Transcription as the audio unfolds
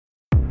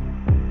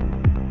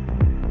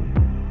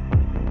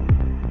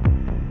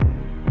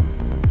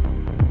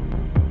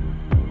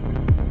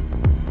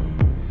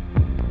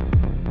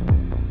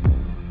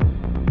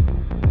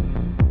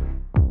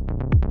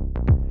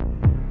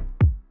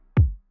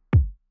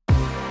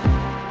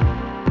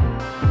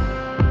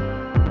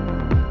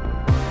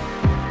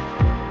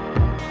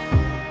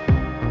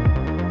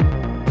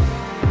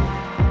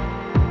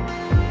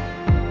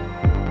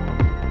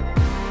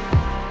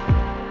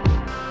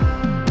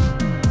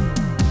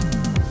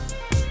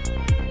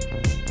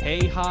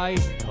Hey, hi,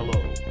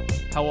 hello.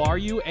 How are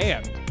you?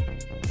 And you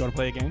want to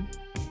play a game?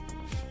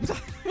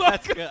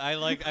 That's good. I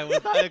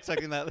was not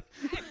expecting that.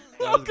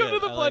 Welcome to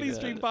the Bloody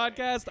Stream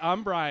Podcast.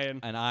 I'm Brian.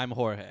 And I'm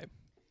Jorge.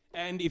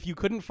 And if you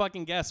couldn't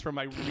fucking guess from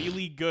my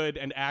really good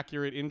and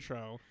accurate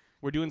intro,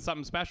 we're doing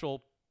something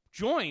special,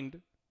 joined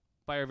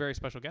by our very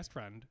special guest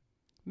friend,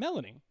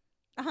 Melanie.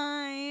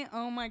 Hi.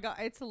 Oh my God.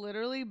 It's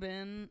literally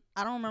been,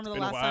 I don't remember the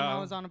been a last time I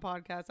while. was on a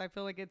podcast. I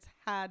feel like it's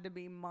had to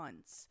be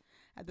months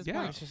at this Yeah.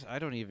 point. I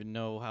don't even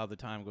know how the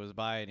time goes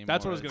by anymore.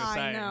 That's what I was gonna say.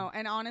 I know.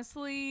 And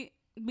honestly,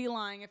 be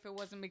lying if it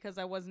wasn't because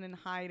I wasn't in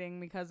hiding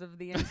because of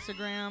the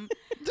Instagram.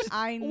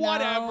 I know.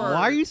 whatever.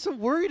 Why are you so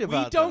worried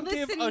about We don't that?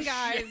 give Listen, a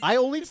guys. shit. I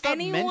only stopped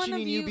Any one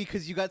mentioning of you you-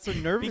 because you got so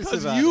nervous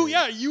Because about you,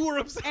 it. you were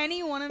upset.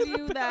 Any one of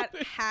you that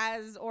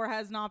has or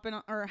has not been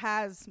or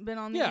has been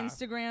on the Yeah.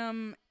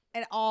 Instagram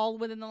at all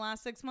within the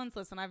last 6 months,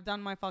 listen, I've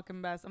done my fucking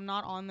best. I'm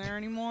not on there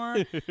anymore,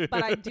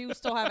 but I do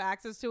still have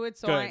access to it,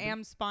 so I Good.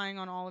 am spying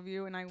on all of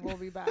you, and I will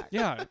be back.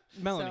 Yeah,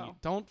 Melanie, So.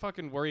 don't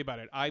fucking worry about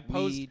it. I We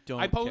post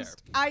don't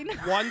I know.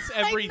 once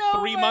every I know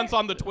 3 it. months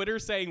on the Twitter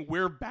saying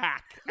we're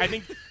back. I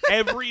think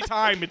every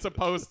time it's a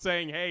post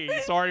saying, hey,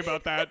 sorry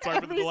about that. Sorry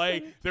for the Every delay.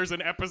 single- There's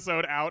an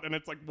episode out and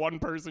it's like one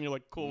person. You're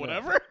like, cool,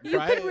 whatever. You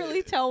Right? could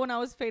really tell when I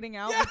was fading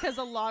out Yeah. because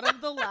a lot of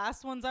the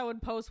last ones I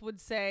would post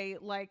would say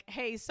like,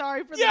 "Hey,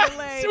 sorry for Yeah, the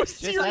delay." it was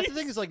Just, that's serious. the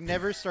thing is, like,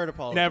 never start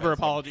apologizing. Never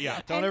apologize.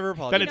 Yeah. Don't And ever you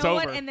apologize. Then it's know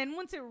what? over. And then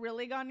once it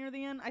really got near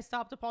the end, I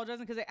stopped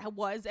apologizing because it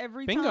was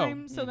every Bingo.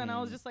 time. So then I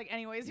was just like,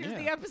 "Anyways, here's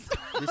the Yeah. episode."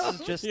 This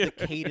is just Yeah. the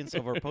cadence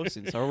of our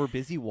posting. So we're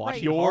busy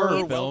watching Your horror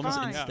It's films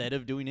fine. instead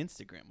of doing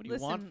Instagram. What do you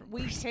want Listen, from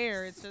we us?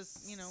 care. It's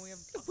just we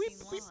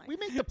have. We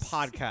make the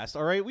podcast,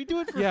 all right? We do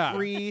it for Yeah,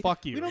 free.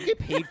 fuck you. We don't get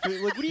paid for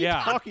it. Like, what are you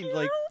Yeah. talking?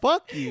 Like,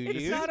 fuck you, It's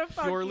dude. not a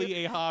fuck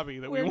Purely you. a hobby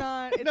that We're we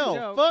not. It's a No,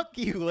 joke. fuck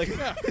you. Like,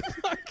 Yeah.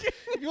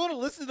 if you want to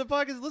listen to the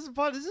podcast, listen to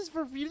the podcast. This is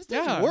for you. This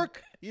takes Yeah.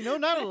 work. You know,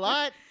 not a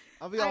lot.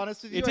 I'll be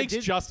honest with you. It I takes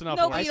did- just enough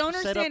No, work. but you don't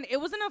set up- understand. It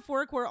was enough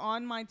work where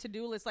on my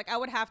to-do list, like I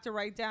would have to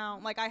write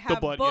down, like I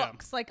have blood, yeah.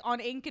 books, like on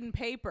ink and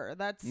paper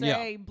that Yeah.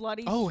 say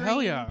bloody Oh, stream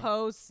hell yeah.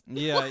 posts.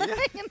 Yeah, yeah.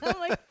 and I'm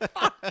like,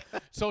 fuck.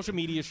 Social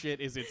media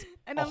shit is its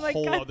And a I'm like,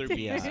 whole God other damn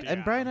beast. it.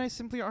 And Brian and I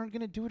simply aren't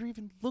going to do it or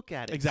even look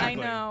at it.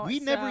 Exactly. I know. We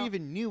never so-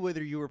 even knew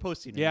whether you were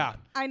posting or Yeah. not.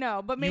 I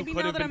know, but maybe could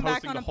now have that been I'm back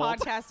posting on the a whole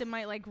podcast, it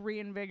might like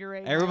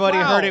reinvigorate. Everybody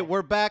Wow. heard it.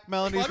 We're back.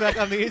 Melanie's back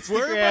on the Instagram.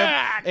 We're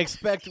back.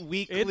 Expect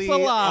weekly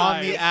alive.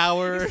 on the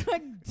hour. It's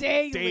like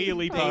daily.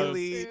 Daily posts, posts.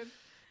 dude.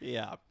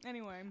 Yeah.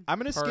 Anyway, I'm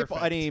going to skip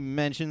Perfect. any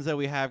mentions that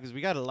we have because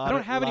we got a lot I don't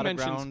of, have lot any of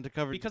mentions ground to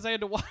cover. because I had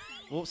to watch.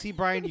 Well, see,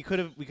 Brian, we could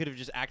have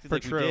just acted For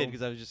like true. we did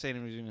because I was just saying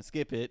we were going to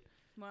skip it.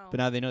 well, But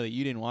now they know that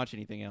you didn't watch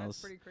anything that's else.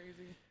 pretty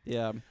crazy.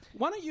 Yeah.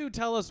 Why don't you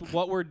tell us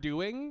what we're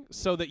doing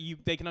so that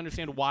they can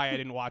understand why I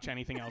didn't watch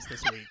anything else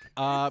this week?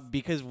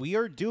 Because we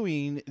are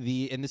doing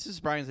and this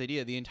is Brian's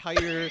idea, the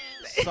entire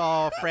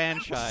Saw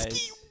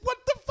franchise. What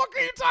the fuck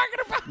are you talking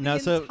about? No,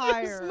 so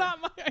entire- It's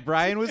not my idea.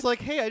 Brian was like,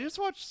 "Hey, I just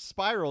watched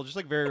Spiral, just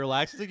like very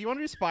relaxed." He's like, "Do you want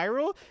to do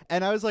Spiral?"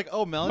 And I was like,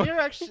 "Oh, Melanie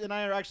and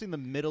I are actually in the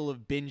middle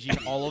of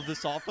binging all of the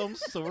Saw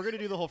films, so we're gonna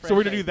do the whole franchise." So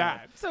we're gonna do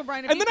that. So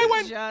Brian, And if then you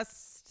I could went-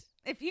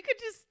 if you could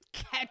just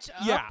catch up.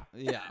 Yeah.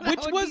 Yeah. That Which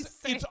would be was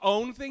sick. its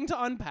own thing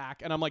to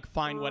unpack, and I'm like,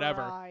 fine,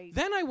 whatever. Right.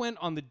 Then I went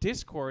on the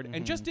Discord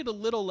and just did a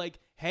little like,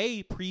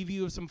 hey,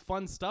 preview of some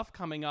fun stuff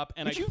coming up,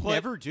 and Which I you put,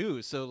 never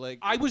do. So like,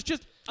 I was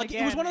just like,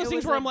 it was Again, one of those it things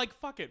was where a- I'm like,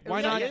 fuck it, It why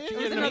was not? like- Yeah, it yeah,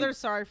 was yeah. another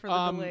sorry for the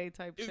Um, delay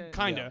type shit.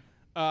 Kinda.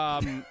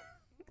 I'm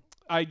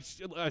a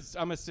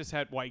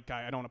cishet white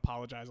guy. I don't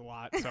apologize a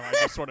lot, so I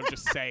just sort of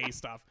just say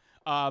stuff.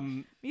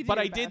 You do But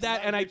your I did best.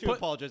 that, and I to put.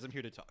 apologize. I'm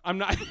here to talk. I'm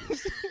not.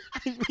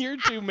 I'm here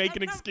to make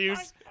an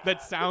excuse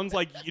that sounds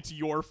like it's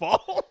your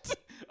fault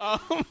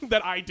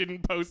that I didn't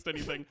post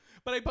anything.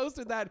 But I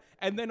posted that,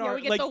 and then Yeah, our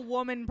we get like. the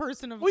woman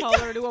person of we color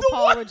got to the one-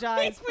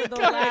 apologize we for the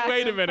got it. lack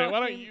Wait a of minute. Why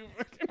don't fucking- you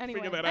fucking Anyway,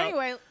 figure that out?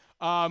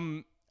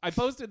 anyway, I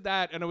posted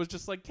that, and I was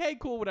just like, "Hey,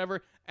 cool,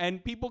 whatever."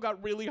 And people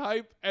got really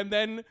hype, and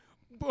then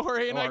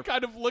Jorge and I Or-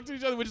 kind of looked at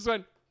each other. We just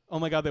went, "Oh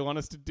my god, they want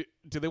us to do?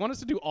 Do they want us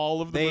to do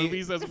all of the They-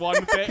 movies as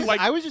one thing?" Like,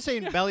 I was just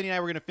saying, Melanie and I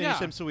were gonna finish Yeah.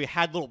 them, so we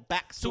had little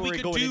backstory So we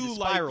could going do, into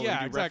like, Spiral yeah, and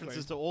do exactly.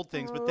 references to old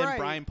things. But then Right.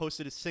 Brian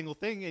posted a single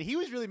thing, and he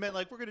was really meant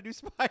like we're gonna do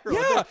Spiral.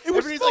 Yeah, And it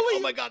was everybody's like, fully "Oh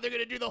my god, they're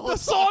gonna do the whole the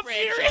Saw Saw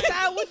franchise." series.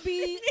 that would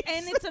be,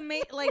 and it's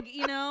amazing. Like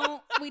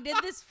we did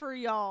this for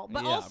y'all,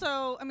 but Yeah.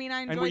 also, I mean,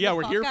 I enjoyed yeah, the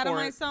we're fuck here out of for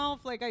it.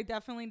 myself. Like I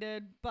definitely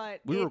did,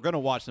 but We were gonna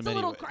watch them It's a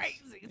little anyways.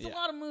 crazy. It's Yeah. a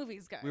lot of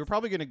movies, guys. We were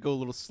probably gonna go a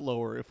little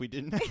slower if we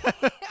didn't.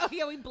 oh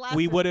yeah, we blasted.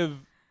 We would have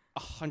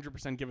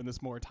 100% given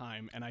this more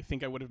time, and I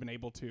think I would have been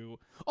able to.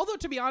 Although,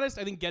 to be honest,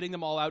 I think getting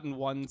them all out in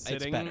one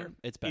sitting better.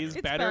 It's better. is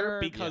It's better better.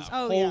 because Yeah.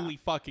 Oh, yeah. holy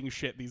fucking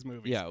shit, these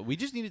movies. Yeah, we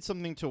just needed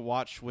something to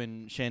watch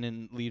when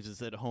Shannon leaves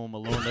us at home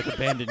alone like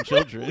abandoned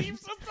children.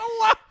 Leaves us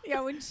alone.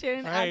 Yeah, when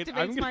Shannon All right, I'm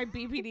activates gonna- my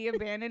BPD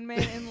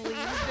abandonment and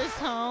leaves this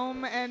home.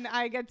 home and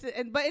I get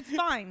to, but it's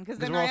fine because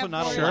then we're I also have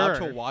not Hori- allowed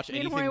Sure. to watch me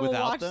and anything Hori will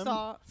without watch them.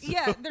 Saw.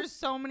 Yeah, there's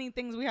so many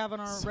things we have on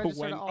our So register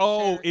when, to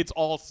all share. it's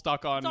all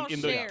stuck on It's all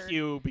in the shared.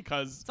 queue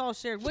because It's all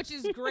shared, which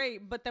is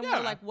great. But then Yeah.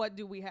 we're like, what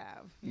do we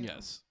have? You know?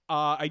 Yes.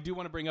 I do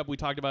want to bring up, we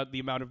talked about the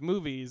amount of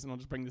movies, and I'll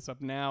just bring this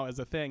up now as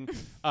a thing.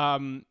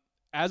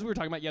 As we were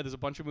talking about, there's a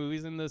bunch of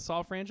movies in the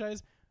Saw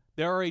franchise.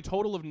 There are a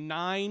total of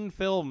 9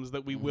 films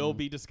that we will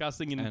be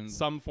discussing in And-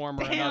 some form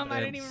or Damn, another. I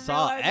didn't even Saw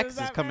realize there was X is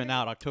that coming many.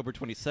 out October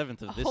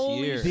 27th of this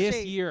Holy year. This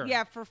shit. year.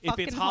 Yeah, for If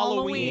fucking it's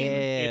Halloween,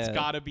 it's Yeah.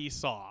 got to be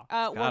Saw.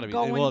 We're gotta be.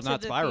 going Well, to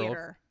not the Spiral.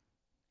 theater.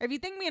 If you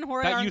think me and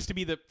Hori That are, used to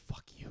be the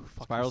fuck you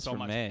Spirals so from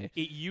much. May.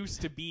 It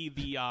used to be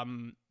the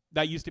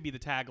that used to be the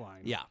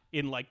tagline. Yeah.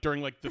 In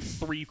during the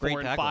 3, 4, Great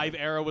and tagline. 5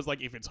 era was like,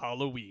 if it's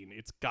Halloween,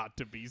 it's got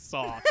to be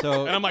Saw.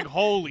 So And I'm like,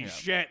 holy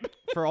shit.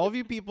 for all of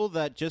you people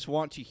that just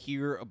want to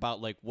hear about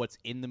what's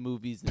in the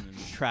movies and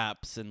the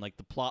traps and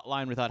the plot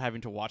line without having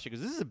to watch it,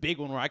 because this is a big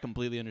one where I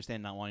completely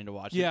understand not wanting to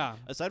watch Yeah. it.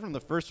 Aside from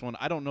the first one,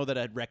 I don't know that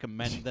I'd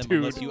recommend them Dude.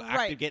 unless you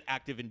Right. get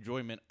active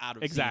enjoyment out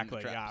of Exactly,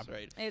 seeing the traps, yeah.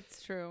 right?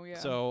 it's true. Yeah.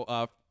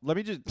 So let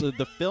me just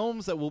the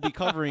films that we'll be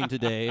covering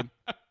today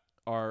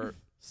are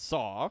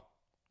Saw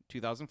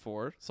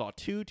 2004, Saw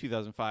 2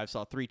 2005,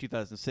 Saw 3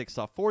 2006,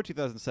 Saw 4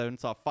 2007,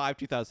 Saw 5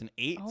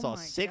 2008, Oh Saw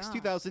my 6 God.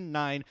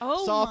 2009,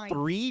 Oh Saw my-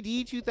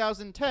 3D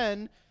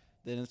 2010,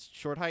 then a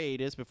short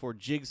hiatus before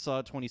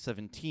Jigsaw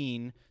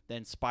 2017,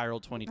 then Spiral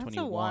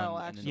 2021, while,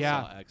 and then actually.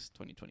 Yeah. Saw X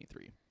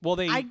 2023. Well,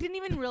 they I didn't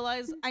even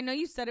realize. I know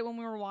you said it when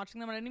we were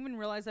watching them. I didn't even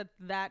realize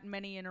that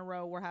many in a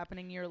row were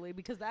happening yearly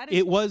because that is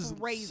It was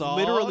crazy. Saw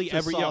Literally to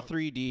every- Saw yeah.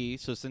 3D,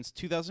 so since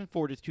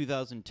 2004 to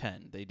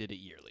 2010, they did it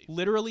yearly.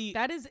 literally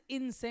That is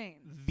insane.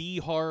 the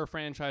horror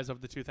franchise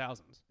of the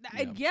 2000s.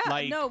 Yeah,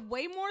 Like- no,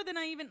 way more than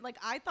I even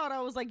I thought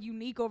I was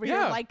unique over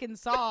Yeah. here, liking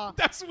Saw.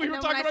 That's we And were then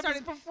when talking I about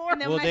this started- before.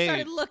 And then Well, when I they-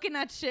 started looking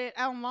at shit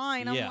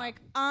online, I'm Yeah. like,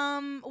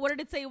 what did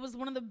it say? It was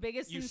one of the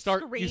biggest you in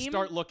start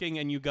Scream. looking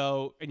and you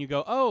go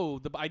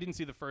oh I didn't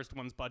see the first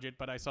one's budget,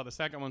 but I saw the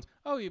second one's.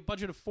 Oh, you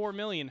budget of $4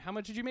 million. How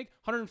much did you make?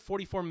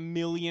 $144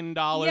 million.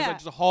 Yeah.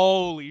 Just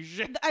holy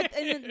shit. And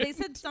then they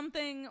said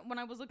something when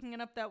I was looking it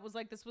up that was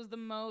this was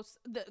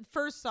the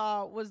first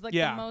Saw was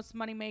Yeah. the most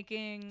money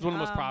making. It's one of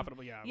the most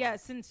profitable. Yeah. Yeah,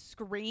 since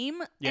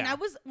Scream. Yeah.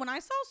 And when I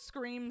saw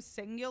Scream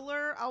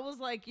singular, I was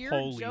like, you're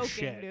Holy joking,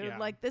 shit, dude.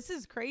 yeah. This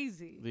is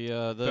crazy.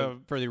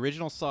 For the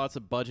original Saw, it's a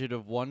budget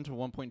of 1 to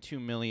 1.2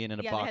 million and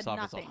a Yeah, they box had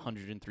office nothing.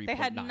 103.9. They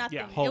had nothing.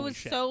 Yeah, It holy was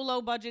shit. so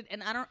low budget,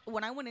 and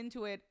when I went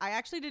into it, I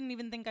actually didn't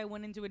even think I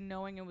went into it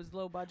knowing it was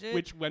low budget.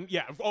 Which when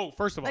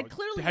first of all,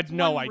 clearly had it's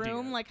no one idea.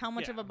 room. How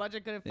much of Yeah. a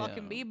budget could it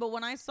fucking Yeah. be? But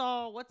when I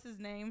saw what's his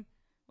name,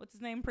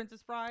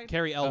 Princess Bride.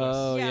 Carrie Elvis.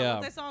 Oh, yeah.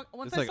 Once It's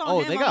I like, saw oh,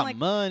 him, they I'm got like,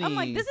 money. I'm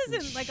like, this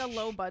isn't a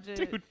low budget.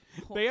 Dude,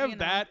 whole- they have you know.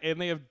 that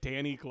and they have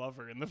Danny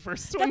Glover in the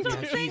first That's one. what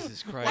I'm too. saying.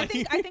 Jesus I Christ.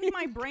 think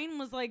my brain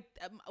was when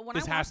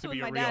This I has watched to it with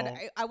be my a dad,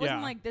 real- I wasn't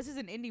yeah. like, this is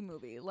an indie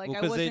movie. Well, I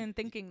 'cause they- wasn't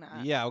thinking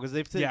that. Yeah, because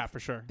they've said Yeah, for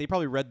sure. they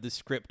probably read the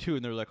script too,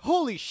 and they're like,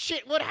 "Holy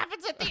shit, what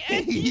happens at the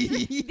end?"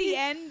 The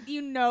end,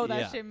 that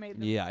yeah. shit made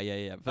them.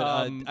 Yeah. But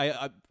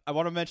I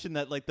want to mention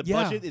that the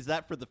Yeah. budget is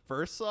that for the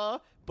first Saw,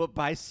 but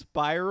by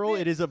Spiral,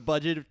 it is a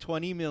budget of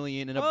 20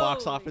 million and a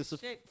box Holy office of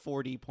shit.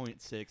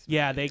 40.6.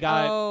 Yeah, they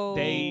got Oh.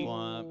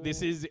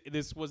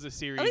 This was a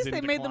series. At least in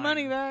they made the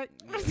money decline.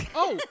 back.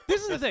 Oh,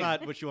 this is the That's thing.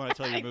 not what you want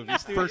to tell your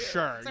movies. For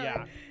sure, Sorry.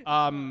 yeah.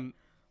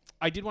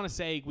 I did want to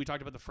say we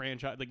talked about the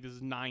franchise, this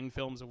is 9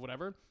 films of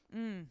whatever,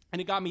 and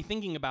it got me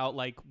thinking about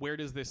where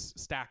does this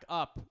stack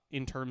up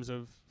in terms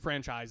of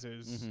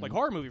franchises,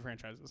 horror movie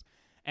franchises.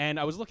 And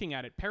I was looking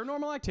at it,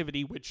 Paranormal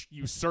Activity, which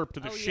usurped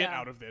the Oh, shit yeah.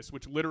 out of this,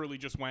 which literally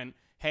just went,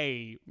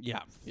 "Hey,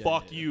 Yeah.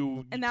 fuck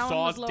you." And that one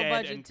Saw's was low dead,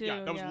 budget, and, too,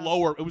 Yeah, that was yeah.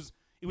 lower. It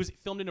was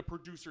filmed in a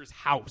producer's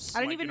house. I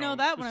didn't even know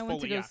that when I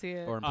went to go yeah. see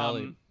it. Or in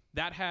Pelly.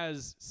 That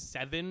has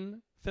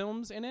 7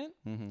 films in it.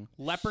 Mhm.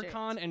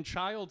 Leprechaun and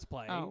Child's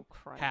Play Oh,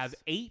 Christ. have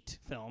 8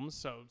 films,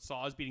 so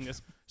Saw is beating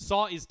this.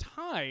 Saw is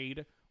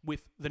tied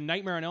with the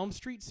Nightmare on Elm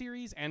Street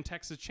series and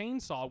Texas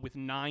Chainsaw with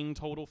 9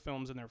 total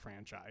films in their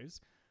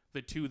franchise.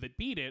 The 2 that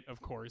beat it,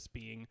 of course,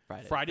 being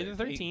Friday the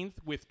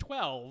 13th with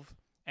 12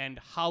 and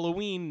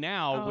Halloween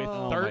now with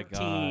Oh. Oh my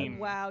 13.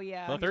 Wow,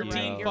 yeah. Fuck you're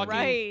 13 right. You're fucking-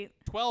 right.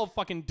 12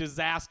 fucking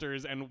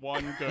disasters and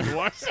 1 good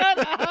one. Shut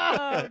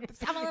up.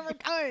 Some of them are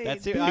good.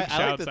 That's it. Big I like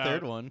shouts the out.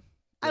 third one.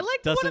 I That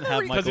like one doesn't of the have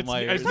re- Because Michael it's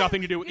Myers.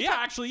 nothing to do with... You're Yeah,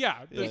 talking- actually,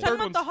 yeah. The You're third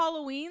talking about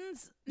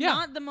one's... the Halloweens? Yeah.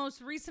 Not the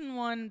most recent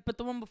one, but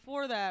the one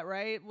before that,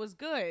 right? Was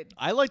good.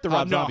 I like the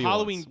Rob no, Zombie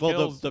Halloween ones. Well,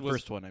 Kills the was-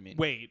 first one, I mean.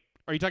 Wait,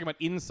 are you talking about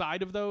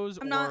inside of those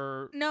I'm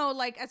or... not. No,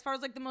 as far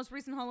as the most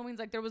recent Halloweens,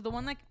 there was the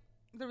one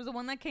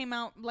that came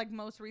out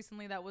most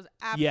recently that was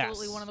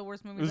absolutely Yes. one of the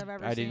worst was- movies I've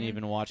ever seen. I didn't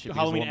even watch it because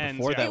Halloween the one Ends,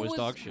 before yeah. that It was was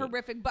dog shit.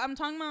 horrific. But I'm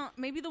talking about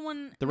maybe the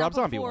one The not Rob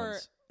Zombie before,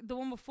 ones. The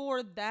one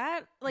before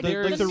that, The,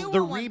 There's- the the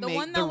newer one, remake, the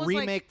one the that was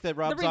remake that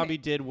Rob the remake. Zombie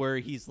did, where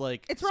he's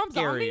It's Rob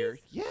scarier. Zombie's?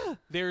 Yeah,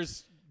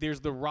 There's there's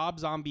the Rob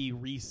Zombie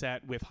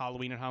reset with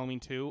Halloween and Halloween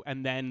 2,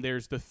 and then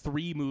there's the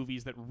 3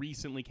 movies that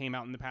recently came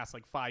out in the past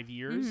like 5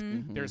 years.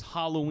 There's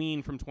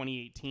Halloween from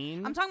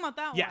 2018. I'm talking about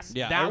that Yes, one.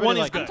 Yeah, that everybody one is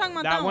liked good. I'm talking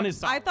about that that one. Is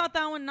solid. I thought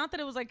that one, not that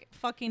it was like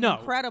fucking No,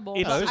 incredible.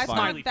 it's But a I thought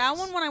smiley that face.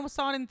 one when I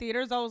saw it in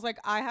theaters, I was like,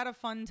 I had a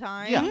fun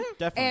time. Yeah,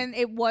 definitely. And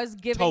it was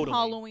giving Totally.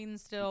 Halloween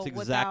still. It's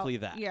exactly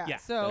without, that. Yeah. Yeah.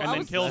 So And I then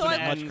was Kills so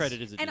and I- much Ends.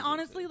 credit as it and deserves,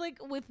 honestly, like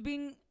with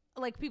being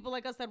like people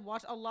like us that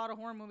watch a lot of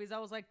horror movies, I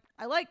was like,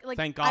 I like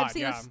Thank I've God,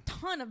 seen yeah. a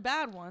ton of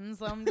bad ones.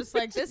 So I'm just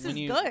like, this is when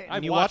you, good. When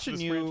I've you watch watched a this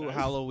new franchise.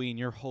 Halloween,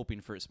 you're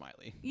hoping for a smiley.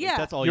 Like, Yeah.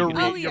 that's all You're you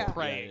can Oh, do. yeah.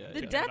 prey. Yeah, yeah, The yeah.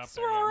 Get it deaths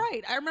up were there, all yeah.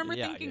 right. I remember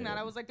Yeah, thinking yeah, that.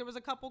 yeah. I was like, there was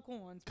a couple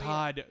cool ones. But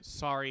God,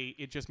 sorry.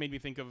 It just made me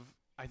think of,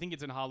 I think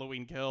it's in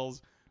Halloween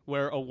Kills,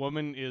 where a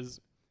woman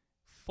is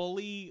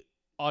fully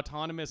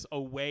autonomous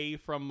away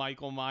from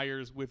Michael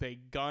Myers with a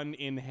gun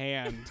in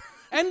hand.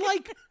 And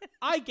like,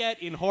 I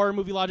get in horror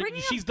movie logic,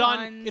 Bringing she's up done.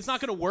 guns. It's not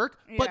going to work.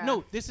 But Yeah.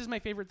 no, this is my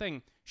favorite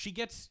thing.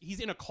 He's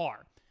in a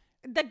car.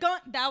 The gun,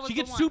 that was She the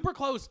gets one. super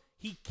close.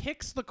 He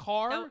kicks the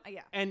car That-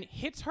 yeah. and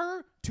hits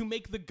her to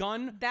make the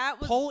gun That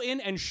was- pull in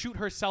and shoot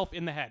herself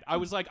in the head. I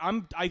was like,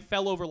 I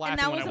fell over laughing And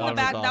that when was I in the watched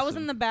bad. it. was That was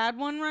awesome. in the bad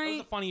one, That was right?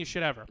 the funniest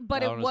shit ever. But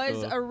That it one was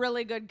was cool. a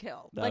really good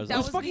kill. That Like was that awesome.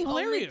 was It was fucking the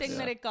only hilarious. thing Yeah.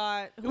 that it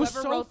got. It was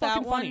Whoever so wrote that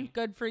fucking one, funny.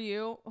 good for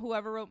you.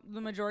 Whoever wrote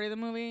the majority of the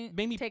movie,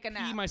 Made me take a pee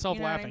nap. myself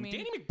You know what I laughing. mean?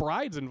 Danny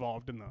McBride's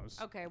involved in those.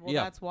 Okay, well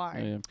Yeah. that's why.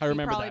 Yeah, yeah. I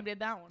remember he probably that. did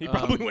that one. He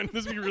probably went,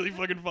 this would be really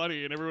fucking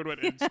funny, and everyone went,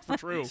 it's for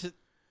true.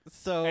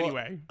 So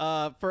Anyway.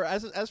 for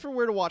as for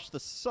where to watch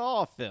the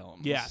Saw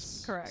films,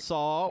 Yes. Correct.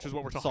 Saw, Which is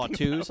what we're Saw talking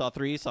 2, about. Saw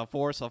 3, Saw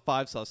 4, Saw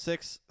 5, Saw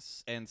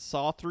 6, and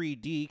Saw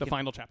 3D The can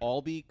final chapter.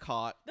 all be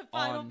caught The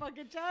final on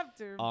fucking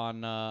chapter.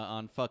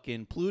 on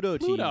fucking Pluto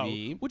Pluto,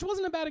 TV. which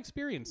wasn't a bad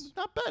experience.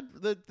 Not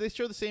bad. They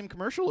show the same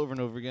commercial over and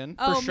over again.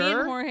 oh, for me sure.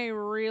 and Jorge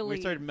really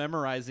We started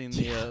memorizing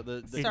the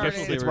Started.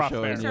 commercials they It's were rough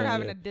showing. there. started Yeah,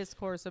 having yeah. a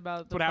discourse about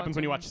That's what happens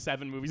when you watch fucking-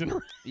 7 movies in a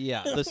row.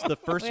 Yeah, the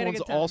first We had a one's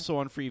good time. also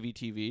on Freevee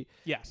TV.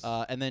 Yes.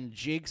 And then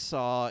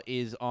Jigsaw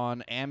is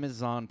on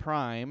Amazon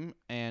Prime,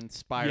 and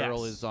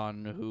Spiral Yes. is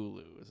on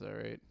Hulu. Is that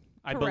right?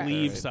 I Correct.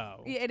 believe Right.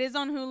 so. Yeah, it is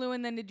on Hulu,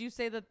 and then did you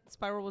say that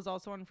Spiral was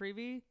also on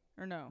Freevee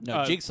or no?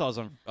 No, Jigsaw's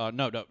on.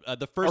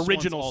 The first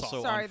Original one's Saw.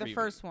 also Sorry, on the Freevee.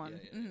 first one.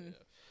 Yeah. Mhm.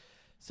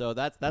 So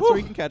that's where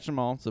you can catch them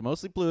all. So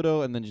mostly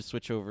Pluto, and then just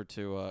switch over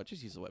to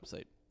just use the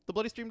website,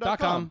 thebloodystream.com.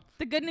 .com.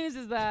 The good news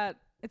is that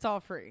it's all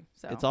free.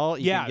 So It's all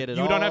you Yeah, can get it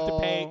you don't have to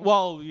pay. all-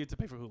 Well, you have to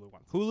pay for Hulu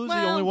once. Hulu's the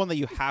Well- only one that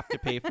you have to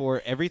pay for.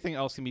 Everything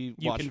else can be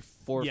You watched can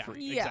for yeah.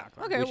 free. yeah.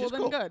 Exactly. Okay, Which well is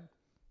then cool. good.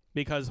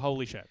 Because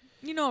holy shit.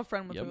 You know a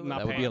friend with Yep, Hulu. Not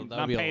That would be paying, a- that would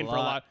not be a paying for a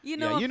lot. lot. You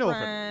know Yeah, a you know a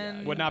friend.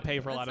 friend. Yeah, Would yeah, not pay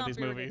yeah. for a lot Let's of not these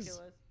be movies.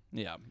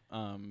 ridiculous.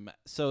 Yeah.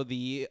 So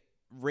the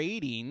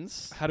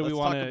ratings. How do we let's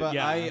wanna- talk about?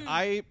 yeah.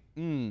 I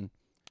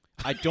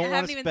I don't want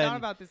haven't to even thought spend.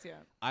 about this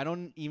yet. I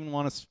don't even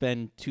want to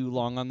spend too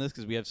long on this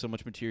because we have so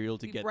much material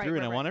to get Right, through,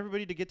 and right, I want right.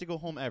 everybody to get to go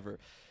home ever.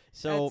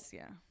 So That's,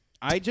 yeah.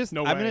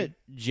 No I'm way. gonna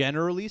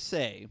generally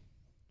say,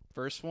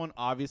 first one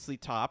obviously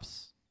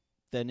tops,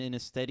 then in a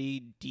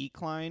steady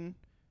decline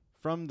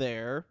from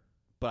there.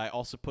 But I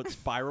also put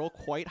Spiral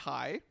quite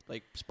high.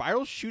 Like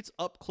Spiral shoots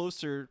up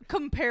closer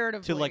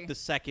Comparatively. to like the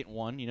second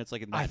one. You know, it's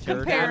like in I that think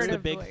third. that's the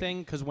Comparatively. big thing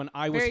because when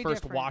I was Very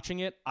first different. watching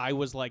it, I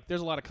was like,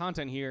 "There's a lot of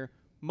content here,"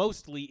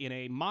 mostly in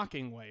a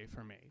mocking way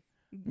for me.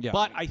 Yeah.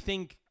 But I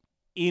think,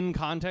 in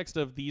context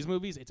of these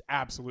movies, it's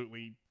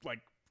absolutely like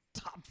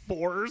top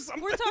 4 or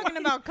something. We're talking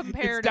about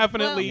comparative. It's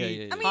definitely Well,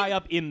 yeah, yeah, I mean, high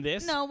up in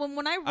this. No,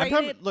 when I I'm rate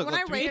talking- it, look, when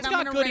look, I to me, rate it's it, got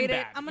I'm gonna good and rate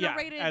it. bad. I'm gonna Yeah,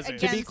 rate it as is.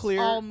 against To be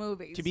clear- all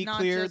movies. To be not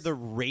clear, just- the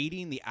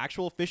rating, the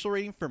actual official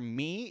rating for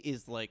me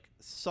is like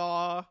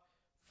Saw.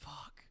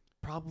 Fuck,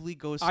 probably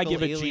Ghost I Skull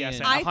give it Alien.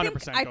 GSM. I 100%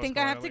 think I Ghost think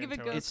I Skull have to Alien give it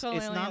to Ghost it. It's Skull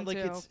not Alien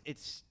like too.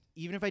 it's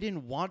even if I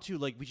didn't want to,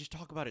 like we just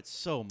talk about it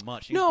so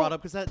much. No, It's brought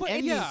up because that but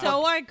ending. it's It's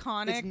so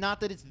iconic. It's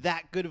not that it's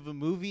that good of a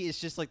movie. It's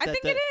just like I that.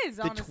 think the, it is,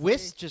 The honestly.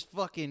 twist just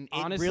fucking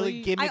Honestly,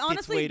 really gimmicked I its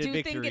honestly way to do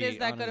victory. think it is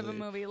that good of a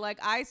honestly. movie. Like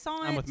I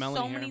saw I'm it with so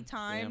Melanie many here.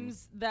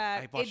 times I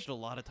that watched it it. a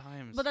lot of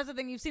times. But that's the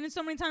thing. You've seen it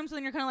so many times, so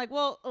then you're kind of like,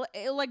 well,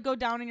 it'll like go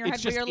down in your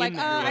It's head, where just you're like, in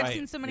oh, there. You're I've right.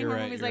 seen so many You're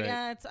horror right. movies. You're Like,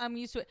 right. I'm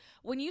used to it.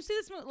 When you see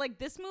this, like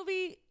this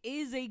movie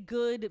is a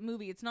good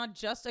movie. It's not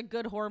just a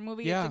good horror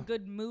movie. Yeah. It's a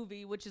good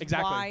movie, which is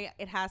Exactly. why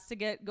it has to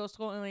get Ghost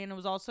Skull Alien. It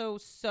was also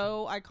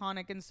so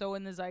iconic and so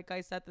in the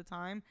zeitgeist at the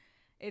time.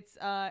 It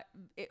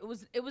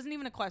wasn't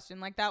even a question.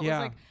 Like that Yeah.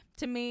 was like,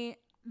 to me,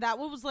 that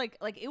was like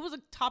it was a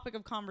topic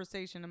of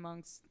conversation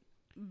amongst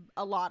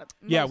a lot of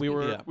Yeah, most we people.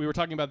 were Yeah. we were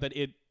talking about that.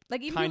 It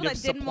Like even kind people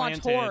of that didn't watch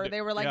supplanted- horror,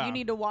 they were like, yeah. "You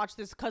need to watch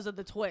this because of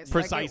the twist."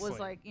 precisely. Like, it was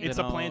like, you it know.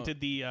 supplanted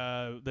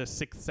the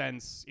Sixth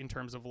Sense in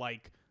terms of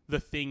like the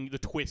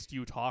twist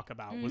you talk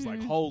about was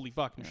like, holy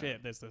fucking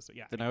shit, this,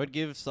 yeah. Then I would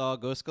give Saw,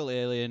 Ghost Skull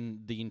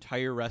Alien, the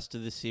entire rest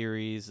of the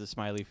series, the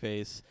smiley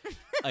face,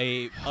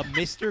 a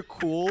Mr.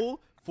 Cool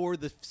for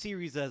the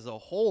series as a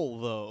whole,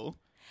 though.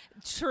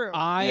 True.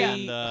 I yeah.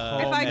 And, If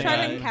oh, I try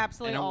man. to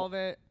encapsulate and I- all of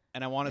it,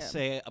 And I want to Yeah.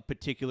 say a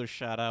particular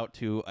shout out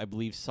to, I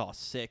believe, Saw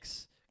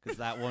 6, because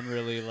that one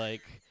really,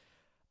 like,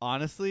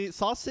 honestly,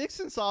 Saw 6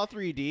 and Saw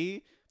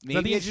 3D, the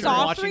maybe I just been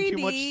Saw watching too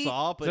 3D? much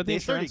Saw, Is that but the they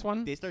started, insurance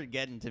one? they started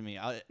getting to me.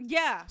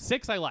 yeah.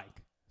 6 I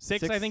like.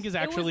 6 Six- I think is It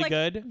was, actually like,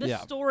 good. The Yeah.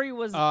 story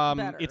was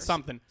better. It's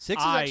something.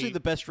 6 is actually the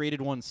best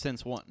rated one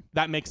since 1.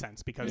 That makes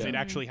sense because Yeah. it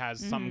actually has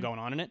something Mhm. going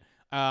on in it.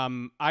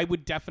 I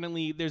would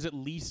definitely. There's at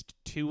least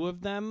 2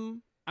 of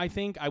them. I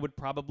think I would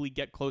probably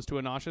get close to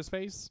a nauseous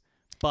face,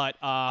 but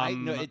I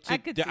know I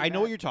could see I know that.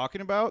 what you're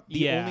talking about. The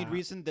Yeah. only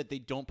reason that they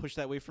don't push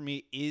that way for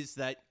me is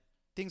that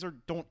things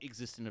don't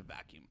exist in a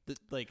vacuum.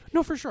 Like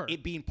no, for sure.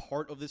 it being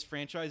part of this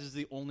franchise is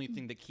the only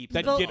thing that keeps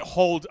That it get going.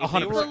 hold If they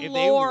 100%. were- The if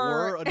they lore-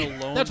 were an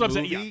alone That's what I'm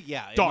saying, movie,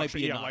 yeah, it Dog might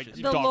shit, be yeah, nauseous.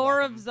 the dog lore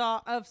walking. of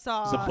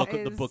Saw. The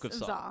book of is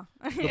Saw.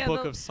 Yeah,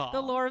 Book of Saw.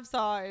 The lore of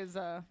Saw is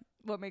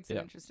what makes it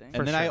Yeah. interesting. And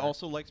For then I sure.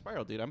 also like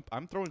Spiral, dude.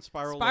 I'm throwing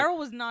Spiral. Spiral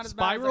was not as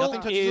bad. Spiral as I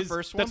nothing thought. touches is- the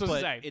first that's one, what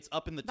I but was gonna say. it's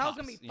up in the That was tops.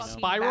 gonna be you know? fucking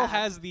Spiral bad.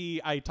 has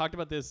the. I talked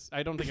about this.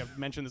 I don't think I've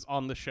mentioned this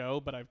on the show,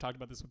 but I've talked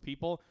about this with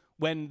people.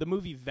 When the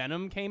movie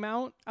Venom came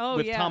out Oh,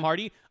 with yeah. Tom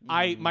Hardy,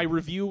 my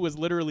review was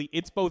literally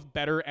it's both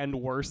better and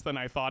worse than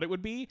I thought it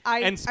would be.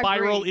 I and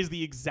Spiral agree. is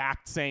the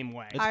exact same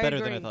way. It's I better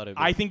than I agree. thought it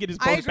would. I think it is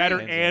I both better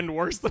agree. and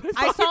worse than I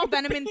thought. I saw it would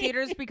Venom in be.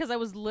 theaters because I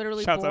was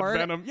literally Shouts out bored.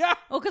 Venom. Yeah.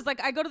 Well, because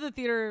like I go to the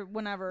theater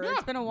whenever. Yeah.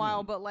 It's been a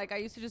while, but like I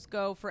used to just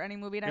go for any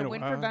movie, and In I a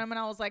went while. for Venom, and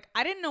I was like,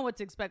 I didn't know what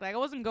to expect. Like I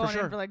wasn't going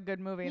sure. in for like good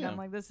movie, and Yeah. I'm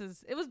like,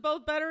 it was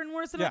both better and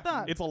worse than I Yeah,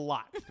 thought. it's a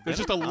lot. There's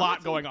just a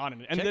lot going on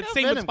in it, and Check the out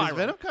same Venom, with 'cause Spiral.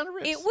 Venom kind of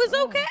rips. It was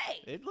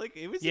okay.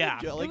 It was Yeah.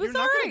 enjoy- like, It was you're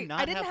not gonna alright. not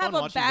I didn't have have fun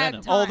a watching bad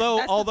Venom. time. Although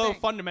That's the although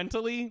thing.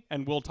 fundamentally,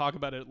 and we'll talk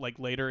about it like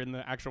later in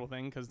the actual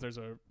thing because there's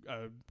a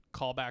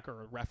callback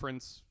or a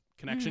reference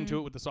connection to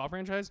it with the Saw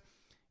franchise.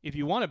 If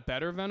you want a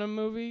better Venom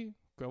movie,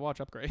 go watch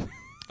Upgrade.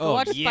 Go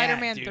watch yeah,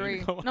 Spider-Man dude.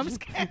 3. No, I'm just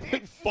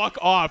kidding. Fuck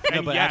off. No,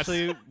 And but yes,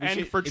 actually, we and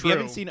should, for if true. you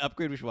haven't seen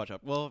Upgrade, we should watch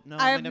Up. Well, no,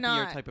 it I might have not be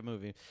your not. type of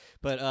movie,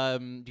 but because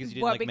you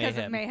didn't What? like Because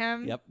Mayhem. of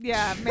Mayhem? Yep.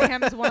 Yeah,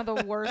 Mayhem is one of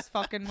the worst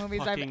fucking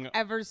movies Fucking I've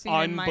ever seen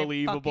in my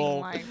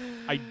unbelievable. fucking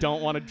life. I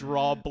don't want to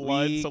draw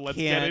blood, We so let's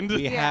can't, get into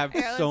We have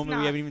Yeah, so let's many. We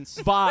not. haven't even.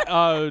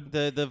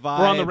 the The vibe.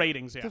 We're on the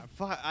ratings, yeah.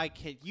 The I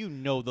can't. You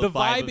know the, The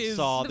vibe vibe of is-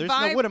 Saw. The There's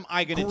vibe- no. What am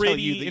I going to tell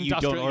Gritty, you that you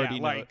don't industrial, already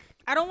yeah, know? like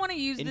I don't want to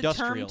use the term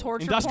Industrial.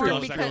 torture Industrial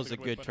porn is because is a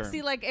good term.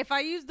 see, like if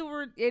I use the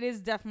word, it is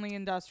definitely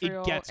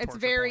industrial. gets It's torture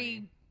very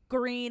porny.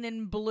 green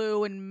and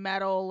blue and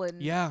metal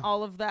and Yeah.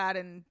 all of that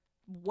and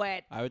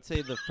wet. I would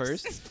say the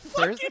first,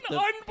 Fucking the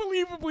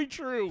unbelievably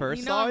true. first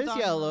You know Saw I'm is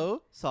talking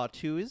yellow. Saw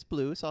 2 is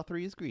blue. Saw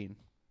 3 is green.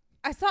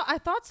 I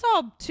thought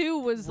Saw 2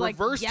 was like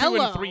Reverse yellow.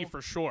 2 and 3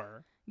 for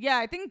sure. Yeah,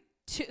 I think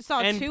Saw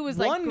And 2 was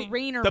one, like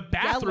green or the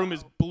bathroom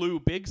yellow. is blue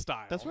big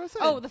style. That's what I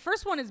said. Oh, the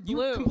first one is You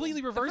blue.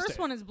 completely The reversed first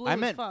it. one is blue I as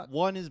meant fuck.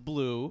 1 is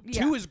blue.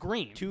 Yeah. 2 is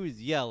green. 2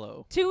 is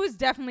yellow. 2 is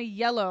definitely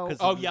yellow. 'Cause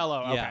Oh,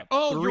 yellow. Okay. Yeah.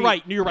 Oh, Three- you're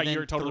right. You're and right. then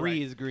You're totally 3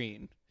 right. is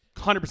green.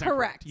 100%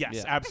 Correct. Yes,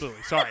 Yeah.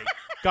 absolutely. Sorry.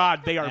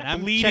 God, they are And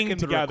I'm bleeding checking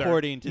together. the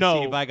recording to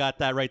no, see if I got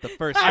that right the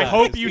first I time.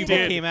 hope 'cause you people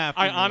did. Came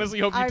after I me. honestly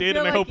hope you I did, feel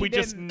and I like hope you we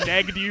just didn't.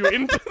 negged you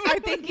into. I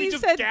think we you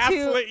just said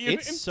gaslit two. you.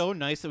 It's so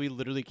nice that we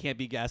literally can't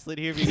be gaslit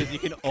here because you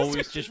can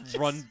always just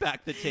run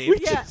back the tape. We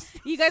Yeah, just-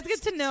 you guys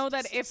get to know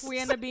that if we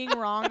end up being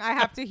wrong, I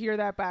have to hear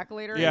that back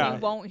later. Yeah. And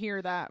you won't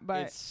hear that,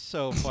 but It's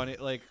so funny.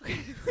 Like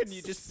when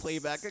you just play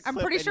back a I'm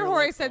clip pretty and sure you're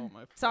Jorge like, said "Oh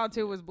my Saw fucking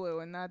 2 was blue,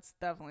 and that's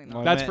definitely not.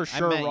 Well, That's I for meant- I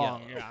sure meant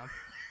wrong. yellow. Yeah.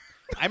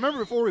 I remember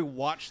before we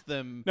watched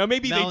them. Now,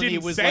 maybe they Melanie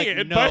didn't was say like,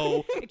 it,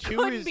 no, It 2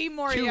 couldn't is be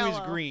more 2 is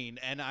yellow. green,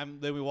 and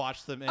then we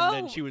watched them, and Oh.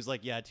 then she was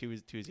like, yeah, 2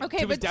 is yellow. Okay,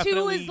 2 is but 2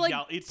 definitely is like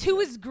yellow. It's-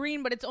 2 is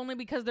green, but it's only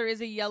because there is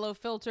a yellow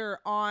filter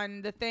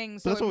on the thing,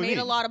 so That's it what we made a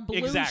mean. lot of blue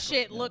Exactly.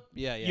 shit look.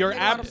 Yeah, yeah. You're Made a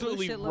lot of blue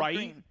absolutely shit look right.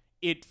 green.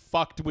 It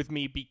fucked with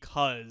me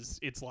because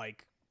it's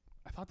like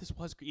I thought this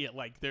was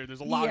like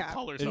there's a lot Yeah. of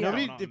colors. And stuff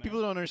nobody, going on if there.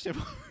 people don't understand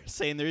what we're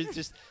saying, there is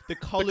just the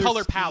color,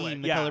 color scheme,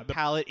 palette, The yeah, color the-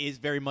 palette is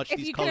very much If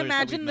these you can colors that we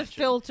imagine the mentioned.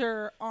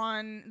 filter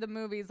on the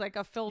movies, like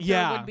a filter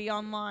Yeah. would be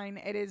online,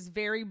 it is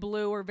very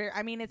blue or very.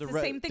 I mean, it's The the,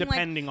 re- same thing.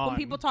 depending like on- when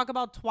people talk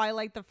about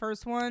Twilight, the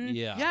first one.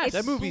 Yeah, Yes. that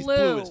It's movie's blue.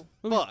 blue as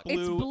Movie's fuck. blue.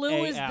 It's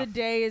blue as the AF.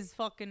 day is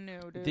fucking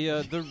new,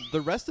 dude.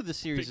 The rest of the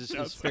series Big is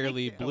shouts.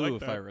 fairly I blue,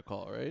 like if I that.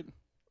 recall, right?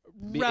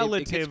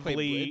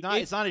 Relatively,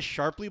 It's not as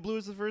sharply blue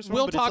as the first one,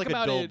 we'll but talk it's like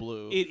about a dull it.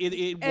 blue.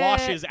 It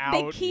washes out.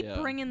 They keep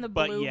Yeah. bringing the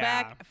But blue yeah.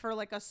 back for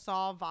like a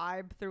Saw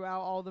vibe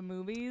throughout all the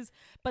movies,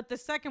 but the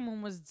second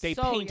one was They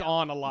so paint yellow.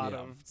 on a lot Yeah.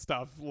 of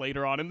stuff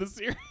later on in the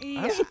series.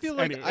 Yeah. I also feel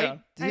like Anyway,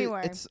 yeah.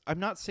 Anyway. I'm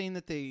not saying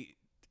that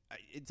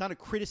it's not a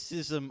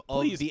criticism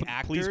of Please, the please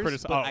actors,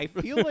 criticize- but oh. I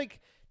feel like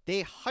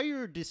they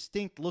hire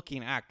distinct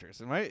looking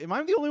actors. Am I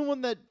the only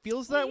one that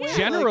feels that way? Yeah, Like,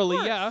 Generally,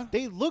 course. yeah.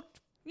 they looked.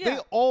 Yeah. They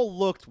all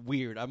looked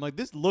weird. I'm like,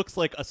 this looks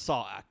like a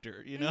Saw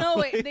actor, you know? No,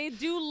 Like, they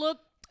do look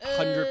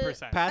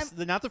 100%. past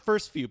not the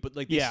first few, but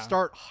like they Yeah.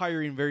 start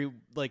hiring very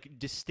like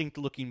distinct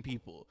looking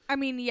people. I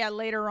mean, yeah,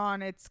 later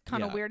on it's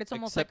kind of Yeah, weird. It's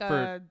almost except like for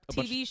a a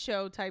bunch- TV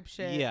show type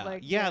shit. Yeah,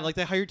 like, like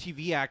they hire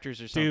TV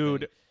actors or something.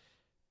 Dude,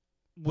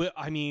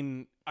 I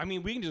mean,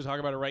 we can just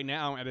talk about it right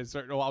now. At a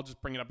certain, I'll just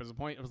bring it up as a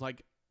point. It was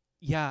like,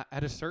 yeah,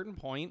 at a certain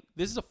point,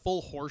 this is a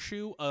full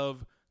horseshoe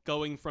of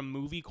going from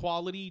movie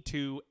quality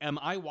to am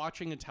I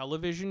watching a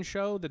television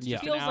show that's Yeah.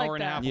 just an Feels hour like and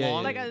a that. half Yeah,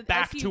 long, yeah, Like a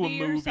back to a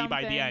SUV or movie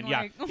by the something, end.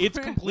 like- Yeah, it's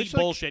complete Which,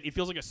 like, bullshit. It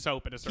feels like a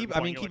soap at a certain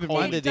point. You're Keep like, in mind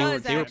holy that It they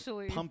does, were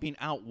actually. pumping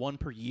out one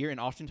per year, and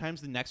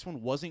oftentimes the next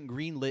one wasn't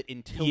greenlit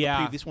until Yeah.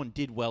 the previous one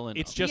did well enough.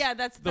 It's just Yeah,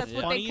 that's the what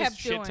they funniest kept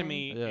shit to doing.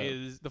 me Yeah.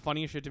 is the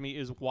funniest shit to me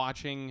is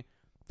watching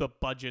the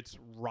budgets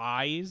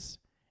rise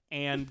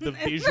and the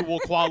visual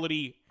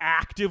quality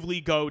actively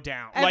go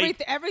down.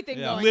 Like Everything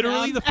Yeah. going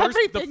literally down. the first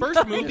Everything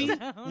going movie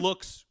movie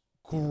looks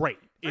great.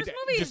 First It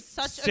movie is just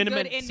such a good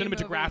indie movie.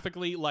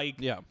 cinematographically like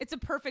yeah. It's a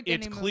perfect.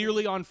 it's indie clearly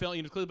movie. on film.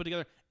 It's clearly put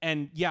together.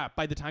 And yeah,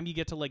 by the time you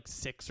get to like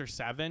 6 or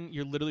 7,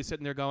 you're literally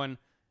sitting there going,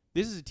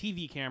 "This is a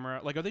TV camera.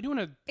 Like, are they doing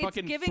a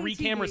fucking giving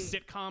 3-camera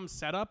TV. sitcom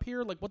setup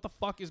here? Like, what the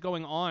fuck is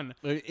going on?"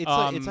 It's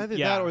Um, either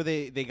yeah. that or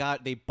they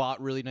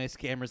bought really nice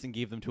cameras and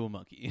gave them to a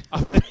monkey.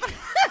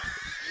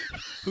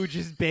 Who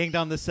just banged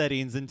on the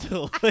settings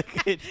until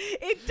like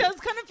It does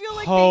kind of feel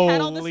like they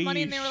had all this Holy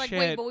money and they were like, shit.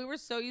 wait, but we were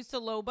so used to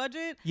low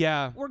budget.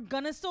 Yeah, We're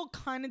gonna still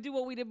kind of do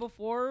what we did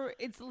before.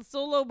 It's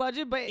still low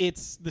budget, but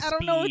it's the I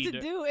don't know what to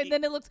speed. do. And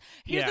then it looks.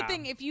 Here's Yeah. the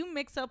thing: if you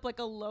mix up like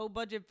a low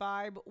budget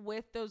vibe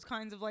with those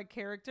kinds of like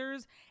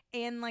characters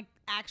and like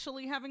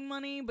actually having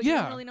money, but you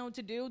Yeah. don't really know what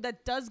to do,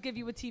 that does give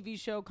you a TV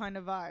show kind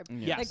of vibe.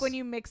 Yes. Like when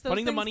you mix those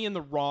Putting the things, money in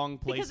the wrong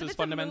because places if it's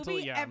fundamentally. a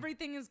movie, Yeah,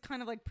 everything is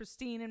kind of like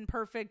pristine and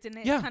perfect, and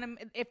it Yeah. kind of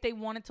if they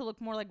want it to look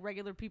more like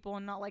regular people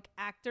and not like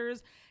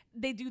actors,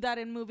 they do that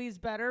in movies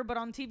better. But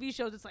on TV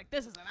shows, it's like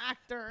this is an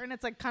actor, and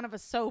it's like kind of a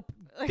soap.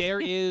 Like,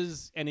 there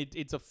is, and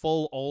it's a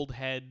full old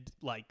head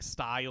like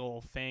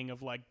style thing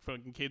of like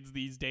fucking kids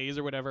these days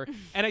or whatever.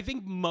 And I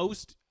think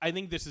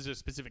this is a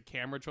specific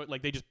camera choice.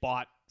 Like they just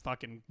bought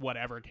fucking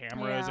whatever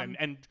cameras Yeah.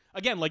 and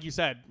again, like you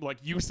said,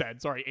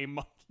 sorry, a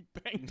monkey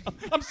banged.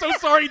 I'm so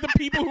sorry, the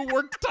people who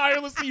worked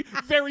tirelessly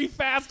very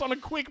fast on a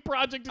quick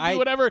project to do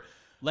whatever.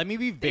 let me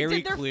be They very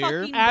did their clear.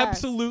 fucking best.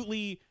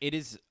 Absolutely. It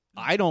is.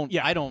 I don't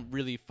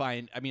really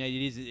find. I mean,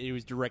 it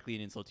was directly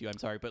an insult to you. I'm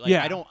sorry, but like,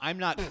 Yeah. I'm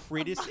not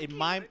in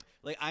my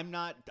like.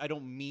 I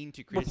don't mean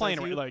to criticize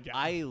playing you. like, yeah.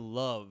 I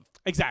love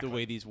Exactly. the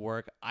way these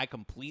work. I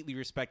completely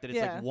respect it. It's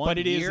Yeah. like one But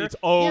it is year. its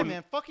own Yeah,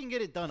 man, fucking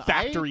get it done.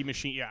 factory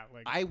machine. Yeah,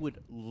 like I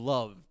would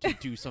love to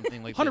do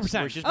something like 100%. this.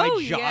 Where it's just my Oh,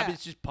 job yeah.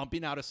 is just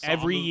pumping out a Saw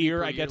every movie year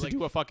per I get to like,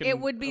 do a fucking. it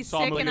would be a Saw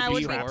sick, movie and I with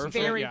would traps be or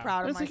something, very yeah.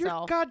 proud of It's like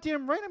myself. you're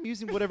goddamn right. I'm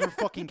using whatever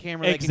fucking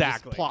camera I can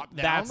Exactly. just plop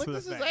down. That's like the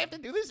this is. thing. I have to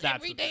do this That's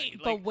every the day. thing.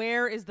 But Like,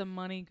 where is the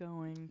money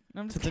going?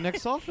 I'm to just the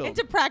next Saw film.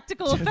 into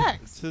practical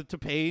effects. to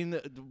paying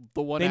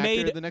the one They actor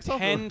made in the next Saw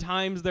film. 10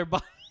 times their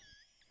budget.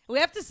 We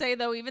have to say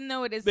though, even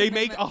though it is They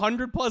something make that-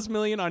 $100+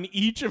 million on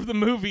each of the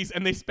movies,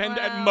 and they spend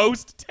at Wow.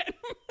 most 10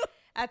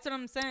 that's what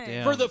I'm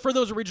saying. Damn. for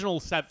those original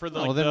set for the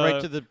Well, like then the,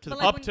 right to the But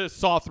like up when- to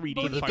Saw 3D.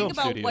 But when the you final think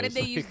about what did studios,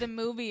 they use like- the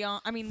movie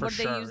on? I mean, For what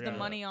did sure, they use the yeah.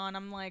 money on?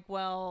 I'm like,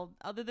 well,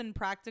 other than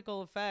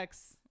practical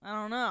effects, I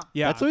don't know.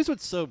 Yeah, That's always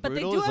what's so But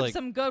they brutal. do is have like,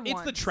 some good it's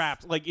ones. the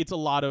traps. Like it's a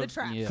lot of The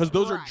traps. Yeah. because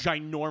those are Right.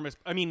 ginormous.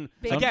 I mean,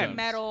 Big again,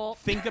 metal,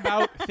 think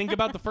about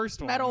the first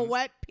one. metal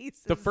wet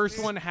pieces. The first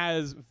dude. one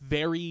has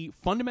very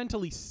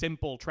fundamentally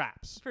simple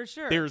traps. for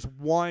sure. There's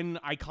one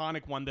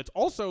iconic one that's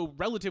also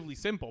relatively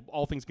simple,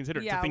 all things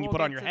considered. Yeah, it's a thing you we'll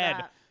put on get your to head.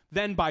 that.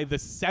 Then by the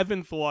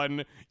 7th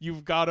one,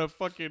 you've got a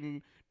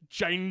fucking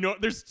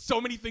there's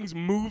so many things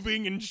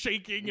moving and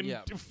shaking and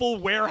Yeah. full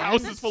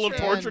warehouses That's full of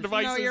true. torture No,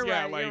 devices. you're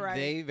yeah, right, like you're right.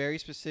 they very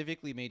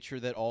specifically made sure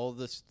that all of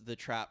the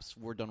traps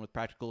were done with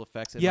practical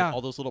effects and Yeah. like,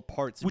 all those little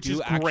parts Which do is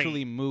great.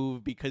 actually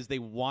move because they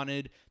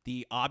wanted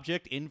the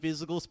object in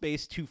physical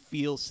space to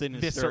feel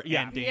sinister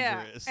yeah. and yeah,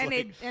 dangerous. and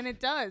Like, it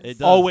does. it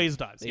does. always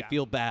does. they yeah.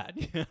 feel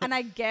bad. And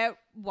I get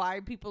why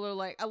people are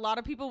like, a lot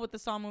of people with the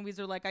Saw movies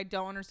are like, I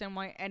don't understand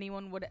why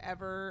anyone would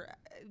ever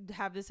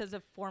have this as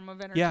a form of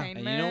Yeah.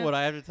 entertainment. And you know what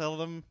I have to tell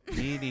them?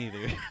 Me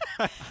neither.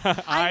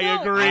 I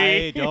know,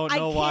 agree. I don't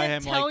know I why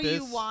can't I'm tell like you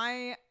this.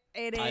 why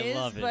it I is,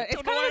 love it. but it's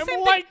Don't know kind why of the I'm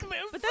same like thing. this.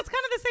 But that's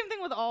kind of the same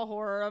thing with all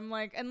horror. I'm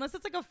like, unless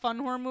it's like a fun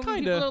horror movie,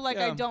 Kinda, people are like,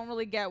 I yeah. don't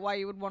really get why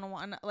you would want to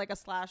want like a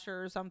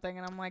slasher or something.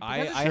 And I'm like, I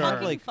because it's have,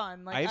 fucking like-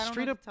 fun. Like, I I have don't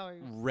straight know up what to tell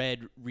you.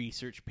 read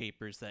research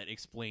papers that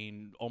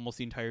explain almost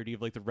the entirety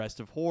of like the rest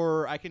of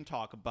horror. I can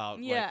talk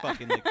about Yeah. like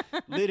fucking like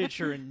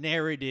literature and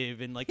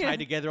narrative and like Yeah. tie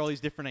together all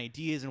these different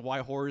ideas and why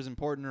horror is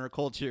important in our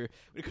culture.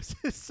 Because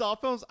Saw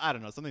films, I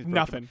don't know, something's broken.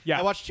 Nothing, yeah.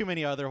 I watched too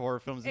many other horror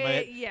films. In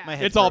my, yeah. my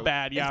head's It's all broke.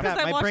 bad. Yeah. It's 'cause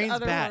bad. I My watched brain's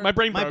other bad. horror- My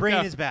brain broke,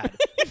 yeah. is bad.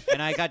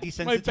 And I got bad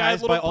desensitized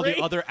by little all the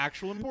brain. other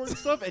actual important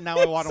stuff, and now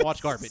I want to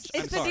watch garbage.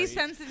 I'm It's the sorry.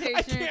 desensitization.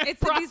 I can't It's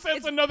the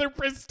process another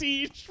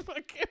prestige.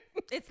 Fucking.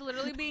 it's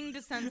literally being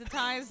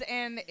desensitized,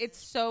 and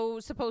it's so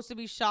supposed to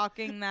be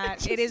shocking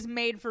that it is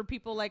made for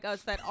people like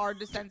us that are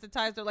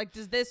desensitized. They're like,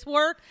 does this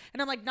work?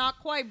 And I'm like, not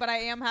quite, but I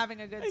am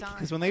having a good time.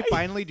 Because when they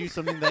finally do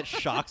something that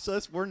shocks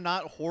us, we're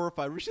not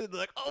horrified. We're just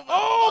like,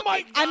 Oh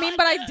my god. I mean,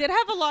 but I did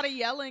have a lot of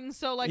yelling,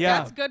 so like Yeah.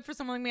 that's good for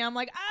someone like me. I'm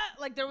like,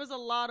 like there was a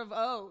lot of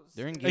O's,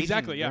 They're engaging.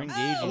 Exactly, yeah. They're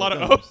engaging A lot of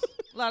films.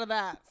 O's. a lot of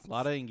that. A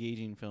lot of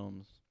engaging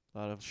films. A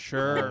lot of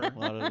Sure. a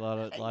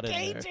lot in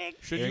there.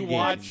 Should They're you engaging.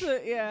 watch?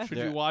 Yeah. Should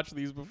They're- you watch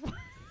these before?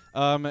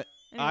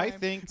 I Anyway.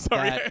 think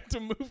Sorry, I that had to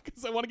move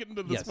because I want to get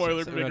into the Yes, spoiler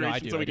yes, no, no, I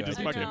configuration do, so I we do, can I just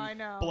do. fucking I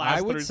know. blast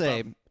I would through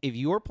say stuff. if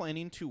you are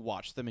planning to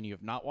watch them and you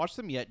have not watched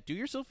them yet, do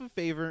yourself a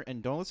favor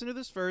and don't listen to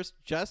this first,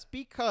 just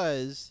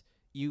because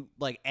you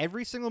like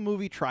every single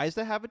movie tries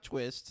to have a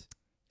twist,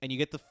 and you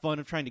get the fun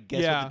of trying to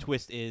guess Yeah. what the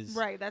twist is.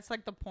 Right, that's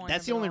like the point.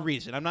 That's of the it only all.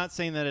 reason. I'm not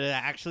saying that it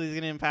actually is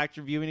going to impact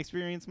your viewing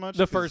experience much.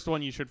 The 'cause first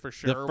one you should for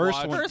sure the first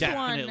watch. one First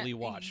definitely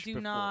one, watch do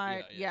before-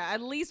 not. yeah.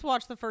 At least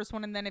watch the first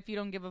one, and then if you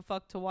don't give a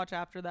fuck to watch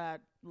after that,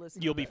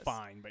 listen. You'll to be this.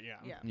 fine, but yeah.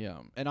 Yeah. Yeah,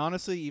 and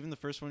honestly, even the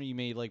first one you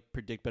may like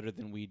predict better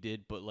than we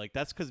did, but like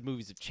that's because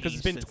movies have changed. Because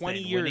it's been since 20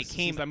 then. years when it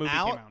came since that movie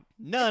out, came out.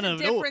 None It's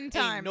of a no, different ain't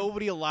time.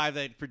 nobody alive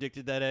that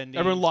predicted that ending.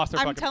 Everyone lost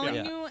their I'm fucking telling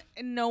yeah.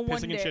 you, no one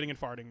pissing did. and shitting and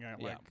farting. Yeah,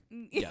 Yeah. like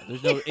Yeah,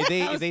 there's no. If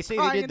I was they say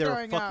crying they did, and they're a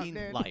throwing up, fucking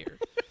dude. liar.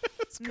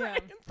 it's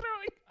crying and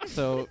throwing.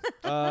 So,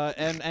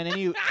 and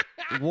any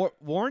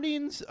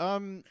warnings,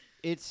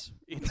 it's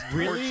It's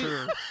really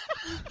torture.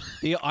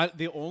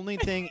 the only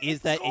thing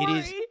is that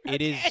Sorry.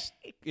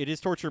 it is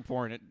torture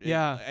porn.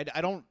 Yeah.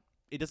 I don't.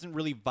 It doesn't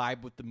really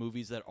vibe with the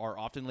movies that are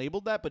often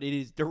labeled that, but it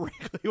is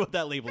directly what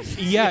that label is.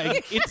 Yeah,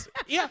 it's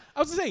yeah. I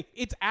was gonna say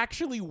it's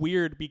actually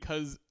weird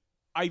because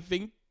I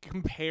think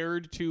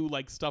compared to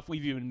like stuff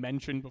we've even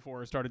mentioned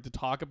before or started to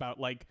talk about,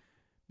 like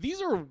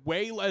these are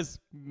way less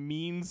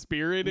mean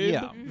spirited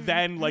Yeah.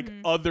 than like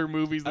other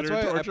movies that That's are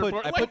why I torture put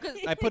porn. I Like-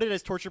 put I put it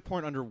as torture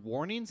porn under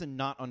warnings and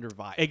not under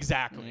vibe.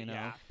 exactly. You know?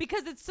 Yeah.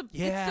 Because it's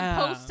Yeah.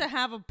 supposed to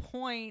have a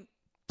point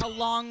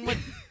along with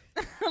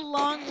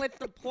along with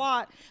the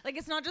plot. Like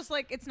it's not just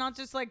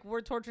like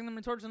we're torturing them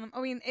and torturing them. I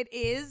mean, it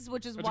is,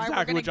 which is That's why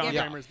exactly we're what John gonna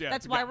give. Kramer's did.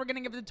 That's why Yeah. we're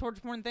gonna give the torture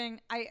porn thing.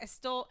 I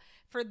still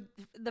for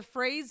the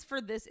phrase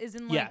for this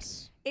isn't like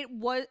Yes. it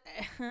was.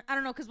 I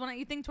don't know, because when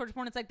you think torture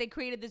porn, it's like they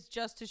created this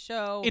just to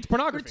show It's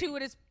pornography.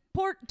 gratuitous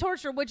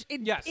torture, which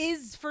it is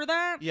Yes. for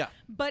that. Yeah.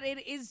 But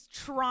it is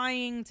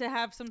trying to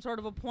have some sort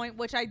of a point,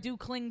 which I do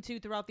cling to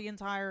throughout the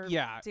entire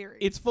series.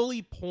 It's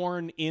fully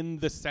porn in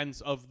the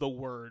sense of the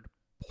word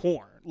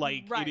porn.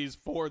 Like Right. it is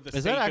for the Is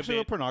sake that of actually it.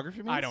 what pornography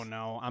means? I don't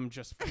know. I'm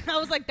just I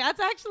was like, that's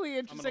actually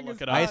I'm gonna interesting. look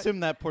as it up. I fuck. assume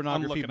that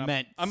pornography looking up-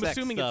 meant I'm sex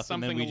assuming it's stuff,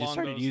 and then something we just along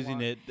started those using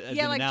lines. it as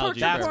Yeah, an like analogy. torture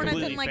That's porn is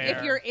completely in like fair.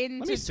 if you're Let me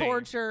into see.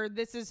 torture,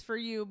 this is for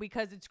you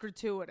because it's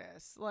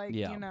gratuitous. Like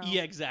Yeah. you know.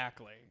 Yeah,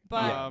 exactly.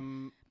 But-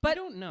 I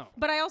don't know.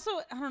 But I also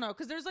I don't know,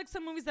 because there's like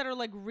some movies that are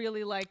like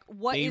really like,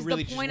 what They is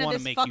really the just point of wanna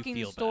this make you fucking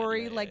feel bad.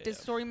 story? Yeah, like yeah, this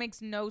yeah. story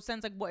makes no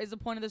sense. Like what is the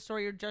point of the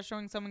story? You're just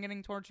showing someone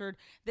getting tortured.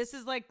 This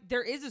is like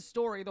there is a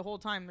story the whole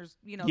time. There's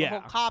the Yeah.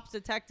 whole cops,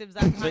 detectives,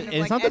 that kind But of it's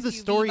like not that the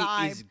SUV story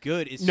vibe. is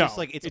good. It's No, just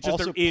like it's it's just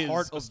also there is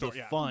part a of story, the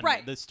yeah. fun.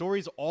 Right. The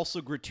story's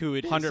also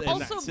gratuitous. 100%. and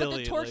Also, silly.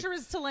 but the torture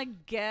is to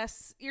like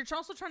guess. You're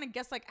also trying to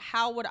guess like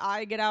how would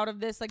I get out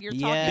of this? Like you're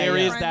talking Yeah, to There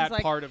your is friends, that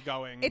like, part of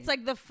going. It's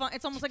like the fun.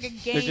 It's almost like a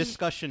game. They're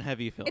discussion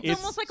heavy films. It's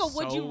almost like a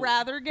would you so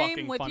rather game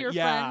fucking with funny. your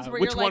Yeah, friends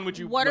where which you're one like, would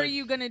you, what are like-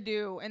 you gonna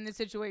do in this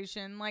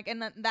situation? Like,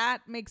 and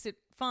that makes it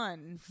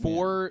fun.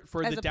 for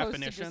As the opposed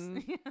to just-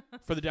 definition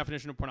for the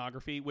definition of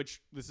pornography,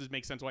 which this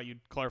makes sense why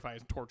you'd clarify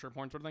as torture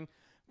porn sort of thing.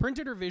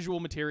 Printed or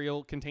visual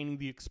material containing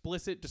the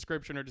explicit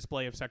description or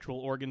display of sexual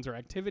organs or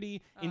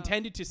activity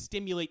intended to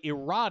stimulate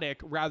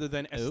erotic rather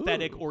than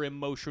aesthetic Ooh. or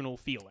emotional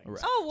feelings.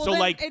 Right. Oh well, So, then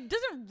like- it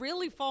doesn't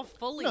really fall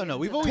fully. No, into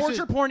we've that. always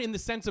Torture porn in the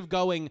sense of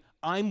going,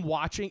 I'm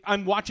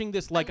watching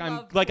this like I I'm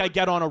love like I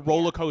get on a torture,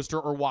 roller yeah. coaster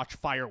or watch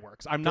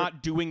fireworks. I'm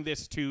not doing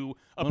this to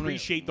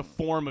appreciate the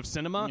form of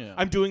cinema. Yeah.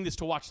 I'm doing this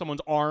to watch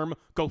someone's arm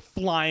go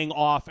flying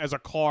off as a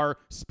car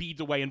speeds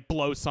away and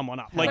blows someone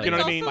up. Like But you know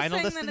it's what I mean? also Final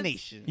saying that it's-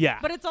 Destination. Yeah.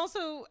 But it's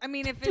also, I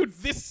mean, if Dude,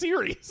 it's this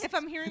series. if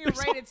I'm hearing it There's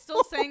right, it's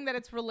still saying that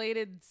it's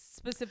related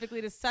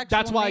specifically to sexual.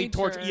 That's why nature,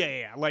 torture.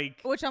 Yeah. Like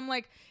Which I'm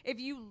like,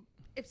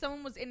 if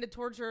someone was into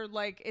torture,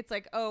 like it's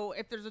like, oh,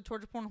 if there's a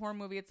torture porn horror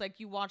movie, it's like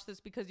you watch this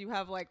because you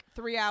have like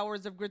 3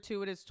 hours of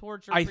gratuitous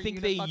torture. I for think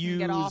you they to fucking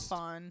get off used-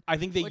 on. I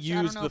think they Which I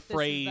don't used know the if this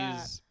is that.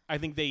 phrase. I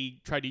think they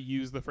tried to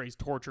use the phrase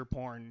torture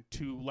porn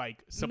to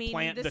like Meaning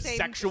supplant the the same-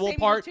 sexual same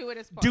part,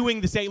 gratuitous part.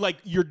 doing the same like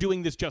you're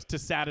doing this just to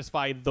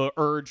satisfy the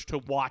urge to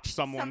watch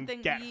someone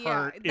Something, get yeah,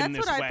 hurt that's in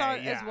this what way. I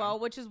thought yeah. as well,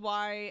 which is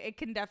why it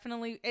can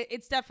definitely,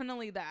 it's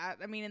definitely that.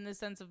 I mean, in the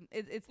sense of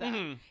it's that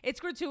Mhm. it's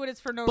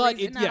gratuitous for no But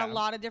reason it- yeah. at a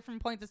lot of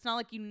different points. It's not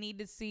like you need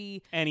to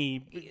see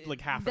Any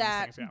like half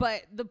that, of these things. Yeah.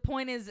 but the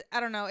point is,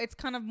 I don't know. It's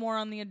kind of more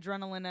on the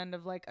adrenaline end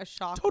of like a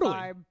shock Totally.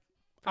 vibe.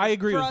 I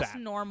agree for with us that.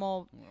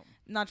 normal,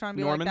 not trying to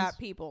be Normans? like that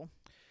people.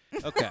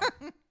 Okay.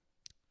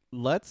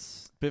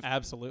 Let's.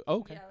 Absolute.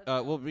 Okay.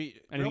 Real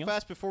Anything else?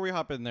 fast before we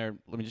hop in there.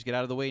 Let me just get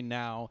out of the way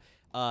now.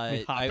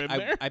 We hop in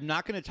there? I'm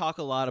not going to talk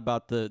a lot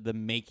about the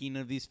making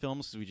of these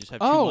films because we just have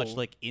too Oh. much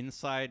like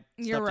inside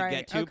You're stuff right, to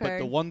get to. But okay.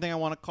 the one thing I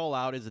want to call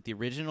out is that the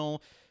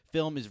original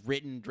film is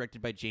written and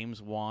directed by James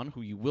Wan,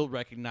 who you will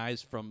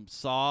recognize from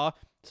Saw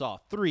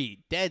 3,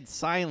 Dead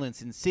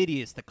Silence,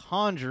 Insidious, The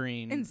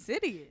Conjuring,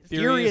 Insidious.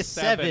 Furious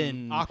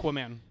 7,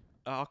 Aquaman.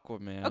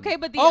 Aquaman. Okay,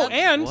 but the Oh, oth-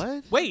 and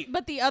What? wait,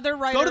 but the other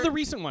writer. go to the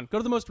recent one. Go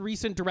to the most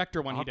recent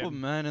director one he did.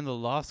 Aquaman and the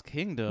Lost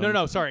Kingdom.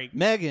 No, sorry.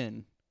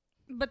 Megan.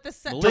 But the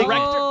Malignant.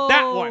 Director,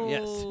 that one.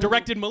 Yes.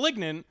 Directed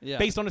 *Malignant* Yeah.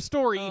 based on a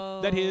story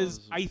that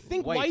his, I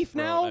think, wife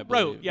now I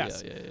believe. wrote.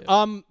 Yes.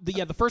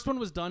 Yeah. The first one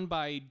was done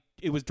by.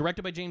 It was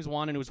directed by James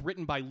Wan and it was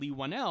written by Lee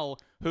Whannell,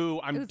 who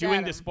I'm Who's doing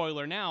Adam? the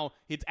spoiler now.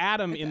 It's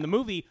Adam in the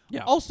movie.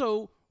 Yeah.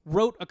 Also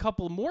wrote a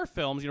couple more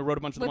films. Wrote a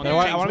bunch of the With ones him.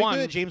 that I James want to Wan.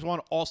 that James Wan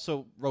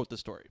also wrote the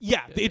story.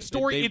 Yeah, it's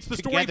story. They- It's the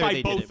story together by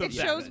they did both it. of It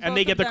them, shows and both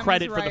they get of the them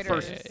credit as for the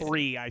first writers.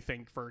 three, I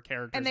think, for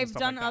characters. And they've stuff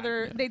done like that.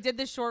 other. Yeah. They did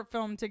the short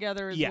film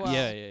together as Yes. well.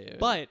 Yeah.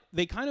 But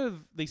they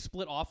they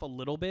split off a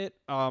little bit.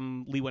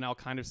 Lee Whannell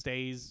kind of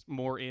stays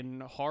more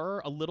in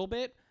horror a little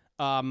bit.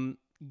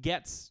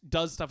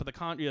 Does stuff with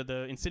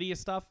the Insidious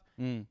stuff.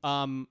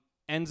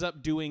 Ends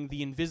up doing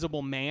The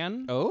Invisible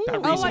Man. Oh. that Oh,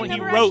 recent I one.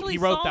 never He wrote actually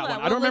that saw one.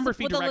 that. I don't remember With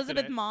if he directed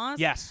Elizabeth it. Moss?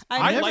 Yes, I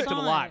I never liked it a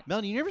saw lot. it.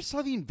 Melanie, you never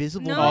saw The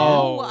Invisible No, Man?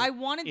 Oh, I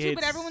wanted to,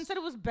 but it's- everyone said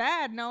it was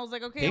bad, and I was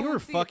like, okay, They I were wanna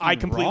see it. fucking I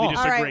completely wrong.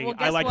 disagree. All right, well,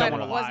 I guess like what? that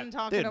one a lot. Wasn't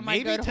talking Dude, to my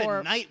maybe good horror.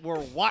 tonight we're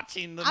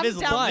watching The I'm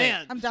Invisible down.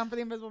 Man. I'm down for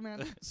the Invisible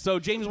Man. So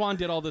James Wan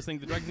did all those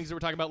things. The direct things that we're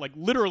talking about, like,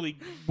 literally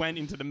went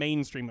into the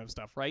mainstream of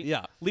stuff, right?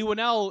 Yeah. Lee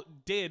Whannell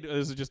did.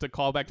 This is just a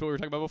callback to what we were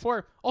talking about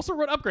before. Also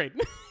wrote Upgrade.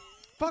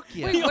 Fuck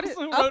yeah. Wait, He what is,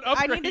 also wrote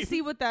I need to Upgrade.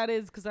 see what that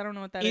is because I don't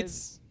know what that is.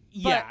 It's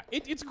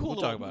it's a cool. We'll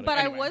little- talk about it. But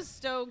Anyway. I was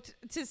stoked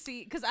to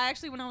see because I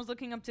actually, when I was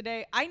looking up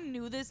today, I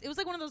knew this. It was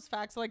like one of those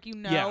facts, like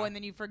Yeah. and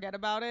then you forget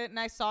about it. And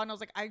I saw it and I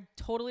was like, I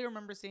totally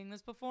remember seeing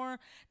this before,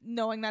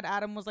 knowing that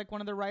Adam was like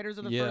one of the writers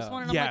of the Yeah. first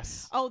one. And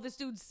Yes. I'm like, oh, this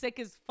dude's sick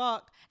as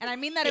fuck. And I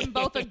mean that in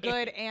both a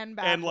good and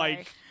bad And, way.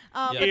 like,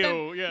 But, Ew,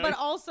 then, yeah. but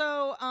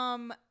also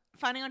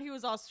finding out he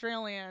was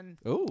Australian.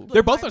 Oh, blew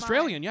They're both my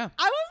Australian, mind. yeah.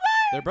 I was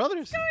like, they're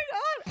brothers. what's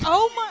going on?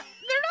 Oh my,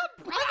 they're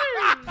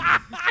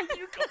not brothers.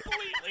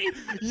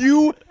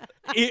 You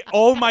completely.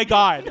 Oh my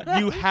God!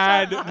 You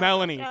had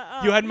Melanie.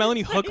 You had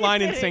Melanie hook,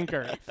 line, and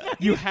sinker.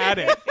 You had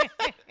it.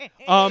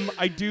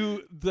 I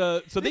do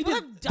the. So they People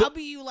did. have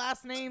W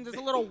last names. It's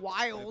a little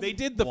wild. They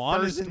did the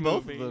Juan is first in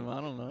both movie. of them.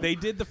 I don't know. They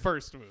did the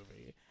first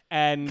movie,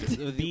 and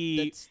the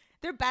That's-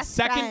 They're best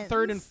second, friends.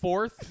 third, and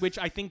fourth, which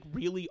I think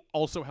really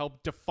also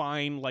helped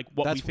define like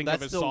what we think of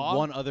that's as the Saw.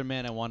 one other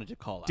man I wanted to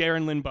call out.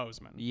 Darren Lynn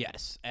Bousman.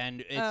 Yes, and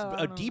it's I don't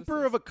know a who deeper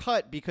this of a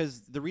cut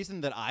because the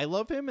reason that I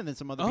love him and then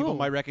some other people Oh,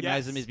 might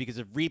recognize yes. him is because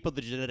of Repo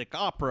the Genetic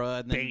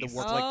Opera and then Base. the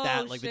work like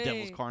that, Oh, like the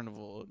Devil's shit.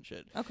 Carnival and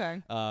shit.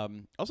 Okay.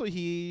 Also,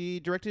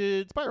 he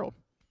directed Spiral.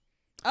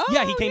 Oh,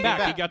 Yeah, he came back.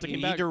 Yeah. He got to come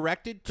back. He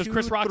directed 'Cause 2,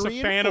 Chris Rock's a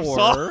 3, fan and of 4,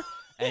 Saw.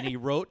 and he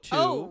wrote 2.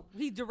 Oh,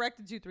 he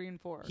directed 2, 3,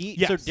 and 4. So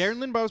Yes. Darren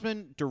Lynn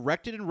Bousman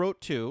directed and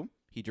wrote 2.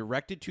 He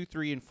directed 2,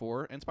 3, and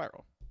 4, and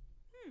Spiral.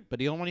 But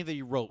the only one that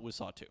he wrote was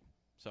Saw 2.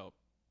 So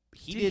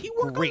he Did did he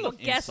work on great. the- in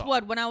Guess Saw.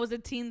 what? When I was a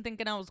teen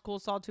thinking I was cool,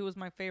 Saw 2 was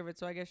my favorite.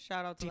 So I guess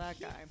shout out to Did that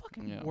he guy.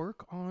 fucking Yeah.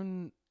 work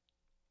on?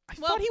 I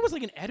Well, thought he was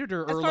like an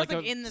editor As or far like as a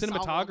like in the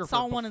cinematographer.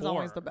 Saw 1 is before.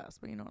 always the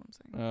best, but you know what I'm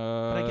saying.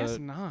 But I guess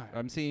not.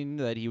 I'm seeing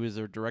that he was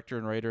a director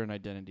and writer in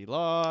Identity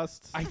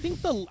Lost. I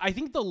think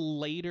the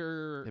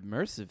later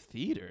Immersive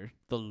theater,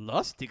 the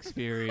Lust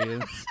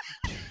Experience.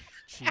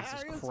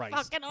 Jesus He was Christ.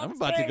 fucking on I'm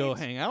about to go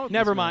stage. hang out. With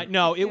Never this mind. man.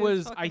 No, He it was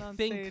was. fucking on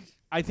stage.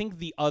 I think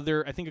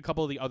a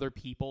couple of the other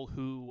people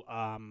who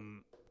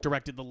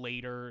directed the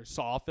later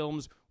Saw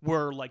films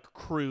were like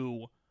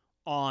crew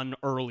on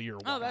earlier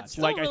ones. Oh, that's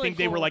still like I really think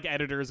they were cool. like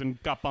editors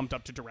and got bumped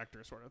up to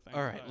director sort of thing.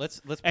 All right, But let's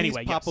please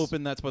Anyway, pop yes.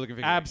 open that spoiler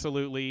configuration.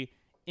 absolutely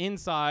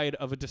inside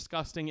of a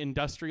disgusting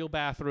industrial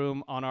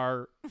bathroom on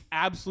our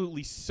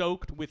absolutely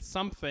soaked with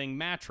something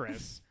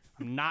mattress.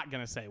 I'm not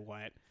gonna say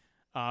what.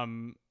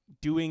 I'm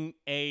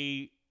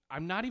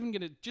not even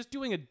gonna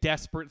doing a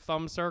desperate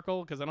thumb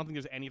circle because I don't think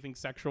there's anything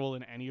sexual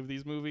in any of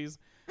these movies.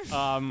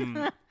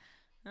 Not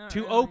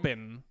To really.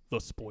 open the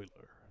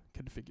spoiler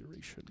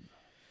configuration.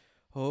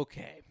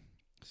 Okay,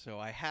 so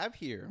I have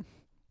here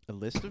a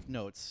list of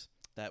notes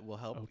that will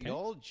help Okay.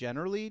 y'all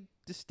generally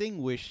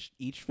distinguish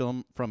each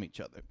film from each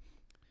other.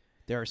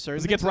 There are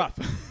certain Because it gets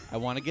things rough. I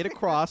want to get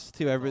across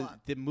to every. lot.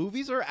 The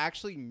movies are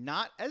actually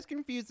not as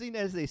confusing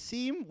as they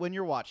seem when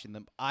you're watching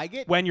them. I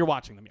get when you're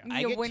watching them, yeah. I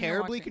Yeah, get when you're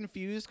terribly watching.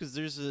 confused because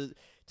there's a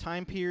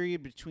time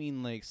period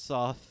between like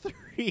Saw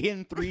 3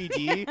 and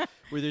 3D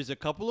where there's a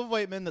couple of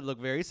white men that look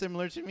very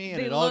similar to me, and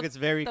They it all look gets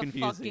very the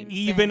confusing. fucking-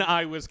 Even Same.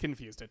 I was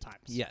confused at times.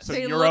 Yes. So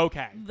They you're look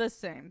okay. the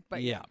same,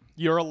 but Yeah.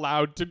 You're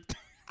allowed to.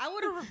 I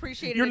would have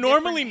appreciated You're a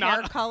normally different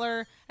hair not-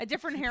 color, a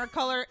different hair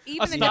color,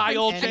 even a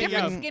style different, a change,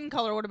 different yeah. skin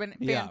color would have been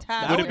Yeah. fantastic.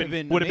 That Would have would've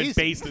been been amazing.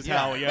 Based as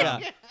hell,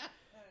 yeah.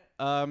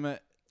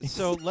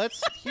 So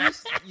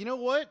here's you know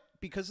what?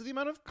 Because of the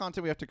amount of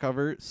content we have to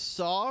cover,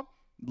 Saw,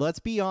 let's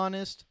be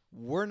honest,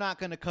 we're not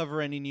going to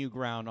cover any new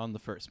ground on the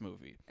first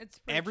movie. It's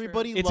pretty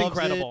Everybody It's loves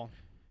incredible.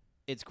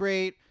 it. It's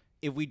great.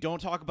 If we don't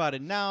talk about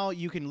it now,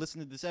 you can listen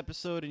to this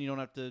episode and you don't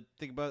have to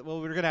think about it. Well,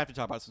 we're going to have to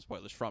talk about some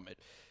spoilers from it.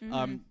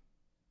 Mm-hmm.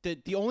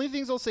 The only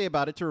things I'll say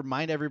about it to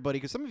remind everybody,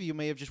 because some of you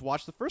may have just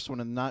watched the first one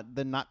and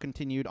not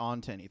continued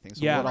on to anything.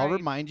 So Yeah. what I'll Right.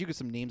 remind you, because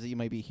some names that you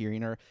might be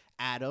hearing are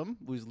Adam,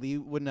 who's Lee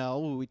Whannell,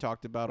 who we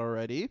talked about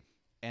already.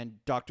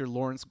 and Dr.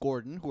 Lawrence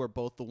Gordon, who are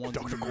both the ones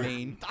in the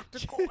main.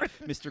 Dr. Gordon.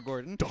 Mr.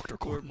 Gordon. Dr.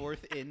 Who are Gordon.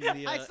 both in the,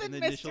 I said in the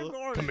Mr. initial.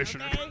 Gordon.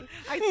 Commissioner. Okay?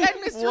 I said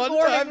Mr. One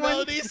Gordon. time when-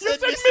 Melody You said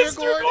said Mr.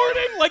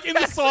 Gordon, like in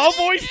the Saw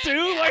voice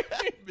too, like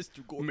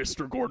Mr. Gordon.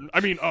 Mr. Gordon. I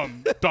mean,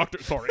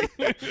 Doctor. Sorry,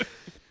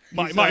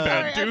 my He's, my uh,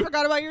 bad, Sorry, I dude.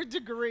 forgot about your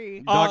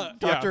degree. Yeah.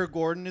 Dr.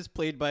 Gordon is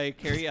played by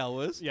Carrie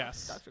Elwes.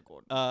 Yes. Dr.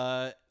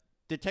 Gordon.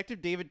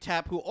 Detective David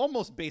Tapp, who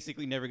almost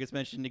basically never gets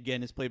mentioned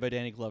again, is played by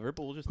Danny Glover.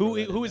 But we'll just Who throw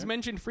that in who is there.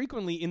 mentioned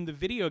frequently in the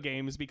video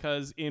games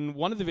because in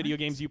one of the video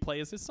games you play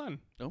as his son.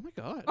 Oh my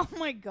god. Oh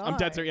my god. I'm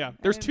dead serious. Yeah, I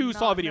there's did 2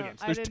 Saw not video know-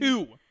 games. I There's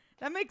didn't- 2.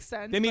 That makes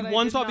sense. They made but I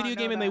one did Saw not video know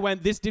game and they that.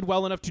 went, "This did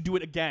well enough to do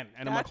it again."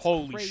 And I'm like, That's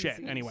 "Holy shit!"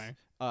 crazy. Anyway,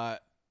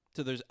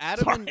 So there's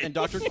Adam Sorry. and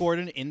Dr.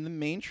 Gordon in the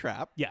main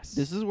trap. yes.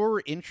 This is where we're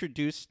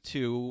introduced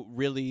to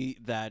really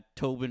that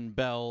Tobin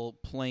Bell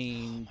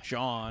playing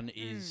John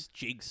is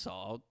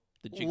Jigsaw,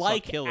 the Jigsaw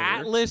like killer.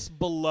 Atlas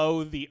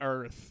below the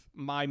Earth,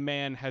 my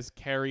man has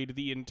carried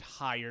the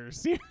entire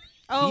series.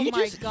 Oh He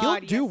my just- god. He'll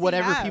yes, do he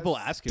whatever has. people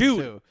ask him Dude,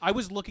 to. I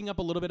was looking up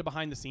a little bit of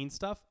behind the scenes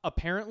stuff.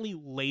 Apparently,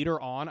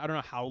 later on, I don't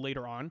know how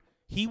later on,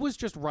 he was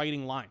just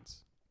writing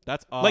lines.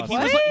 That's Like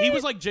awesome. he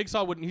was like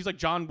Jigsaw wouldn't. He's like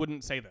John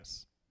wouldn't say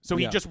this, so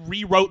he Yeah. just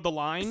rewrote the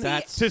lines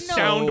That's to no.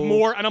 sound so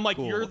more. And I'm like,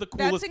 cool. you're the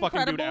That's coolest fucking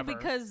dude incredible ever.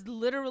 because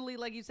literally,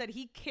 like you said,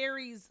 he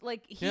carries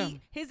like Yeah.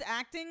 his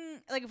acting.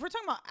 Like if we're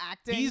talking about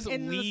acting, He's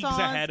in the leagues Saws,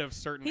 ahead of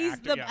certain. He's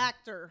actors. the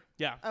actor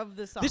Yeah. of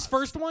the Saws. This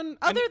first one,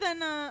 other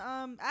than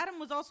Adam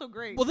was also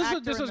great. Well, this is-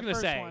 actor this in was the gonna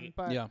first say. one,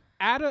 but yeah.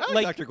 Adam, I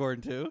like Dr.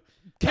 Gordon too.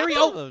 Carrie I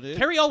love him,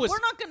 dude. Elwes. we're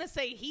not gonna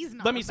say he's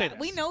not. Let me a say bad-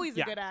 this. We know he's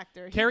Yeah. a good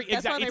actor. Carrie, That's why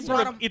exactly. they It's, brought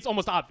sort of, him. it's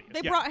almost obvious.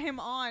 They yeah. brought him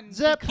on.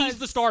 Zep, because- He's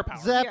the star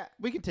power. Zep, Yeah.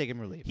 we can take him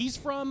or leave. He's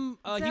from.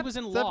 He Zep- was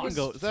in Zep Lost. can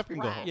go. Zep can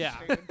go home. Yeah,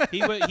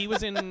 Dude. he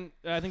was in.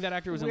 I think that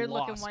actor was Weird in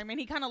looking Lost. white man.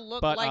 He kind of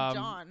looked But, like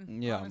John.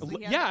 yeah. honestly.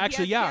 He Yeah, has- he actually,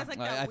 has- he yeah. has, like,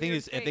 that I think weird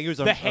it's. I face. think it was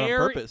on, The on hair,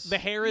 purpose. the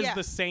hair is Yeah.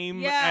 the same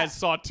Yeah. as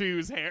Saw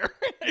 2's hair.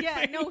 I Yeah,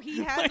 think. no,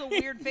 he has a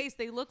weird face.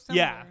 They look similar.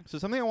 Yeah. So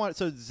something I want.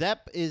 So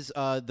Zep is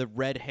the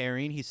red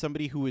herring. He's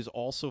somebody who has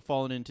also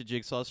fallen into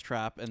Jigsaw's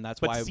trap, and that's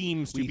But why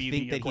seems to we be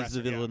think the that he's the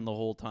aggressor, yeah. villain the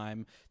whole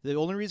time. The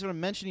only reason I'm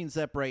mentioning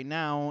Zep right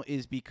now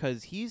is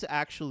because he's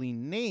actually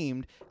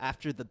named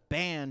after the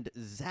band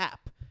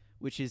Zap,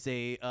 which is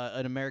a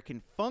an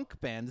American funk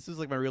band. This is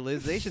like my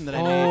realization that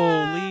I made.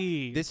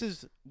 Holy. This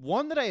is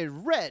one that I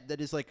had read that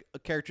is like a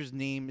character's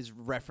name is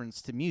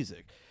reference to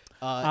music.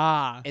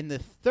 In the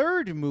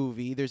third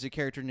movie, there's a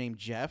character named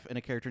Jeff and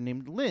a character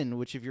named Lynn,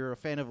 which if you're a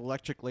fan of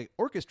Electric Light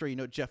Orchestra, you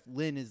know Jeff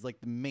Lynne is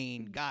like the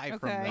main guy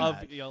from Okay.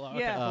 that. Of yellow. Okay,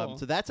 Yeah. cool.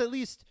 So that's at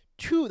least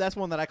 2. That's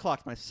one that I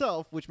clocked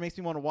myself, which makes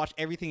me want to watch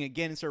everything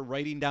again and start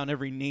writing down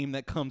every name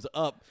that comes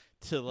up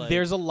to like.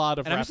 There's a lot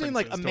of and I'm saying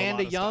like references to a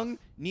Amanda lot of Young,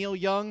 stuff. Neil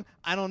Young.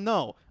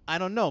 I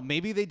don't know.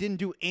 Maybe they didn't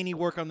do any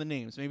work on the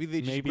names. Maybe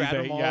they just Maybe grabbed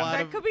they- them all yeah. out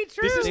That of. could be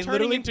true. This is They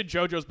turning literally- into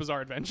JoJo's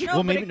Bizarre Adventure. No,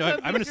 Well, but maybe it no.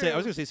 could I'm be gonna say I true.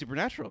 was gonna say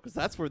Supernatural because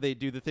that's where they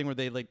do the thing where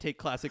they like take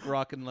classic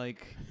rock and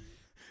like.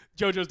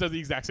 JoJo's does the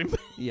exact same thing.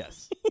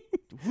 Yes.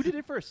 Who did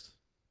it first?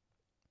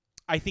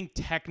 I think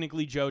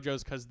technically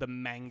JoJo's because the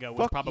manga was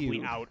Fuck probably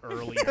you. out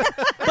earlier.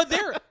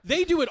 But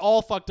they do it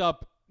all fucked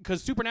up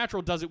because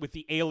Supernatural does it with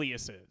the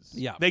aliases.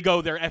 Yeah. They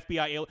go, they're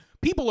FBI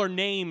people are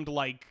named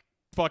like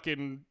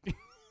fucking.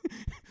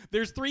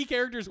 There's 3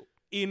 characters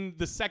in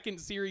the second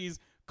series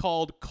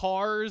called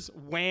Cars,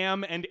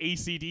 Wham, and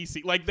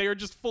AC/DC. Like they are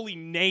just fully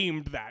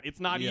named that. It's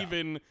not Yeah.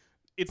 even.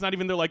 It's not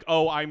even they're like,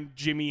 oh, I'm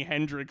Jimi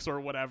Hendrix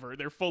or whatever.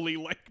 They're fully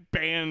like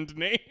band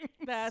names.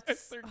 That's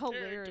as their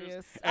hilarious.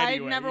 characters. I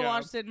Anyway, never yeah.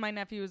 watched it. My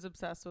nephew was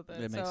obsessed with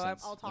it, That so makes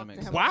sense. I'll That talk to makes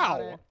him sense. about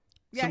Wow. it.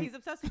 Yeah, Some- he's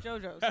obsessed with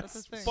JoJo's. That's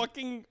his That's thing.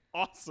 fucking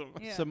awesome.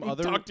 Yeah. Some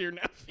other. Talk to your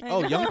nephew. I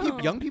Oh, know.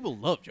 young people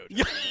love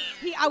JoJo.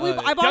 I Uh,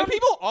 bought Young him.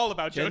 people all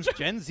about Gen, JoJo.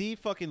 Gen Z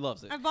fucking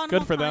loves it. I bought him Good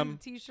all for kinds them. of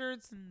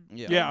T-shirts and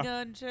Yeah. Yeah.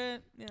 gun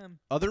shit. Yeah.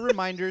 Other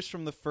reminders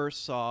from the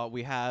first Saw,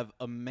 we have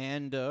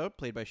Amanda,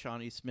 played by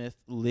Shawnee Smith,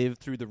 live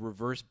through the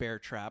reverse bear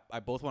trap. I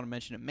both want to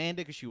mention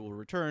Amanda because she will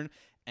return,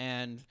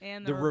 and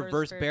And the the reverse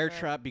reverse bear bear trap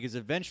trap. because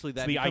eventually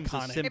that the becomes iconic.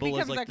 a It symbol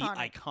as becomes like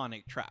iconic. the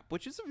iconic trap,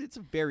 which is it's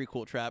a very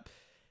cool trap.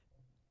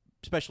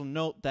 Special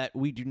note that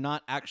we do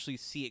not actually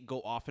see it go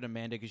off at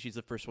Amanda because she's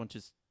the first one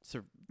to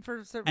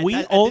We at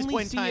this only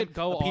point in see time, it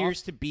go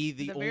appears off to be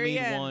the the only very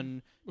end.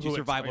 one to Who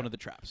survive it's- one of the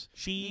traps.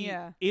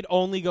 Yeah. It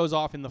only goes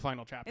off in the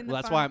final chapter. In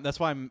Well, the that's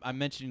why I'm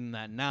mentioning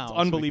that now. It's so we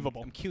can-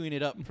 unbelievable. I'm queuing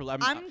it up for.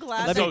 I'm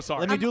glad Let that- me, so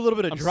sorry. Let me do a little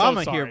bit of I'm so drama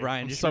here, sorry.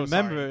 Brian. I'm Just so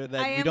remember sorry.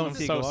 that I we am don't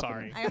see it so go off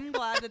sorry. I am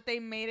glad that they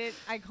made it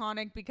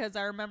iconic because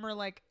I remember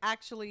like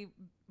actually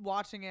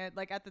watching it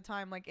like at the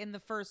time like in the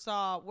first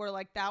Saw where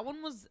like that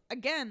one was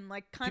again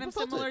like kind People of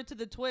felt similar it. to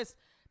the twist.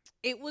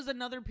 It was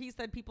another piece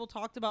that people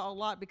talked about a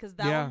lot because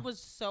that Yeah. one was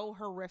so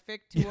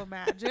horrific to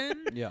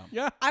imagine. Yeah.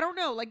 Yeah. I don't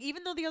know, like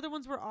even though the other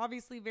ones were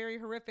obviously very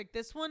horrific,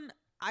 this one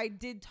I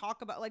did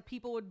talk about, like,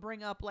 people would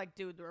bring up, like,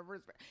 dude, the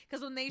reverse,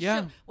 because when they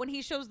Yeah. when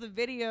he shows the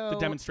video, The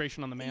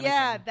demonstration on the mannequin.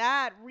 yeah,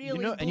 that really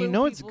blew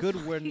it's people's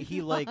good when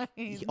he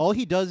minds. all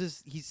he does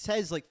is he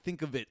says like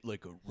think of it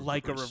like a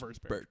reverse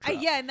bear trap.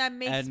 Yeah, and that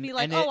makes me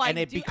like, and oh,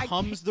 it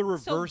becomes the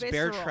it's so reverse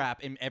bear visceral.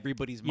 trap in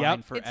everybody's Yep.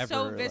 mind forever. It's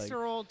so like,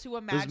 visceral to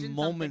there's imagine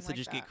moments something that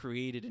just like get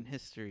created in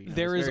history.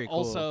 There It's is very cool.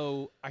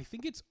 also, I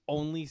think it's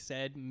only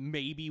said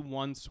maybe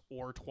once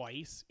or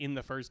twice in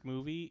the first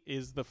movie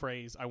is the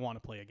phrase "I want to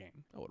play a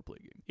game." I want to play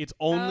a game. It's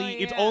only,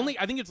 yeah.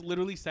 I think it's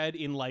literally said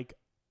in like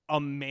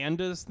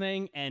Amanda's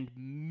thing, and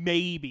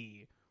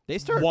maybe They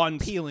start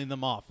once. peeling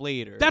them off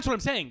later. That's what I'm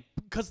saying,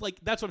 because like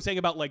that's what I'm saying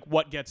about like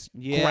what gets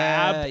Yeah,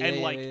 grabbed yeah, and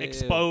yeah, like yeah, yeah.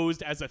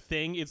 exposed as a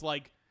thing. Is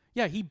like,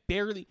 yeah, he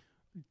barely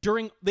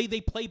during they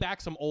play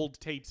back some old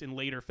tapes in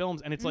later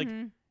films, and it's like,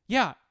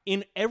 yeah,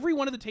 in every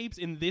one of the tapes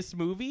in this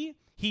movie,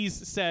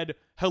 he's said,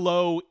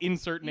 "Hello,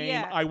 insert name.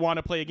 Yeah. I want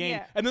to play a game,"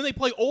 Yeah. and then they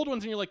play old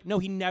ones, and you're like, no,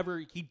 he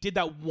did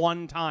that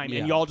one time, Yeah.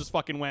 and y'all just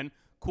fucking went,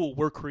 cool,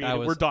 we're creative,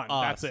 was we're done,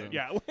 awesome. that's it,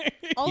 yeah.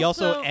 He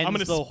also ends I'm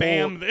gonna the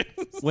spam whole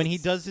this when he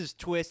does his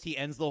twist. He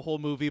ends the whole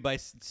movie by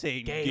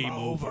saying Game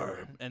over,"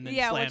 over. and then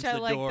Yeah, slams which I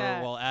the like door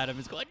that. while Adam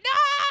is going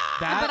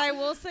no. That- but I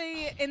will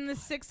say in the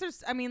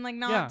sixth, I mean, like,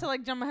 not Yeah. to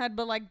like jump ahead,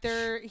 but like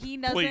he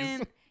doesn't.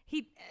 Please.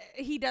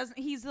 He doesn't.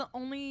 He's the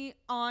only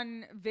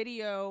on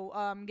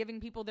video giving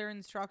people their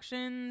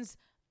instructions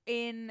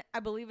in, I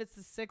believe it's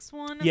the sixth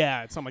one.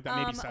 Yeah, it's something like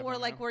that, maybe seven. or I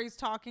like don't know. where he's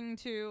talking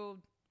to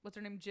what's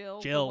her name, Jill,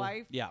 the Jill.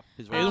 wife. Yeah,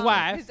 his His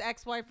wife. his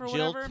ex-wife or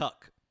Jill whatever.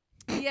 Tuck.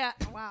 Yeah.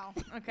 Wow.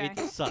 Okay.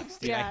 It sucks,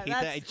 dude. Yeah, I hate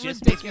that. that's It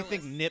just makes me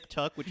ridiculous. think Nip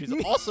Tuck, which is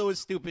also a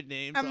stupid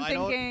name. I'm so I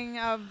don't. thinking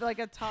of like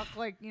a tuck,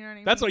 like, you know what I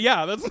mean. That's what.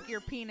 Yeah, that's Like your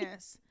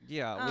penis.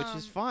 Yeah, which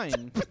is Um,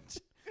 fine.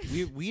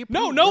 we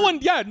no approve- no we're- one.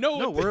 Yeah, no.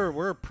 No,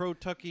 we're a pro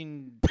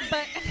tucking But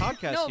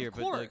podcast no, here, of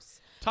but like, course.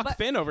 Tuck but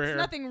Finn over There's here.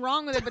 nothing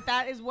wrong with it, but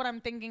that is what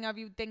I'm thinking of.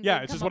 You think Yeah,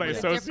 they'd it's just come what up I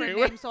with a associate different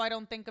with. name, so I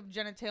don't think of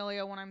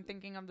genitalia when I'm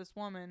thinking of this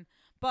woman.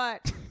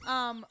 But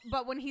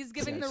when he's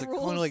giving it's the like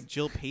rules, kind of like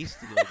Jill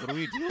Pasty. Like, what are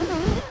we doing?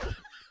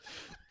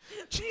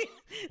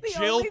 the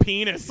Jill only,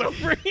 penis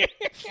over here.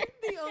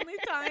 the only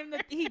time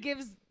that he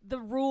gives the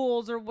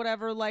rules or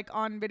whatever, like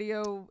on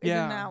video, is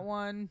Yeah. in that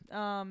one.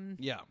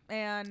 Yeah.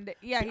 And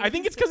yeah, I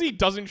think it's because he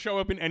doesn't show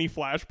up in any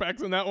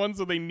flashbacks in that one,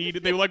 so they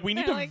needed. They were like, we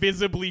need They're to like,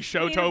 visibly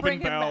show we need to bring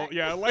Tobin him Bell. back.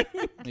 Yeah, like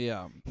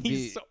Yeah.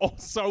 he's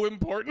so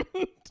important.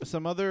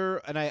 Some other,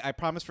 and I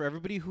promise for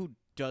everybody who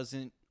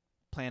doesn't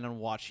plan on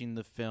watching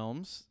the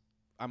films,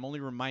 I'm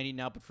only reminding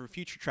now, but for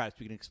future traps,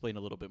 we can explain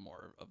a little bit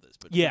more of this.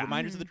 But Yeah. the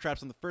reminders of the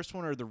traps on the first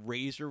one are the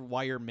razor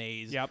wire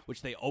maze, Yep.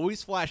 which they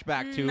always flash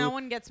back to. that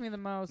one gets me the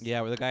most. Yeah,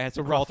 where the guy has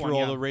to a crawl rough through one, all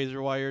yeah. the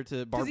razor wire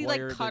to barbed Does he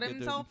wire. like to cut get the-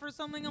 himself or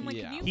something? I'm like,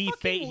 Yeah. can you He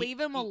fucking fa- leave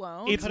him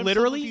alone? It's Cut himself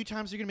literally- a few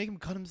times. You're gonna make him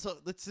cut himself.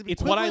 It's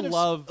what I equivalent of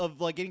love-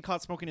 of like getting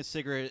caught smoking a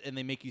cigarette, and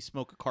they make you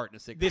smoke a carton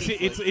of cigarettes.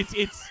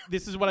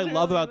 This is what I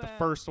love Literally about the that.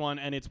 first one,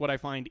 and it's what I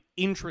find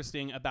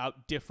interesting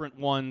about different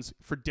ones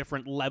for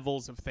different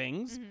levels of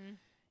things. Mm-hmm.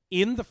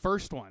 In the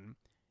first one,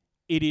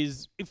 it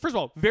is first of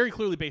all very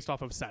clearly based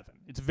off of Seven.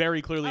 It's very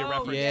clearly a Oh,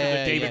 reference yeah, to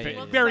the David yeah, Fincher.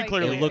 yeah, yeah. Very Like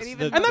clearly, It looks It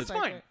the- even and that's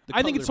looks like fine. it. the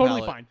I think it's color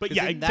totally palette. fine. But 'Cause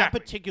yeah, in exactly.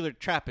 that particular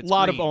trap, A it's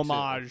lot of green, too.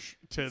 homage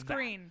to It's that.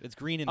 green. It's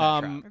green in that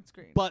Um, trap. It's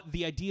green. But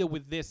the idea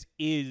with this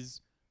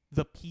is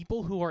the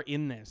people who are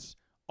in this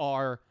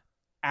are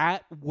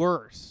at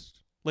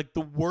worst, like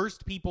the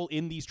worst people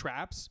in these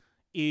traps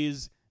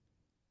is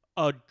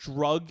a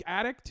drug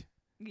addict,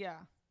 Yeah.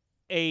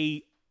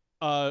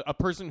 a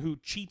person who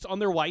cheats on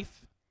their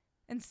wife,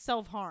 And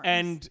self-harm.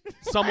 and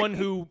someone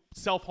who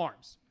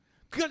self-harms.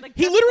 Like,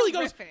 He that's literally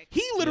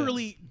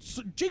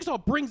horrific. Jigsaw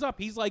brings up,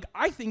 he's like,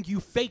 I think you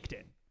faked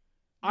it.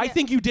 I Yeah.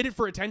 think you did it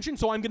for attention,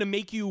 so I'm going to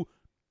make you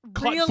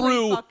cut Really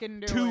through fucking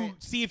do to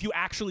it. see if you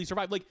actually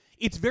survive. Like,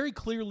 it's very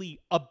clearly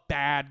a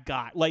bad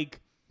guy.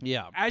 Like,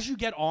 Yeah. as you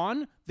get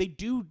on,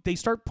 they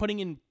start putting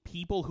in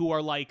people who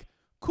are like,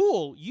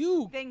 cool,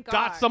 you Thank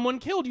got God. someone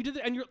killed, you did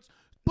it, and you're,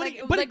 but like,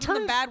 it, but like it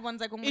turns the bad ones,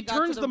 like when we it got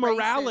turns to the racist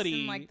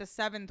morality- in like the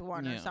seventh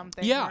one Yeah. or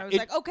something. Yeah, where I was it-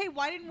 like, okay,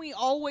 why didn't we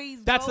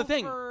always? That's go the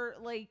thing. For,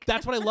 like,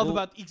 That's what I love Well-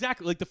 about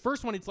exactly like the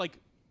first one. It's like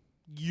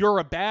you're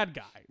a bad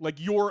guy, like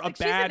you're a like,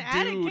 bad she's an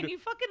addict. dude. Can you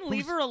fucking who's-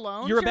 leave her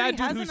alone? You're a She already bad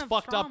dude has who's enough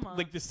fucked trauma. up,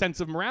 like the sense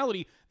of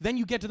morality. Then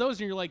you get to those,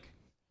 and you're like,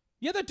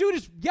 yeah, that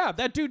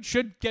dude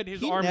should get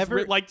his arms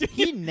like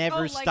he never Oh,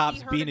 like stops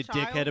he hurt being a a child?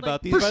 dickhead Like,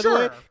 about these. For by the way,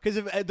 sure.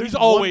 because there's He's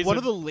always one a-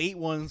 of the late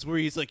ones where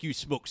he's like, "You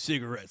smoke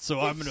cigarettes,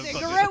 so I'm The gonna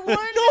cigarette one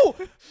no.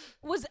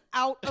 was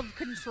out of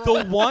control.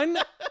 The one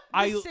The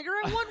I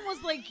cigarette one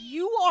was like,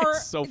 you are.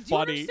 It's so do you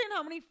funny. understand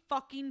how many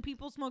fucking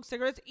people smoke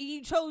cigarettes?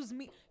 You chose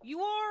me.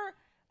 You are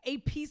a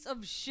piece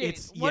of shit.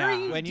 It's- what are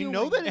yeah. you When you doing?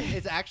 know that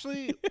it's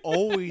actually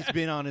always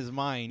been on his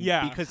mind,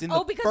 Yeah. because in Oh,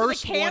 the because of the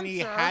first one he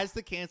cancer. has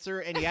the cancer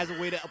and he has a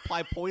way to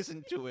apply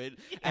poison to it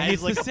And as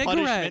it's like the a cigarette.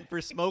 punishment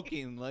for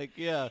smoking. Like,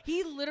 yeah,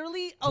 He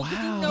literally. Oh, because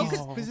Wow. you know,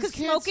 He's- because it's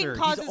smoking cancer.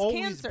 causes He's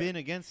always cancer. been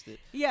against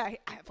it. Yeah,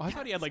 I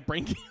thought he had like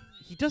brain cancer.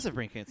 He does have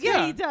brain cancer. Yeah,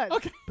 Yeah. he does.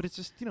 Okay. But it's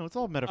just, it's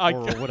all metaphor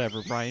or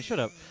whatever, Brian. Shut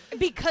up.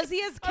 Because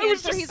he has I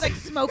was cancer, just he's like,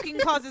 smoking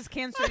causes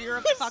cancer. You're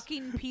a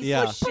fucking piece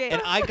Yeah. of shit.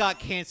 And I got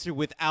cancer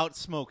without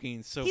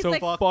smoking, so He's So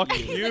like, fuck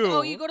he's you. like,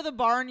 oh, you go to the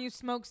bar and you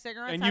smoke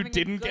cigarettes And you having a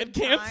didn't good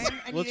get cancer?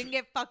 time, and Let's- you didn't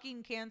get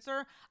fucking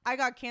cancer. I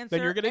got cancer,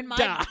 you're gonna and my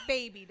die.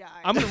 baby died.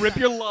 I'm gonna rip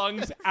your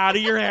lungs out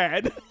of your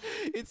head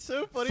It's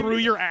so funny. through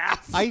your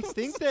ass. I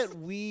think that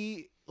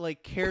we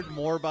cared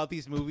more about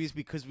these movies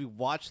because we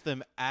watched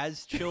them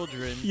as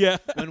children. Yeah.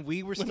 When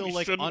we were still we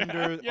like shouldn't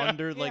under have, yeah.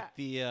 under like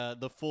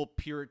the full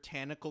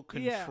puritanical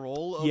Yeah.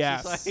 control of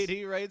Yes.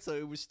 society, right? So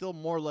it was still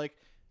more like,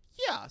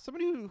 yeah,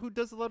 somebody who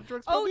does a lot of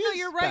drugs. Oh, probably no, is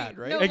you're right. bad,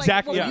 right? No, like,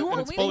 Exactly, when yeah. we- You when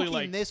were It's we- fully thinking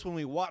like- this when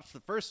we watched the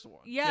first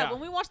one. Yeah,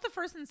 when we watched the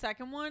first and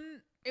second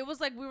one, it was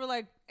like we were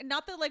like,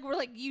 not that like we're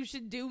like you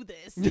should do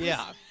this.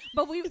 Yeah.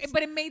 but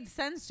it made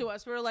sense to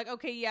us. We were like,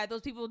 okay, yeah,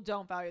 those people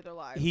don't value their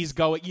lives. He's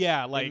going,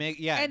 yeah, They like make-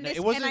 yeah, and no, this,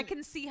 it wasn't. and I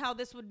can see how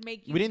this would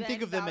make you. We didn't then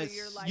think of them value as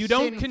your life. you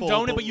don't sinful,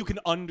 condone it, but but you can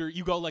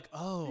you go like,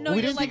 oh. No, we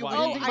you're didn't like, think- we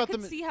oh, didn't think I about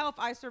could them- see how if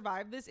I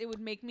survived this, it would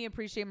make me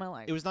appreciate my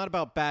life. It was not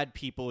about bad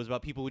people. It was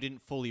about people who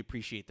didn't fully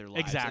appreciate their lives.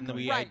 And Exactly. then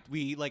we Right.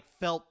 we like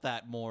felt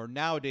that more.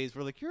 Nowadays,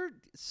 we're like, you're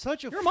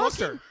such a You're a fucking-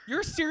 monster.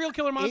 You're a serial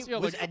killer monster. It You're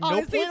was like, at no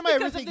Honestly, point it's am I ever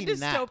because of the thinking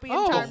that. dystopian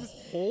Oh. times.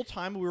 The whole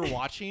time we were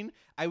watching,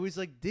 I was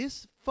like,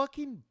 this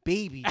fucking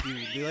baby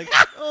dude. Be like,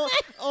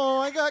 oh,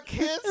 I got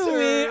cancer.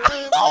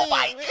 Oh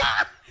my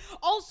God.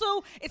 Also,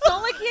 it's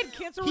not like he had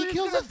cancer. He where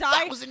kills gonna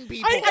die. 1,000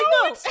 people. I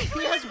know.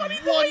 He has one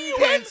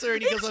cancer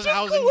and he kills It's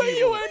 1,000 just the way you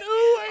people. went, ooh,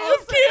 I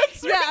have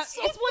cancer. Yeah,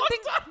 so it's one thing.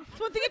 fucked up. It's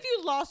one thing if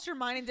you lost your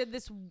mind and did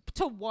this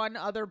to one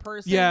other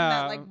person Yeah.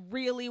 that like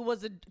really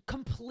was a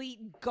complete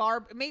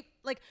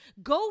like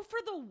go for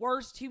the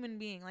worst human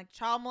being, like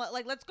child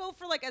like let's go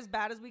for like as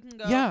bad as we can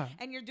go. Yeah.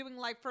 And you're doing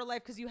life for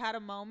life because you had a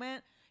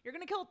moment. You're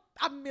gonna kill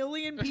 1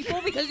 million people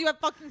because you have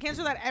fucking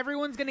cancer that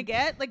everyone's gonna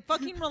get. Like,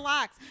 fucking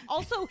relax.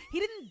 Also, he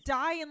didn't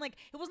die in like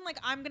it wasn't like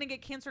I'm gonna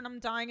get cancer and I'm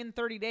dying in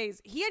 30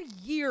 days. He had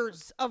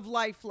years of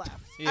life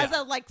left Yeah. as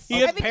a like He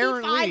had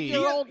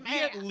 75-year-old He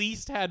man. at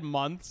least had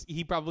months.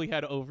 He probably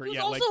had over. He was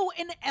yeah, also like,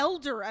 an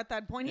elder at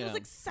that point. He was Yeah.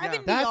 like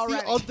 70 That's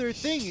already. the other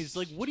thing. Is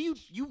like, what do you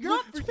You're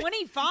look not for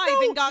 25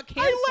 No, and got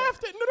cancer. I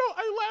laughed at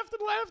I laughed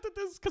and laughed at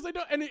this because I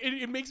don't, and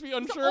it makes me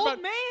unsure old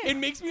about. man. It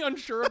makes me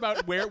unsure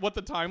about what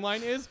the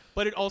timeline is,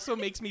 but it also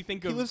makes me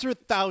think He of. lives for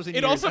 1,000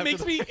 years. It also after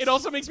makes the- me. It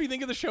also makes me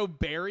think of the show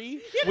Barry,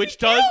 had to which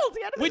be does killed.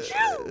 He had to be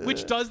killed.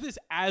 which does this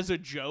as a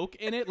joke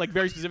in it, like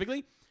very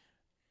specifically.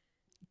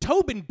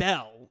 Tobin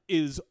Bell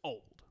is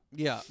old.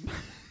 Yeah.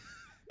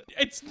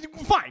 It's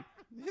fine.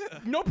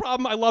 No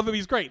problem. I love him.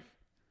 He's great.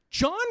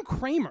 John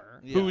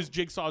Kramer, Yeah. who is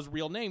Jigsaw's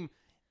real name,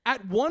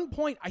 at one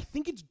point, I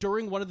think it's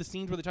during one of the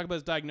scenes where they talk about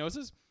his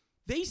diagnosis,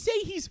 they say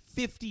he's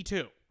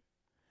 52.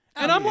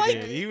 And I'm like,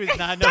 Dude, he was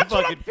not no That's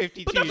what fucking I'm-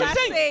 52 but that's what I'm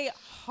years. saying. That's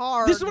a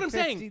hard this is what I'm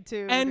saying.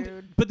 52, And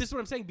dude. but this is what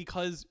I'm saying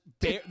because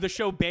the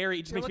show Barry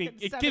it just You're makes me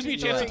looking it gives me a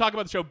chance to 73. talk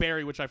about the show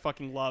Barry, which I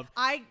fucking love.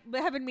 I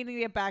have been meaning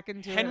to get back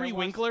into it. Henry I watched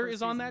Winkler the first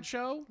is on season. that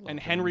show, and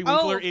Henry Oh,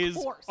 Winkler of is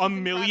course. a He's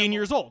million incredible.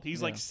 years old.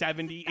 He's Yeah. like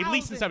 70, at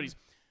least in the 70s.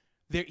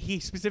 There, he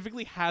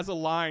specifically has a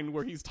line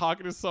where he's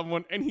talking to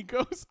someone and he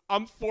goes,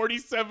 "I'm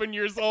 47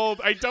 years old.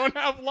 I don't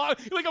have long."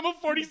 Like, I'm a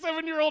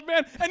 47-year-old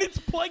man, and it's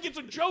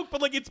a joke,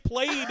 but like it's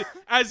played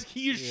as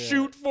he is Yeah.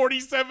 shoot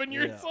 47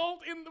 years Yeah. old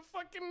in the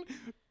fucking.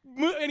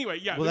 Anyway,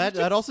 yeah. Well, there's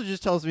that also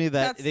just tells me that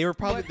That's they were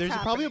probably what's there's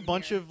probably a happening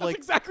bunch here. of that's like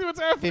exactly what's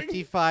happening.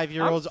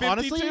 55-year-olds. I'm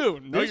Honestly, 52.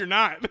 No, there's- you're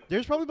not.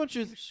 There's probably a bunch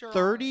of sure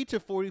 30 to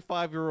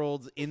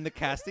 45-year-olds in the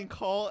casting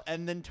call,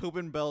 and then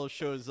Tobin Bell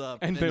shows up,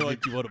 And then they're he's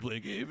like, "Do you want to play a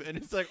game?" And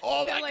it's like,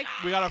 "Oh They're my like,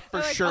 We gotta for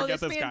they're like, sure oh, get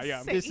this guy. man's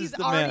Yeah. sick. This He's is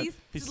the already, man.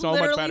 He's so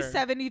much literally better.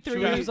 73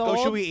 Should we- years Oh, old.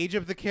 should we age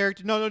up the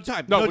character? No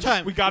time. No, No we'll just-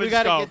 time. we gotta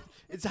just go.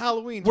 It's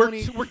Halloween. We're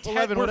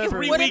 2011, we're whatever.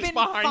 3 would have weeks been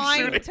behind fine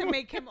shooting. to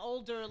make him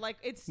older. Like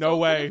it's No still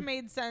way. Could have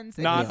made sense.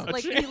 Not It's a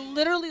like chance. he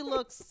literally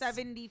looks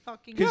 70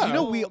 fucking. Because years you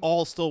know we old.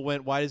 all still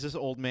went, why does this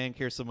old man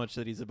care so much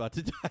that he's about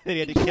to die? That he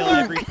had to kill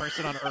every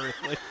person on Earth.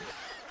 Like,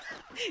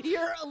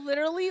 You're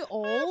literally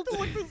old.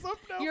 Look this up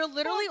now. You're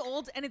literally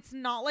old, and it's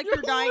not like You're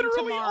you're dying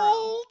literally tomorrow.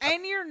 old.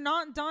 And you're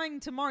not dying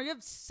tomorrow. You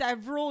have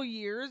several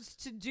years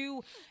to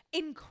do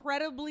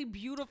incredibly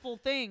beautiful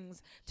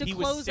things to He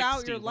was close 60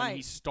 out your when life.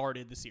 he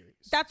started the series.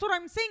 That's what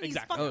I'm saying.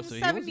 Exactly. He's Oh, fucking so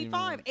he wasn't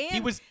 75. even- And He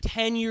was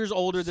 10 years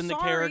older than the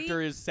Sorry.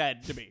 character is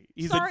said to be.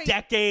 He's Sorry. a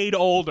decade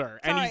older,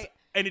 Sorry.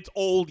 and it's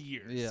old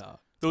years.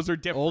 Those are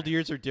different. Old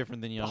years are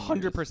different than young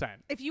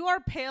 100%. if you are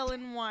pale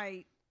and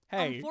white,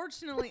 Hey,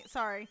 unfortunately,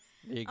 sorry.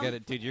 years. You get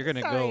it, dude. You're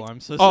gonna Sorry. go.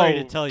 I'm so sorry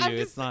Oh. to tell you, I'm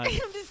it's just, not. I'm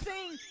just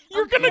saying.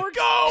 you're gonna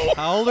go.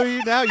 How old are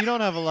you now? You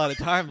don't have a lot of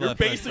time You're left.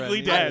 my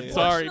basically friend. dead. Yeah.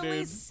 Sorry, Unfortunately,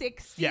 dude.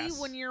 60 Yes.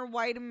 when you're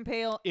white and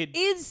pale It-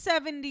 is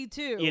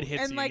 72. it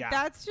hits and you, like yeah.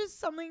 that's just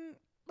something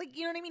like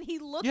you know what I mean? He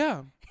looked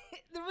Yeah.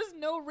 there was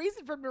no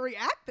reason for him to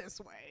react this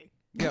way.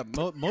 Yeah,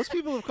 most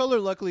people of color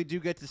luckily do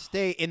get to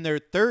stay in their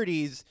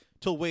 30s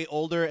till way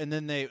older, and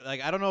then they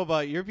like I don't know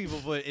about your people,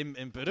 but in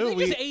Do Peru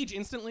they just age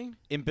instantly?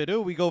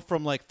 we go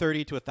from like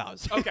 30 to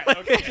 1,000. Okay,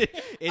 okay.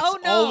 It's Oh,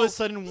 no. all of a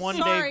sudden one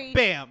Sorry. day,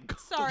 bam.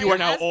 Sorry, You are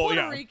now as old,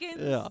 Puerto yeah. Ricans,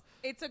 Yeah.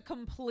 it's a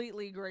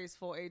completely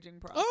graceful aging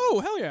process. Oh,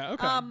 hell yeah.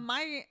 Okay.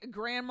 My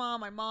grandma,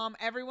 my mom,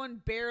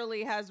 everyone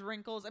barely has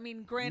wrinkles. I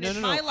mean, granted,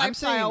 No. my I'm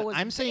lifestyle saying- was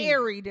I'm saying-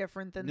 very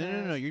different than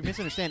this. No. You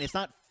misunderstand. It's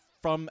not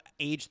from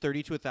age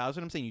 30 to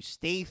 1,000. I'm saying you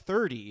stay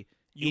 30.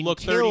 you look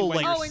until, 30 when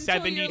like, you're Oh, until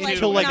 72, you're, like,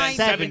 until like 90.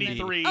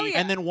 73. Oh, yeah.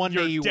 And then one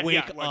day You're you dead, wake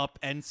yeah, like- up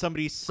and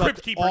somebody Crypt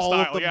sucked Keeper all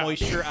style, of the yeah.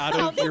 moisture out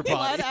All of the your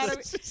blood body. out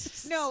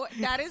of No,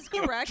 that is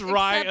correct.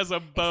 Dry except, as a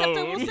Except I will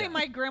bone. say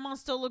my grandma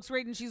still looks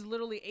great and she's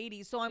literally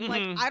 80. So I'm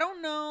like, I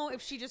don't know if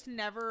she just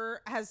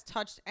never has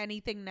touched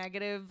anything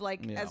negative,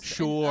 like Yeah. as in,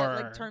 Sure.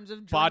 like terms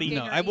of Body-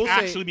 drinking No, or I will eating.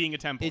 say actually being a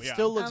temple. It yeah.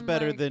 still looks I'm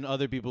better like- than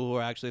other people who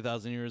are actually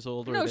 1,000 years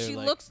old. Or No, they're she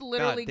like, looks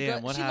literally "God damn,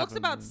 good. what She looks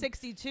about happened?"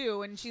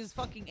 62 and she's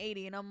fucking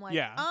 80. And I'm like,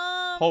 Yeah.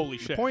 The Holy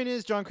shit. Point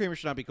is, John Kramer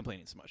should not be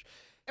complaining so much.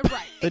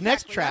 Right. The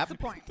next exactly, trap- That's the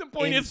point. The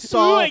point In is,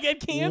 Saw ooh, I get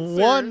cancer.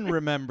 1,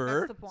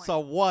 remember, That's the point. Saw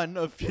 1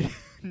 of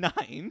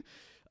 9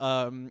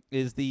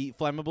 is the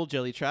flammable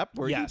jelly trap,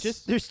 where Yes.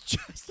 there's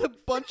just a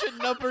bunch of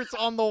numbers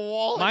on the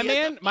wall. My and he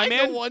has to man- my find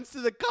man- the ones to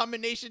the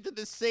combination to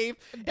the safe,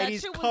 That and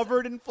he's shit was-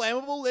 covered in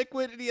flammable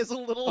liquid, and he has a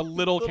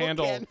little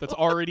candle that's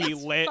already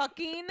lit.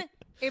 Fucking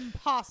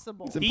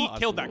impossible. It's He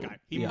killed that impossible. guy.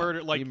 He Yeah,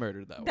 murdered he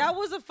murdered that. That one.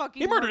 was a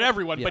fucking. He murdered murder.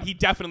 everyone, but Yeah. he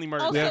definitely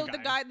murdered Also,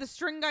 that the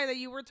string guy that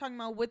you were talking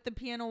about with the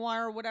piano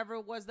wire or whatever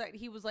it was that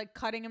he was like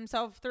cutting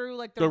himself through,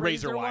 like the, The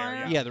razor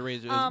wire, Yeah, the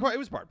razor. It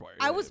was barbed wire.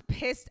 I yeah. was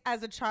pissed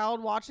as a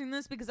child watching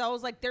this because I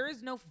was like, there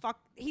is no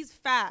he's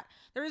fat.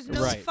 There is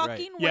no Right, right.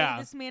 fucking way Yeah.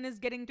 this man is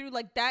getting through.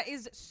 Like, that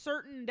is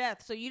certain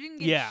death. So you didn't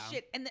get Yeah.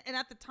 shit. And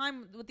at the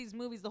time with these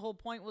movies, the whole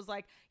point was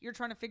like, you're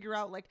trying to figure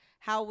out, like,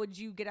 how would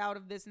you get out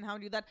of this and how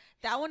would you do that.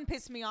 That one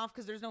pissed me off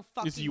because there's no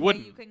fucking you way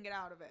wouldn't. you can get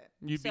out of it.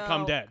 You'd So,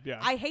 become dead. Yeah.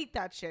 I hate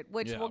that shit,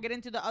 which Yeah. we'll get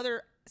into the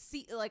other,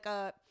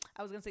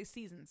 I was going to say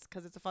seasons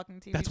because it's a fucking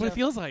TV That's show. what it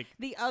feels like.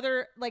 The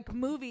other, like,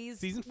 movies.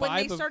 Season when 5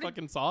 they of started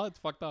fucking Saw, it's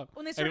fucked up.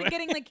 when they started Anyway.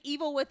 getting like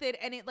evil with it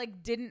and it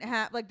like didn't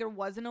have like there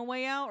wasn't a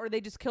way out or they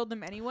just killed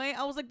them anyway,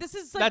 I was like, this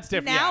is like That's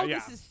different. now Yeah,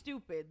 this yeah. is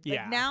stupid.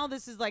 Yeah. Like now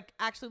this is like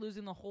actually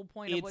losing the whole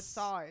point of what It's-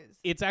 Saw is.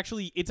 It's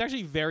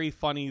actually very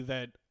funny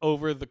that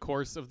over the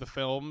course of the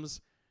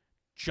films,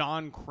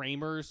 John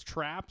Kramer's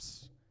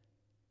traps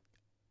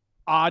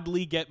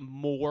oddly get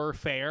more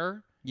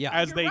fair Yeah.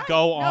 as You're they right.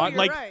 go No, on. you're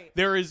Like right.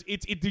 there is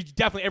it's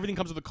definitely everything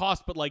comes with a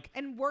cost, but like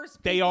And worse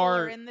people they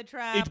are are- in the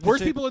trap. it's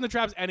worse it- people in the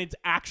traps, and it's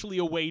actually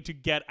a way to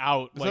get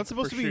out. It's like, not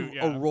supposed for to be shoot,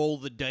 a yeah. roll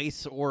the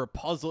dice or a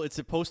puzzle. It's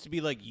supposed to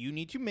be like you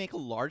need to make a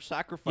large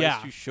sacrifice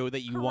Yeah. to show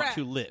that you want to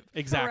Correct. live.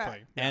 Exactly.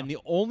 Correct. Yeah. And the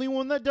only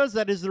one that does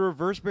that is the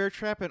reverse bear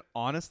trap, and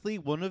honestly,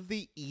 one of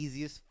the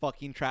easiest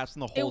fucking traps in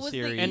the whole was the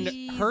series. and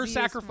her easiest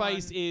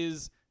sacrifice one.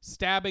 is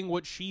stabbing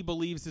what she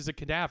believes is a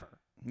cadaver.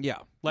 yeah,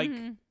 Like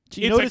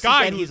she it's notices a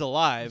guy that who's he's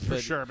alive, for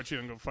but sure, but she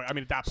doesn't go for. I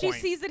mean, at that she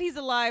point, sees that he's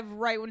alive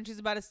right when she's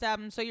about to stab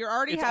him, so you're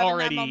already It's having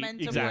already- that momentum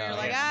where exactly, you're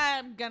like,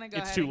 yeah. I'm gonna go.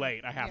 it's ahead too and-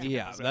 late. I have to.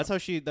 yeah, do this,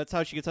 that's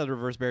how she gets out of the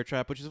reverse bear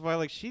trap, which is why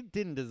like she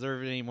didn't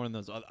deserve it any more than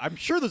those. I'm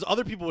sure those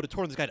other people would have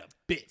torn this guy to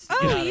bits. To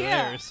Oh, get out yeah.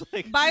 of there. It's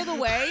like, By the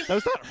way, that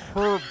was not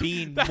her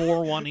being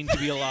more wanting to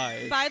be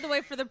alive. By the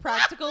way, for the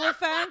practical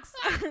effects.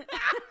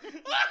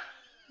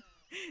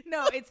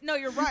 No,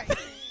 you're right.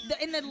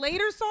 In the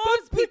later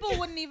Saws, people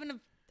wouldn't even have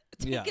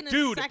Yeah. taken a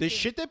Dude, second. The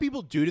shit that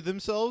people do to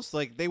themselves,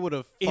 like they would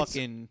have It's-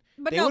 fucking.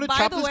 But They no, would have by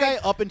chopped the this way- guy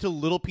up into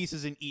little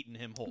pieces and eaten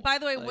him whole. By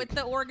the way, Like- with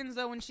the organs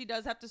though, when she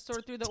does have to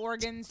sort through the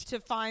organs to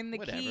find the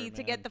Whatever, key to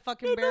man. get the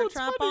fucking No, bear it's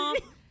trap funny.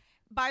 off.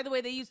 By the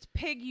way, they used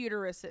pig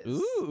uteruses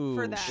Ooh,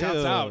 for that. Shouts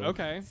Ew. out.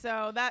 Okay.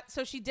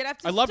 So she did have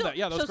to. I love still- that.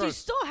 Yeah, that so was she gross.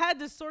 still had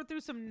to sort through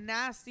some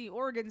nasty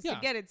organs to Yeah.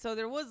 get it. So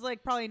there was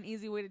like probably an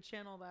easy way to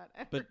channel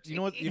that. But you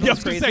know what- energy. you know Yeah, I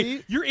what's was gonna say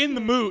crazy? you're in the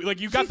mood. Like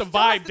you got She the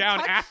still has vibe to down,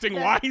 touch acting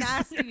that wise.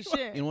 Nasty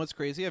shit. You know what's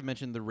crazy? I've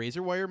mentioned the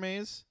razor wire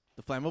maze,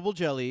 the flammable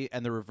jelly,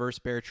 and the reverse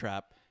bear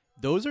trap.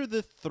 Those are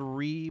the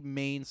 3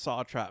 main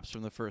Saw traps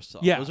from the first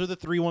Saw. Yeah. Those are the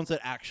 3 ones that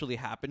actually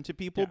happen to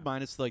people, Yeah.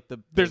 minus like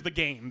There's the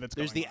game that's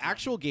there's going the on.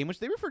 actual game, which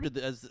they refer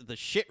to as the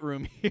shit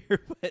room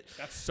here. But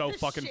That's so The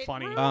fucking shit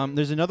funny. room?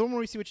 there's another one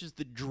we see, which is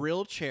the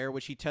drill chair,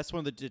 which he tests one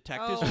of the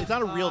detectives. Oh, it's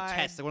not a real God.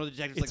 test. Like one of the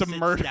detectives It's like a sits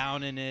murder.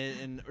 down in it,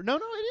 and no,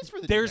 it is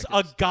for the. There's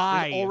a detectives.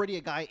 guy There's already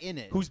a guy in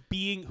it.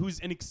 who's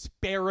an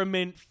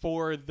experiment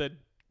for the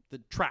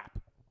trap.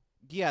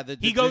 Yeah,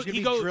 He goes- there's gonna he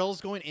be goes-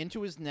 drills going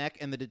into his neck,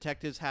 and the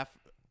detectives have.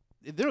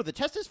 No, the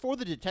test is for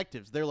the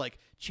detectives. They're like,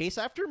 chase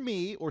after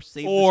me or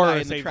save Or this guy in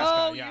the save trap. this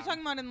guy. Oh, yeah. you're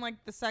talking about in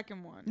like the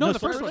second one. No, No, the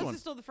so first this This one.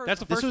 is still the first That's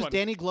the one. first This was one.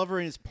 Danny Glover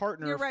and his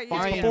partner You're right, you're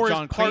find right. Before his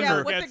John partner Yeah,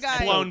 Kramer with the gets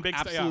guy. blown at big the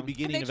st- absolute yeah.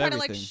 beginning And they of try to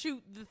everything. like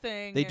shoot the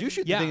thing. They do and-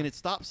 shoot the Yeah. thing and it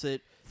stops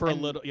it. for a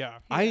And little. Yeah.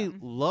 I Yeah.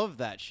 love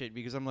that shit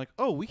because I'm like,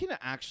 oh, we can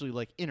actually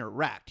like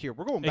interact here.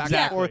 We're going back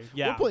Exactly, and forth.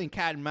 yeah. We're playing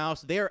cat and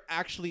mouse. They're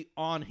actually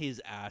on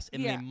his ass,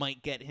 and Yeah. they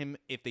might get him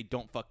if they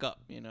don't fuck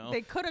up. You know,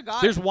 They could have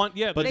got There's him. one.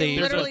 Yeah, But They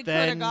they- literally could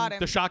then have got him.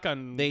 the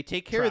shotgun. they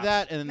take care of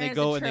traps. that, and then they There's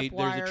go a and there's a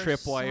tripwire,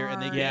 tripwire,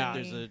 and they Yeah.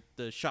 get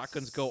the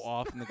shotguns go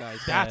off, and the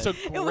guy's That's a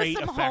dead. It was great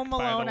some effect, Home by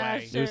the Alone way.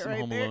 ass There's shit some right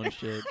Home there. Alone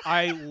shit.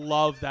 I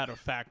love that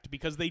effect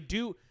because they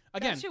do.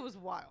 Again, That shit was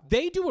wild.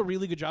 they do a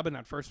really good job in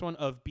that first one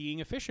of being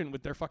efficient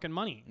with their fucking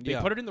money. They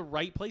Yeah. put it in the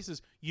right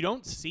places. You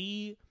don't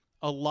see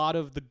a lot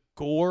of the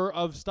gore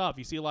of stuff.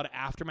 You see a lot of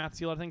aftermath,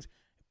 see a lot of things.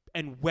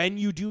 And when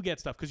you do get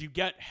stuff, because you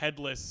get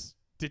headless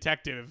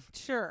detective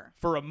Sure.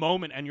 for a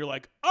moment, and you're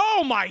like,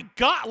 oh my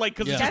God, like,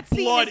 because Yeah. there's That just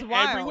scene blood is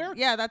wild. everywhere.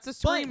 Yeah, that's a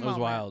scream It was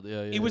moment. wild.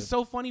 Yeah, yeah. It was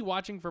so funny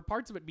watching for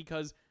parts of it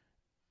because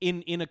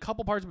in a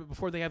couple parts of it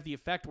before they have the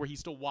effect where he's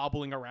still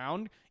wobbling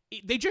around,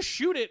 they just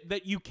shoot it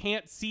that you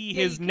can't see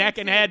Yeah, his you can't neck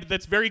and see head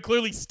that's very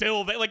clearly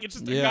still there. Like, it's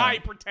just a Yeah. guy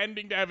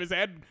pretending to have his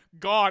head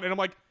gone. And I'm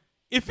like,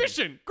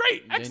 efficient,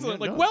 great, Yeah, excellent,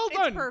 no, like, no. well It's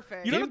done.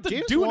 perfect. You don't have to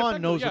James do an Wan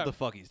effect, knows yeah. what the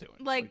fuck he's doing.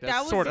 Like that's that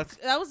was sort of-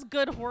 that was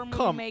good horror movie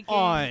Come making.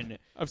 on,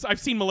 I've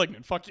seen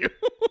Malignant. Fuck you.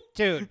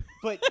 dude.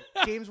 But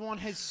James Wan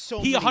has so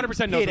He many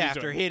 100% knows hit what he's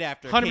after doing. hit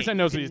after 100%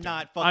 knows what hit. he's doing.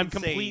 Not I'm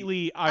fucking say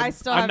completely. I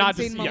still I'm haven't not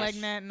seen yes.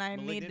 Malignant, and I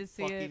need Malignant to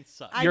see fucking it.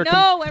 sucks. I You're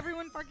know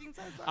everyone fucking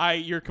says that.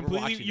 You're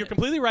completely watching you're it.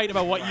 completely right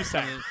about what you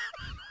said.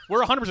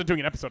 We're 100%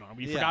 doing an episode on it.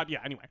 We Yeah. forgot. Yeah.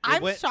 Anyway.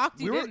 I'm went- shocked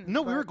you we were, didn't.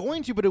 No, we were but-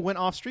 going to, but it went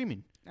off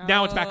streaming.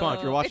 Now it's back on.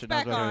 If you're Oh, watching, it's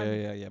back on.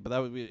 Yeah. But that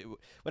would be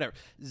whatever.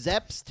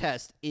 Zepp's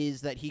test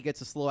is that he gets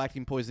a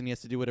slow-acting poison. He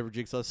has to do whatever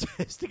Jigsaw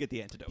says to get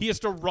the antidote. He has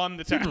to run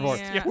the test. Superboard.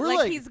 Yeah, Yeah. We're like,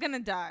 like- he's gonna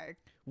die.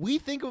 We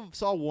think of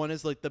Saw 1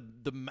 as like the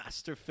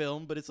master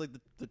film, but it's like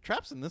the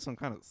traps in this one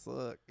kind of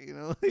suck. You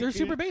know, like, They're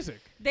super basic.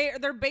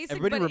 They're basic,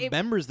 Everybody but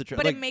remembers the trap.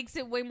 but like, it makes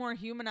it way more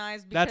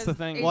humanized. That's the because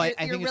thing. it- Well, I you're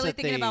think it's really that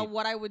thinking they- about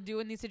what I would do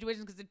in these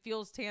situations because it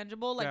feels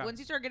tangible. Like Yeah. once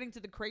you start getting to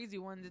the crazy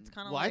ones, it's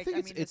kind of well, like I think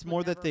mean, it's this would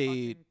more that never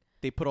they fucking-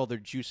 put all their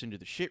juice into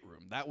the shit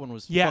room. That one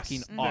was Yes.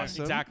 fucking Mhm.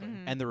 awesome. Exactly.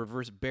 Mhm. And the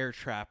reverse bear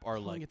trap are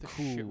Calling like it the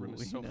cool. shit room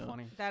is so you know?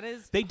 funny. That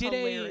is They did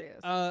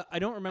hilarious. I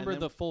don't remember And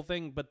then- the full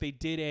thing, but they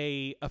did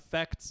a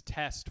effects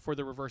test for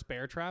the reverse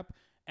bear trap,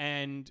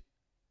 and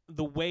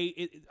the way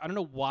I don't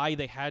know why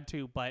they had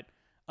to, but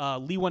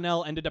Lee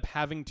Whannell ended up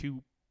having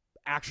to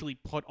actually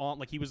put on,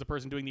 like, he was the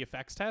person doing the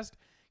effects test.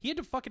 He had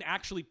to fucking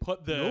actually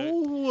put the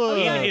No,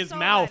 yeah, I in his saw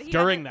mouth that. He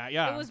during had that.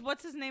 Yeah, It was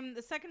what's his name,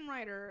 the second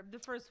writer, the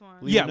first one.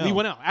 Lee yeah, Whannell. Lee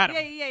Whannell, Adam.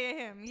 Yeah,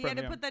 him. He From- had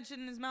to yeah. put that shit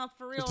in his mouth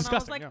for real, It's and I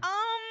was disgusting, like, yeah.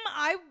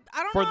 I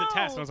don't For know. the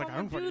test, I was if like, I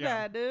I'm don't gonna do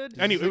fucking- that, dude.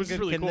 Anyway, it was just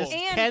really can cool. This,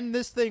 And- can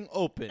this thing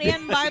open?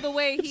 And by the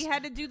way, he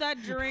had to do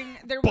that during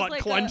there was butt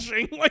like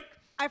clenching. Like,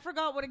 I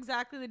forgot what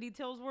exactly the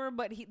details were,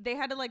 but they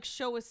had to like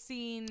show a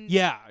scene,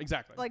 yeah,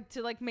 exactly. like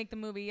to like make the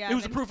movie. Yeah, it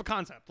was a and- proof of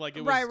concept. Like,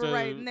 it right, was right, to-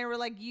 right. And they were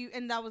like,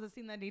 and that was the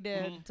scene that he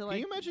did Mhm. to like.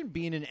 Can you imagine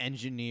being an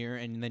engineer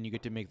and then you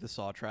get to make the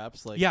saw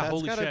traps? Like, Yeah, that's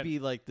holy gotta shit. be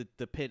like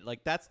the pit.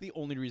 Like, that's the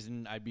only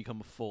reason I'd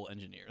become a full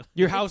engineer.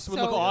 Your It's house would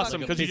so look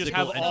awesome fucking because you just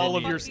physical have all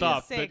of your engineering.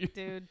 stuff. Sick, that-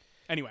 dude.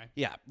 anyway,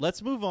 Yeah,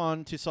 let's move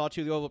on to Saw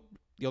 2. The only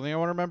thing I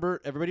want to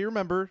remember, everybody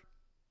remember,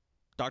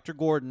 Dr.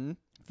 Gordon,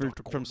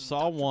 Dr. from Gordon,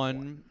 Saw Dr. 1.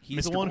 Gordon. He's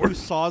Mr. the one Gordon.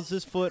 who saws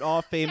his foot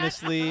off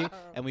famously,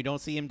 and we don't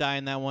see him die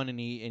in that one, and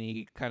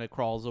he kind of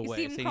crawls You away,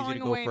 see him saying he's crawling going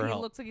to go away, for and he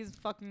help. looks like he's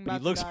fucking But he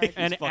about looks to die. like-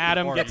 and fucking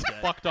Adam already gets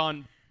dead. fucked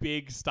on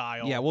big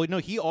style. Yeah, well, no,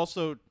 he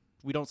also,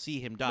 we don't see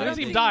him die. We don't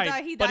see see him him die,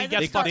 die, he but he dies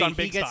gets of fucked on he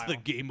big gets style. the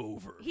game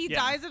over. He Yeah.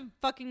 dies of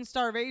fucking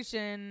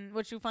starvation,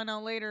 which you find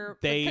out later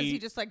They- because he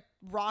just like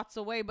rots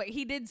away. But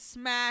he did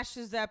smash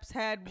Zepp's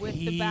head with the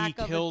He back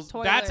kills- of the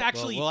toilet. that's Well,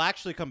 actually- we'll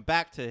actually come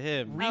back to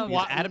him. Rewa-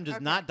 because Adam does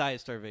okay. not die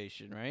of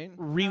starvation, right?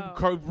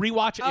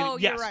 Rewatch. Oh, you're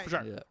yes, right. for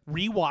sure. Yeah.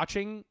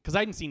 Rewatching because I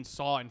hadn't seen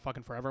Saw in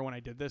fucking forever when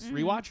I did this Mhm.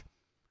 rewatch.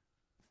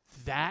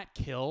 That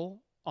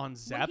kill on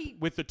Zepp he-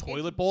 with the it's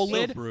toilet bowl so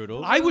lid.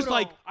 brutal. I was Brutal.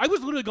 like, I was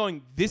literally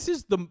going, this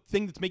is the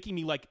thing that's making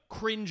me like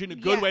cringe in a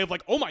good Yeah. way of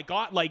like, oh my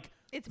god, like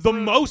It's the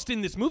brutal. most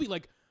in this movie,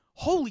 like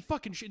holy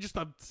fucking shit, just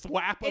a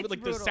slap of it. It's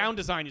Like brutal. the sound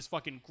design is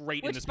fucking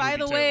great in Which, this by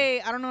movie the too.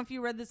 way, I don't know if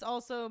you read this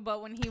also,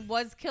 but when he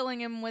was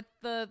killing him with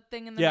the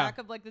thing in the Yeah. back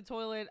of like the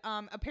toilet,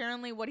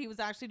 apparently what he was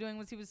actually doing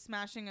was he was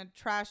smashing a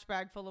trash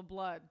bag full of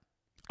blood.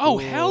 Oh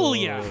hell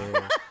yeah,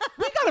 Whoa.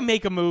 we gotta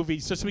make a movie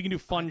just so we can do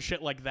fun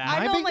shit like that. I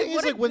My know, big like thing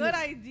what is, a like, when good the-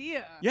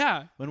 idea.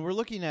 Yeah, When we're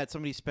looking at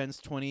somebody spends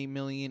 20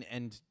 million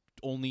and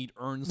only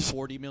earns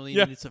 40 million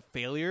Yeah. and it's a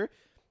failure,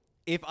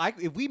 if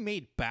we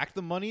made back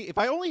the money, if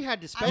I only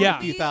had to spend Yeah.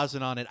 a few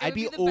thousand on it, I'd would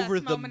be be the over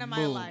best the moment of my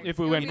moon. life. If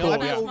we It would went be You know, cool, I'd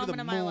be yeah. best over the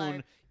moment of my life.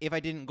 moon if I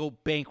didn't go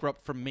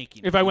bankrupt from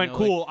making it. if I you went know,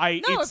 cool,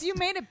 like, No, it's, if you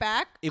made it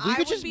back, if we I could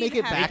would just be make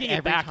it happy. back Making it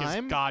every back is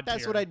time, God that's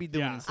tier. what I'd be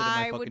doing Yeah. instead of my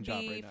I fucking would job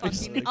be right now.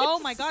 fucking. Like, Oh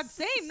my god,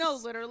 same. No,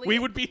 literally. we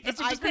would be. If This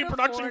would I just be a could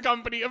production afford-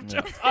 company of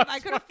Yeah. just If us. I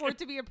could afford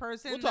to be a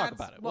person, We'll talk that's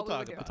about it. what We'll we talk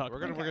would about do. it. We're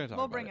gonna talk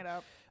We'll about bring it. it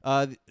up.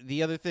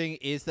 The other thing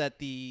is that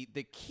the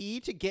key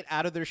to get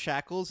out of their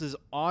shackles is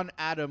on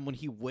Adam when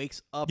he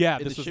wakes up Yeah,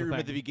 in this the was shit the room at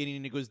thing. the beginning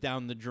and it goes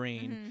down the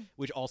drain, Mhm.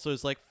 which also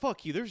is like,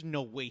 fuck you, there's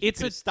no way he It's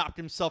could a- have stopped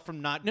himself from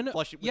not No,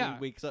 flushing when yeah.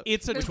 he wakes up.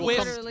 It's There's was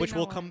twist. literally Which no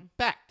we'll one. come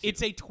back to.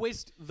 It's a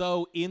twist,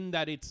 though, in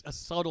that it's a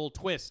subtle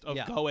twist of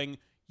Yeah. going.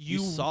 You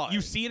saw you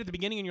it. see it at the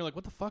beginning, and you're like,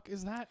 "What the fuck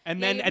is that?" And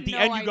Yeah, then you at have the no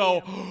end, you go,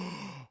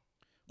 idea.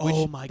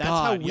 "Oh my That's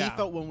god!" how we yeah.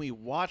 felt when we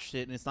watched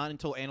it, and it's not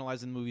until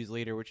analyzing the movies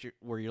later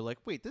where you're like,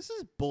 wait, this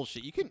is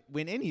bullshit. You can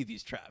win any of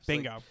these traps.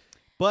 Like, Bingo.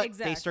 but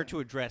Exactly. they start to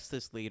address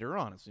this later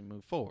on as we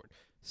move forward.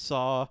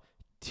 Saw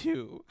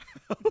 2.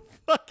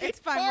 It's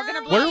fine. We're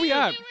gonna. Where are blast we through.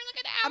 at?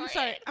 I'm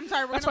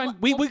sorry. We're That's gonna fine.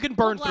 We can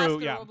burn blast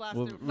through, yeah. We'll blast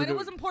We'll- through. we're But it gonna-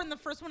 was important. The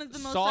first one is the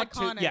most Saw 2,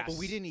 iconic. yes. But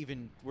we didn't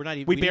even. We're not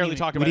even. We didn't barely even-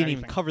 talked We about didn't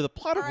even anything. cover the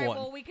plot of All right, one.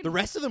 well, we can- The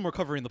rest of them were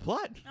covering the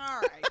plot. All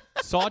right.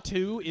 Saw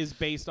 2 is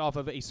based off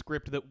of a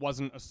script that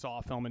wasn't a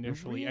Saw film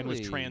initially and was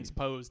Really?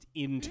 transposed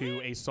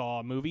into a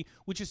Saw movie,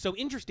 which is so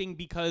interesting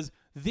because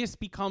this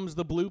becomes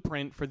the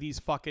blueprint for these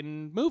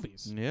fucking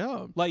movies.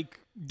 Yeah. Like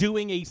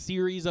doing a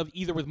series of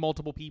either with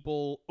multiple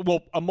people,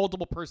 well, a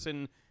multiple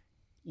person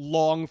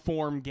long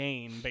form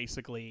game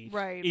basically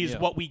Right. is Yeah.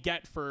 what we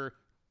get for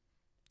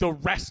the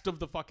rest of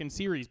the fucking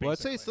series basically.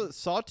 Well, I'd say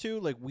Saw 2.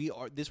 Like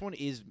this one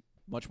is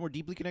much more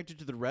deeply connected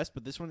to the rest,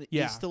 but this one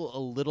Yeah. is still a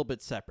little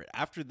bit separate.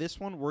 After this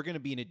one, we're going to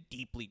be in a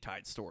deeply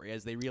tied story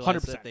as they realize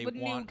 100%. that they With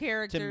new want to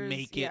characters,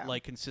 make yeah. it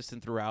like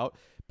consistent throughout.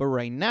 But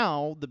right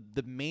now,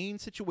 the main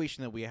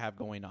situation that we have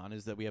going on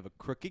is that we have a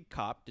crooked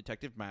cop,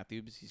 Detective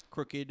Matthews. He's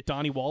crooked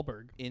Donnie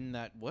Wahlberg. in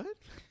that what?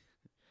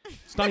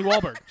 It's Donnie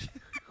Wahlberg.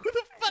 Who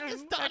the fuck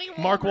is Donnie Wahlberg?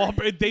 Mark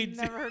Wahlberg. They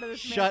Never heard of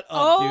this man. Shut up,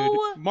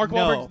 Oh, dude. Mark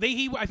No.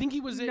 Wahlberg. I think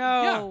he was. no.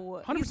 Yeah,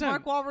 100%. He's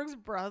Mark Wahlberg's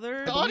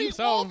brother. I believe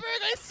so.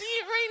 I see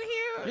it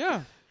right here.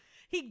 Yeah.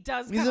 He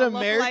does. He's kinda an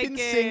look American like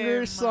singer,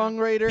 him.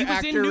 songwriter, He was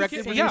actor, in New record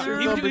Kids. producer, Yeah,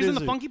 film he was in the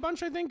producer. Funky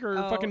Bunch, I think, or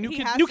Oh, fucking New he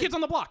Kids. has New to- Kids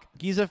on the Block.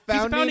 He's a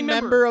founding founding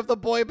member. member of the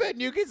boy band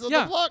New Kids on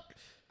Yeah. the Block.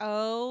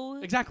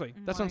 Oh, Exactly.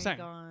 That's what I'm my saying.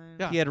 God.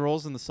 Yeah. He had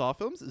roles in the Saw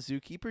films,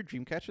 Zookeeper,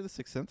 Dreamcatcher, The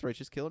Sixth Sense,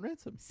 Righteous Kill, and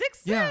Ransom.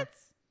 Six Yeah.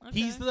 cents. Okay.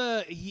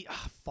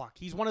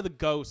 He's one of the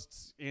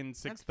ghosts in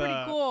Six. That's pretty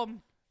cool.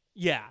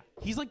 Yeah,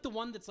 he's like the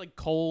one that's like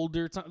cold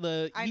or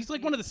something. He's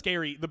like one of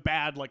the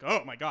bad, like,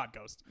 oh my god,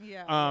 ghost.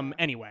 Yeah.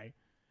 Anyway,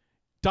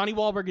 Donnie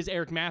Wahlberg is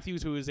Eric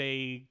Matthews, who is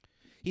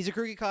He's a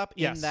crooked cop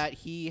Yes. in that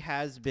he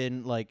has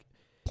been like,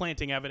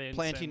 planting evidence.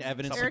 Planting and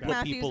evidence stuff Eric like put that.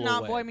 Matthews, people not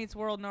away. Boy Meets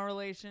World, no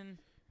relation.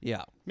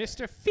 yeah.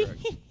 Mr.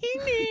 Feeney.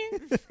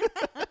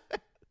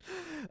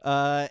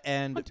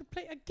 And Want to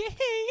play a game?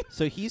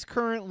 so he's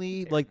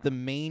currently like the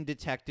main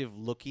detective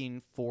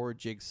looking for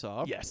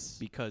Jigsaw. Yes.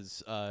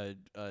 Because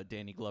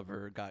Danny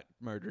Glover got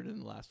murdered in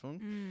the last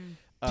one.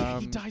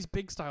 He dies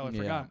big style. I yeah.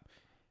 forgot.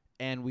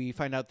 And we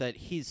find out that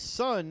his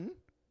son,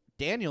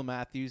 Daniel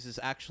Matthews, is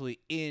actually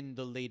in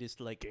the latest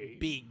like Game.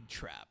 big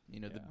trap. You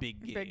know, the Yeah.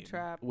 big game. Big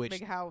trap. Which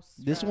Big house.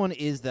 this trap. one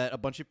is that a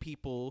bunch of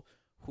people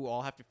who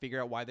all have to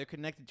figure out why they're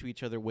connected to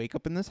each other wake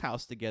up in this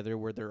house together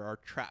where there are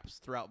traps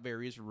throughout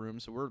various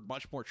rooms. So we're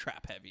much more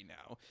trap heavy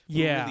now.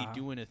 Yeah. We're really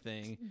doing a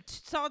thing.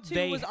 Saw 2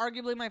 They- was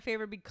arguably my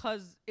favorite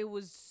because it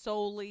was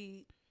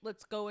solely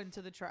let's go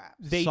into the trap.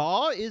 They-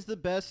 Saw is the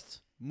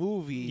best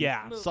movie.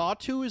 Yeah. Saw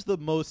 2 is the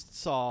most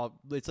Saw.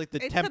 It's like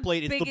the It's the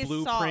template. It's the biggest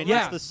Saw, blueprint.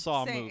 Yeah. It's the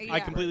Saw Same, movie. yeah. I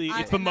completely.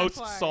 I- It's the and that's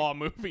most why- Saw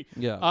movie.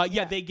 Yeah.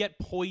 Yeah, they get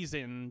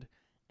poisoned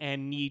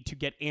and need to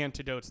get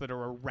antidotes that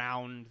are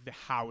around the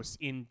house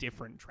in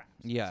different traps.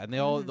 Yeah, and they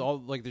all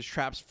like there's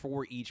traps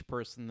for each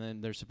person.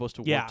 Then they're supposed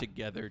to work Yeah.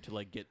 together to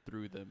like get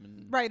through them.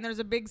 And Right, and there's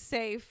a big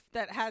safe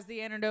that has the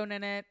antidote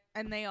in it,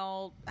 and they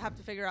all have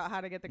to figure out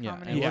how to get the yeah,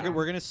 and combination.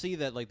 we're gonna see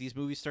that like these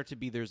movies start to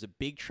be there's a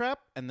big trap,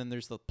 and then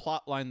there's the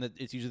plot line that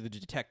it's usually the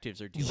detectives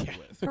are dealing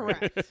with.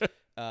 Correct.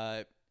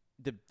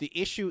 The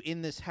issue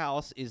in this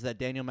house is that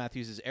Daniel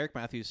Matthews is Eric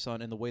Matthews'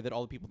 son, and the way that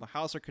all the people in the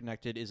house are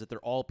connected is that they're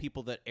all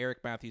people that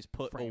Eric Matthews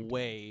put Framed.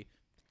 away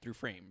through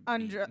frame.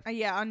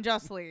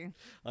 Unjustly.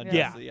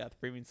 Unjustly, yeah. The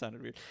framing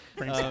sounded weird.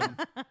 Frames.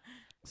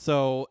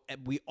 So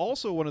we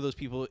also one of those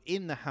people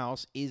in the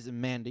house is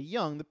Amanda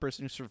Young, the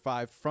person who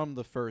survived from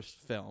the first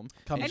film.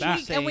 Comes And back.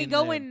 she's And we saying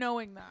go that- in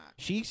knowing that.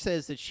 She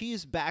says that she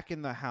is back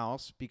in the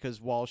house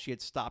because while she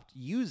had stopped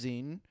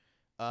using,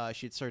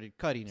 she had started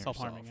cutting herself.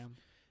 Self-harming.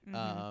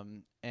 Yeah.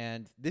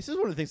 And this is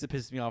one of the things that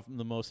pisses me off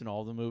the most in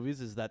all the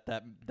movies is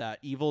that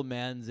evil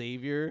man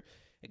Xavier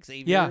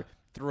Yeah.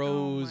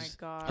 throws Oh my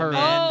God. Her.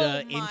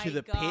 Amanda Oh my into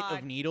the pit God.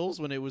 of needles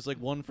when it was like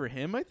one for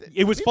him. I think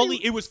It was fully.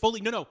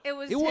 No. It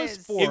was It was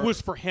his. for- It was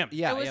for him.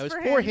 Yeah, It was yeah, it was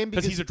for for him. him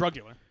Because because he's a drug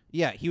dealer.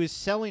 yeah, he was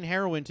selling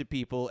heroin to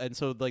people, and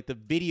so like the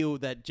video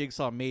that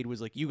Jigsaw made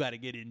was like, you got to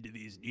get into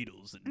these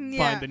needles and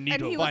Yeah. Find the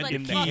needle, and he find was in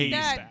like, the "Fuck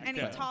haystack." that," and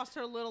he Yeah. tossed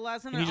her little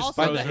lesson. And he And just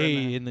also, find the throws her in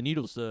hay there. in the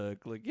needle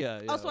suck. Like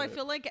yeah. also, I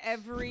feel like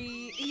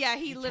every he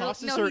literally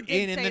tosses no, her he did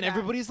in, and say then that.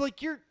 everybody's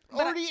like, "You're But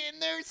I- already in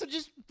there, so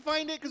just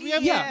find it." Because we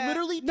have Yeah.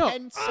 literally No.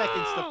 10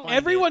 seconds to find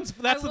Everyone's.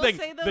 That's I the will thing.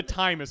 say, though, The that-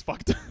 time is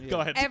fucked. Yeah. Go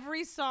ahead.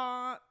 Every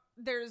Saw,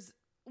 there's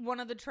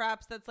one of the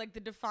traps that's like the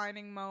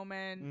defining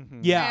moment.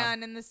 it. Yeah.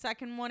 And in the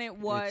second one, it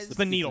was It's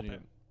the needle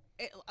pin.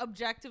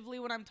 objectively,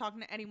 when I'm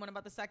talking to anyone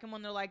about the second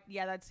one, they're like,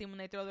 "Yeah, that scene when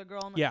they throw the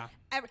girl." In the Yeah. So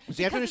you have to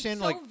because understand,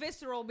 it's so like-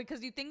 visceral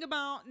because you think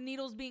about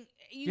needles being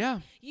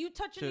Yeah. you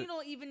touch a To-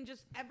 needle even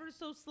just ever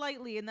so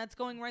slightly, and that's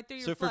going right through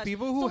your So for flesh.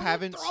 people who So when you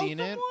haven't throw seen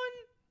it, someone,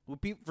 For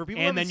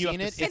people And who then you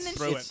haven't have seen to it, sit and then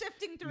through she's it.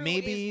 sifting through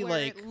maybe is where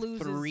like it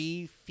loses.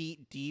 3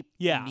 feet deep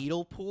Yeah.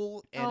 needle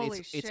pool, and Holy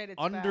it's shit, it's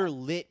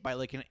underlit by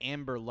like an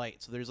amber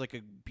light. So there's like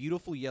a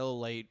beautiful yellow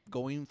light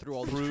going through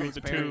all Through these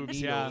the transparent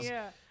tubes, needles.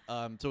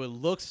 Yeah. So it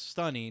looks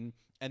stunning.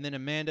 And then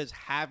Amanda's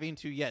having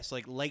to,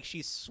 like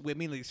she's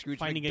swimming like Scrooge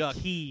Finding McDuck, a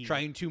key.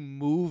 trying to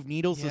move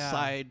needles Yeah.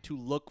 aside to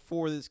look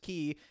for this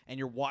key, and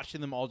you're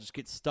watching them all just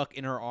get stuck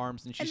in her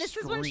arms, and she's And this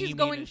is when she's screaming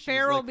going and she's,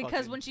 feral like, because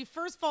fucking- when she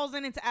first falls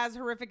in, it's as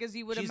horrific as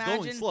you would she's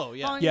imagine. going slow,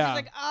 yeah. Falling, Yeah.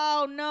 She's like,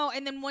 oh no.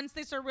 And then once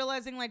they start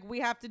realizing, like, we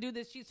have to do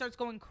this, she starts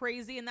going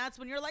crazy. And that's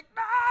when you're like,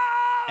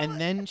 no. And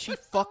then she There's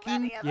so fucking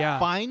many of Yeah.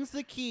 finds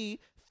the key,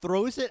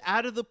 throws it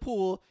out of the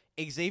pool.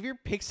 Xavier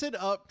picks it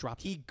up,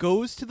 Drops he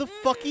goes to the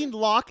fucking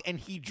lock, and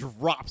he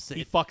drops it.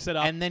 He fucks it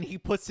up. And then he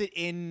puts it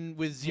in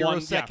with 0 yeah.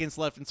 seconds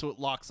left, and so it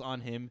locks on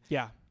him.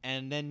 Yeah.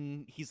 And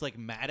then he's like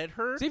mad at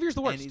her. Xavier's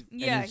the and worst. he's-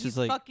 and Yeah, it's he's just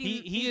like, fucking.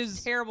 He he's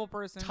is a terrible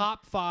person.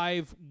 Top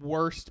 5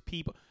 worst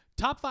people.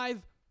 Top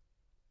 5.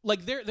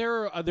 Like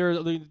there are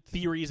other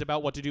theories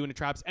about what to do in the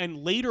traps,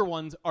 and later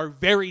ones are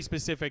very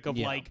specific of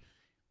Yeah. like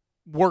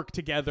work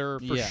together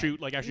for Yeah.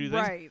 shoot, like actually do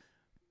things. Right.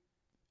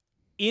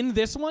 In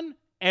this one,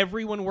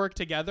 everyone worked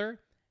together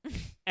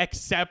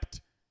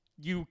except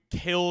you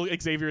kill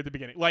Xavier at the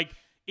beginning. Like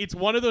it's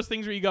one of those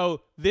things where you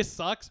go, this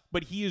sucks,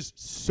 but he is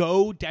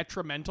so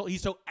detrimental.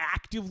 He's so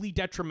actively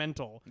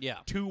detrimental Yeah.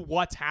 to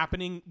what's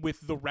happening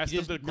with the rest He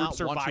of does the not group want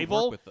to work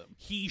survival. with them.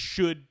 He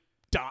should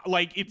die.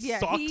 Like it Yeah,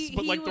 sucks, he,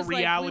 but he like the was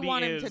reality we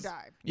want is him to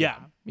die. Yeah.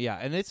 Yeah,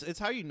 and it's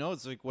how you know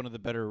it's like one of the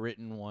better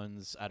written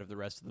ones out of the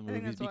rest of the I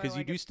think movies that's why I because you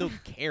like do it. still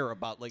care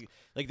about like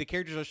the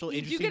characters are still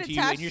You do interesting get to you,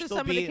 and attached you're to still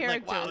some of the being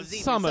like, wow, characters.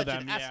 Xavier's Some of such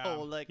them, an yeah.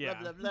 asshole, like Yeah.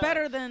 blah blah blah.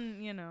 Better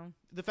than, you know.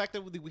 The fact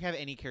that we have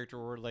any character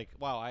where we're like,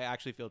 wow, I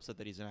actually feel upset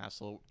that he's an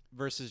asshole,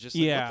 versus just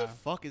like, Yeah. what the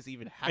fuck is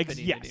even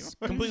happening? Yes, anymore?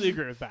 completely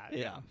agree with that.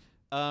 Yeah.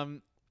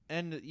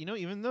 And you know,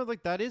 even though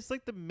like that is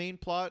like the main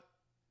plot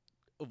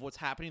of what's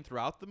happening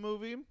throughout the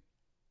movie,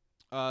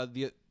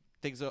 the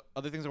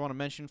other things I want to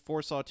mention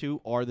for Saw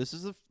 2 are this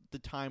is the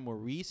time where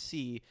we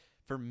see,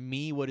 for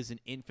me, what is an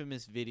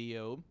infamous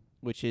video,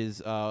 which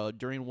is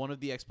during one of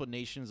the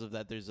explanations of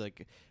that there's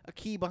like a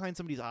key behind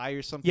somebody's eye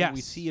or something. Yes.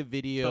 We see a The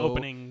video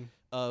opening.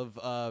 of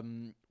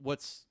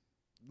what's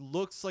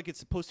looks like it's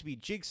supposed to be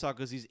Jigsaw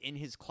because he's in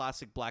his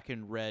classic black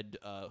and red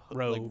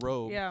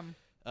robe. Yeah.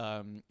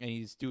 And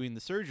he's doing the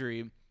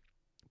surgery,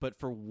 but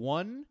for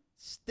one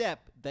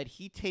step that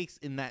he takes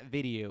in that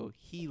video,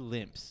 he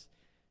limps.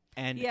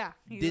 And Yeah,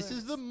 he this is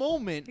limps. the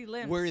moment He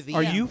limps. where the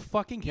Are you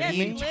fucking Yeah, kidding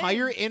the he me? limps.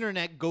 entire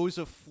internet goes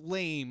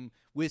aflame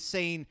with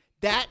saying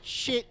that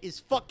shit is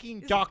fucking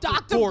It's Dr.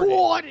 Dr. Gordon.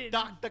 Gordon.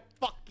 Dr.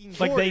 fucking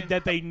Like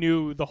Gordon. they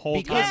knew the whole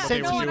Because time what they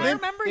since were he and doing. I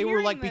limped, remember they were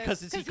hearing like, this,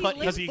 because he 'cause cut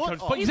limps- he his cut foot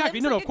foot- off. exactly.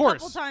 He No, limps of like a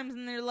course. couple times,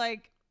 and they're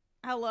like,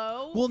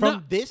 hello? Well, From-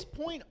 from this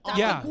point on,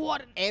 Yeah.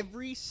 Gordon.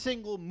 every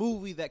single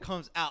movie that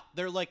comes out,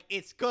 they're like,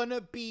 it's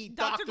gonna be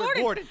Dr. Dr.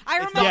 Gordon. Gordon. I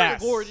It's remember-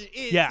 Yes. Dr. Gordon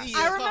is Yes. the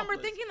I remember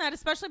accomplice. thinking that,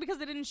 especially because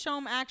they didn't show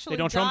him actually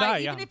don't show him die,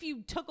 Even yeah. if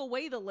you took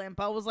away the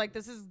limp, I was like,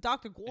 this is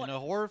Dr. In Gordon. a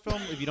horror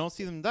film, if you don't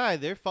see them die,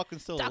 they're fucking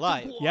still Dr.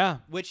 alive. Gordon. Yeah.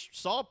 Which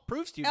Saw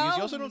proves to you because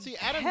you Oh, also don't see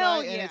Adam hell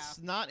die, and yeah. it's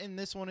not in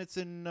this one. It's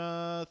in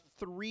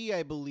 3,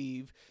 I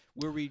believe,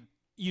 where we.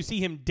 You see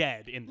him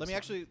dead in this Let me one.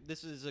 actually.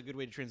 This is a good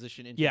way to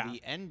transition into Yeah.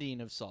 the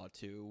ending of Saw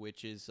 2,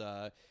 which is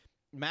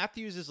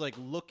Matthews is like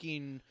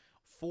looking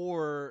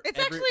for. It's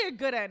actually a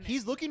good ending.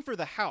 He's looking for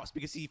the house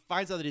because he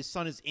finds out that his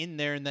son is in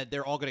there and that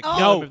they're all going to Oh.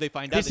 kill him No, if they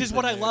find out. this that is he's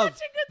what in I there. love.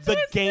 Such a good The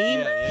twist, game,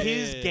 man. Yeah,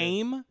 his yeah.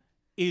 game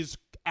is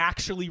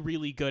actually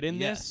really good in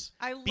Yes. this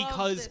I love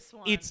because this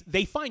one. it's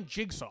they find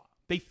Jigsaw.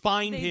 They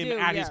find They him do,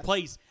 at his yes.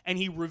 place, and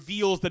he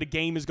reveals that a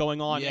game is going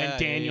on, Yeah, and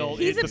Daniel, yeah,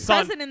 yeah. He's the in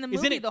son, present in the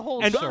is movie it. the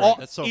whole and time. all-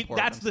 That's so it-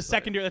 important. That's I'm the sorry.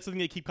 secondary. That's the thing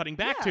they keep cutting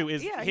back Yeah, to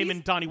is yeah, him he's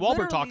and Donnie Wahlberg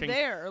literally talking.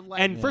 there, like-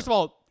 And Yeah. first of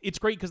all, it's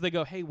great because they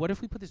go, "Hey, what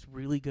if we put this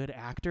really good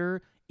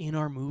actor in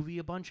our movie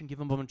a bunch and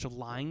give him a bunch of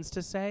lines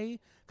to say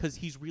because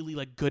he's really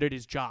like good at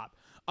his job."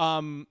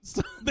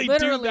 So they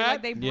Literally, do that.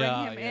 like they bring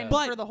Yeah, him yeah. in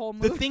But for the whole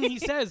movie. the thing he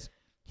says,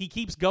 he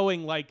keeps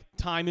going like,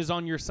 "Time is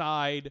on your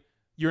side.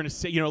 You're in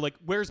a like,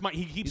 where's my?"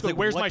 He keeps He's going, like,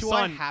 "Where's what my do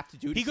son?" I have to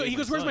do to He save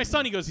goes, my "Where's my son?"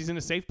 son?" He goes, "He's in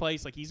a safe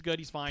place. Like he's good.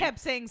 He's fine." kept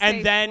saying and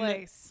safe then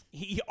place.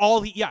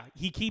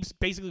 he keeps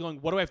basically going,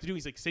 "What do I have to do?"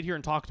 He's like, "Sit here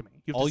and talk to me.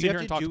 You have All to sit you here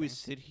have and to talk do to me." is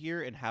sit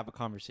here and have a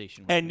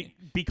conversation with And me.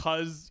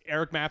 because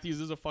Eric Matthews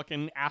is a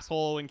fucking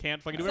asshole and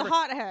can't fucking do It's a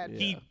whatever, hothead.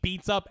 he Yeah.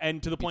 beats up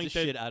and to the Beats point the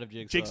that shit out of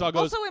Jigsaw. Jigsaw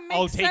goes, Also, it makes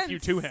 "I'll sense. take you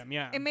to him."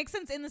 Yeah, It makes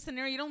sense in the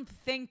scenario. You don't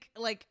think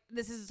like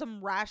this is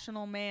some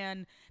rational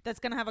man that's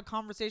gonna have a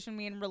conversation with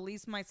me and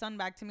release my son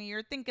back to me.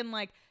 You're thinking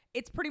like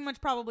it's pretty much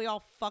probably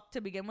all fucked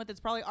to begin with. It's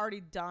probably already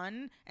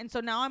done, and so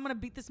now I'm gonna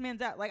beat this man's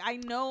ass. Like I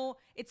know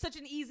it's such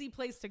an easy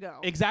place to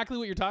go. exactly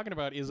what you're talking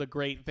about is a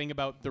great thing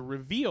about the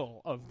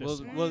reveal of this.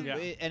 one. Well, Yeah.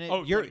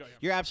 and You're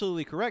you're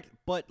absolutely correct.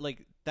 But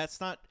like that's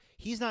not.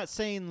 He's not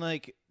saying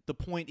like the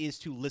point is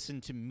to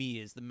listen to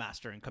me as the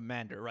master and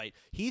commander, right?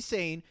 He's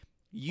saying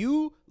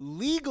You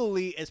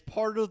legally, as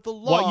part of the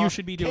law, What you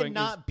should be doing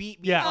cannot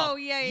beat me Yeah. up. Oh,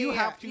 yeah, You yeah,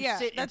 have to yeah,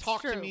 sit and that's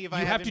talk true. to me if You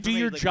I have to do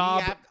your information.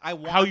 Like, job I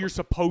want how you're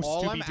supposed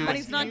all to I'm be But doing. he's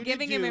asking not you to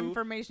giving him do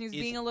information. He's is-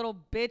 being a little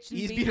bitch. And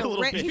He's being being a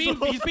little ri-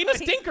 bitch. He's being a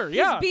stinker.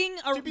 Yeah. He's being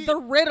To be- the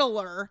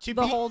Riddler to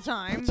the be- whole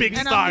time. Big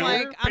and style.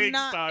 I'm like, I'm Big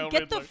not. style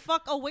Get the Riddler.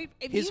 fuck away.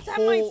 If His he's at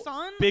my whole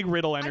son, Big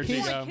Riddle I just energy.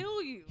 want Yeah. to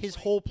kill you. His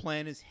Like, whole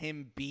plan is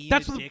him being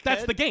That's a the, dickhead.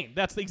 that's the game.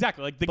 That's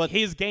exactly like But-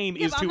 his game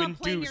yeah, is but to I'm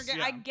not playing your induce. game.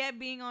 Yeah. I get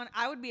being on.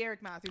 I would be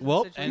Eric Matthews.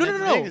 Well, in and No, this no,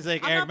 the no, thing no. is,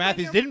 like, I'm Eric not playing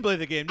Matthews your- didn't play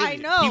the game, did I he?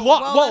 know. He well,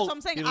 well, that's what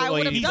I'm saying. he- I well,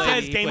 would have He done.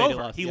 says He game played it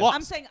over. lost, He yeah. lost.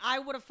 I'm saying I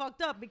would have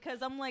fucked up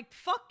because I'm like,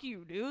 fuck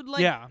you, dude.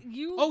 Like, Yeah.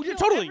 you. Oh, yeah, kill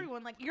totally.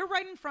 Everyone. Like, you're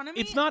right in front of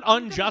me. It's not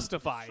I'm gonna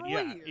unjustified. destroy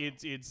Yeah. you.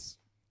 It is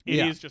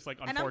Yeah. just like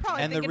And I'm unfortunate.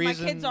 probably And the thinking my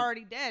reason- kid's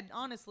already dead.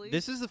 Honestly.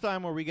 This is the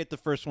time where we get the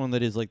first one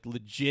that is like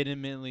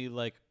legitimately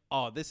like,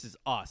 oh, this is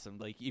awesome.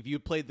 Like, if you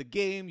played the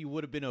game, you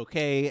would have been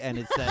okay. And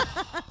it's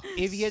that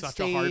if he had Such a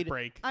stayed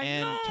heartbreak. I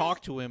and know.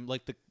 talked to him,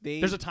 like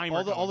There's a timer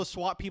All going. the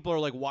SWAT people are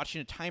like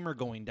watching a timer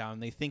going down.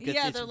 They think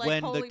Yeah, it's they're like,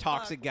 when the "Holy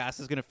toxic fuck." gas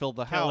is going to fill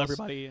the Kill house.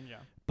 everybody and yeah.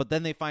 But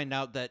then they find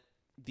out that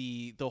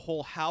the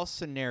whole house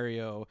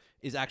scenario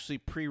is actually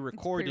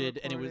pre-recorded,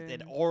 and it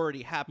pre-recorded.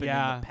 already happened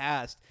Yeah. in the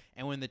past.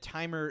 And when the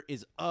timer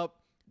is up,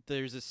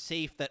 there's a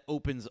safe that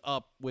opens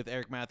up with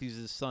Eric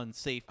Matthews' son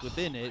safe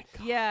within it.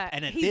 yeah.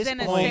 And at he's this in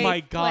a point- safe Oh my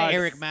God. place.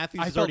 Eric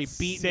Matthews I has felt already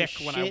beaten the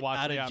sick when I shit watched-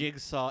 out of yeah.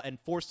 Jigsaw and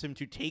forced him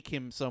to take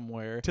him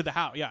somewhere. To the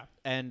house. Yeah.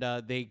 And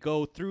they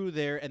go through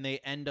there, and they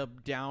end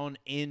up down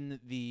in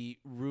the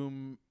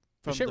room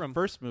from shit the room.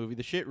 first movie,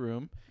 the shit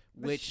room,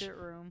 The which shit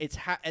room. it's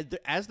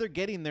as they're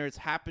getting there, it's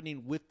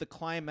happening with the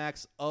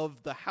climax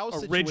of the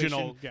house Original,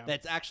 situation yeah.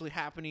 that's actually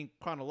happening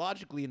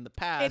chronologically in the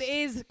past. It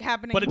is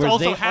happening. But it's Where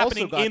also they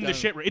happening also got in the down-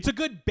 shit room. It's a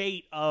good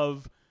bait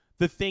of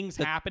the things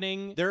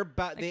happening. They're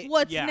about Like, they,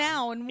 what's Yeah.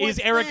 now and what's Is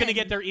Eric then? going to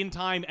get there in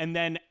time and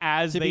then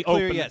as to they be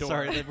clear, open yeah, the door?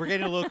 sorry, we're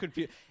getting a little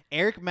confused.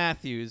 Eric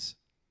Matthews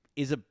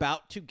is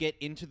about to get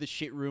into the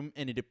shit room,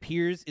 and it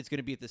appears it's going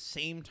to be at the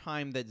same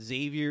time that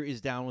Xavier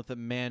is down with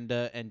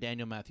Amanda and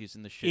Daniel Matthews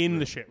in the shit room. in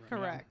the shit room. yeah.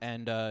 Correct.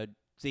 And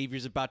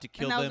Xavier's about to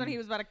kill And that was them. when he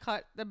was about to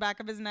cut the back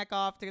of his neck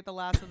off to get the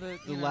last of the.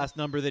 the you know. last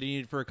number that he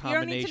needed for a You don't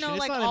combination. need to know It's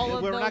like not all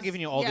of we're those. not giving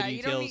you all yeah, the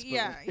you don't details. need,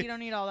 yeah, you don't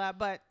need all that,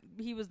 but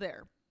he was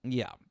there,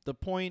 yeah. The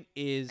point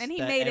is, and he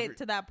that made it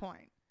to that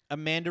point.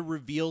 Amanda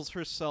reveals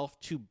herself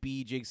to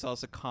be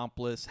Jigsaw's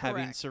accomplice,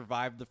 having Correct.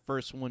 survived the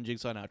first one.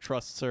 Jigsaw now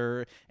trusts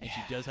her, and she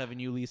does have a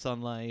new lease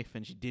on life,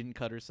 and she didn't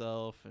cut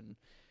herself. And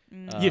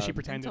Yeah, she Um,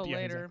 pretended. Until Yeah,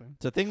 later. exactly.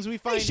 so things we Hey,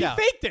 find she out.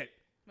 faked it.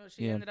 No,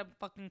 she Yeah. ended up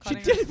fucking She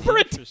cutting. did it for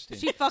it. Interesting.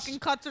 She fucking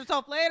cuts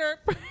herself later.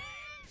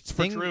 It's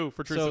for true.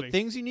 For So truthity.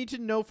 things you need to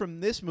know from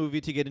this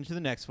movie to get into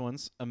the next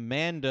ones.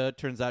 Amanda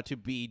turns out to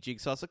be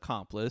Jigsaw's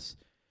accomplice.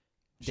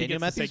 She Daniel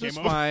gets to say Matthews was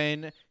game over.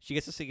 fine. She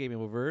gets to say game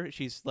over.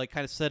 She's like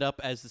kind of set up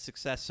as the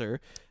successor.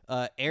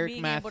 Eric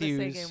Being Matthews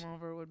able to say game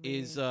over would be.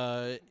 is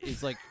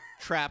like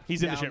trapped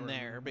He's in the down shit room.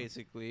 there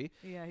basically.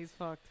 yeah, he's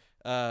fucked.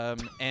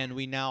 And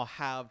we now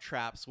have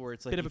traps where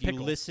it's like Bit of if a you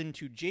pickle. listen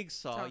to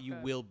Jigsaw, Okay. you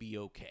will be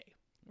okay,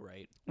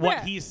 right? what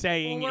Yeah. he's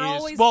saying Well, we're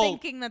always is well,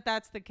 thinking that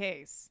that's the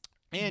case.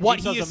 And what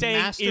Jigsaw's he is a saying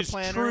master is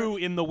planner, true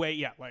in the way.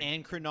 Yeah, like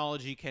and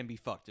chronology can be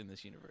fucked in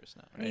this universe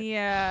now, right?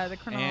 Yeah, the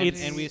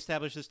chronology. And we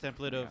established this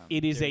template of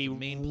it is there's a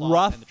main plot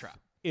rough. and the trap.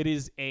 It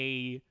is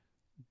a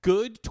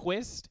good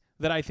twist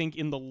that I think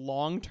in the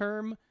long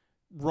term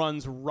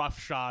runs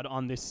roughshod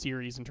on this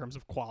series in terms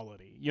of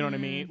quality. You know what I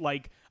mean?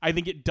 Like I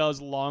think it does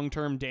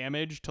long-term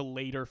damage to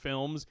later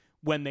films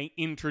when they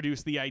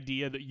introduce the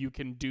idea that you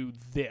can do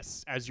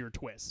this as your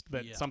twist,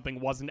 that Yeah. something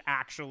wasn't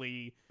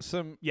actually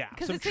Some yeah.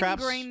 Because some it's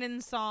traps- ingrained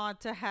in Saw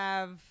to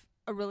have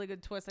a really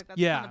good twist. Like that's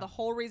Yeah. kind of the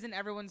whole reason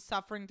everyone's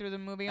suffering through the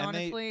movie. And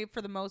they- Honestly,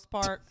 for the most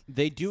part,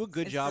 they do a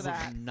good It's job for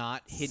that. of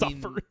not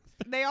hitting. Suffer.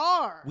 they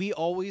are. We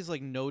always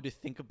like know to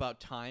think about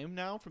time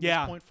now from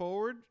Yeah. this point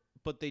forward,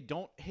 but they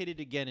don't hit it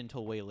again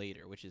until way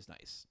later, which is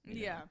nice. you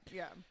yeah,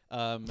 yeah.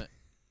 know?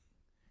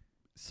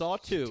 Saw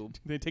 2.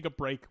 They take a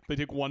break. They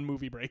take one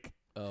movie break.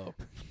 Oh.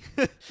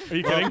 Are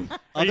you kidding?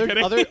 Are you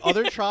kidding?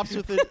 other traps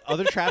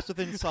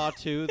within Saw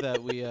 2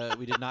 that we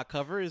did not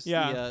cover is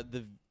Yeah.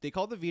 the they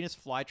call it the Venus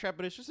flytrap,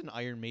 but it's just an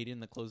Iron Maiden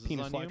that closes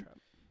Penis on fly you. trap.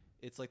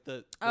 It's like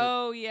the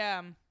Oh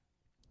yeah,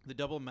 the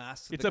double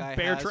masks that It's the a guy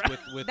bear has trap.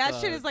 with that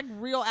shit is like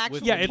real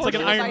actual. Yeah, it's like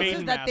an torture Iron devices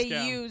Maiden that mask, they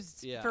yeah.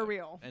 used Yeah. for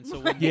real. And so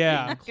when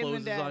Yeah. it Back in the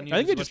closes day. on you, I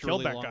think they there's just a bunch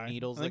killed of that really long guy.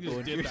 needles I think that they go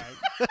into just your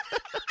did that.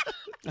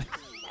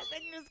 I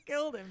think just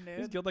killed him,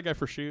 Just dude. killed that guy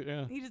for shoot.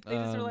 Yeah. They just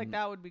were like Um,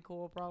 that would be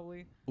cool,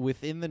 probably.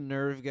 Within the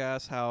nerve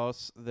gas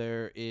house,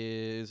 there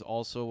is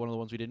also one of the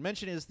ones we didn't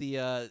mention is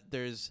the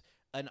there's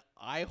an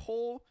eye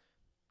hole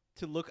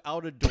to look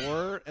out a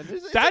door, and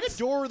there's it's like That's- a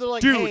door where they're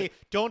like, dude. "Hey,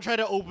 don't try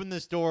to open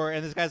this door,"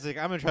 and this guy's like,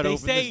 "I'm gonna try to They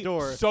open say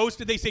this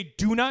door." they say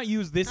do not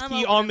use this I'm key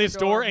opening on the this door,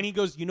 door. and he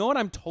goes, you know what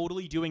I'm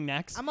totally doing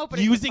next? I'm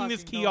opening the using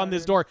this fucking key on door,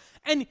 this dude. door,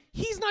 and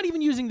he's not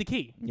even using the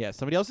key. Yeah,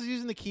 somebody else is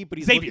using the key, but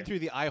he's Xavier. looking through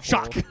the eye hole.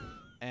 Shock.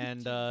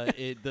 and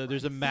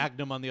there's a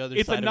magnum on the other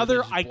It's side.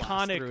 another of it that just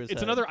blasts through iconic. his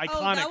It's head. another that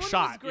iconic one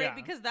shot. was great yeah.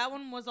 because that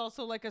one was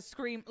also like a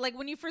scream. Like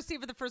when you first see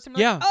it for the first time,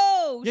 Yeah. you're like,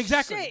 oh, Yeah,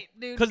 exactly. shit,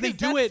 dude. 'Cause they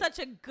do that's it- Such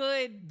a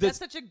good. the- That's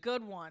such a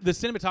good one. The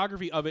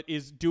cinematography of it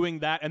is doing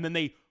that, and then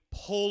they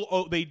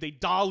pull. They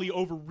dolly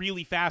over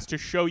really fast to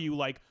show you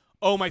like,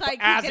 oh my, Psyche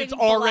as it's getting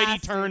already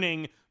blasted.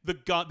 turning. The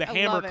gun, the I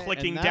hammer love it.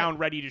 clicking And that- down,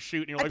 ready to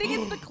shoot, and you're I like, think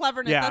it's the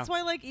cleverness. Yeah. That's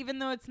why, like, even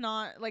though it's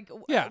not like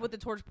Yeah. with the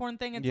torch porn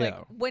thing, it's Yeah.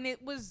 like when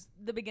it was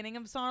the beginning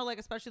of Saw, like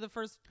especially the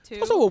first two.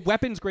 It's also a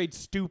weapons grade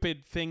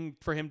stupid thing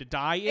for him to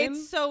die in.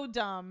 It's so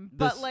dumb,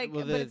 but This- like,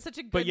 well, but the- it's such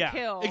a good but yeah,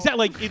 kill. exactly.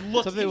 Like it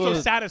looks Something so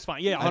was-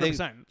 satisfying. Yeah, I 100. think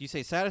percent you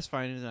say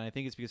satisfying, and I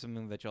think it's because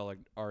something that y'all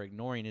are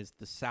ignoring is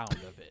the sound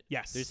of it.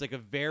 Yes. There's like a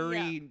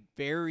very,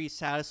 very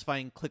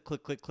satisfying click,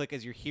 click, click, click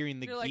as you're hearing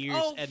the You're like, gears,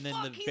 "Oh, and then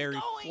fuck, the he's very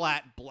going."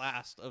 flat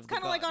blast of It's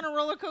kind the of like gun. on a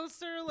roller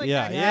coaster. Like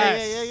Yeah, that, yeah,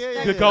 Yes. yeah, yeah,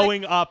 that The yeah.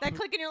 going up. That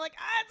click, and you're like,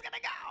 it's gonna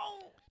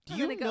go. Do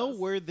And then you it know goes.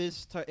 where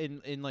this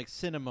in like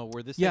cinema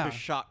where this Yeah. type of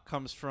shot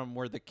comes from,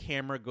 where the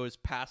camera goes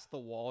past the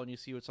wall and you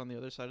see what's on the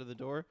other side of the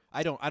door?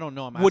 I don't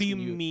know. I'm What do you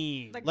asking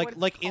mean? Like, what it's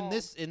Like in called.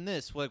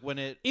 this like when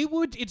it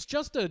It's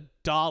just a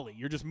dolly.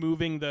 You're just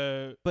moving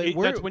the. But that's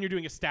where- when you're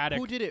doing a static.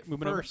 who did it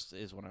movement over- first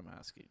is what I'm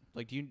asking.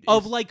 Like do you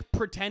Of is- like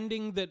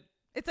pretending that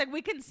It's like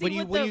we can see when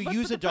you what the, what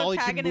use the a dolly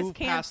to protagonist move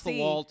can't past see. the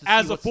wall to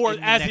as see a what's fourth,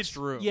 in the as next it's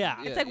room.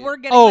 yeah. It's like we're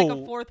getting like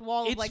a fourth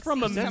wall. It's of like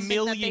from a seeing something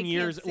million that they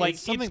years, Can't see. like,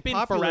 It's something it's been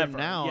popular forever,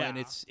 now, yeah. and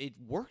it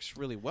works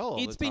really well.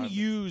 all It's the been time.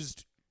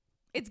 used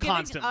it's giving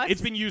constantly. us.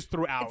 It's been used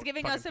throughout. It's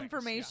giving fucking us things,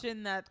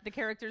 information that the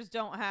characters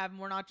don't have, and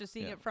we're not just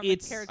seeing Yeah. it from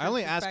It's- the character's I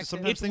only ask perspective. because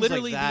sometimes It's things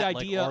literally like that the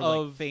idea are like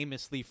of-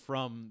 famously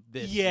from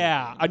this.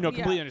 Yeah, I know, Yeah.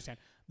 completely understand.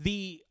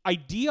 The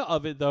idea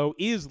of it though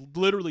is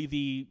literally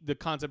the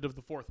concept of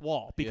the fourth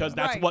wall because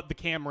Yeah. that's Right. what the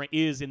camera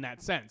is in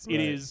that sense. It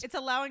Right. is It's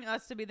allowing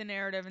us to be the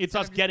narrative. It's instead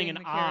us of just getting being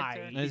an the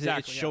character. eye. And it's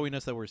Exactly, yeah. showing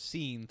us that we're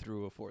seeing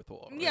through a fourth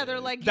wall. Yeah,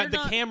 they're like that you're the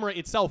not, camera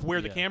itself,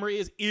 where the Yeah. camera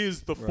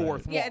is the Right.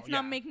 fourth wall. Yeah, it's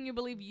not making you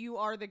believe you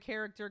are the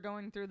character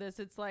going through this.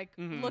 It's like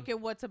Mhm. look at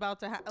what's about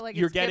to happen. Like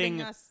You're it's giving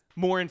getting us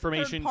more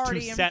information to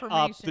third-party set up the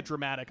information.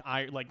 dramatic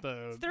like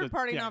the it's third the-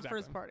 party, yeah, not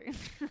exactly. first party.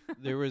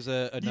 There was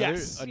another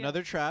Yes.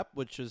 another trap,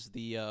 which was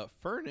the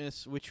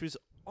furnace, which was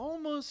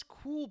almost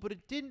cool, but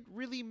it didn't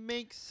really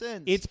make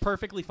sense. It's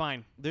perfectly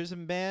fine. There's a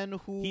man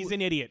who He's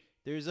an idiot.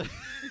 there's a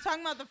I'm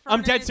talking about the.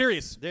 I'm dead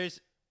furnace. serious.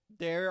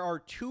 there are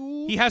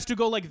two He has to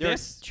go like There are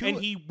this, two- and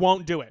he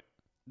won't do it.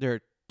 there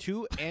are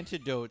two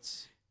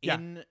antidotes Yeah.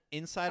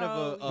 inside Oh,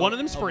 of a One of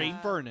them's a free.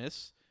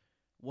 furnace.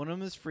 One of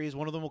them is free.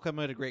 One of them will come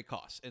at a great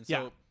cost. And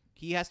so Yeah.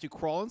 he has to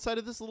crawl inside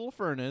of this little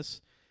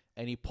furnace,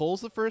 and he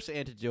pulls the first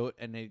antidote,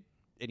 and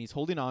he's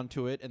holding on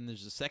to it, and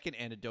there's a second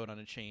antidote on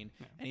a chain,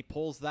 and he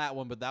pulls that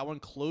one, but that one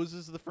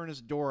closes the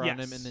furnace door on him,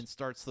 Yes. and then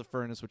starts the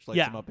furnace, which lights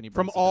Yeah, him up, and he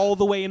from burns to all death.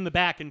 the way in the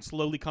back and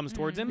slowly comes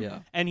towards him.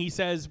 Yeah. And he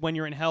says, "When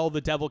you're in hell,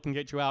 the devil can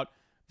get you out."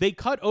 They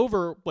cut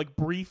over like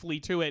briefly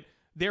to it.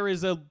 There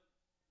is a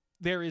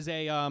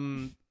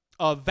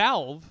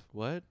valve.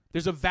 What?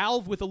 There's a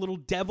valve with a little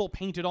devil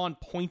painted on,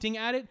 pointing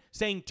at it,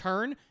 saying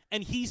 "turn."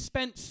 And he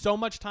spent so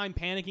much time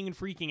panicking and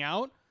freaking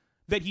out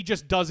that he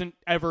just doesn't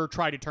ever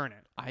try to turn it.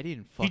 I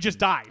didn't. He just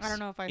dies. I don't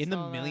know if I In the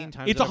saw million that.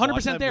 times It's that I've 100%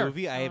 watched that there.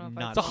 movie, I I have don't know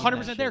if I not. It's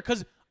seen 100% there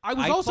because I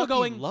was I also fucking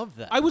going. love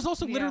that. I was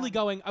also literally Yeah.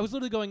 going. I was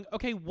literally going.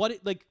 Okay, what?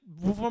 Like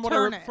from what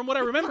Turn it. from what I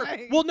remember.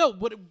 Like- well, no.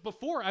 What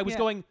before I was Yeah.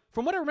 going.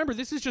 From what I remember,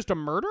 this is just a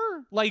murder.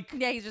 Like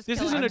Yeah, he's just. this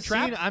killing isn't him.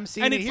 a trap. I'm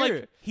seeing and it it's here.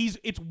 like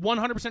it's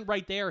 100%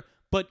 right there.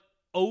 But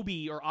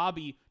Obi or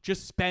Abi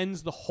just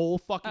spends the whole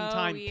fucking Oh,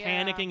 time yeah.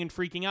 panicking and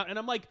freaking out. And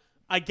I'm like,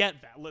 I get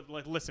that.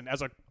 Like, listen,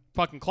 as a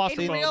fucking In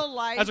claustrophobe, real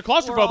life, as a we're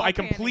claustrophobe, all I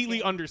completely panicking.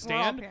 We're all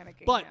understand.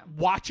 panicking, But yeah.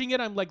 watching it,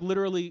 I'm like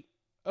literally,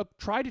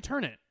 try to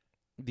turn it.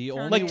 The Turn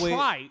only Like it. way.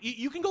 try.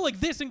 You can go like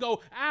this and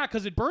go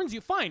because it burns you.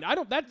 Fine. I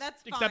don't. That's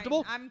That's fine.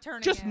 acceptable. I'm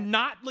turning Just it.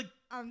 not like,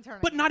 I'm turning.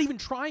 but it. not even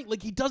trying.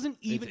 Like he doesn't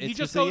even. It's He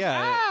just to say, goes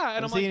yeah, and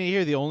I'm I'm seeing like, it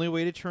here. The only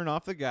way to turn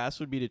off the gas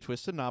would be to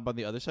twist a knob on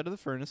the other side of the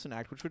furnace, an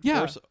act which would Yeah.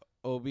 force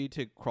Obi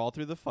to crawl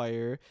through the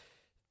fire.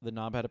 The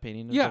knob had a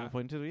painting. And Yeah. a double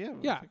point to yeah.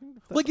 yeah.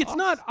 fucking- Like that's it's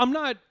not. awesome. I'm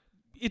not.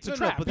 It's No, a no,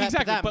 trap. but that,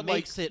 exactly. that but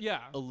makes like, it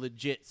yeah. a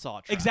legit saw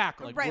trap.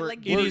 Exactly. Like, Right, we're- like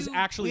It you is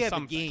actually we have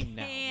something. a game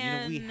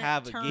now. we Can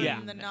have a turn game. Yeah.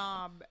 the now.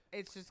 knob.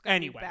 It's just gonna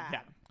Anyway, be bad.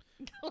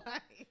 yeah.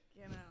 Like,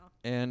 you know.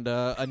 And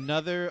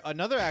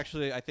another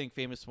actually I think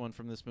famous one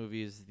from this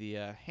movie is the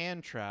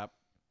hand trap,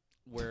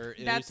 where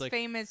it That's is like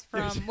famous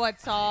there's- from what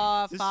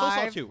Saw this is still Saw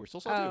 5. 2. We're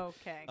still Saw 2. Oh,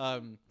 okay.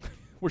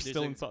 We're There's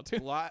still a in Saw 2.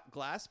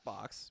 glass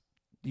box.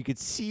 You could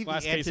see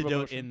Glass the case of antidote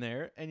emotion. in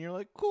there, and you're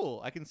like,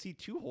 "Cool! I can see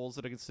two holes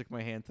that I can stick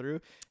my hand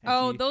through." And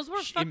Oh, she those were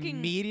fucking-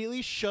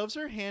 immediately shoves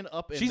her hand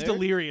up in She's there,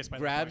 delirious by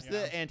grabs the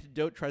point, the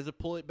antidote, tries to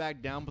pull it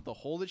back down, but the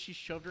hole that she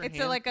shoved her It's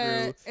hand like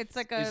through it's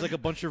like a is like a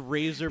bunch of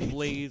razor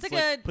blades, like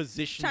like a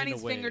positioned Chinese in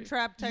a way. finger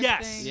trap type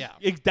Yes. thing.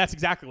 Yeah. That's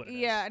exactly what it is.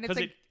 Yeah, and it's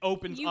because like, it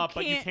opens you up,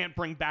 but you can't- can't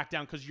bring back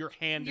down because your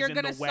hand You're is in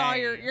gonna the way. saw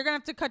your. You're gonna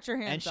have to cut your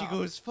hands And she off.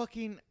 goes,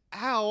 "Fucking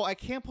ow! I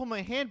can't pull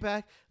my hand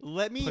back.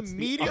 Let me Puts the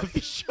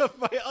immediately shove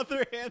my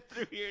other hand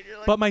through here." And you're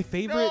like, But my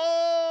favorite.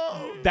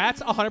 "No!"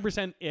 That's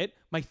 100% it.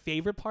 My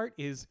favorite part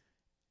is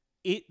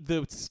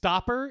the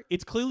stopper,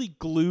 it's clearly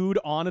glued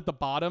on at the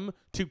bottom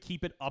to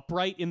keep it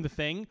upright in the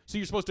thing. So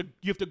you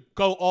have to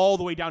go all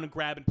the way down and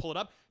grab and pull it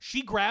up.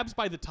 She grabs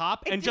by the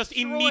top It and just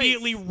destroys.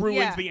 immediately ruins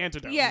Yeah. the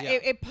antidote. Yeah, Yeah.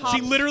 It pops.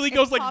 She literally it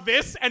goes like pops.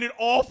 this, and it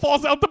all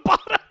falls out the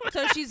bottom.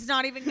 So she's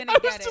not even gonna I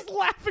was get just it.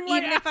 laughing my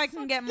Even if I ass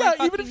can off. get my Yeah,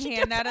 even if fucking she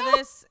hand gets out of out,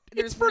 this, it's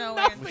there's for no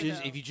nothing. Which is,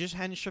 antidote. if you just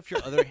hadn't shoved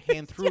your other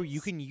hand through, you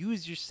Yes. can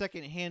use your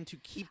second hand to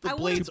keep the I would-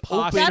 blades To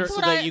posture. open That's so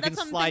what that you can that's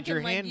what I'm slide your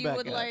thinking, hand like, back you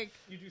would up. like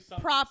You do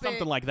prop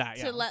something it like that,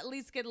 yeah. to at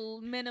least get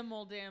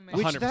minimal damage.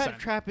 Which 100%. that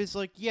trap is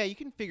like, yeah, you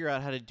can figure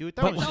out how to do it.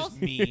 That But was like-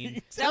 just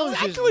mean. That was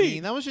just Exactly.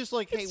 mean. That was just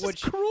like, hey, It's what?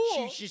 just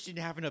cruel. She just didn't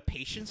have enough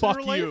patience Fuck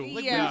in her life. you. Like,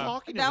 what are Yeah. you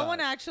talking that about? one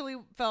actually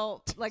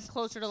felt like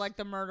closer to like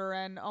the murder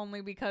end,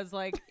 only because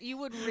like you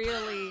would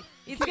really,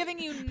 it's giving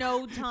you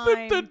no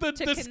time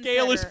The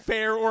scale is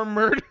fair or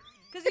murder.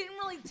 because he didn't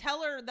really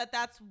tell her that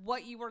that's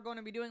what you were going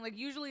to be doing. Like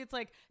usually it's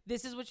like,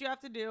 this is what you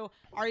have to do.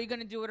 Are you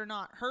going to do it or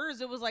not?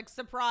 Hers, it was like,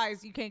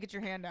 surprise, you can't get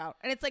your hand out,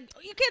 and it's like,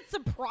 you can't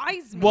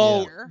surprise me.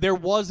 Well, here. there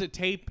was a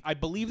tape. I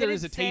believe Did there it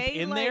is a tape say,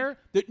 in like-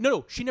 there.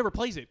 No, she never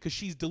plays it because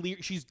she's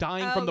she's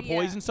dying Oh, from the yeah,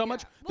 poison so yeah.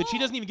 much that she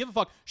Well- doesn't even give a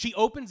fuck. She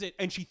opens it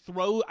and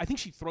I think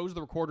she throws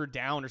the recorder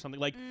down or something.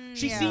 Like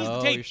she yeah. sees the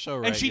Oh, tape you're so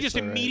and right, she you're just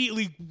so right.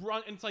 immediately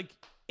run. And it's like,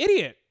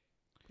 idiot.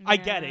 I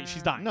get it.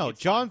 She's dying. No, It's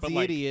John's fine, the but,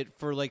 like, idiot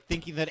for like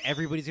thinking that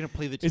everybody's gonna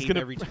play the Is tape gonna-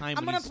 every time.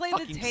 I'm when gonna he's play the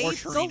fucking tape. Go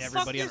torturing fuck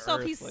everybody on yourself.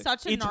 Earth. He's Like,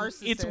 such a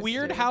narcissist. It's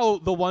weird dude. how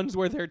the ones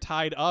where they're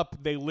tied up,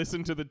 they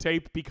listen to the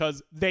tape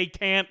because they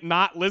can't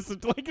not listen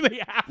to, like, they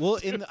have well,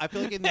 to. I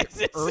feel like in It's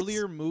the just-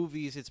 earlier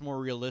movies, it's more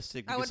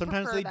realistic I because would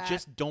sometimes prefer they that.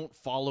 just don't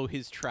follow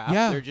his trap.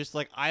 Yeah. They're just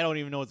like, I don't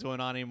even know what's going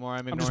on anymore.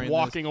 I'm I'm ignoring just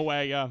walking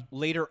away, yeah. this.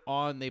 Later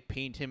on, they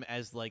paint him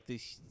as like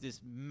this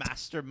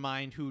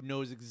mastermind who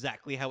knows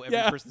exactly how every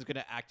Yeah. person's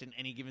gonna act in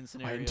any given I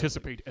scenario.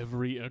 anticipate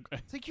every...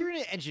 It's like you're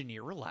an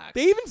engineer. Relax.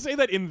 They even say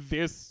that in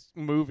this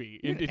movie.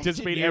 You're an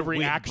Anticipate engineer every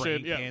with action.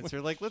 brain Yeah.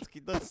 cancer. Like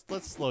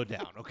let's slow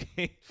down,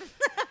 okay?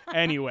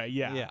 Anyway,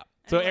 yeah. Yeah.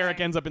 So Anyway. Eric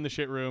ends up in the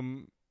shit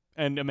room,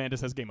 and Amanda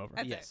says game over.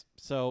 That's yes.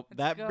 it. So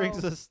Let's that brings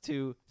go. us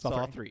to Saw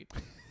Saw 3.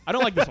 3. I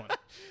don't like this one.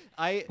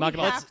 I Not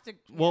gonna lie. let's- have to.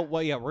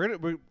 Well, yeah,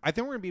 I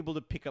think we're gonna be able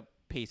to pick up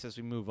pace as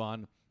we move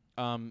on.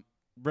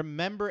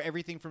 Remember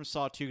everything from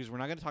Saw 2 because we're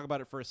not gonna talk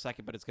about it for a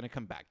second, but it's gonna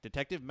come back.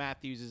 Detective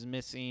Matthews is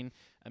missing.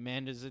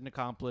 Amanda's an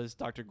accomplice.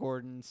 Dr.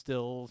 Gordon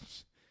still.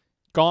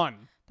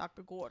 Gone.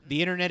 Dr. Gordon.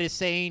 The internet is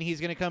saying he's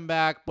gonna come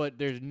back, but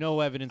there's no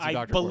evidence of I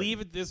Dr. believe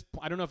Gordon. at this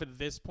I don't know if at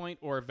this point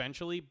or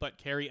eventually, but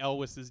Carrie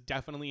Elwes is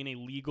definitely in a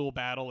legal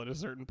battle at a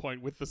certain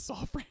point with the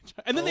Saw franchise.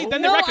 And then they Oh. they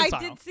no, reconcile.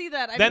 I did see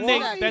that. I then did they see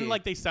that. then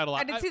like they settle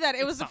out. I did see that. It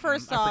It's was the something.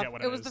 first I Saw. forget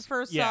what It was the is.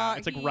 first yeah, Saw.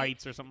 it's like He-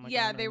 rights or something like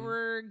Yeah, that. they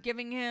were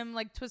giving him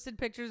like twisted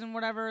pictures and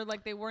whatever.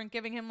 Like they weren't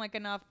giving him like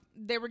enough.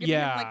 They were giving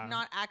him Yeah. like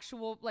not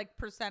actual like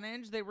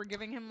percentage. They were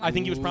giving him like I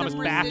think he was some promised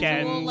back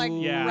residual, end, like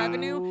yeah.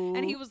 revenue,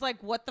 and he was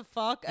like, "What the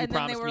fuck?" And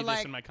then they promised were me this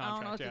like, in my "I don't know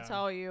what contract, yeah. to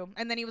tell you."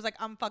 And then he was like,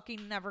 "I'm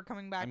fucking never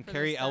coming back." I'm for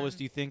Carrie this Elwes. then."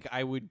 Do you think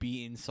I would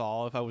be in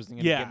Saw if I wasn't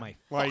gonna Yeah, get my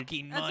like-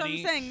 fucking That's money? what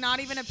I'm saying. Not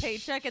even a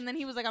paycheck. And then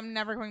he was like, "I'm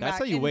never coming That's back."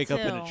 how you wake up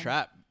in a until-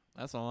 trap.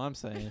 That's all I'm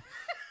saying.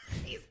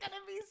 He's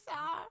gonna be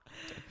Saw.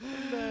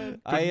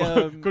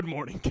 Good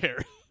morning,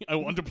 Carrie. I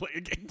want to play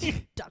a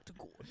game. Dr.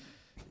 Gordon.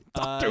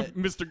 Dr.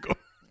 Mr.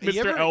 Mr.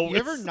 You Elwes.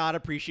 ever not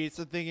appreciate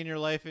something in your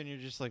life and you're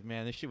just like,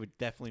 man, this shit would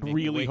definitely make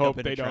Really me wake hope up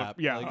in they a don't- trap.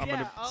 yeah, Like, I'm Yeah.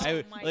 gonna- Oh I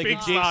would, my like Big if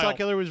God. Jigsaw style.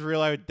 Killer was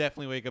real, I would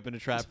definitely wake up in a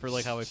trap for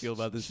like how I feel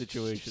about this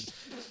situation.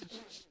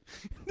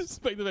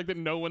 Despite the fact that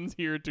no one's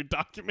here to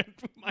document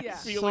my Yeah.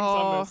 feelings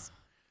Saw on this.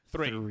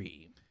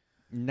 3.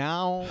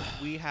 Now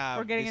we have.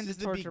 We're getting this into is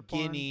the torture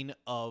porn. beginning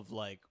of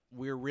like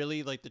we're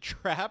really like the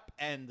trap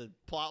and the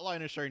plot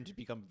line are starting to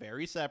become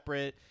very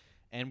separate,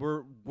 and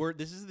we're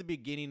this is the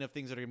beginning of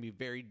things that are going to be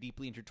very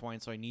deeply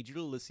intertwined. So I need you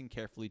to listen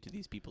carefully to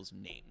these people's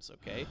names,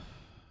 okay?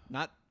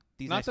 Not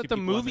these. Not next that two the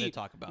people I'm movie gonna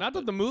talk about. Not that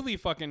but- the movie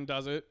fucking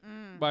does it,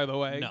 Mm. by the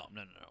way. no.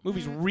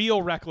 Movie's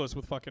real reckless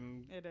with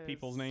fucking It is,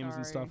 people's names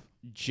and sorry. stuff.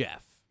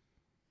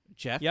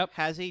 Jeff Yep.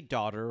 has a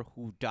daughter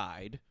who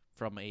died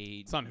from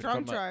a Son who-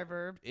 Drunk from a-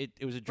 driver. It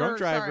was a drunk Or,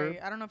 driver. Sorry,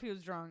 I don't know if he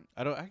was drunk.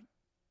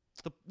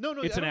 No,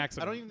 It's I an don't-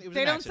 accident. I don't even. It was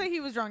They an don't accident. say he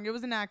was drunk. It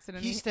was an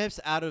accident. He steps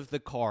out of the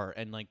car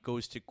and like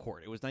goes to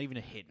court. It was not even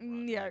a hit. And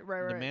run. Yeah, Like, right,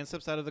 The right. man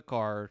steps out of the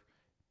car,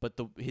 but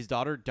his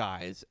daughter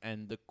dies,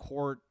 and the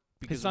court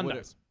because His son what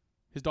dies.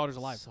 His daughter's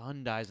alive.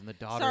 Son dies, and the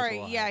daughter's Sorry,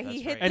 alive. yeah, That's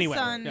he hit right. the Anyway,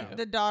 son. yeah.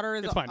 The daughter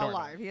is It's fine, don't worry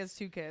about alive. He has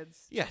 2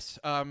 kids. Yes.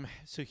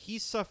 So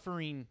he's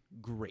suffering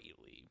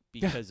greatly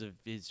because of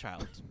his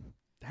child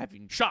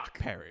having Shock.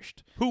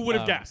 perished. Who would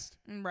have Um, guessed?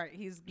 Right,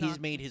 he's He's not-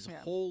 made his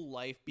yeah. whole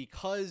life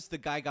because the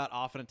guy got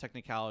off on a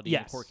technicality in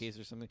a Yes. court case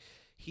or something.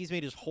 He's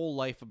made his whole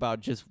life about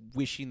just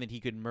wishing that he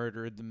could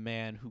murder the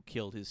man who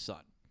killed his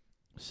son.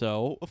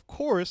 So, of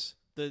course,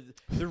 the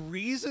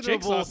reasonable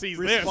Jigsaw sees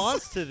this.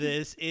 response to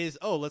this is,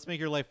 "Oh, let's make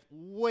your life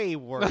way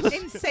worse."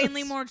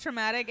 insanely more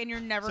traumatic, and you're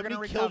never Somebody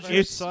gonna killed recover.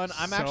 your It's son.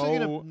 I'm actually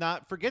so- gonna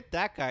not forget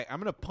that guy. I'm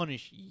gonna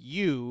punish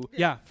you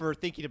Yeah. for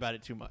thinking about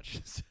it too much.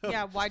 So,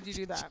 Yeah, why'd you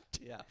do that?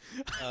 yeah.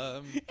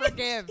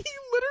 Forgive. He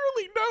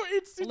literally no.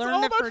 It's Learn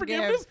all to about forgive.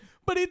 forgiveness.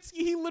 But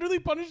he literally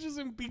punishes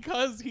him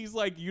because he's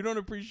like, you don't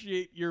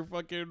appreciate your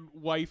fucking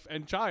wife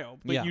and child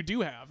that Yeah. you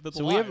do have. That's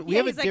So alive. we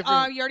have a he's like,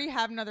 different. you already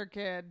have another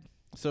kid.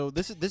 So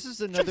this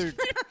is another.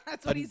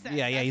 That's what he said.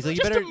 Yeah, That's he's what like, he you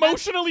Just better.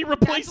 emotionally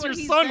replace what your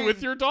he's son saying.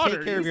 with your daughter.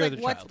 Take care of He's your like,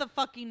 other what's child. the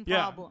fucking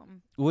Yeah.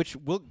 problem? Which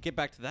we'll get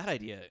back to that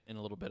idea in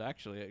a little bit,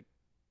 actually,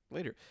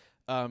 later.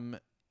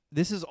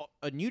 This is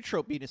a new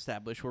trope being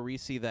established where we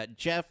see that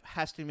Jeff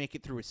has to make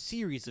it through a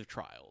series of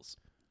trials.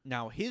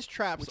 Now, his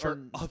traps Which are are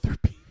other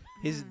people.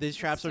 his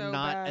traps are so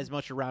not bad. as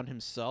much around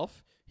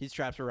himself. His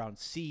traps are around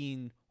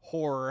seeing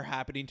horror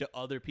happening to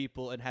other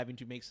people and having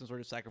to make some sort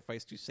of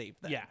sacrifice to save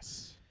them.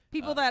 Yes.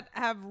 People that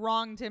have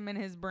wronged him in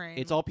his brain.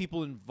 It's all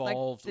people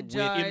involved the with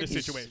judge. In the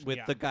his- situation, with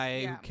yeah. the guy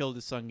Yeah. who killed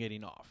his son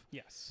getting off.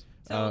 Yes.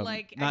 so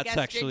like not I guess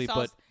sexually,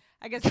 Jigsaw's, but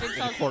I guess in a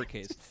Jigsaw's court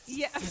case.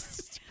 Yeah.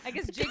 I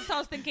guess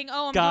Jigsaw's thinking,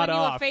 oh, I'm Got doing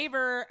you a off.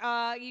 favor.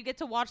 You get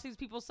to watch these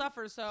people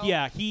suffer. So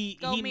Yeah,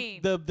 Go me.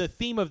 the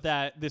theme of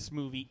this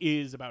movie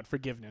is about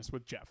forgiveness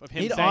with Jeff. Of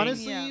him It saying,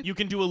 honestly, Yeah. you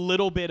can do a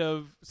little bit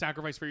of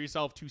sacrifice for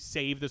yourself to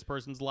save this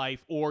person's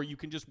life, or you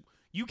can just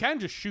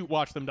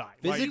watch them die.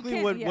 Like, physically,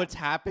 can't- yeah. what's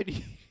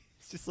happening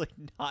is just like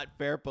not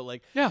fair, but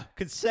like yeah.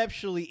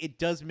 conceptually, it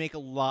does make a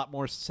lot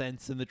more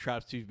sense than the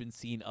traps we've been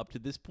seeing up to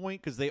this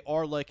point because they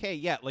are like, hey,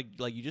 yeah, like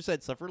you just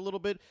said, suffer a little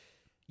bit.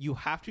 You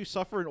have to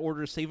suffer in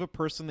order to save a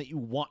person that you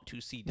want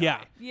to see die.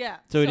 Yeah. yeah.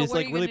 So it is what are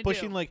like you really gonna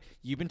pushing do? like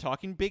you've been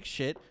talking big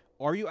shit.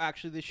 Are you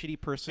actually the shitty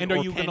person? And are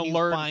or you can gonna you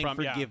learn find from-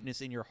 yeah.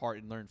 forgiveness in your heart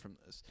and learn from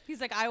this? He's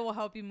like, I will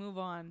help you move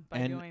on by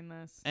And- doing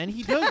this. And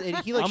he does. And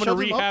he like I'm gonna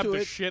shoves him up rehab to the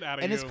it. shit out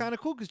of And you. it's kind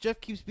of cool because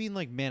Jeff keeps being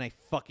like, "Man, I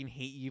fucking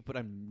hate you, but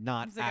I'm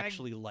not He's like,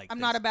 actually like I'm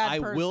this. not a bad I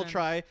will person."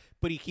 try,"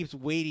 but he keeps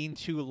waiting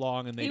too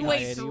long, and they He die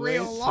waits anyway.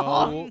 real so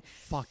long.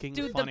 fucking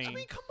Dude, funny. I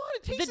mean, come on,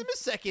 it takes The- him a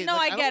second. No,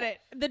 Like, I get it.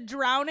 The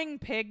drowning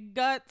pig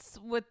guts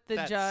with the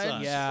That judge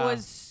sucks. Yeah.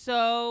 was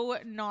so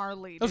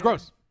gnarly. That was dude.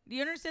 gross. Do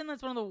you understand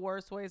that's one of the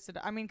worst ways to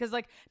die? I mean, because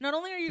like not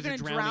only are you 'Cause going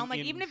you're to drowning drown, like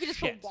in even if you just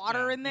shit, put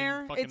water yeah, in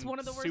there, it's fucking one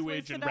of the worst ways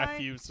sewage to and die.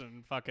 refuse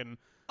and fucking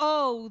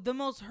Oh, the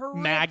most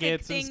horrific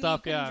maggots thing and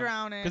stuff. you can Yeah,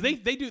 drown in.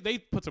 because they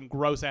put some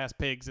gross ass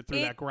pigs through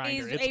It that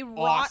grinder. is It's a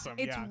awesome.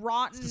 It's yeah.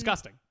 rotten. It's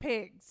disgusting.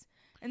 Pigs.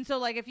 And so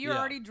like if you're Yeah.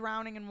 already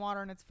drowning in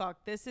water and it's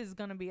fucked, this is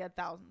gonna be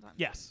 1,000 times.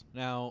 Yes.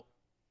 Now,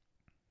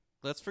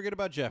 let's forget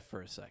about Jeff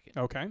for a second.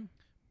 Okay.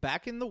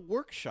 Back in the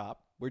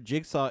workshop where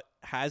Jigsaw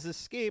has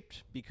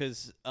escaped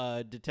because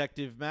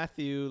Detective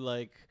Matthew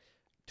like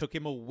took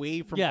him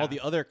away from Yeah. all the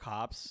other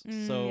cops.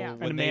 So yeah.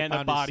 when And they Amanda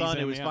found his bodies son,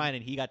 it him, was yeah. fine,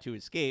 and he got to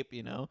escape.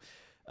 You know.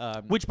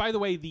 Which, by the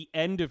way, the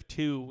end of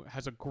 2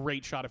 has a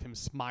great shot of him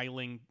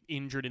smiling,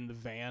 injured in the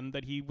van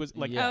that he was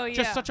like. Yeah. Oh,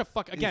 Just yeah. such a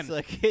fuck. Again, He's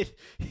like,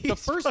 the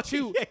first fucking-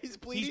 two, yeah, he's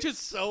bleeding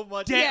just so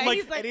much. dead, Yeah, like,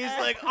 he's like, and he's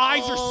like,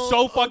 eyes are "Oh,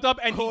 so fucked up,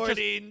 and he just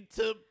according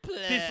to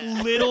plan."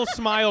 this little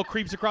smile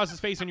creeps across his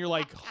face, and you're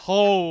like,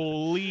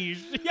 holy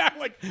yeah,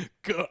 like,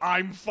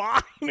 I'm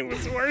fine. It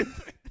was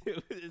worth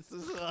it.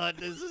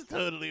 This is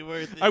totally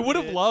worth it. I would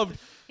have man. loved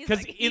He's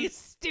because like, in you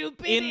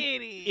stupid in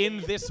idiot.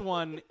 in this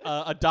one,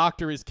 a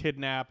doctor is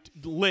kidnapped.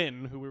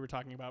 Lynn, who we were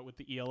talking about with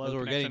the ELO That's what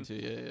we're getting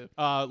connection, to.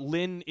 Yeah.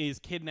 Lynn is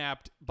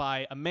kidnapped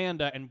by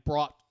Amanda and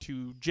brought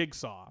to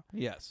Jigsaw,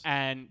 Yes.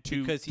 and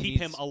to Because he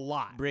keep him needs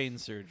alive. Brain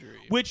surgery.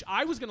 Which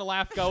I was gonna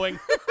laugh, going,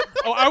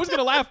 I was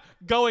gonna laugh,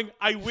 going,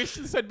 I wish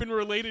this had been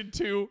related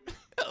to.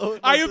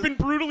 I have been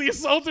brutally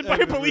assaulted by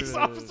a police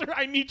officer.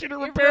 I need you to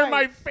You're repair right.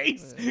 my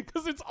face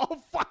because it's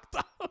all fucked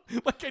up.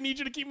 Like, I need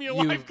you to keep me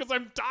alive because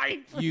I'm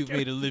dying. You've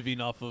made a living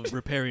off of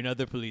repairing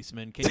other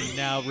policemen. Can you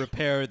now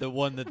repair the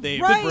one that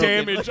they've Right. broken?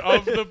 damage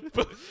of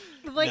the.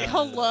 like, No.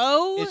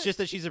 hello? It's just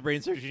that she's a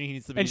brain surgeon. He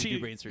needs to And do she-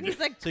 brain surgery. He's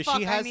like, so fuck,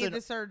 she has I need an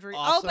the surgery.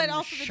 awesome Oh, but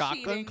also the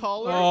shotgun cheating.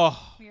 collar. Oh,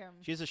 Yeah.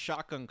 She has a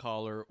shotgun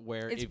collar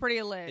where It's if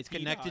pretty lit. it's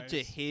connected to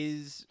dies.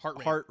 his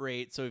Heart heart rate.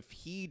 rate. So if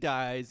he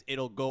dies,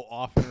 it'll go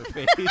off in her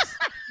face.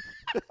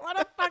 What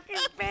a fucking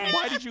bitch.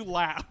 why did you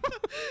laugh?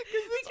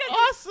 It's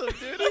awesome,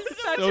 dude. He's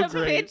such so a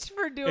great. bitch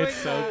for doing It's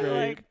so that.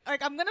 great.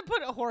 Like I'm gonna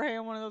put Jorge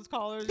on one of those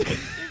collars Then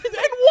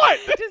what?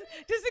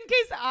 just in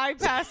case I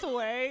pass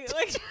away.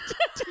 Like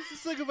It's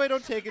just like if I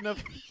don't take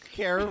enough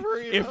care of her.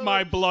 You If know?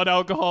 my blood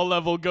alcohol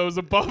level goes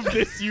above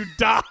this, you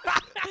die.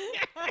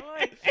 I'm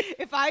like,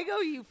 if I go,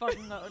 you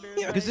fucking go, dude.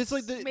 Yeah, 'cause it's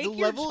like the make your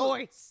level-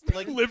 choice.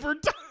 like Liver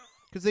die.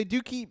 because they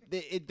do keep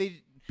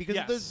they because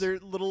of Yes. their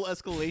little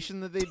escalation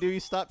that they do, you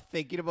stop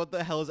thinking about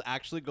the hell is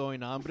actually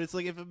going on. But it's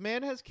like if a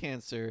man has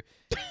cancer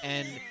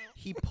and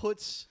he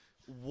puts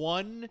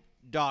one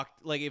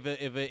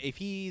if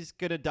he's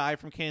gonna die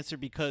from cancer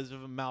because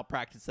of a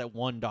malpractice that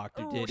one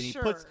doctor Oh, did, and he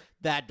sure. puts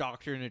that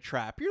doctor in a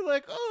trap, you're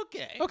like,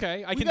 okay,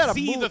 Okay, I we can got a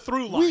see the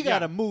through line. We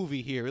got yeah. a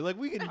movie here. Like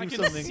we can I do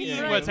can something. see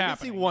yeah, what's we can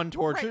happening. see one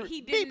torture. Right,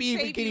 he didn't Maybe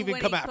even save can you even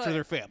when come he after could.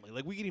 their family.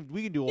 Like we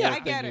can do Yeah, a I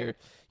thing get it. here.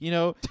 You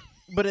know,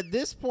 But at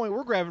this point,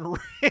 we're grabbing a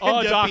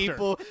random doctor.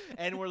 people,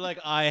 and we're like,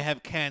 I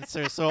have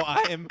cancer, so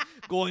I am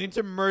going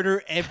to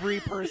murder every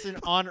person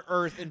on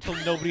Earth until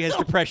nobody has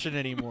depression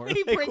anymore.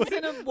 He Like, brings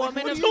in a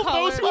woman of Until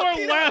color. those who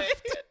are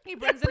left. He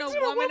brings in a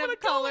woman of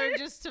color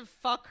just to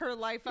fuck her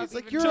life up. It's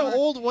like, even you're an more.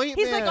 old white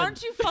He's man. like,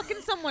 aren't you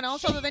fucking someone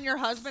else other than your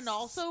husband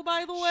also,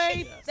 by the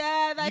way?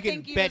 Dad, I you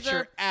think can you bet deserve...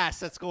 your ass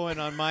that's going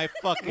on my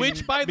fucking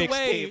Which, by the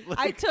way, mixtape. Like,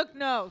 I took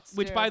notes.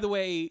 Which, dude. by the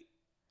way,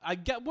 I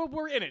get. Well,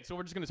 we're in it, so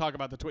we're just going to talk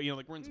about the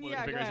like we're in spoiler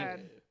Yeah, go configuration.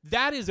 ahead.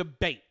 That is a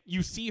bait.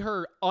 You see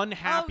her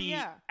unhappy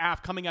yeah.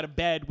 coming out of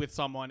bed with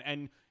someone,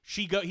 and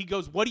he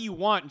goes, "What do you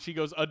want?" And she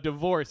goes, "A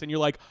divorce." And you're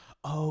like,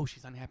 "Oh,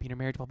 she's unhappy in her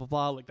marriage." Blah blah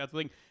blah. Like that's the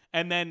thing.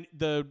 And then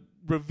the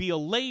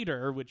reveal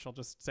later, which I'll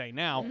just say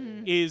now,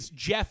 is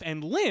Jeff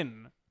and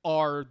Lynn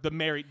are the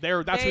married.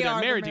 That's who They they're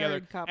are the married married together,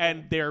 couple.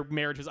 and their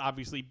marriage has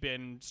obviously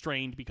been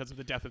strained because of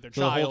the death of their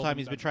so the child. whole time and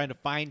he's been that- trying to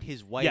find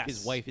his wife. Yes.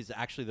 His wife is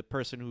actually the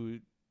person who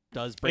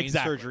does brain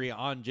Exactly. surgery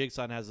on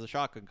Jigsaw and has the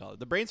shotgun collar.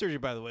 The brain surgery,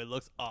 by the way,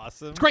 looks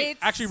awesome. It's great. It's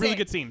Actually, really sick.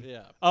 good scene.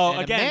 Yeah. Oh,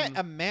 And again,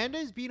 Amanda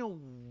is being a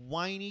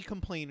whiny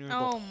complainer.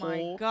 Oh the my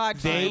whole god,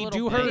 she's a They little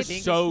do her bitch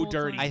this so whole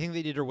dirty. time. I think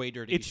they did her way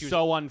dirty. It's She was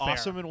so unfair.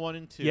 Awesome in 1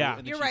 and 2. Yeah. and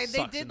then You're she right. They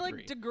sucks did in like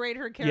 3. degrade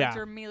her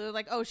character immediately.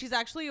 Like, oh, she's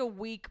actually a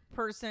weak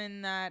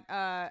person. That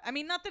I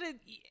mean, not that it.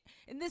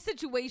 In this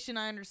situation,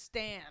 I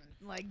understand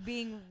like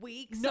being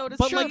weak, so to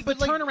but speak. like the but,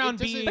 like, turnaround it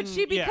doesn't- being, But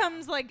she yeah.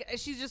 becomes like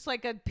she's just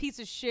like a piece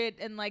of shit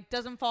and like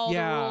doesn't follow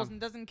Yeah. the rules and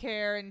doesn't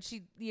care and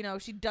she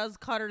she does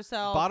cut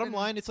herself. Bottom and-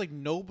 line, it's like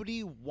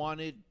nobody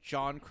wanted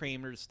John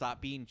Kramer to stop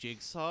being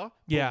Jigsaw. but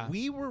Yeah.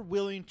 we were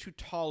willing to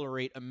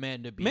tolerate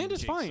Amanda being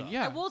Amanda's Jigsaw. fine.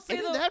 Yeah, I will say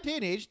And in though, that day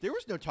and age, there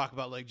was no talk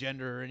about like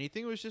gender or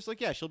anything. It was just like,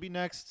 yeah, she'll be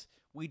next.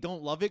 We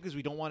don't love it because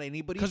we don't want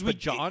anybody. because but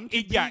John. to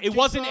be it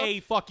wasn't Jigsaw. a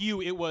fuck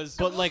you. It was.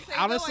 But will like say, though,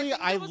 I honestly,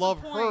 think I there was a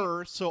love point-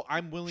 her, so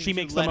I'm willing. She to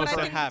makes the let most but her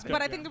I sense. think, have it.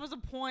 but I Yeah. think there was a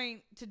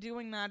point to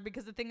doing that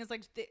because the thing is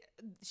like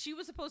she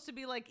was supposed to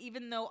be like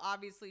even though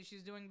obviously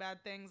she's doing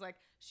bad things like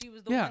she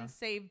was the Yeah. one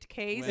saved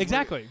case. When-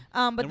 Exactly. But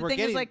and the we're thing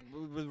getting, is like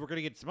we're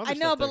gonna get some other I know,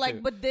 stuff but there, like,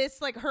 too. but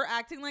this, like, her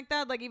acting like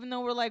that, like, even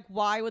though we're like,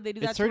 why would they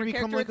do that It's to her starting to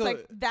become character? like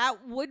It's like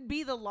that would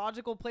be the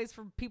logical place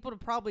for people to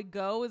probably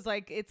go. Is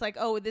like, it's like,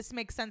 oh, this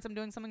makes sense. I'm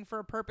doing something for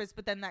a purpose,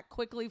 but then that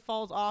quickly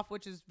falls off,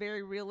 which is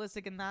very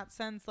realistic in that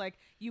sense. Like,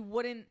 you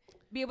wouldn't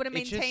be able to It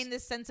maintain just-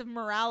 this sense of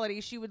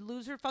morality. She would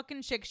lose her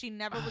fucking chick. She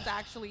never was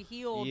actually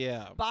healed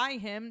Yeah. by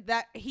him.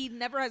 That he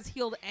never has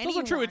healed It's anyone.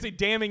 also true. It's a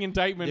damning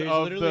indictment There's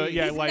of literally- the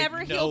yeah, He's like never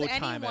no healed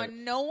time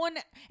anyone. No one,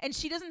 and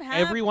she doesn't have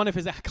every one of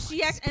his accolades.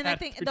 She act, and I bad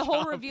think for the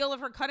whole job. reveal of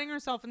her cutting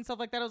herself and stuff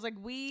like that. I was like,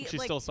 She's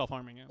like, still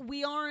self-harming. Yeah.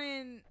 we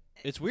aren't.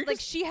 It's weird. Like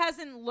 'cause she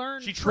hasn't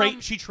learned. She from-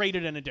 she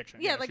traded an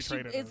addiction. Yeah, like she.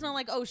 traded It's it. not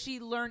like she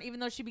learned, even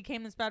though she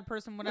became this bad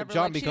person, whatever.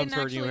 John like, she becomes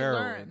didn't her new actually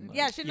heroine, learn. like-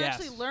 Yeah, she didn't Yes.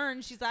 actually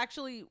learn. She's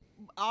actually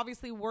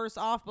obviously worse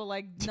off, but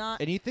like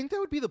not. And you think that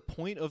would be the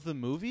point of the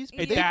movies?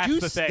 But Yeah. That's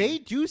the thing. They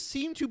do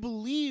seem to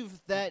believe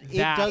that it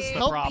That's does the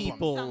help problem.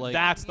 people. Something, Like,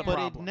 That's the yeah. but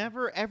problem. it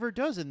never ever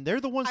does, and they're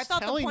the ones I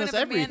thought the telling point us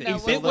of Amanda everything.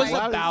 was So, If it was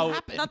like, how does this about-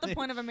 happen? Not the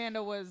point of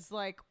Amanda was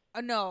like,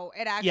 no,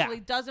 it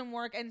actually doesn't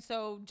work, and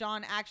so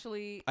John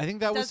actually I think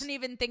that was. doesn't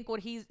even think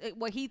what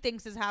he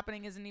thinks is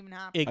happening isn't even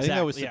happening. I think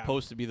that was Exactly, yeah.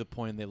 supposed to be the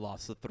point, and they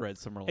lost the thread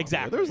somewhere along the way.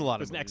 Exactly. There was a lot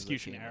of There's an movies that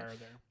execution came out. error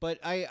there. But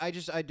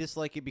I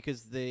dislike it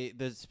because the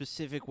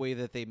specific way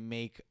that they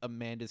make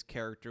Amanda's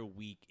character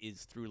weak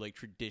is through like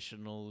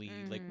traditionally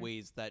like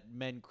ways that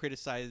men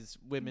criticize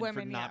women for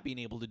Women, not yeah. being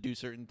able to do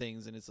certain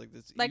things, and it's like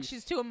this. Like you,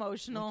 she's too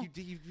emotional. like,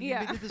 you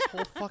Yeah. made this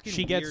whole fucking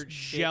She gets weird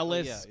shit.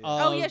 jealous. Like,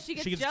 yeah. Oh, yeah, she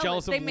gets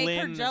jealous. of They make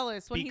her Lynn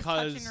jealous when he's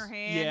because, touching her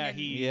hand Yeah, and-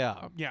 he.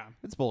 Yeah. Yeah.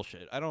 It's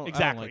bullshit. I don't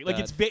Exactly. I don't Like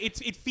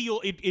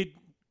that. it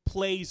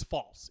plays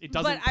false. It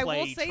doesn't But I will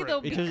play say, true. though,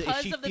 It just,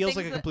 because she of the feels things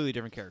like a that- completely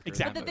different character. in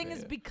Exactly. But the that thing movie,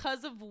 is, yeah.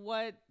 because of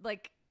what,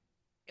 like,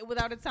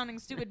 without it sounding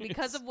stupid,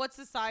 because of what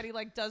society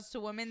like does to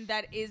women,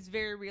 that is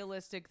very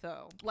realistic,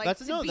 though. Like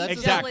That's- to no, be that's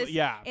Exactly, jealous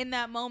yeah. in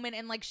that moment,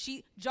 and like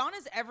John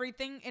is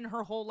everything in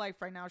her whole life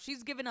right now.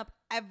 She's given up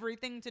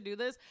everything to do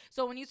this.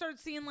 So when you start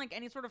seeing like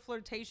any sort of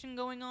flirtation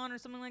going on or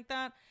something like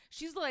that,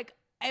 she's like,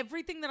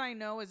 everything that I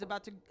know is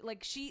about to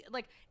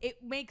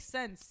it makes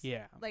sense.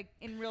 Yeah. Like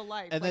in real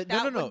life. And like,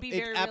 that, that no, would be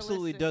it very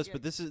absolutely does. realistic.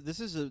 But this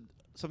is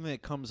something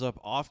that comes up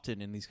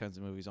often in these kinds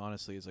of movies.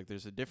 Honestly, is like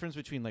there's a difference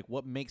between like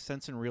what makes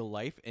sense in real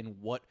life and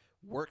what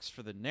works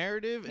for the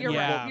narrative and You're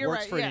right, what you're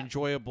works right, for yeah. an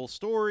enjoyable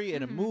story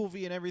and a Mhm.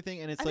 movie and everything.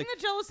 And it's I like think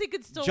the jealousy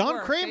could still John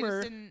work. They just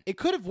Kramer, didn't- it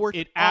could have worked.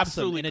 It awesome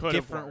absolutely in a could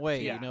have different worked,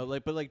 way, yeah. you know.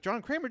 Like, but like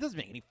John Kramer doesn't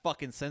make any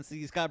fucking sense.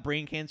 He's got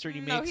brain cancer and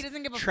he No, makes he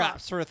doesn't give a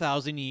traps fuck. for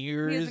 1,000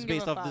 years doesn't give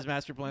based a off this fuck.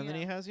 master plan that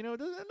he Yeah. has. You know,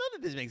 none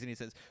of this makes any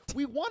sense.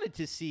 We wanted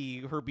to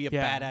see her be a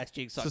Yeah. badass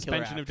Jigsaw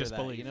Suspension killer of after that,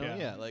 disbelief, you know,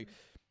 yeah. like.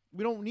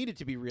 We don't need it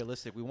to be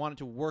realistic. We want it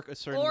to work a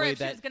certain Or way if she's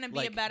that gonna be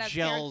a like, badass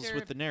gels character,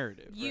 with the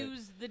narrative. right?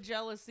 use the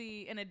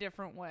jealousy in a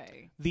different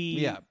way.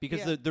 Yeah,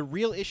 because Yeah. the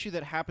real issue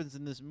that happens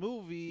in this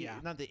movie, Yeah.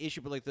 not the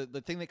issue, but like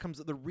the thing that comes,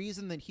 the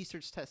reason that he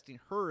starts testing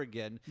her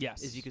again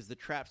Yes. is because the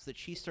traps that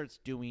she starts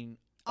doing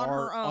On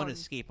are her own.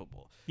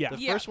 unescapable. Yeah. The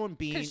Yeah, first one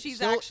being 'cause she's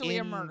still actually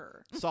a in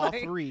murderer. Saw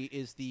Like- 3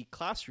 is the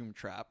classroom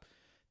trap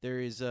there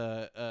is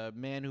a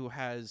man who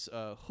has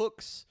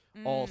hooks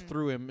all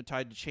through him,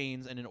 tied to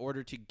chains, and in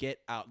order to get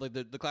out, like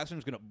the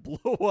classroom's gonna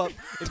blow up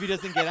if he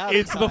doesn't get out.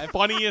 It's in the time.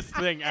 funniest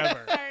thing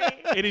ever. Sorry.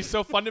 It is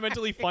so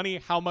fundamentally funny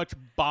how much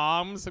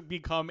bombs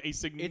become a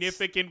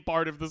significant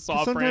part of the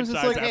Saw sometimes it's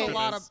franchise like, hey, after a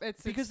lot this. of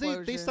it's because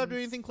they stop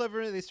doing anything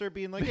clever. They start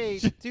being like, "Hey,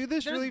 do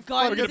this There's really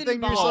guns fucking thing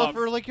involved. yourself,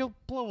 or like you'll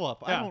blow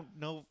up." I Yeah. don't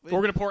know. We're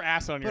gonna pour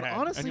acid on your But head.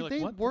 and honestly, you're like, they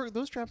what? work.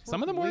 Those traps.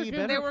 Some of them work work way good.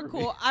 better They were for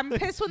me. cool. I'm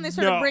pissed when they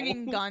started No.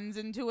 bringing guns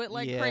into it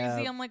like Yeah.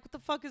 crazy. I'm like, what the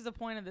fuck is the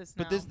point of this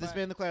now? But this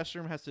man in the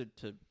classroom has to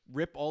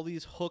rip all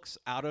these hooks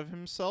out of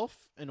himself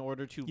in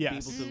order to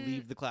Yes. be able to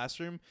leave the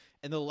classroom.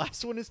 And the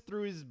last one is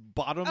through his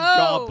bottom Oh.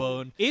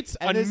 jawbone. It's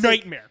And a it's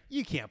like, nightmare.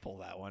 you can't pull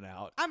that one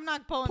out. I'm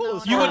not pulling Pull that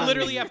his one You out. would Wow.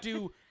 literally have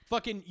to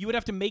you would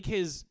have to make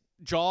his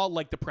jaw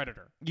like the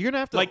Predator. You're gonna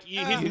have to Like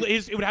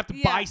his it would have to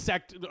Yeah.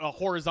 bisect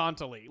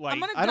horizontally. Like I'm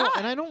gonna I don't, die.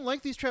 and I don't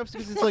like these traps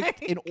because it's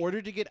like in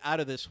order to get out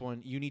of this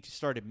one, you need to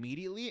start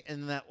immediately, and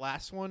then that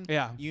last one,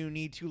 Yeah. you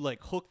need to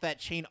like hook that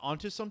chain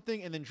onto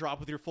something and then drop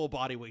with your full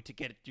body weight to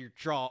get your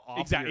jaw off.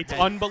 exactly. Your It's head.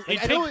 unbelievable.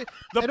 Like, I know I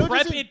The know it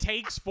prep doesn't- it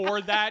takes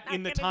for that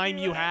in the gonna time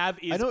do you it. have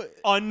I is know-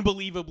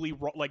 unbelievably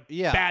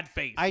Yeah. bad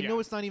faith. I Yeah. know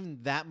it's not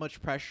even that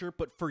much pressure,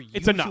 but for you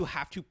It's enough. to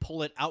have to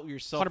pull it out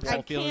yourself 100%.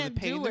 while feeling the can't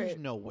pain, do there's it.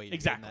 no way. You're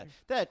Exactly. doing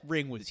that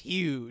ring was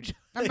huge.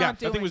 I'm yeah, not that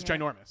doing thing was it.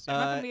 ginormous. I'm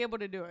not Uh, gonna be able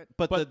to do it.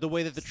 But, But the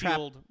way that the trap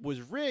sealed-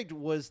 was rigged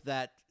was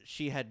that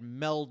she had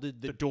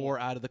melded the door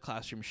out of the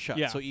classroom shut.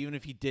 Yeah. So even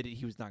if he did it,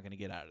 he was not going to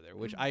get out of there,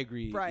 which I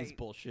agree is Right.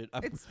 bullshit.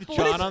 I'm It's with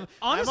bullshit. John on.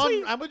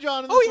 Honestly- I'm with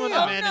John on Oh, this yeah, one.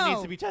 yeah. Amanda Oh, needs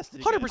no. to be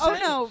tested. 100%.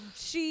 again. Oh no,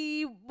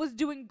 she was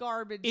doing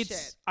garbage It's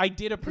shit. I did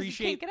 'Cause you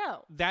appreciate can't get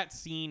out. that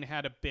scene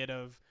had a bit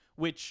of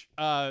which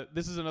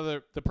this is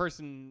the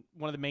person,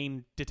 one of the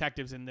main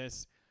detectives in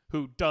this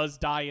who does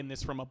die in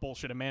this from a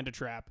bullshit Amanda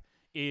trap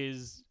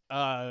is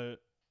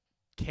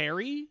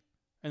Carrie.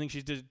 I think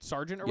she's the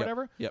sergeant or Yep,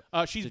 whatever. yep.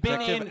 She's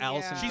Detective been in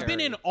Allison Yeah. she's been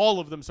in Carey. all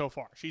of them so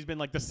far. She's been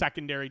like the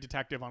secondary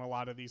detective on a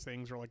lot of these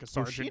things, or like a Was she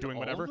sergeant in doing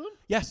all of whatever. them?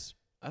 Yes,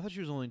 I thought she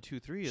was only in 2,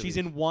 3. she's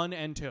in 1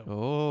 and 2.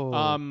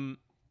 Oh.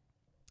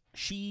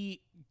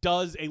 She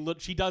does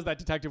she does that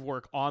detective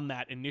work on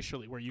that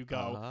initially, where you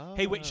go,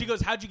 hey, wait. She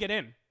goes, how'd you get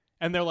in?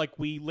 And they're like,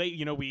 we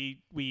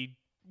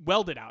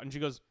welded out. And she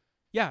goes,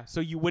 yeah. So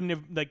you wouldn't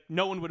have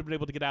no one would have been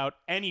able to get out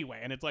anyway.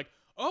 And it's like,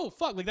 oh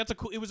fuck, like that's a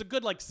cool. It was a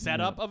good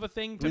setup of a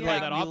thing to we play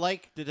like, that we off.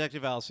 like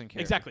Detective Allison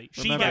Carey. Exactly.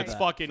 She Remember gets that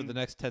fucking for the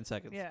next 10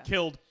 seconds. Yeah.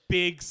 killed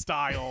big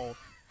style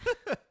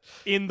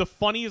in the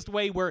funniest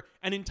way, where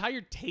an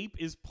entire tape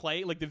is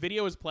the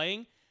video is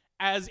playing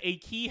as a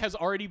key has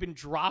already been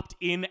dropped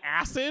in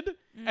acid,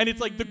 and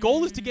it's like the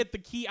goal is to get the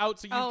key out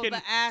so you Oh, can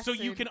the acid,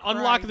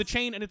 unlock the Christ.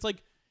 chain, and it's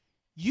like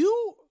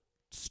you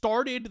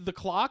started the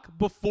clock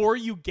before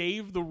you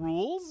gave the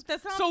rules.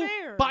 That's not so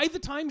fair. by the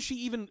time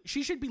she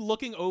should be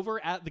looking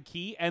over at the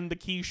key, and the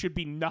key should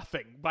be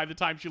nothing by the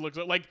time she looks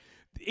at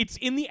it's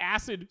in the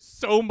acid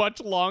so much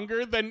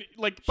longer than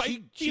by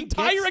the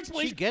entire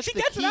explanation. She gets the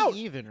it key out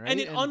even, right? and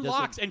it doesn't-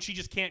 unlocks, and she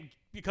just can't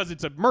because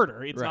it's a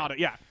murder. It's Right. not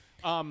a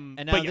And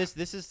but now yeah.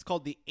 this is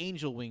called the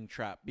angel wing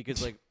trap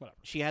because Whatever.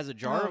 she has a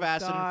jar Oh, of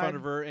acid in God. front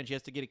of her and she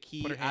has to get a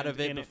key Put her out of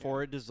hand it in it,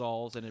 before it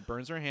dissolves and it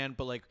burns her hand.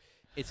 But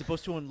it's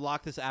supposed to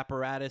unlock this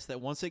apparatus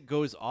that once it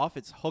goes off,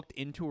 it's hooked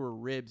into her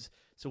ribs.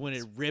 So when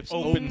it rips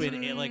Opens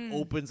open, it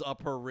opens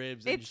up her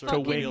ribs and It's sort of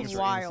fucking reveals her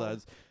wild.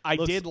 insides. I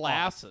Looks did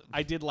laugh. awesome.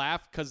 I did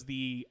laugh because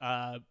the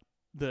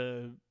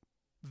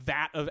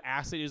vat of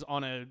acid is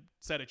on a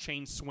set of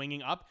chains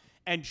swinging up,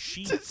 and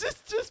she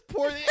just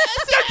pour the acid.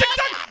 That's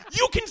exactly.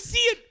 You can see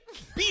it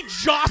be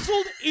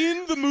jostled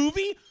in the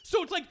movie.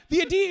 So it's like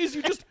the idea is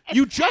you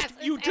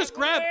just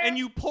grab and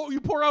you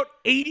pour out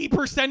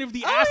 80% of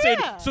the acid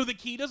yeah. so the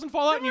key doesn't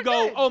fall out, and you we're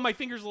go, good. oh, my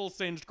finger's a little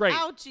singed. Great.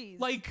 Ouchies.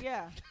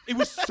 Yeah. It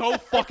was so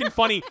fucking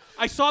funny.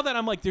 I saw that.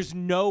 I'm like, there's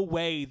no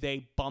way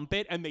they bump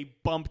it, and they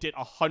bumped it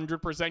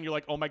 100%. You're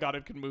like, oh my god,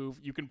 it can move.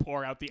 You can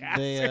pour out the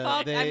acid. They, Fuck,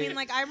 I they- mean,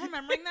 I'm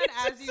remembering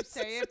that as you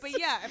say it, but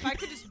yeah, if I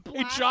could just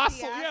blast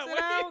jostled, the yeah, acid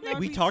out, that would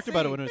we be talked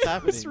about it sick. when it was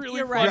happening. It's really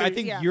You're funny. right. I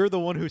think Yeah. you're the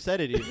one who said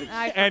it. Even.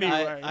 I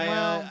Anyway. forgot.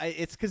 Wow.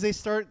 It's because they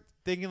start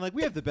thinking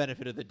we have the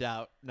benefit of the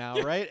doubt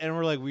now, right? And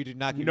we're like, we do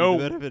not give you No,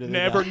 the benefit of the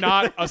never, doubt.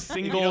 not a We don't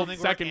single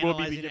think second we're will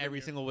be analyzing given every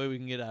you. single way we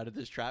can get out of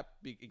this trap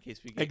in case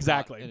we get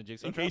Exactly. caught in a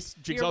jigsaw In trap. case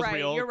Jigsaw's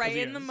real. You're 'cause right.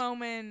 he In the is.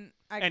 moment,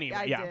 I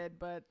Anyway, yeah. did,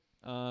 but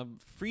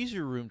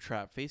Freezer room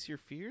trap. Face your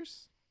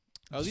fears.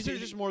 Oh, these See, are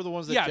just more of the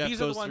ones that yeah, Jeff these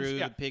are the goes ones- through.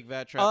 yeah. The pig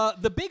vat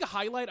trap. The big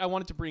highlight I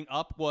wanted to bring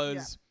up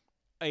was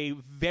a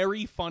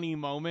very funny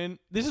moment.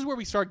 This is where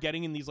we start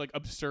getting in these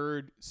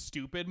absurd,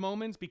 stupid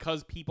moments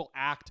because people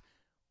act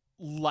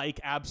like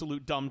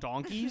absolute dumb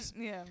donkeys.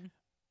 yeah.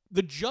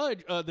 The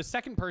judge, the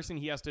second person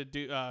he has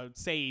to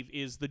save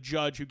is the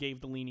judge who gave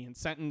the lenient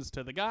sentence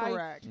to the guy.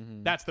 Correct.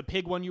 That's the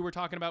pig one you were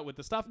talking about with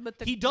the stuff. But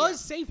he does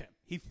save him.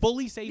 He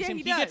fully saves Yeah, him.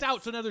 he Gets does.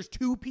 out, so now there's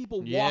two people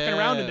walking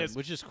around in this,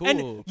 which is cool.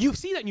 and you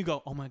see that and you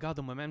go, "Oh my god,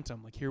 the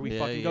momentum! Here we Yeah,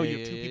 fucking go. yeah, You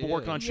have two yeah, people yeah.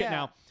 working on shit Yeah.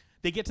 now."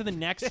 They get to the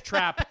next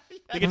trap.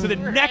 They get to the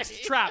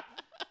next trap.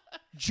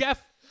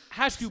 Jeff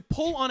has to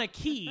pull on a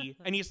key,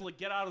 and he has to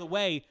get out of the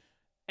way.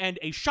 and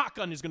a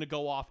shotgun is going to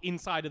go off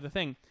inside of the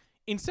thing.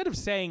 Instead of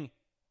saying,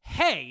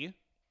 hey,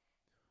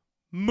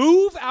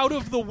 move out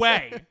of the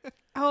way,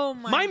 Oh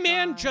my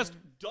man God. just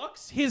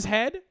ducks his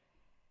head,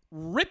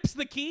 rips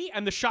the key,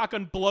 and the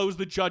shotgun blows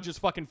the judge's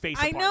fucking face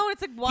apart. I know,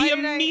 it's like, why he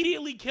did I-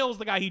 immediately kills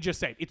the guy he just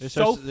saved. It's There's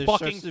so supposed- there's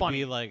fucking supposed to funny.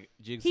 Be like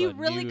Jigsaw He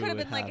really knew could have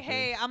it been like, happened.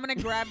 "Hey, I'm gonna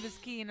grab this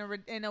key in a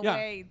Yeah.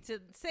 way to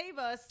save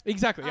us."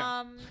 Exactly,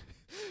 yeah.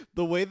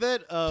 The way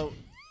that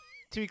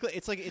to be clear,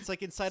 it's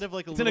like inside of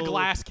like a It's in a little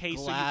glass case,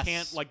 so you glass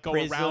can't, like, go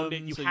around it.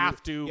 prism, You so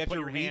have to you have put to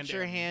your reach hand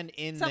your in. hand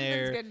in Something's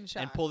there getting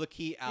shot. and pull the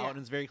key out, Yeah. and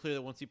it's very clear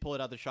that once you pull it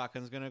out, the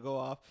shotgun's gonna go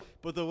off.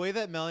 But the way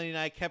that Melanie and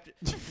I kept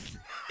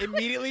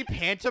immediately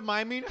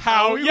pantomiming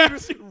How, we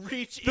yes. would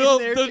reach The- in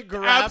there the to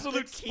grab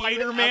absolute the key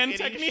Spider-Man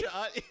without getting technique.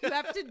 shot. You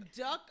have to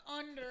duck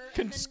under.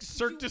 and then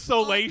Cirque do du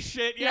Soleil un-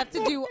 shit. You Yeah. have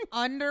to do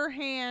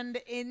underhand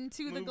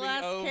into the Moving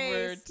glass over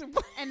case,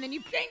 to- and then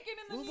you crank it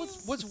in the.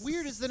 What's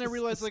weird is then I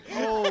realized like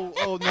oh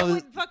I no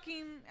would this,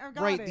 fucking. I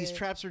got right it. these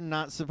traps are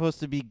not supposed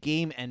to be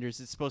game enders.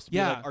 It's supposed to be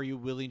Yeah. like, are you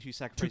willing to To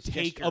sacrifice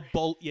take just a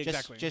bullet. Yeah, just,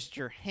 exactly. just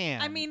your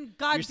hand? I mean, You're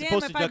goddamn,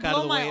 supposed if to I duck out of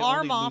blow the my way, arm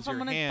only off, lose I'm your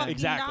gonna hand. fucking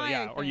Exactly, die.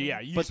 yeah. I Or yeah,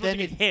 think. you're But supposed then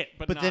to get hit,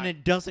 but then not-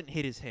 it doesn't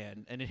hit his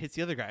hand, and it hits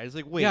the other guy. It's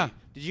like, wait, Yeah.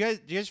 did you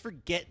guys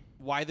forget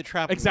why the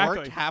trap Exactly.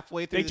 worked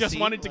halfway through? They the just scene?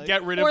 wanted to Like,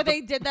 get rid Or of the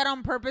they did that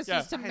on purpose Yeah.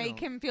 just to I make don't-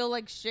 him feel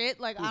like shit.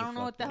 Like, Who I the don't know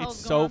fuck what the knows? hell's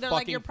It's going so on. They're like,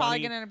 fucking you're probably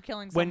funny. gonna end up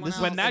killing when someone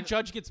else. when that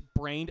judge gets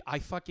brained, I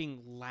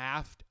fucking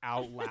laughed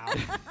out loud.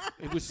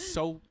 It was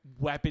so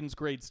weapons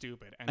grade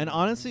stupid. And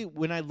honestly,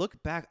 when I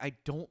look back, I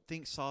don't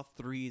think Saw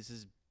 3 is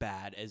as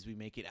bad as we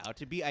make it out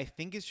to be. I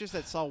think it's just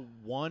that Saw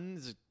 1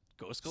 is a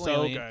ghost So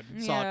alien.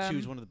 good. Saw Yeah. 2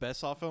 is one of the best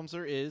Saw films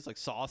there is. Like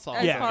Saw. As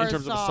Yeah, far in as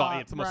terms of a Saw, Saw, yeah,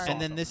 it's the most right. Saw And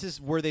then film. this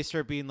is where they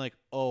start being like,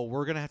 oh,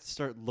 we're going to have to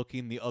start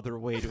looking the other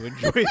way to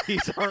enjoy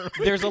these horror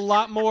There's a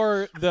lot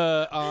more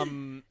the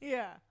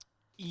yeah.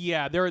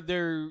 yeah,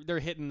 they're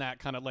hitting that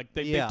kind of like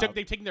Yeah.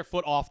 they've taken their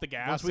foot off the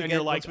gas, Once we and get,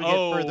 you're like, once we get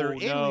oh further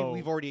no. in,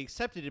 we've already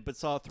accepted it, but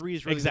Saw 3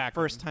 is really Exactly.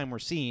 the first time we're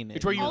seeing it.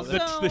 It's where you Also-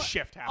 the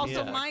shift happens.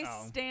 Also, Yeah. my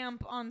Oh.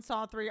 stamp on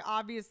Saw 3,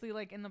 obviously,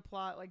 like in the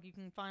plot, like you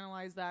can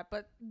finalize that.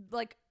 But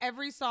like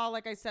every Saw,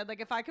 like I said, like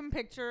if I can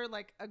picture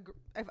like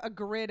a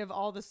grid of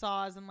all the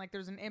Saws and like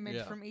there's an image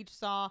Yeah. from each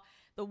Saw,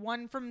 the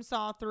one from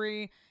Saw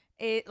 3,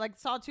 it like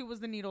Saw 2 was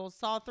the needles.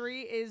 Saw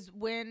 3 is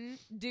when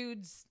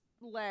dude's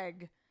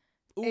leg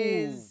Ooh,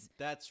 is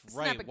that's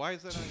right. snapping. Why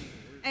is that on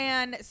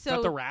and Is that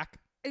so the rack?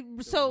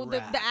 so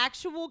rat. the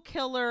actual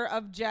killer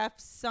of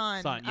Jeff's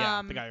son, Son,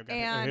 yeah, the guy who got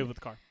and hit with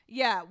the car.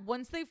 yeah,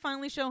 once they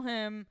finally show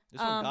him, This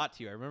one got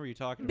to you. I remember you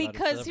talking about it.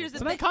 because several here's the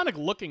It's times. an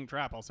iconic looking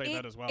trap. I'll say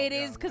that as well. It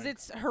Yeah, is because like-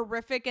 it's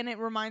horrific and it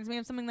reminds me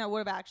of something that would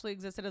have actually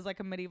existed as like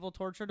a medieval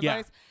torture Yeah.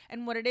 device.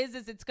 And what it is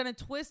it's going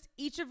to twist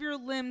each of your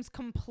limbs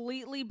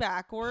completely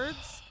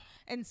backwards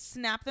and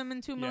snap them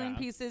into a million Yeah.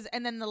 pieces.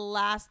 And then the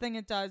last thing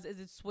it does is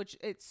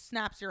it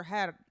snaps your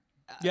head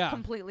Yeah.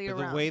 completely But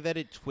around. the way that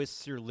it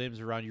twists your limbs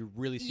around, you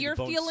really see You're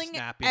the bones feeling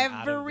snapping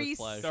out of every the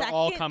flesh. They're second.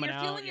 all coming you're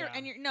out, feeling your yeah.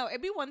 and you're no.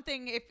 It'd be one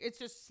thing if it's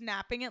just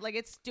snapping it, like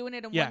it's doing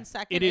it in Yeah, 1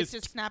 second. it It's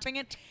is. just snapping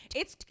it.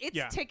 It's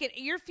Yeah. ticking.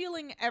 You're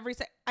feeling every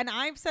second. And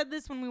I've said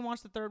this when we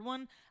watched the third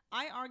one.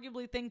 I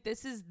arguably think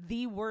this is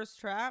the worst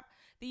trap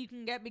that you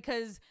can get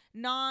because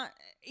not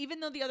even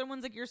though the other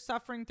ones like you're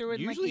suffering through it,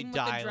 and, Usually like even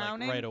die with like, the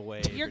drowning, right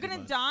away. you're pretty gonna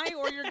much. die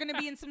or you're gonna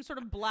be in some sort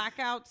of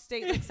blackout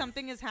state, like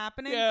something is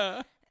happening.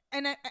 Yeah.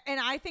 And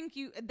I think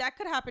that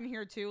could happen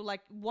here too.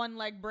 Like one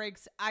leg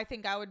breaks, I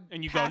think I would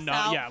And you pass go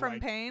out yeah, from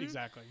like, pain.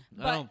 Exactly. I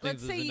but don't think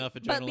let's there's say- enough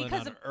but adrenaline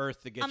because on of-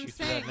 Earth to get I'm you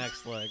through saying- that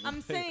next leg. I'm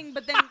saying,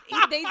 but then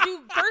they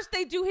do first.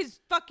 They do his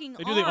fucking.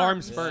 They do the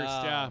arms Yeah. first.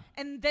 Yeah.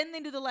 and then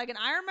they do the leg. And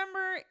I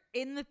remember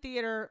in the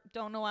theater.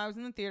 Don't know why I was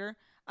in the theater.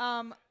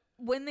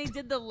 When they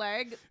did the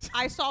leg,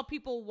 I saw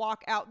people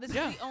walk out. This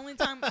Yeah. is the only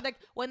time, like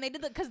when they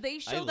did because they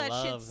show that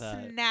shit love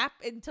that. snap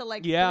into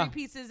like Yeah. 3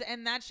 pieces,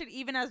 and that shit.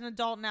 Even as an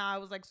adult now, I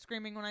was like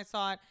screaming when I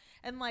saw it,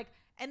 and like.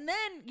 And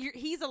then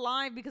he's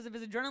alive because of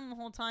his adrenaline the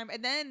whole time.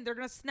 And then they're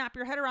going to snap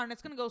your head around. And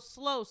it's going to go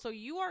slow. So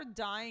you are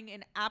dying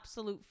in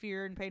absolute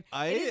fear and pain.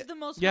 It is the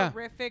most Yeah.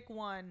 horrific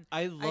one.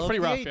 I love pretty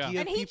the rough, idea yeah. of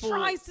And he people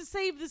tries to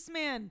save this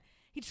man.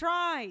 He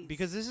tries.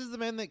 because this is the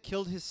man that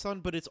killed his son,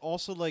 but it's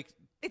also like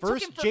It took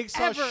first him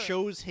Jigsaw forever.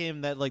 shows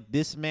him that like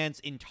this man's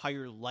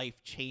entire life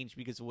changed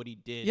because of what he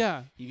did.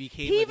 Yeah. he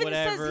became he like, even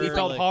whatever. says he's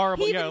felt like,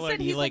 horrible. He Yeah, even like- said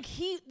he, he's like-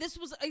 this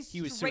was a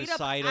he was straight up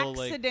suicidal,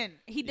 like- accident.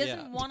 He doesn't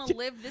Yeah. want to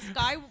live. This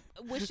guy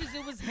wishes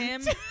it was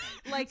him.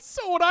 Like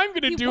So what I'm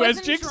gonna He do as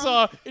wasn't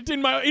Jigsaw, it's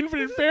in my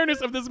infinite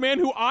fairness of this man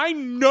who I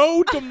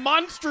know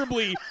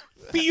demonstrably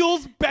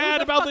feels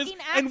bad a about this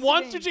fucking and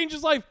wants to accident. change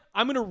his life.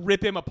 I'm gonna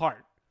rip him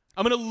apart.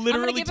 I'm gonna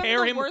literally give him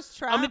tear the him.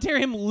 worst I'm gonna trap. tear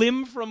him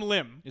limb from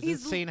limb It's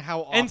He's- insane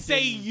how often and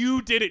say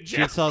you did it, Jeff.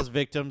 Jigsaw's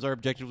victims are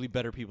objectively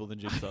better people than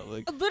Jigsaw.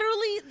 Like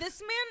literally,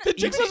 this man. The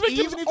Jigsaw's victims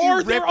even if are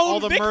you their rip own all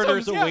the victims,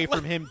 murders yeah, away like-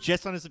 from him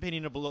just on his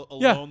opinion alone,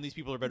 Yeah. these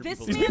people are better This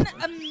people. than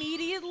man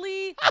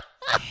immediately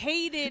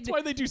hated. That's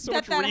why they do so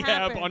that much rehab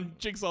happened. on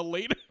Jigsaw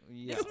later.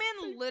 Yeah. This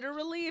man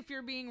literally, if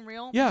you're being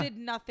real, Yeah. did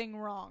nothing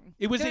wrong.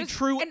 It was a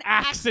true and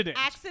accident.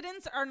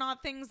 Accidents are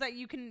not things that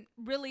you can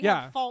really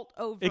Yeah. have fault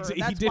over. He That's why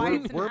didn't-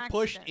 it's an We're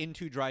pushed accident.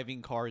 into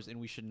driving cars, and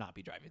we should not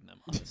be driving them.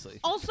 Honestly.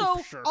 Also,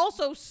 For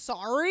sure.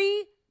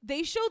 sorry,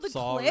 they show the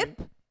Sorry.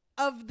 clip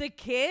of the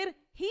kid.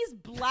 He's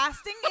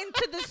blasting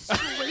into the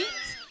street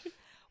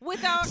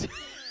without.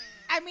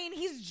 I mean,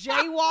 he's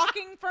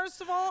jaywalking.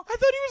 First of all, I thought he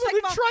was on Second a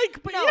of all,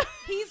 trike, but no, yeah.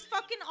 he's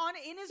fucking on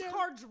in his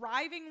car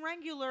driving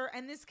regular,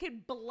 and this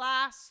kid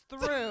blasts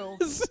through.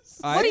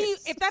 I- What do you?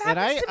 If that and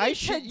happens to I me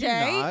shit you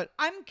today, not.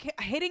 I'm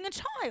hitting a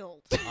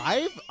child.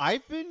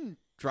 I've been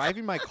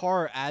driving my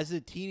car as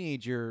a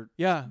teenager,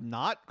 Yeah.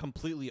 not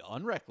completely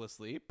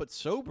unrecklessly, but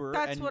sober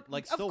That's and what-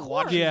 like of still course.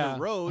 watching Yeah.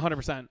 the road.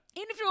 100%.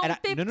 Even if you're And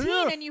only 15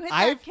 no. and you hit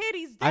I've- that kid,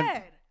 he's I'm-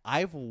 dead.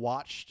 I've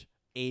watched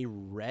a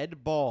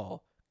red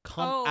ball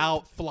come Oh.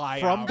 out Fly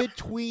from out.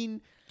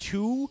 between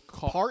two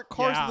parked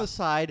cars yeah. on the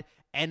side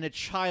and a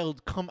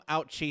child come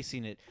out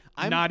chasing it.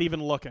 I'm Not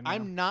even looking.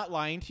 I'm not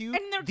lying to you.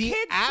 And they're the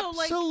kids, so,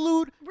 like,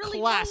 absolute really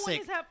no one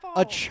classic. is at fault.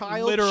 A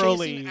child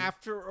Literally. chasing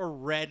after a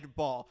red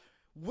ball.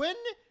 When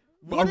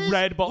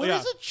red ball, What yeah.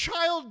 is a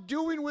child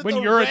doing with When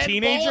a you're a red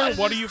teenager, ball as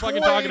what are his you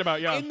fucking toy talking about?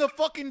 Yeah. In the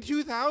fucking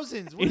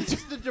 2000s. What is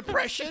this, the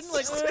depression?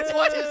 Like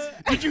what is?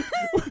 Did you?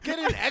 Get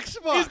an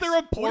Xbox. Is there a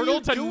What are portal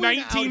you to doing out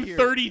here?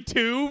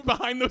 1932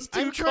 behind those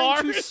two I'm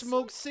trying cars? to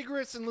smoke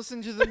cigarettes and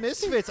listen to the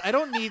Misfits. I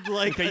don't need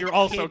like. Okay, a you're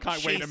also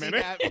kid wait a chasing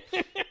minute.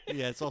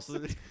 yeah, it's also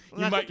You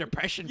not might-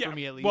 depression Yeah, for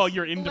me at least. Well,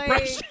 you're in Like,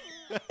 depression.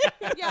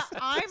 yeah,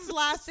 I'm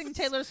blasting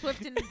Taylor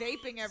Swift and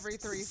vaping every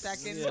 3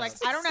 seconds. Yeah. Like,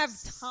 I don't have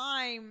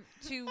time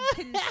to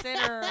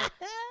consider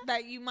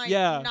that you might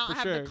Yeah, not for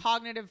have sure. the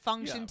cognitive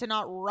function Yeah. to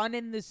not run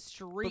in the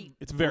street.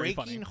 It's very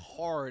breaking funny.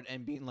 hard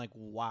and being like,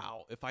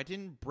 wow, if I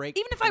didn't break,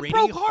 Even if I really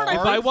broke hard, If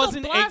I I would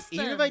wasn't still blast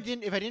even them.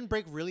 if I didn't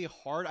break really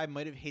hard, I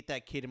might have hit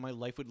that kid and my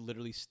life would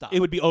literally stop. It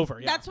would be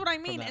over. Yeah. That's what I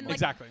mean. that And moment. like,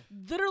 Exactly.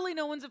 literally,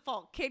 no one's at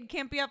fault. Kid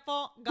can't be at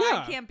fault. Guy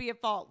Yeah. can't be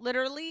at fault.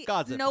 Literally,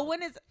 God's at no fault.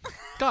 one is.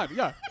 God,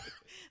 yeah.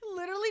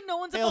 Literally, no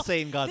one's at Hail fault.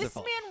 Satan, God's at This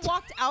fault. man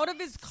walked out of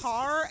his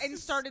car and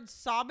started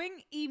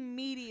sobbing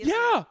immediately.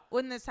 Yeah.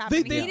 When this They,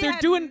 happened, they, He they're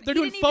had- doing he they're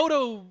doing didn't even-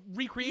 photo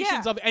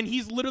recreations Yeah. of it, and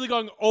he's literally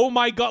going, "Oh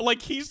my god!"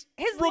 Like he's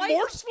His remorseful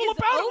life is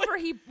about over. it.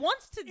 Like, He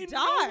wants to in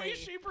die. no way,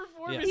 shape, or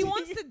form. Yeah. is He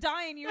wants to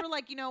die, and you were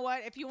like, you know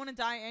what? If you want to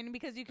die, and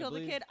because you killed a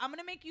believe- kid, I'm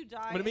gonna make you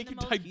die. I'm gonna make in you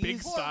the die most big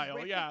He's- style.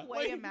 horrific Yeah. way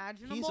Like,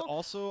 imaginable. He's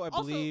also, I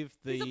Also, believe,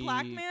 the he's a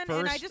black man, first.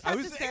 and I just have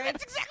to say,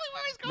 that's exactly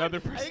where he's going. Another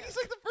I person. think he's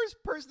like the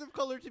first person of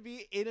color to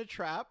be in a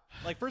trap,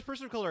 like first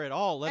person of color at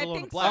all, let I alone a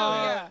think black so,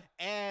 man.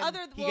 yeah. And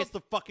he Well, gets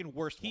the fucking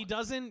worst He one.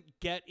 doesn't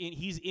get in.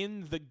 He's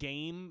in the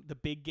game, the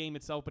big game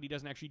itself, but he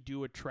doesn't actually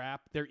do a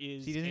trap. There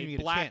is He didn't a even get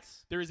a black.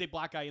 chance. There is a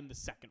black guy in the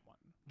second one,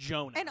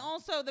 Jonah. and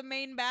also the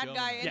main bad Jonah.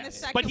 guy in yes, the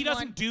second but he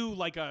doesn't one. do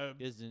like a.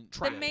 Isn't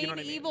Trap. The you main know what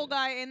I mean? evil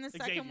guy in the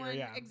second Xavier, one,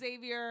 yeah.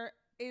 Xavier,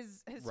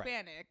 is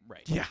Hispanic.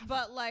 right? Yeah.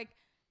 But like,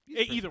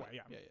 Either way,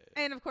 yeah. Yeah, yeah,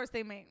 yeah. and of course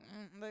they make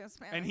the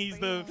Hispanic. And he's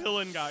the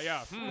villain guy.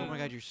 Yeah. Oh my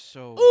god, you're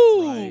so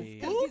Ooh. right.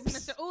 Because Oops.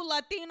 he's Mr. Ooh,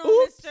 Latino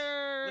Oops.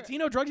 Mr.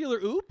 Latino drug dealer.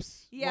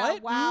 Oops. Yeah,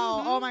 What?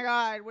 wow. Mhm. Oh my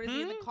god. What is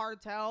he in the Mhm.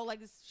 cartel?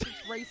 Like this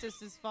shit's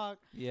racist as fuck.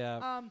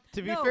 Yeah.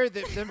 To be no. fair,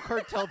 them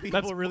cartel people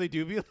That's- really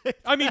do be like.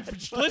 I mean,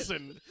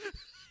 listen.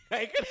 I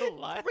ain't gonna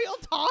lie. Real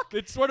talk.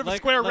 It's sort of a Like-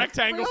 square like-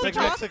 rectangle. Real Like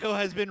talk. Mexico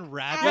has been As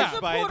ravaged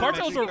a by the Puerto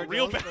Cartels Mexican are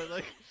real cartels, but,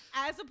 like,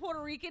 As a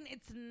Puerto Rican,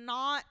 it's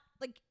not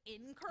like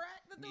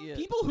incorrect that those Yeah.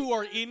 People who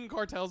are in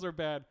cartels are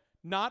bad.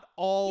 Not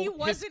all He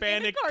wasn't in a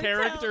Hispanic cartel.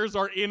 characters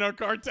are in a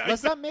cartel.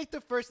 Let's not make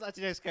the first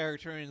Latinx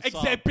character in Saw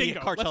Except be a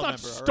bingo. cartel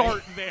Let's not member. all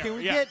right? start there. Can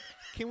we Yeah. get?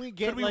 Can we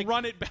get Could we like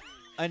run it back?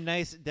 a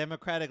nice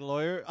Democratic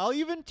lawyer? I'll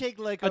even take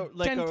like A a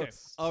like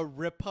dentist. a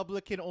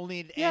Republican only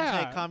in Yeah.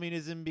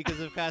 anti-communism because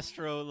of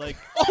Castro, like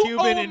Oh,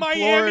 Cuban in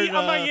Miami, Florida,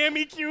 a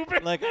Miami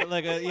Cuban. like a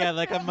Miami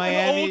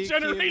An old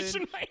Cuban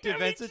generation Miami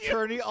defense Cuban.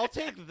 attorney. I'll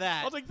take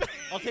that. I'll take that.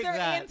 I'll take They're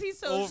that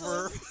anti-socialists.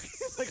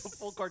 over like a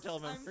full cartel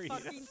I'm member.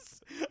 fucking-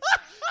 yes.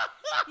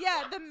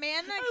 Yeah, the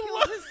man that I killed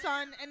love- his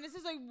son, and this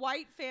is a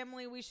white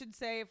family, we should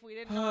say, if we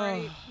didn't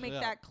already make Yeah.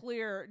 that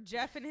clear.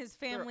 Jeff and his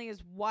family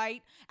is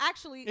white.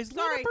 Actually, Is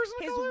Lena sorry, a person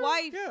of his color?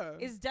 wife Yeah.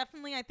 is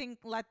definitely, I think,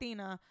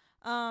 Latina.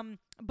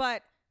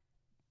 But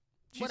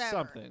She's whatever.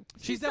 something.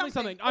 She's definitely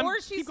something. I'm- Or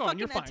keep she's going.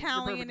 You're fucking fine. You're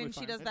Italian perfectly and she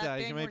fine. does that Yeah,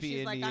 she thing might where be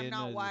she's like, I'm Indian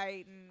not and-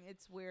 white, and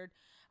it's weird.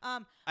 I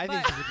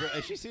think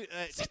but- she's a girl.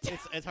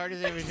 It's hard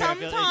to say. When she felt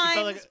Sometimes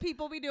like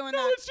people be doing No,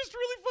 that. it's just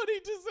really funny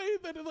to say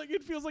that.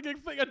 It feels like a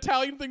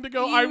Italian thing to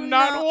go. You I'm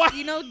not know- white.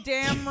 You know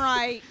damn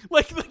right.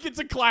 like it's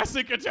a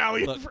classic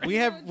Italian. Look,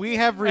 phrase. we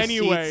have receipts.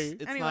 Anyway.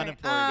 It's Anyway, not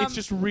important. It's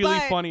just really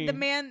but funny. The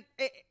man,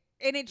 and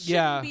it shouldn't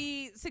Yeah.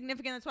 be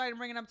significant. That's why I didn't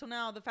bring it up till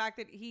now. The fact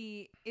that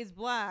he is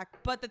black,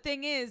 but the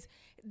thing is,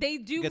 they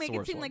do Gets make the it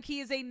worst seem one. like he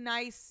is a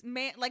nice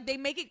man. Like they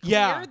make it clear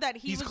Yeah, that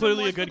he he's was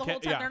clearly a remorseful good the whole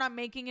kid, time. yeah. They're not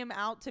making him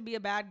out to be a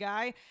bad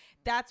guy.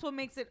 That's what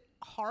makes it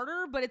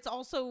harder, but it's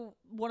also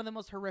one of the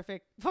most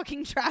horrific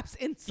fucking traps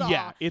in Saw.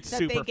 Yeah, it's that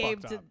super they gave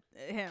fucked to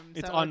up. him.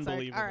 It's So like,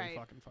 unbelievably all right.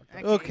 fucking fucked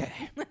up. Okay.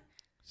 Okay.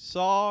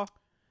 Saw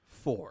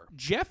 4.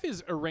 Jeff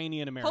is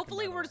Iranian American.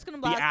 Hopefully, by the we're way. just gonna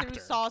The blast actor.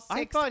 through Saw I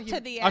 6 thought to he-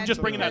 the end. I'm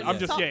just bringing that. I'm because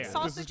just Saw, yeah.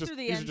 Saw This is 6 just through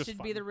the these are end just should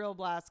fun. be the real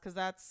blast because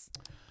that's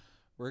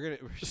We're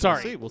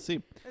Sorry. We'll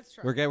see. that's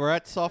true. We're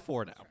at Saw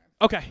 4 now.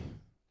 Okay.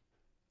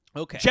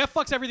 Okay. Jeff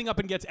fucks everything up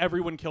and gets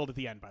everyone killed at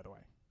the end. By the way,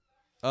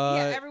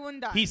 Yeah, everyone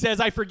died. he says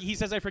I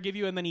forgive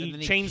you, and then he And then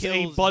he chains a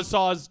kills-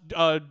 buzzsaw's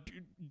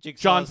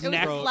Jigsaw's John's It was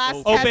neck his last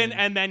open, test.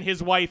 and then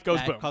his wife goes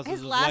That boom. causes his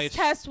his last wife's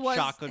test was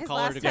shotgun his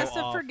collar last to go test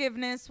of off.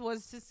 forgiveness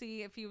was to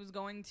see if he was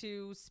going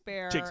to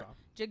spare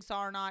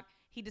Jigsaw. or not.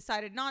 He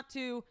decided not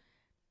to,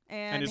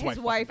 and his his wife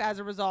wife, fucking as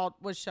a result,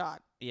 was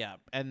shot. Yeah,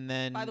 and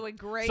then By the way,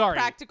 great Sorry.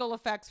 practical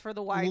effects for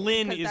the wife.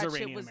 Lynn because is that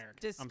shit Iranian was American.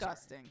 I'm sorry.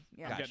 disgusting.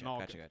 Yeah. I'm getting all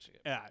gotcha.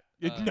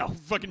 Yeah. No,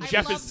 fucking I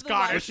Jeff love is the wife.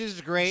 Scottish. Which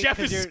is great. Jeff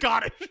is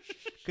Scottish.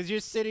 Because you're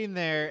sitting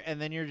there, and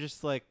then you're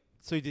just like,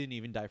 so he didn't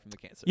even die from the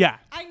cancer. Yeah.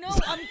 I know.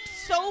 I'm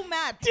so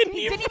mad. Didn't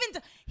he even- didn't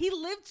even. He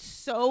lived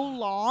so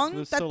long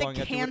Lived that so the long, he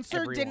had to do cancer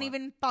whatever he didn't wanted.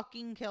 even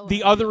fucking kill him.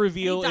 The other And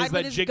reveal he died is with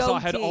that his Jigsaw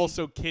had goatee.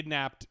 also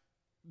kidnapped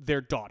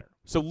their daughter.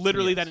 So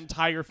literally, Yes. that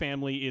entire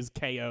family is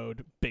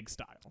KO'd big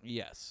style.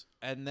 Yes,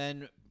 and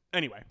then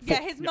Anyway.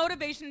 Yeah, his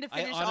motivation to I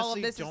finish all of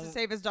honestly this is to don't-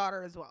 save his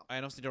daughter as well. I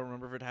honestly don't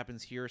remember if it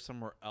happens here or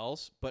somewhere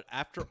else. But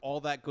after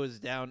all that goes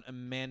down,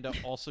 Amanda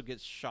also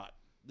gets shot.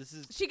 This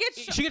is She gets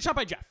She gets shot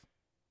by Jeff.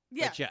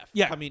 yeah. Jeff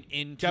Yeah. coming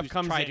in to Jeff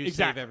comes try in, to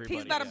exactly. save everybody.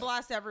 He's about to yeah.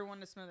 blast everyone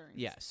to smithereens.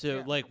 Yeah, so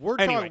Yeah. like we're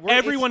Anyway, talking,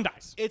 everyone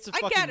dies. It's a I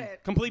fucking get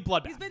it. Complete He's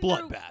bloodbath. been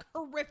bloodbath.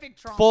 through horrific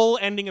trauma. Full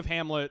ending of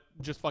Hamlet.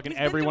 Just fucking He's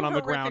been everyone through on the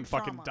horrific ground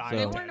fucking trauma. dying.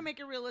 They So- wanted dead. to make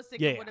it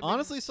realistic. Yeah, It yeah. would've been-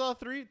 Honestly, Saw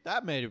 3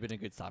 that may have been a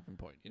good stopping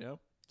point. You know,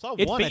 Saw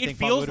It, 1 I it think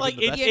feels probably like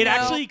would've been the it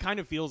best. actually kind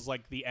of feels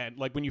like the end.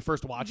 Like when you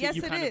first watch Yes, it,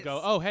 you it kind is. of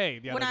go, "Oh,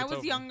 hey." Yeah, when like I it's was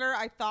over. younger,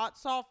 I thought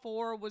Saw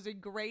 4 was a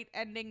great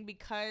ending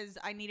because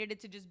I needed it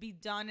to just be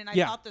done, and I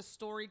Yeah. thought the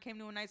story came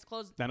to a nice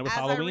close. Then it was As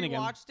Halloween I again.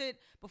 rewatched it,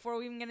 before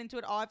we even get into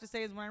it, all I have to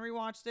say is when I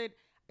rewatched it,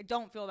 I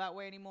don't feel that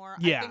way anymore.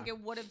 Yeah. I think it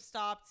would have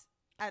stopped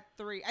at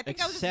 3. I think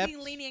I was just being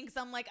Except- lenient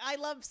because I'm like, I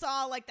love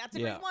Saw. Like, that's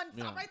a Yeah, great one. Stop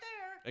yeah. right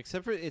there.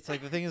 Except for it's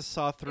like the thing is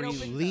Saw 3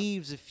 opens up.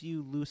 leaves a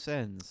few loose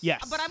ends.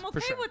 Yes, But I'm for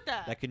okay sure. with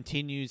that. That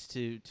continues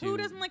to Who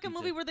doesn't like a be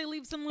movie done. where they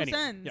leave some loose Anyway,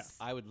 ends?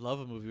 yeah. I would love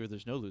a movie where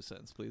there's no loose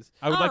ends, please.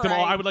 I would like them all.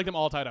 Alright. I would like them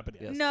all tied up at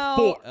the end. Yes. No,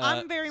 4.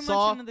 I'm very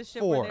Saw much into the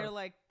shit 4. where they're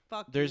like,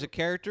 fuck There's you. a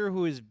character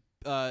who is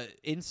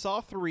in Saw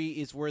 3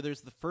 is where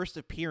there's the first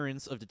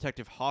appearance of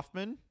Detective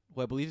Hoffman,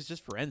 who I believe is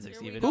just forensics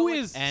Here we even. go. Who with-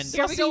 is And-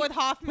 Here we go Sussy- with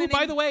Hoffman. Who,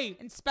 by and- the way,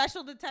 and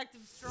Special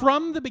Detective Strong.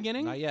 from the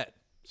beginning, Not yet.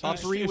 Saw Uh,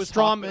 3 was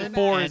Strom- Hoffman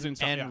 4 and, is in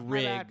Saw- and yeah.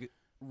 My bad. Rig.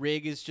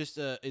 Rig is just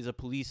a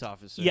police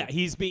officer. yeah,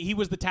 he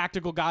was the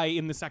tactical guy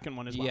in the second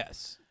one as well.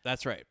 Yes,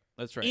 that's right.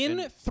 That's right. In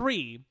And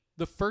 3,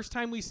 the first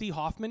time we see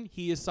Hoffman,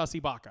 he is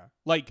Sussy Baka.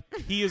 Like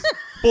he is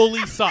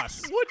fully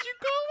sus. what'd you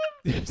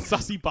call him?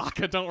 Sussy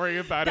Baka. Don't worry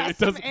about it. That's It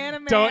some doesn't.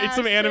 anime Don't. It's ass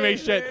some anime shit,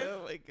 shit. dude.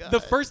 Oh my god. The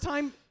first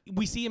time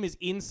we see him is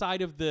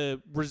inside of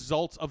the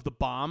results of the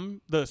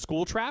bomb, the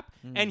school trap,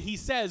 and he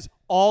says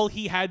all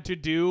he had to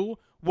do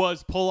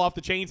was pull off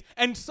the chains.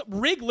 And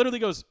Rig literally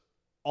goes,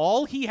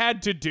 "All he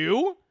had to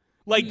do."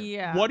 Like,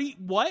 Yeah.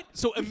 what?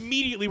 So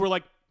immediately we're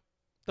like,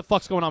 the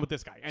fuck's going on with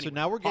this guy? So Anyway,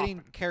 now we're getting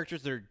Hoffman.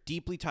 characters that are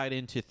deeply tied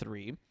into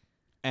 3.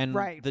 And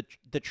Right.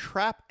 the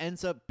trap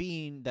ends up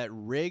being that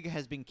Rig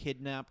has been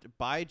kidnapped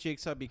by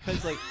Jigsaw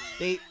because like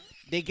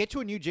they get to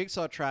a new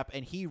Jigsaw trap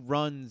and he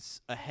runs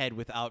ahead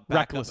without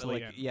backup,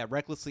 Recklessly like, in.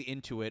 recklessly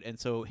into it. And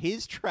so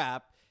his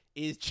trap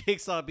is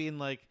Jigsaw being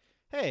like,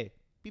 "Hey,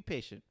 be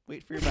patient.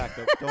 Wait for your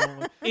backup.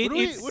 Don't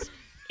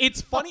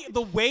It's funny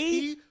the way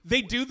He-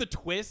 they do the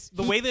twist,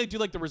 the way they do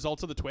like the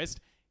results of the twist.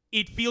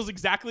 It feels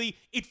exactly.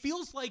 It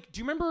feels like. Do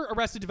you remember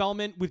Arrested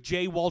Development with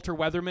J. Walter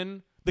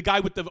Weatherman, the guy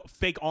with the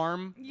fake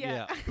arm?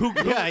 Yeah.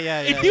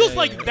 Yeah. It feels yeah,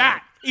 like yeah.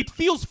 that. It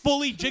feels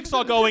fully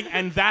Jigsaw going,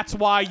 and that's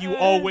why you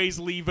always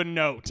leave a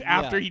note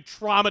after Yeah. he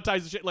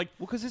traumatizes shit. Like,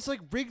 Well, because it's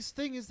like Rig's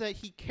thing is that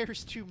he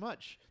cares too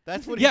much.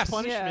 That's what yes, his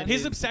punishment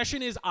his is.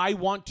 obsession is I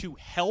want to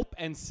help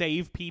and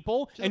save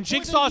people, the and point that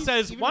Jigsaw he's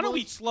says, even "Why don't we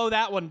willing- slow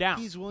that one down?"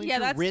 He's willing Yeah,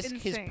 to that's risk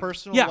his insane.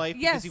 personal Yeah. life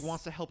because he Yes.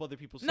 wants to help other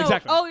people. No,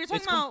 Exactly. oh, you're talking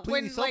It's about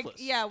when, completely like,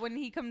 selfless. yeah, when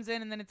he comes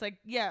in and then it's like,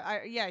 he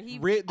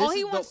Rig- all this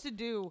he is the- wants to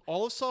do.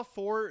 All of Saw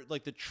 4,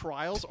 like the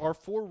trials are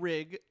for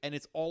Rig, and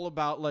it's all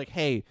about like,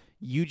 hey,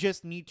 you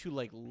just need to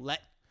like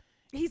let.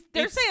 They're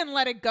It's- saying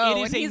let it go,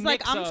 it is and a he's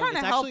like, mix I'm of- trying to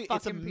It's help actually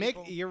it's a fucking mix.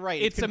 people. You're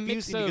right. It's It's a mix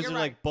confusing of- because You're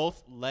they're right. like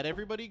both let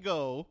everybody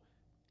go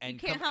and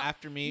can't come help-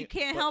 after me. you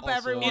can't but help also-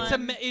 everyone.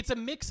 It's a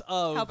mix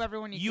of Help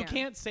everyone you can.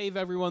 can't save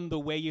everyone the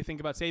way you think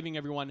about saving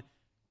everyone.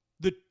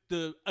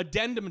 The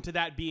addendum to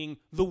that being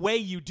the way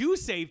you do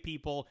save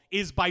people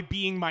is by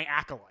being my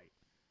acolyte.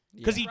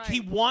 Because Yeah. he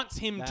wants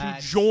him to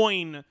That's-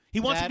 join. He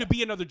wants him that- to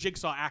be another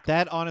Jigsaw acolyte.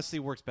 That honestly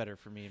works better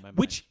for me in my mind.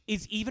 Which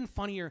is even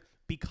funnier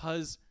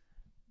because,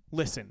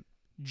 listen,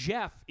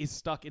 Jeff is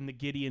stuck in the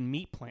Gideon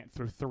meat plant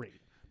through 3.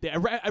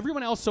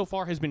 Everyone else so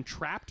far has been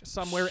trapped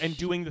somewhere and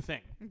doing the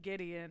thing.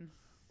 Gideon.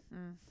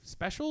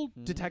 Special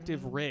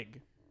Detective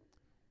Rig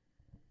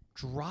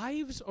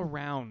drives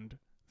around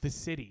the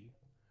city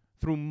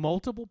through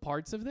multiple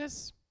parts of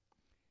this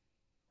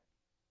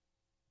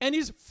and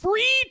is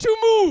free to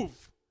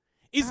move.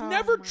 is Oh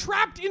never my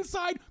trapped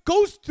inside,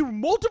 goes through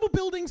multiple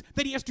buildings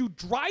that he has to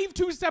drive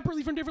to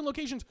separately from different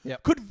locations,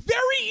 Yep. could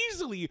very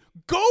easily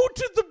go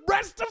to the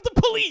rest of the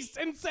police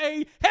and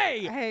say,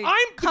 hey, Hey, the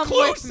come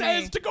clue with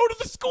says me. to go to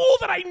the school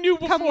that I knew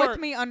before. Come with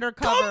me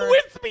undercover. Come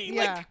with me.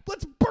 Yeah. Like,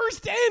 let's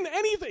burst in.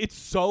 Anything. It's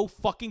so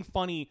fucking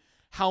funny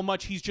how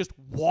much he's just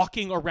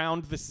walking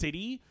around the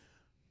city,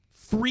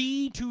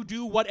 free to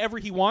do whatever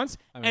he wants,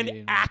 I mean,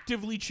 and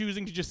actively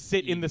choosing to just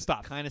sit in the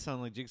stuff. Kind of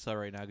sound like Jigsaw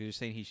right now because you're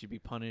saying he should be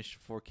punished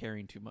for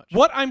caring too much.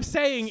 What I'm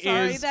saying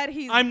Sorry is, that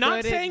he's I'm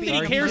not good at saying that he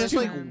being Sorry, cares just too.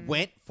 like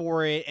went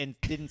for it and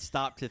didn't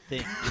stop to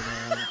think.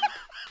 You know,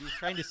 he was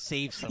trying to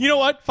save something. You know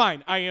what?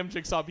 Fine, I am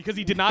Jigsaw because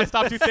he did not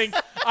stop to think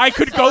I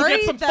could go Sorry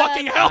get some that-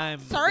 fucking help. I'm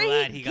Sorry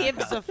glad he got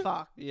gives caught. a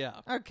fuck. Yeah,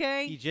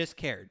 Okay? he just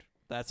cared.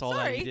 That's all that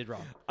Sorry. he did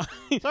wrong.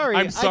 Sorry,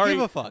 I'm sorry. I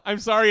give a fuck. I'm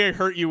sorry I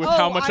hurt you with oh,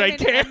 how much I'm I an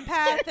care.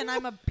 empath and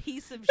I'm a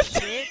piece of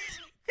shit.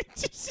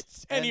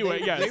 Anyway,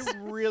 And yes. they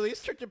really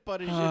strict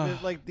punish him.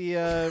 Like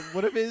the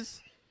what of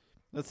his?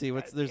 Let's see.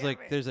 What's there's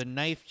like there's a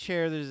knife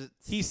chair. There's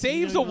He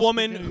saves a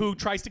woman who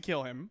tries to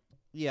kill him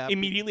yeah.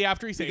 immediately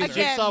after he saves Because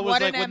her. Again, Jigsaw was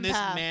what like an when this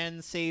empath.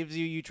 man saves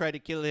you, you try to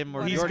kill him,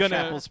 or He's your gonna-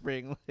 Chapel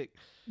Spring. Like,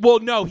 Well,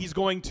 no, he's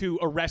going to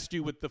arrest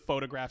you with the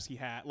photographs he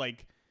had.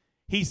 Like,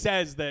 he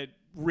says that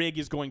Rig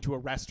is going to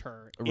arrest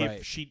her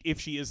Right. if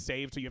she is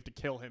saved, so you have to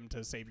kill him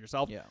to save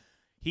yourself. yeah.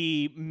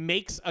 He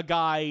makes a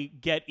guy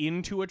get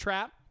into a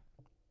trap.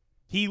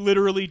 He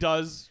literally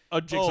does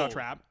a jigsaw Oh,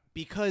 trap.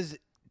 Because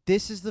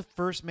this is the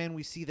first man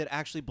we see that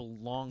actually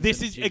belongs. This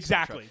in a is Jigsaw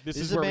exactly. truck. This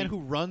This is is a where man we-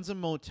 who runs a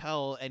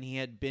motel, and he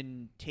had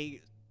been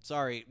taken.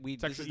 Sorry,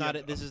 this actually- is not.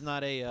 yeah, This is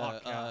not a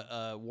fuck,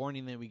 yeah.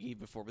 warning that we gave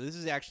before, but this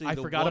is actually. I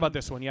the forgot one, about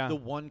this one. Yeah. The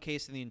one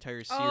case in the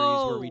entire series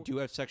where we Oh. do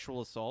have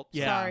sexual assault.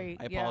 Yeah. Sorry.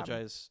 I yeah.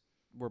 apologize.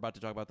 We're about to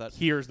talk about that.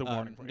 Here's the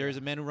warning. for you. There's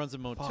a man who runs a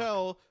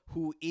motel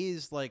who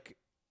is like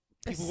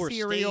A people who are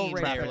serial staying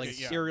there, like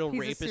rapist. Yeah. serial He's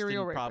a rapist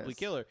serial and probably rapist.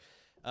 killer.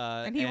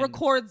 And he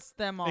records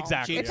them all.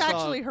 Exactly. It's Jigsaw-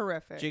 actually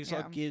horrific. Jigsaw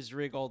yeah. gives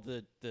Rig all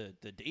the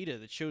data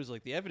that shows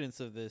like the evidence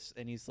of this,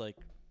 and he's like,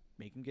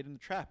 make him get in the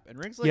trap. And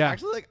Rig's like, Yeah.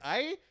 actually, like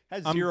I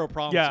had I'm- zero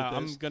problems Yeah,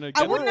 with this. I'm gonna. I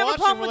Get wouldn't We're have a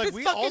watching, problem we're with like, this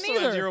we fucking also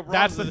either. have zero problems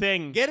That's the with it.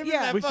 thing. Get him Yeah.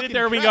 in that We fucking sit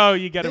there. We trap. go.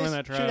 You get him in This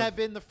that trap. should have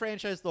been the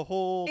franchise the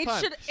whole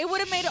time. It would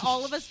have made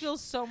all of us feel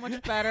so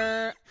much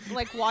better,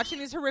 like watching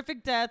these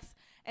horrific deaths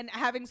and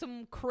having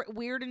some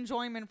weird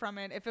enjoyment from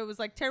it. If it was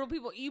like terrible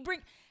people, you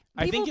bring.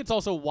 I think people- it's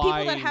also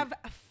why people that have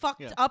fucked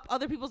Yeah. up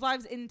other people's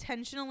lives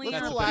intentionally. Let's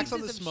and are relax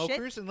on the pieces of shit.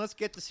 smokers and let's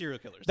get the serial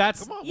killers.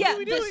 That's- Come on, Yeah, what are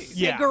we the doing?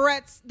 Yeah.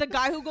 cigarettes. The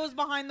guy who goes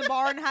behind the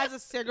bar and has a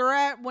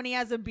cigarette when he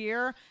has a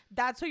beer.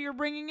 That's who you're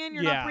bringing in.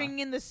 You're Yeah. not bringing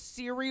in the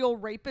serial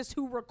rapist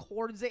who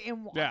records it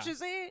and Yeah.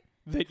 watches it.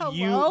 that Hello?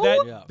 you Oh,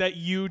 those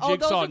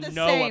Jigsaw are the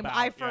know same. about.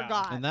 I Yeah.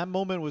 forgot. And that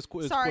moment was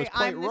Sorry, was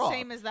quite I'm raw. the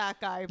same as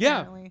that guy. Yeah.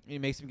 Apparently. He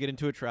makes him get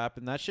into a trap,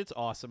 and that shit's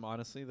awesome.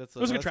 Honestly, that's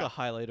was a good that's a trap.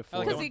 highlight of I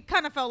like Because that he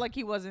kind of felt like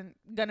he wasn't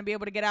gonna be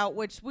able to get out,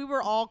 which we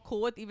were all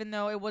cool with, even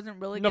though it wasn't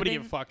really Nobody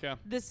getting gave a fuck. Yeah.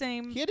 the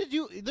same. He had to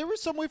do. There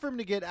was some way for him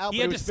to get out, He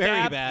but had it to was very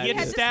stab. bad. He had He to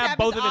had to stab stab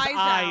both his of his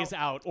eyes eyes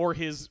out, or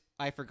his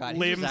I forgot. He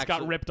was limbs got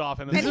actually- ripped off.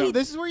 And This And is,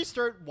 this is where you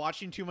start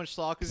watching too much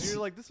Saw because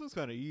you're like, this was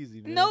kind of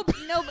easy. Man. No,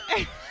 no.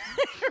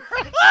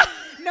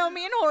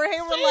 Me and Jorge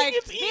were Saying like,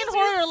 it's me easy and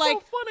Jorge is were so like,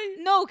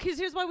 funny. no, because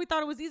here's why we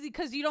thought it was easy,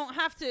 because you don't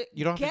have to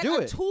You don't have get to do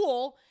a it.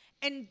 tool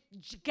and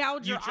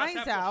gouge You your just eyes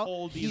have to out.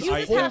 hold He's these You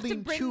eyes just have to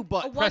holding bring two a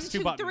buttons. 1, Press two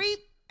 2, buttons. 3,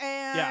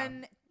 and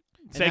And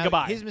Say now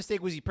goodbye. His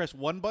mistake was he pressed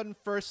one button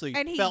first, so he,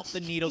 And he- felt the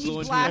needle he go into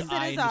his blasted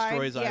eye his and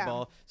destroy eye, his yeah.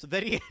 eyeball. So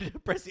then he had to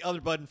press the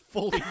other button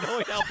fully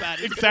knowing how bad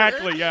it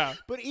Exactly. hurt. Yeah.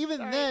 But even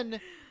Sorry.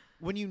 then,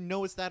 when you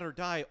know it's that or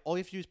die, all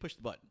you have to do is push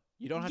the button.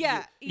 You don't have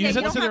Yeah, to. Do, You just have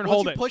to don't sit there and once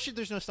hold you it. push it,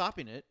 there's no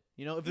stopping it.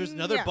 You know, if there's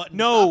another Yeah. button, to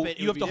No, stop it,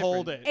 you have to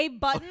hold it. a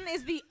button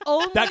is the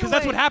only Because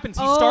that's what way- happens.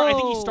 I think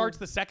he Oh. starts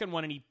the second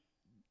one and he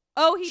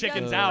Oh, he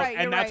chickens does. out, Right,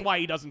 and you're that's right. why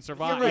he doesn't It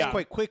survive. runs Yeah.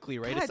 quite quickly,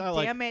 right? God It's not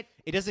like damn it.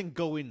 it doesn't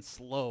go in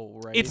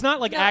slow, right? It's not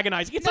like No,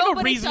 agonizing. It's no, like a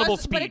but it reasonable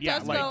does, speed. But it Yeah.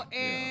 does Like go.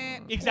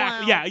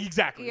 exactly. wow. Yeah.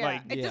 Exactly. Yeah.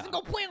 Like It Yeah. doesn't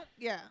go.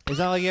 Yeah. It's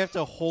not like you have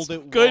to hold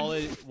it Good.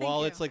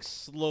 while you. it's like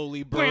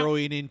slowly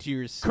burrowing into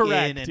your skin,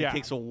 Correct, and yeah. it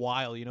takes a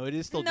while. You know, it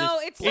is still No,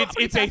 just. it's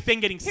it's a thing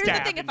getting Here's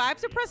stabbed. the thing: if I have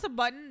to press a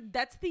button,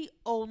 that's the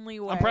only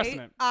way pressing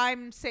it.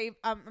 I'm safe.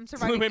 I'm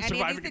surviving I'm any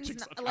surviving of a these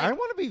things. jigsaw. Like, I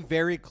want to be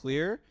very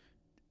clear.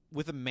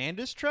 With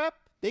Amanda's trap,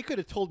 they could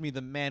have told me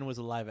the man was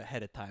alive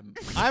ahead of time.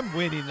 I'm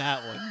winning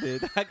that one,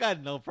 dude. I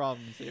got no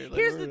problems here. Like,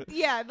 here's we're-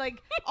 the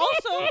like.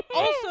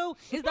 Also,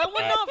 is that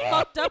one not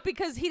fucked up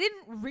because he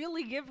didn't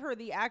really give her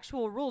the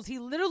actual rules? He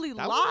literally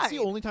that lied. was the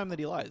only time that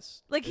he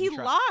lies. Like in he the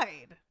trap.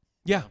 lied,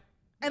 Yeah.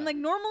 and like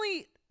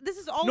normally this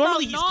is all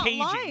Normally about he's not cagey.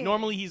 lying.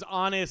 Normally he's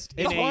honest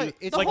It's in why- a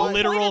it's the like whole point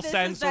literal of this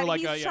sense is that or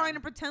like he's a trying to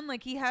pretend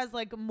like he has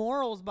like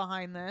morals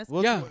behind this.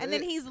 Well, Yeah. And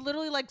then he's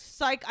literally like,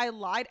 "Psych, I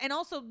lied." And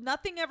also,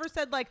 nothing ever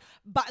said like,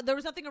 "But there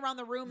was nothing around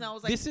the room that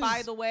was like, This by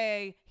is- the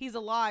way, he's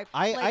alive."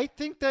 I Like,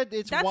 think that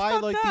it's that's why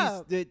fucked like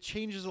up. these it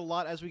changes a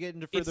lot as we get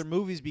into further It's-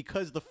 movies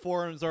because the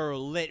forums are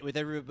lit with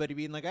everybody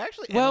being like, I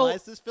actually Well,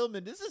 analyzed this film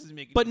and this isn't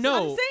making but any no,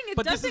 sense. I'm saying it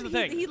but this is doesn't.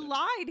 the thing. He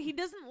lied. He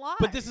doesn't lie.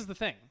 But this is the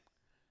thing.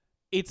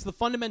 it's the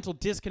fundamental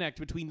disconnect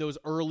between those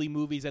early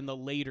movies and the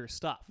later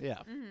stuff.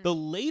 Yeah. The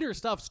later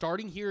stuff,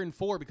 starting here in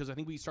 4, because I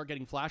think we start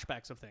getting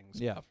flashbacks of things.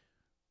 Yeah.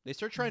 They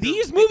start trying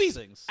These to movies fix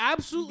things.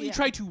 absolutely Yeah.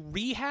 try to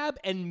rehab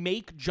and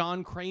make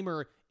John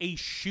Kramer a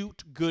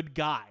shoot good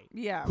guy.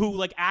 Yeah. Who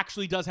like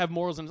actually does have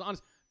morals and is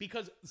honest.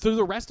 Because through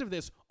the rest of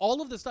this,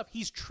 all of this stuff,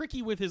 he's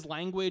tricky with his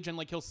language, and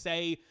like he'll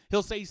say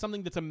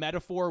something that's a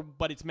metaphor,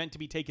 but it's meant to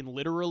be taken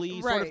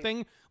literally, sort of Right.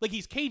 thing. Like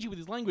he's cagey with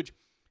his language.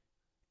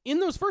 In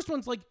those first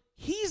ones, like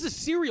he's a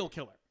serial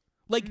killer.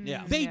 Like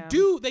Yeah.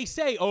 they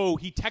say, oh,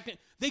 he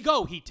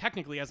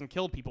technically hasn't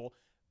killed people.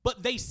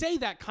 But they say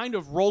that kind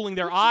of rolling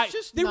their eyes.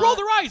 just They not- roll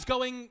their eyes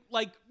going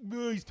like,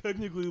 he's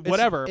technically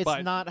whatever. It's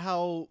but not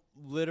how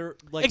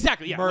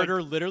Exactly, yeah,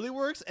 murder literally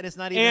works, and it's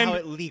not even And- how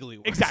it legally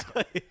works.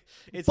 Exactly.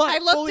 It's But I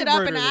looked fully it up,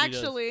 murder and that he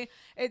does. actually,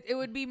 it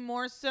would be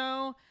more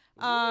so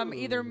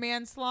either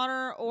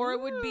manslaughter or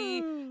it would be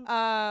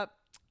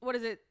what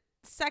is it?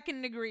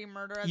 Second degree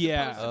murder as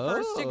Yeah. opposed to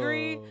first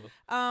degree.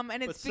 Oh.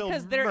 And it's But still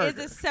because there is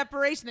murder. a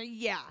separation there.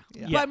 Yeah.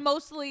 Yeah. Yeah. But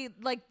mostly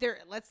like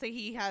let's say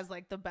he has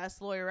like the best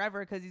lawyer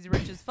ever because he's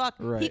rich as fuck.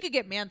 He Right. could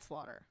get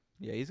manslaughter.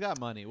 Yeah, he's got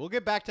money. We'll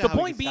get back to the how he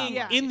point gets that being,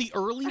 Yeah. money. in the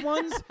early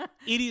ones,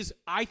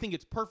 I think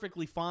it's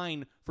perfectly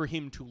fine for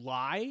him to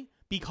lie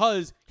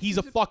because he's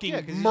a fucking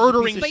 'cause he's a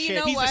murdering. piece of But you shit.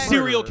 know he's what? a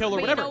serial killer,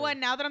 But whatever. you know what?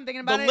 Now that I'm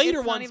thinking about The it, later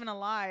it's ones- not even a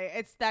lie.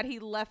 It's that he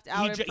left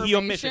out information. He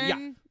omission,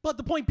 yeah. But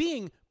the point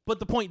being,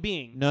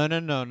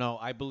 No.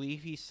 I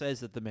believe he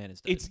says that the man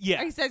is dead. it's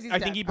yeah. He says he's I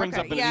think dead. he brings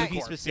Okay, up that yeah. it's he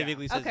a corpse,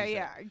 specifically yeah. says Okay, he's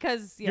yeah, dead.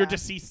 because You're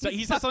deceased.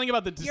 He says something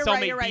about the You're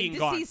cellmate right. being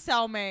gone. Deceased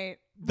cellmate.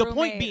 The roommate,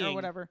 point or being,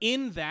 whatever.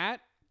 in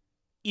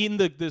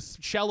the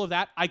shell of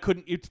that, I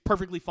couldn't. It's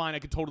perfectly fine. I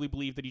could totally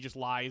believe that he just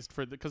lies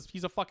because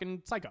he's a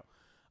fucking psycho.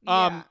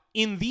 Yeah.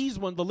 In these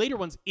the later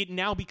ones, it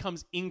now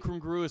becomes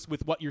incongruous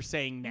with what you're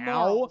saying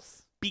now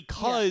Morals.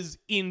 because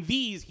in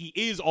these he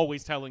is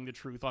always telling the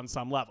truth on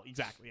some level.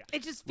 Exactly. Yeah.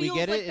 It just We feels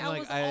get like it, and, that like,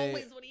 was I-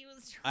 always what he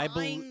was I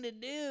trying to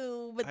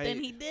do, but I-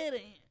 then he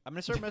didn't. I'm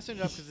gonna start messing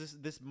it up because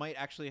this might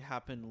actually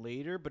happen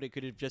later, but it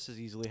could have just as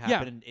easily Yeah.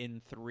 happened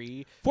in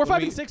 3. 4, When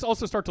 5, we- and 6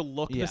 also start to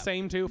look Yeah. the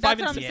same too. That's 5 what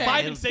and I'm 6, saying.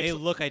 5 they, and 6, they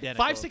look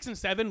identical. 5, 6, and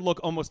 7 look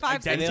almost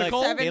 5, 6, and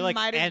identical. 7 They, like,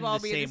 might as end well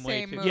the be the same way,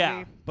 same too. movie.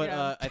 Yeah. But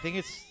Yeah. I think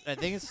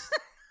it's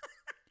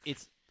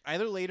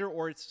either later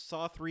or it's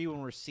Saw 3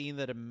 when we're seeing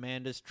that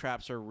Amanda's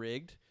traps are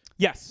rigged.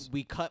 Yes.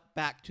 We cut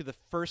back to the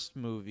first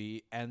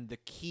movie, and the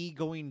key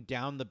going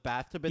down the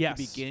bathtub at Yes.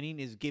 the beginning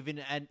is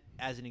given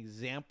as an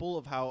example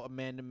of how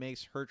Amanda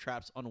makes her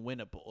traps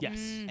unwinnable. Yes.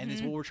 And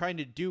this, what we're trying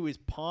to do is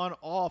pawn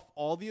off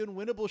all the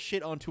unwinnable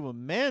shit onto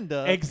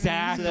Amanda.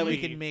 Exactly. So that we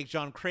can make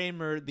John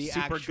Kramer the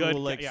Super actual, good,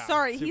 like, yeah.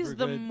 Sorry, super he's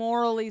the good.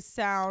 morally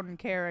sound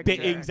character.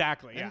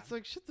 Exactly. And Yeah. it's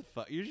like, shut the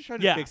fuck. You're just trying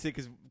to Yeah. fix it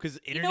because You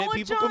internet know what,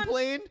 people John?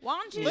 complain. Why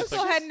don't you Let's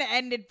just go ahead just- and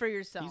end it for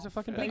yourself? He's a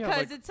fucking Yeah. because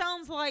like, it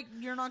sounds like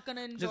you're not going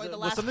to enjoy Just, the well,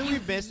 last something few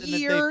we missed and that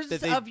years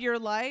they- of your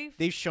life.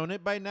 They've shown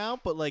it by now,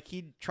 but like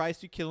he tries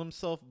to kill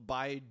himself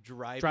by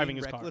driving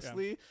his car, yeah.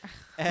 recklessly,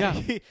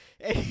 Yeah.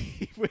 and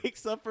he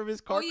wakes up from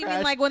his car Oh, you crash.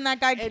 mean like when that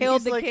guy and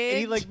killed he's the like, kid? and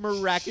he like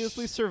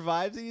miraculously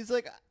survives, and he's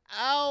like,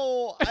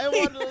 "Ow, I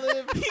want to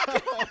live."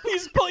 now."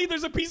 He's pulling.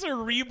 There's a piece of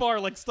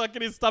rebar like stuck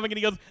in his stomach, and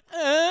he goes,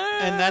 "Ah."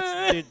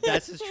 And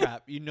that's his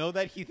trap. You know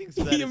that he thinks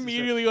that He is his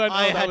immediately trap. went, "Oh,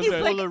 I that had was to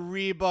it." pull a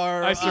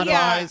rebar I out of survived.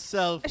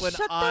 myself when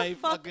Shut the I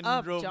fuck fucking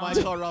up, drove my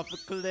John. car off a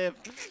cliff.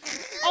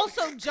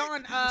 Also,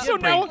 John. So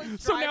now, Frank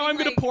was so now driving, I'm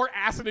gonna like- pour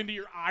acid into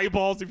your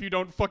eyeballs if you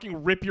don't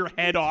fucking rip your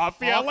head off.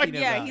 Yeah, Talking like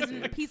about Yeah, it.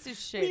 he's a piece of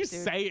shit, what are you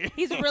dude. saying?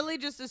 He's really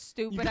just a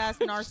stupid ass,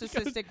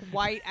 narcissistic,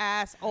 white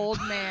ass old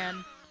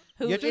man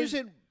who You have to is.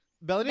 understand,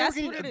 Melanie and I are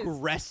That's what getting it is.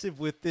 aggressive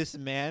with this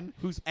man,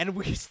 and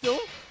we still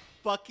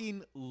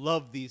fucking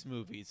love these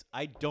movies.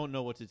 I don't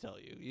know what to tell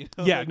you. You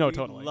know, Yeah, like, no, we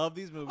totally. love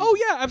these movies. Oh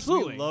yeah,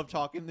 absolutely. We love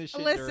talking this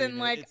shit. Listen, during it.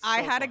 like It's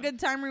I so had a fun. good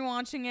time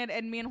rewatching it,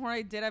 and me and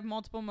Jorge did have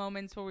multiple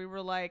moments where we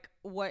were like,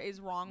 "What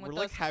is wrong We're with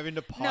like us?" having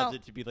to pause No.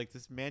 it to be like,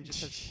 this man just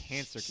has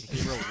cancer. Can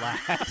he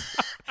relax?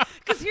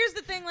 Because here's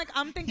the thing, like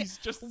I'm thinking, He's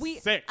just we.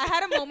 sick. I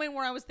had a moment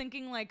where I was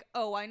thinking, like,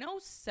 oh, I know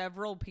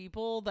several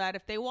people that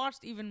if they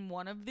watched even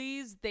one of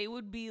these, they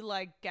would be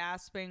like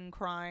gasping,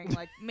 crying,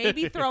 like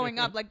maybe throwing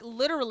up, like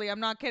literally, I'm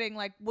not kidding,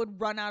 like would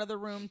run out of the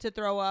room to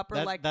throw up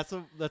or like. that's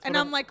And what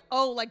I'm like,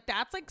 oh, like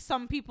that's like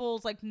some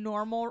people's like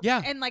normal,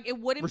 Yeah. and like it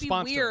wouldn't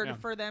Response be to it, weird yeah.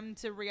 for them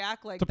to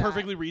react like It's a that.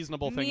 perfectly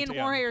reasonable thing. Me and to,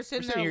 yeah. Jorge are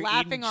sitting sitting there here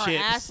laughing eating our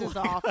chips. asses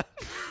off.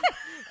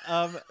 Just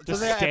something I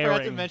forgot to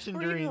staring. mention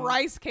We're during eating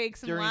rice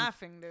cakes and during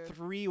laughing, dude.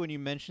 3 when you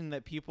mentioned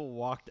that people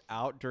walked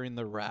out during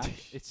the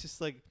rash. It's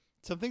just like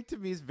something to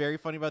me is very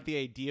funny about the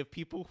idea of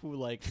people who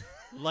like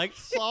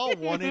Saw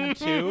 1 and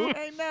 2.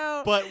 I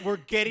know. But we're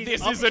getting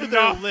This up is to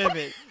enough. their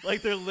limit.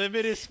 Like their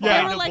limit is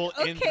Yeah. They findable were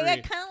like, in okay, 3. I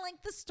kind of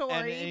like the story,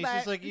 and it's but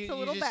just like it's you, a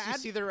little you bad.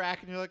 see the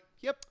rack and you're like,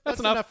 yep, That's that's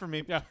enough. enough for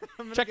me. Yeah.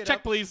 I'm gonna Check, get check,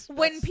 up. please.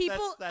 When That's-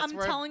 people, that's I'm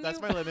where- telling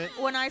that's you, my limit.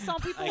 when I saw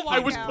people I walk I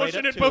was out, Right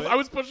pushing up it. to it. I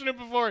was pushing it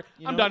before.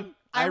 You I'm know? done.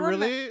 I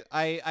remember. really,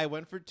 I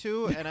went for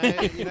 2, and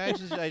I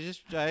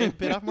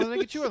bit off more than I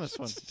could chew on this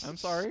one. I'm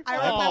sorry. I I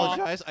remember-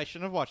 apologize. I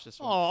shouldn't have watched this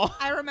one. Oh.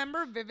 I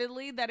remember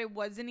vividly that it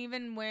wasn't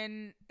even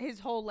when his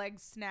whole leg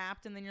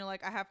snapped and then you're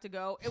like, I have to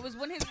go. It was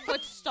when his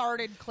foot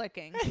started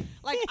clicking.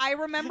 Like, I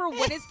remember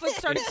when his foot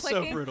started It's so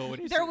clicking. brutal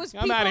when you There say was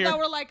I'm people outta here. that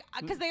were like,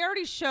 because they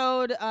already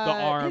showed his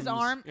arms,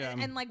 arm, yeah.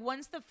 and like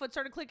once the foot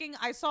started clicking,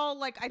 I saw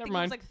like I Never think it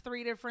mind. was like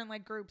 3 different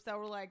like groups that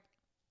were like,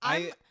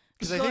 I'm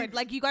 'cause I good. think-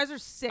 Like you guys are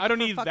sick. I don't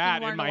for need fucking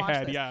that wanting in to my watch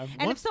head. this. Yeah.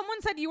 And Once- if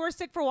someone said you were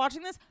sick for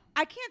watching this,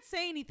 I can't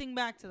say anything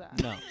back to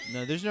that.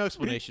 No, there's no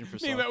explanation for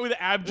Maybe Saw. that with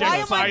abject Why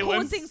am I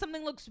silence. quoting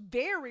something looks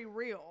very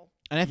real?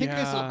 And I think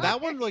Yeah.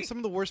 that one, like, some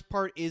of the worst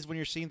part is when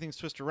you're seeing things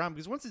twist around,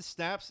 because once it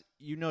snaps,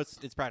 you know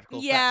it's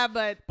practical. Yeah, effects.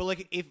 but But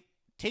like,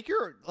 take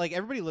your, like,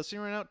 everybody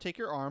listening right now, take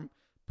your arm,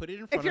 put it in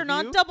front if you're of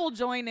not you, double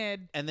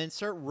jointed, and then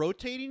start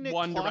rotating it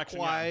One direction,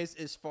 yeah. clockwise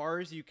as far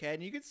as you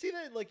can. You can see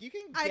that, like, you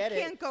can I get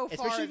can't it, go far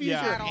especially if you Yeah.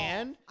 use your at all.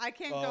 hand. I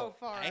can't Oh, go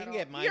far. I at can all.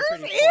 get mine Yours,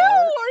 pretty ew, far.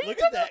 Are you Look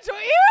at double that.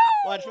 jointed?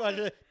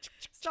 Watch.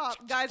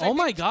 Stop, guys. Oh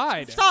my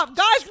God. Stop,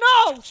 guys.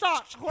 No,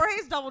 stop.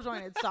 Jorge's double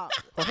jointed. Stop.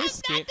 Jorge's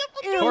sca-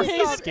 Ew, Jorge's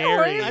stop.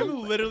 scary. Jorge's-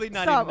 I'm literally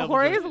not Stop. even double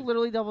Jorge is jointed.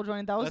 literally double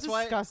jointed. That was That's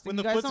why disgusting. when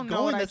the you guys foot's don't know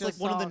going, what that's I like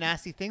just one of the saw.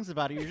 nasty things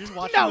about it. You're just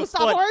watching No, the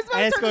stop. foot, Jorge's about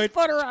and to it's turn going. his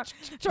foot around.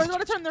 Jorge's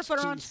about to turn their foot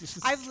around.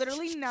 I've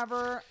literally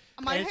never.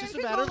 My And it's hands just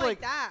a can matter go of,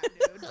 like that,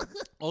 dude.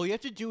 All you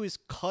have to do is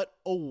cut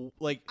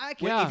like I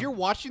can't- Yeah. if you're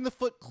watching the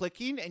foot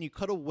clicking and you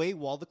cut away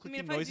while the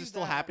clicking if I noise do is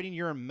still that- happening,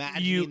 you're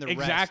imagining You the rest.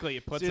 exactly.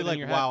 It puts So it you're like, in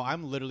your wow, head.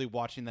 I'm literally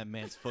watching that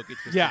man's foot get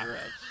twisted Yeah.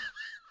 around.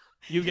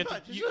 You get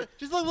to,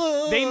 Just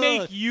like they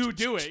make you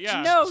do it.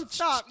 Yeah. No,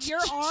 stop. Your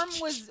arm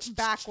was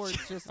backwards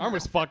just Arm now.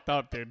 was fucked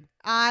up, dude.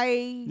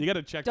 I You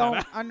gotta check don't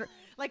that out.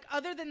 like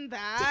other than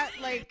that,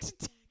 like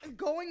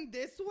going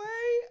this way,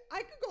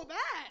 I could go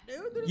that,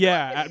 dude. There's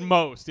Yeah, nothing. at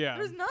most. Yeah.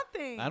 There's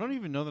nothing. I don't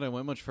even know that I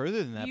went much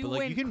further than that, You but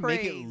like you went can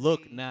make it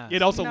look crazy. nasty.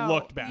 It also No,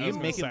 looked bad. you I was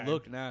can gonna make say. it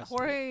look nasty.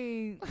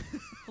 Jorge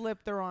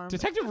flipped their arm.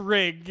 Detective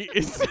Rig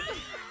is.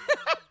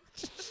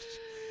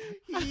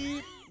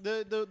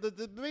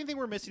 The main thing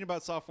we're missing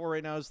about Saw 4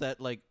 right now is that,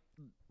 like,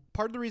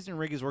 part of the reason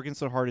Rig is working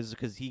so hard is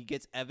because he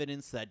gets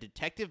evidence that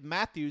Detective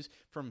Matthews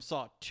from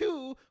Saw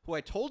 2, who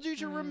I told you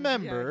to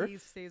remember, Yeah, he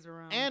stays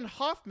around. and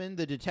Hoffman,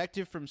 the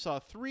detective from Saw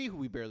 3, who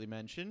we barely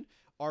mentioned,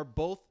 are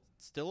both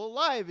still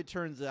alive, it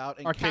turns out,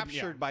 and Are cap-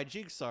 captured yeah. by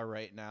Jigsaw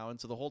right now.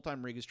 And so the whole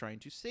time Rig is trying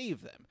to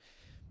save them.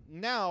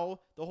 Now,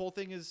 the whole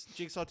thing is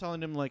Jigsaw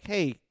telling him, like,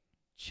 hey,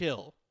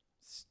 chill.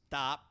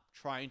 Stop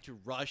trying to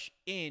rush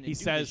in and He do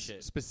this says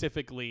shit.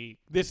 specifically,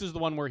 this is the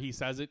one where he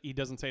says it. He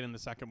doesn't say it in the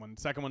second one.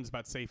 The second one's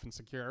about safe and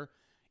secure.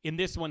 In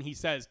this one, he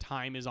says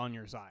time is on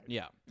your side.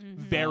 Yeah.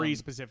 Very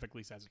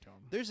specifically says it to him.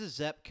 There's a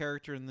Zepp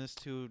character in this,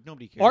 too.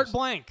 Nobody cares. Art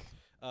Blank.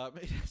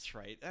 That's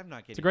right. I'm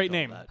not getting a great into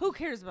all name. that. Who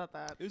cares about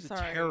that? It was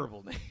Sorry. a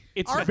terrible name.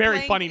 It's Art a very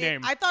Blank, funny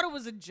name. I thought it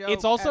was a joke.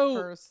 It's at also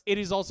first. it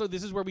is also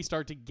this is where we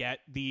start to get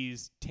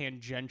these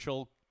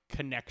tangential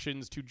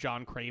connections to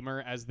John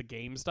Kramer as the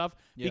game stuff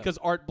Yeah. because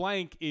Art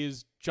Blank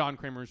is John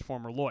Kramer's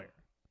former lawyer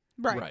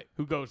right.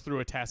 who goes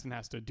through a test and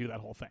has to do that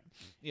whole thing.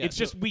 Yeah, It's so-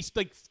 just we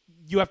like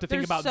you have to think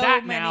There's about so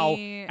that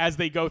many- now as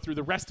they go through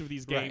the rest of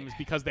these Right. games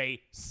because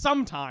they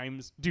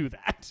sometimes do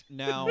that.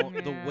 Now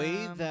the way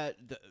Yeah. that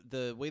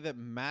the way that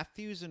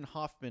Matthews and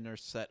Hoffman are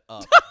set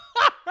up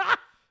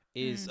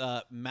is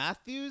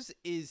Matthews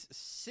is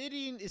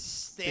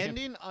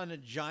standing on a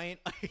giant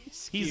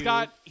ice He's cube.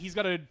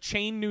 got a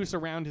chain noose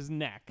around his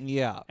neck.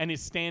 yeah. And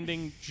is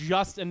standing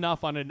just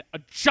enough on a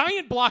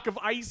giant block of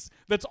ice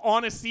that's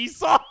on a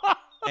seesaw.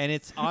 And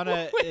it's on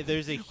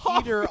there's a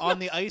heater on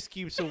the ice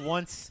cube, so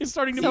once It's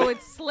starting to So be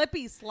it's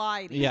slippy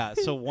slidey. yeah,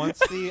 so once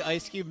the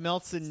ice cube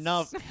melts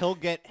enough, he'll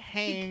get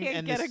hanged, can't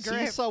and get the a grip.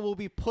 seesaw will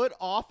be put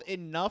off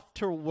enough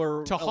to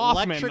where To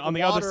Hoffman electric on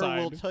the other water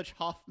will side. touch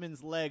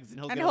Hoffman's legs, and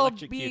he'll And get he'll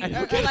electrocuted.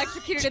 be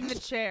electrocuted in the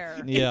chair.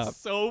 Yeah, It's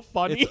so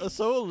funny. it's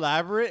so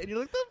elaborate, and you're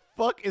like, the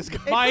fuck is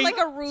going? It's My- like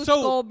a Ruth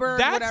so Goldberg,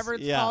 that's- whatever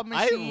it's called, I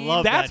machine.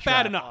 love That's that bad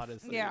trap, enough.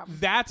 Honestly. Yeah.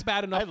 That's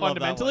bad enough I love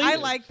that one. fundamentally. I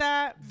like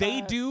that.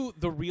 They but- do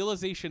the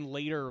realization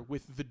later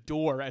with the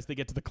door as they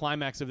get to the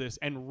climax of this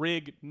and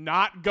Rig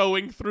not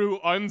going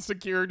through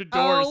unsecured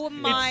doors. Oh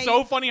my it's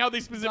so funny how they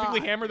specifically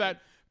God. hammer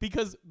that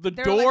because the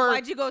They're door like,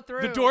 why'd you go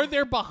through? the door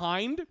there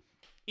behind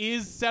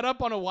is set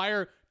up on a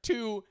wire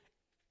to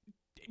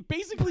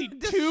basically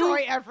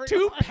Destroy everyone.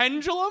 two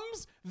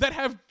pendulums that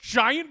have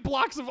giant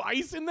blocks of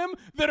ice in them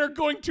that are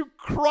going to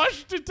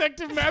crush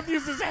Detective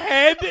Matthews'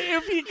 head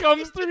if he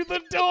comes through the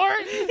door.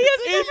 He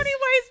has so many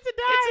ways to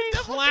die. It's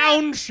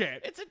clown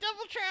shit. It's a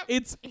double trap.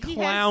 It's He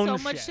clown has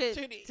so much shit.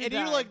 shit. Dude, to and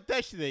you're die. like,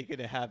 that shit ain't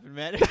gonna happen,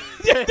 man.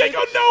 Yeah, they go,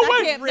 no That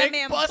way. can't- that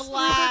man busts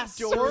blasts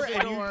through the door, through the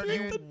door, and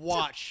you dude.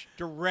 watch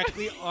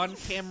directly on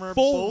camera,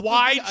 Full both of the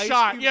wide ice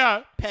shot, cubes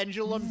yeah.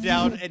 pendulum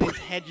down, and his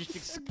head just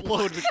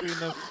explode between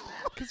them.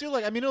 Because you're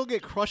like, I mean, it'll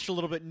get crushed a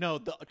little bit. No,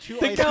 the two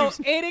ice No,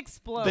 cubes, it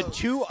explodes. the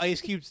two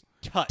ice cubes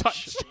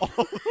touch. All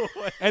the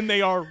way. and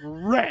they are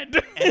red.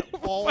 And by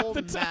all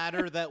the time-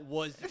 matter that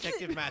was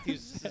Detective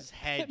Matthews'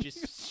 head just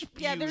spews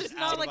Yeah, there's out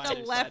not like by a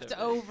the side of it.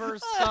 leftover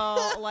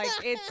skull. Like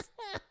it's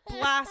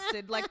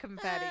blasted like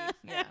confetti.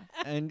 Yeah.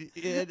 And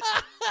the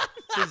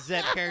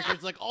Zep character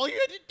is like, all you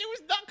had to do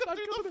is not come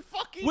through the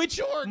fucking which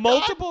door.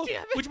 multiple God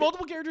damn it. which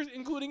multiple characters,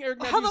 including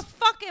Eric How Matthews. the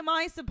fuck am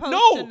I supposed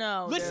No, to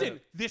know? listen.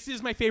 dude? This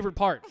is my favorite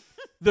part.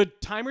 The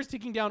timer's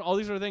ticking down. All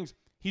these other things.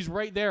 He's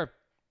right there.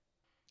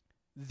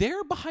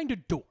 They're behind a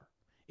door.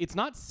 It's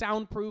not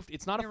soundproofed.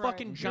 It's not You're a right.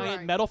 fucking You're giant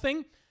right. metal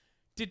thing.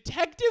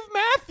 Detective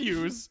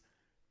Matthews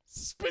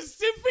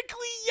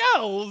specifically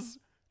yells,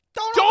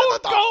 "Don't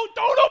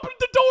open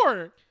the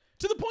door!"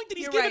 To the point that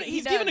he's You're given right, he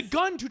he's given a does.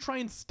 gun to try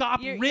and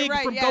stop You're Rig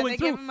right, from yeah, going they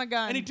through. give him a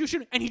gun. And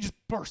he just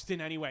bursts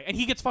in anyway, and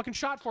he gets fucking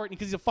shot for it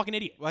because he's a fucking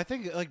idiot. Well, I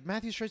think like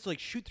Matthews tries to like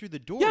shoot through the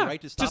door, Yeah,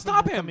 right, to to stop,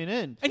 stop him him. from coming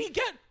in. And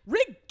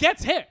Rig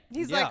gets hit,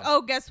 He's Yeah. like,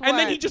 oh, guess what? and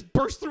then he just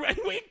bursts through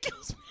anyway and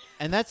kills me.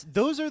 And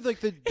those are like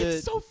the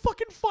It's so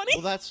fucking funny.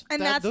 well, that's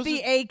and that, that's those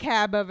the are, A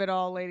cab of it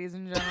all, ladies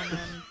and gentlemen.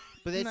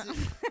 but it's No.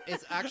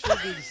 it's actually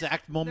the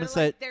exact they're, moments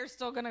like, that they're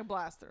still gonna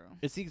blast through.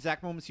 it's the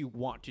exact moments you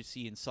want to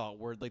see in Saw,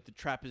 where like the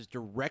trap is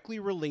directly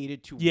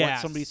related to what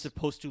Yes. somebody's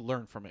supposed to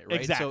learn from it, right?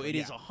 So Exactly, it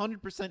is yeah.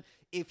 100%.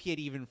 If he had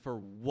even for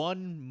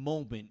one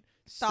moment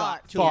Thought.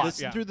 stopped to Thought,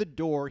 listen yeah. through the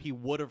door, he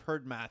would have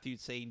heard Matthew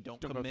saying, "Don't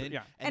Don't come go through- in."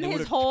 yeah. And they his would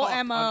have whole talked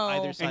on MO.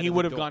 either side and he of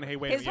would the have gone, door. "Hey,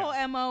 wait." His yeah.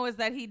 whole MO is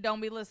that he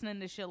don't be listening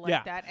to shit like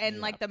Yeah. that. And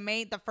Yeah. like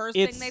the first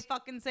It's- thing they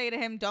fucking say to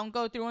him, don't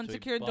go through So he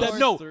unsecured busts doors.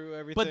 No, through But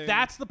everything.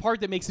 that's the part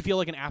that makes it feel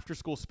like an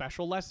after-school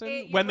special lesson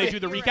You're when they right, do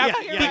the you're recap,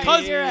 right, you're right,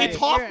 because you're right, it's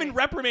you're Hoffman right.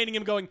 reprimanding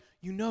him, going,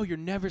 "You're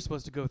never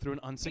supposed to go through an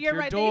unsecured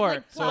You're right, they, door."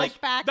 like, So,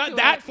 flashback to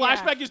that it, yeah.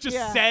 flashback is just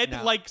Yeah. said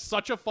No. like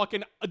such a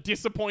fucking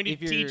disappointed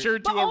If you're- teacher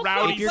to But a also,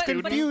 rowdy if you're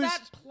student. but is that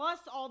confused- plus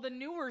all the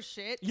newer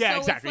shit? Yeah, so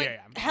exactly, It's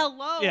like, yeah.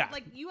 Hello, Yeah.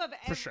 like you have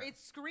For sure.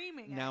 it's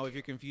screaming. Now, at if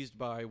you're confused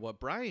by what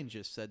Brian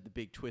just said, the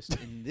big twist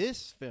in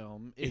this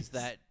film is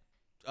that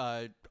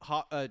the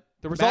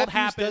the result does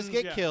happens,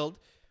 get yeah. killed,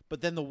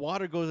 but then the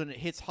water goes and it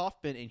hits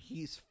Hoffman, and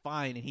he's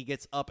fine, and he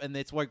gets up, and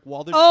it's like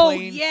while they're Oh,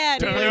 playing, yeah,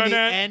 they're dude. playing the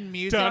Dun-dun-dun, end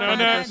music. dun-dun-dun, from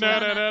the first one.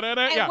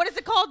 dun-dun-dun-dun-dun. and Yeah. what is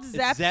it called? It's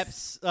Zeps.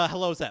 Zepp's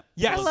Hello Zepp.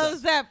 Yes. Hello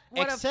Zep.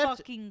 What Except- a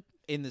fucking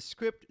In the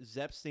script,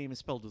 Zepp's name is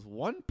spelled with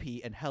one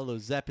P, and Hello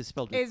Zepp is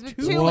spelled with is with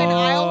two. two, and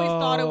I always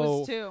thought it Whoa.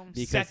 was two.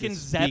 Because Second it's,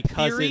 Zepp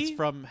because theory? it's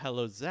from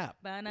Hello Zepp.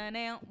 Which, Zepp, by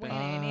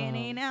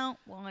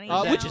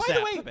the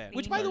the way, band.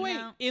 which by the way,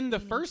 in the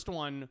first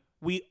one,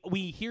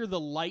 we hear the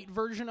light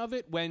version of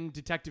it when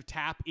Detective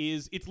Tapp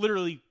it's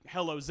literally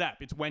Hello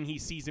Zepp. It's when he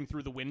sees him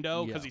through the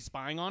window because Yeah. he's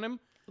spying on him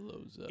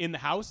Hello Zepp. in the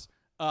house.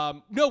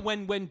 No,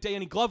 when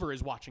Danny Glover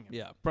is watching him.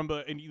 Yeah. From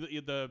the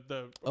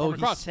Oh, from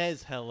he across.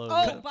 says Hello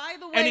Oh, Zepp. by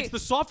the way, And it's the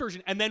soft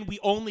version, and then we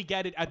only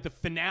get it at the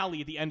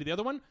finale at the end of the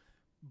other one.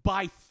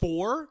 By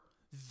 4,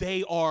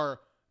 they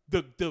are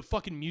the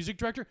fucking music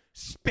director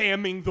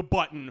spamming the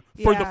button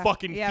for the Yeah,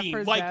 fucking yeah, theme.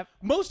 for Like Zepp.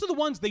 most of the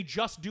ones, they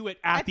just do it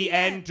at the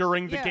end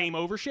during the yeah. game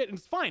over shit, and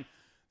it's fine.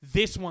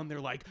 This one,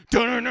 they're like,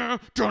 "Da-da-da,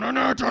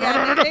 da-da-da, Yeah,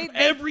 da-da-da-da," they-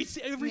 every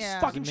Yeah.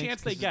 fucking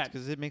chance they get.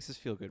 Because it makes us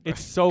feel good. Bro.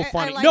 It's so I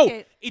funny. like No,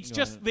 it. it's No,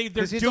 just no. they're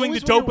 'Cause it's doing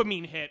the always when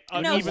dopamine hit.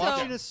 No, Even so-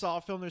 watching a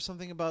Saw film, there's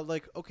something about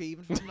like, okay,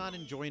 even if I'm not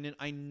enjoying it,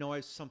 I know I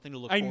have something to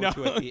look I forward to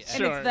know, at the end. and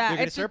sure. it's that They're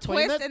gonna it's start the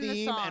playing twist that in the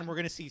theme, song. and we're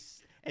gonna see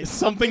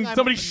Something- I'm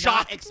somebody not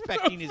shot.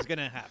 expecting is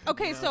gonna happen.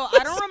 Okay, you know? so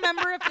I don't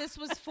remember if this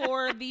was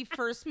for the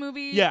first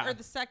movie Yeah. or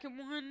the second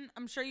one.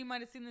 I'm sure you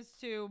might have seen this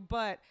too,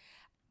 but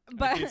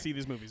I did see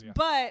these movies. Yeah.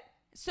 but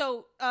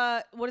so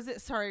what is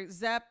it? Sorry,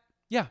 Zep.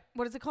 Yeah.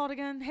 What is it called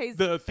again? Hey,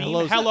 The theme.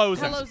 Hello, Zepp. Hello,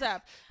 Zepp. Hello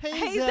Zep. Hey,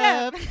 Hey,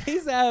 Zepp. Zep. Hey,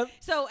 Zepp.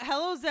 So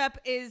Hello Zep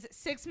is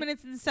 6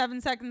 minutes and 7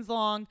 seconds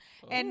long,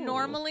 and Oh.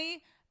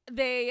 normally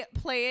they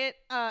play it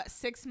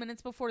 6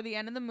 minutes before the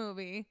end of the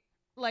movie,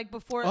 like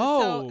before.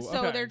 Oh, so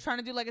okay. they're trying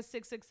to do like a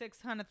 666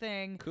 kind of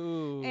thing.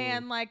 Cool.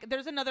 And like,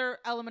 there's another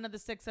element of the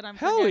 6 that I'm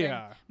Hell forgetting.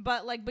 yeah.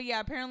 But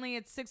yeah, apparently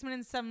it's 6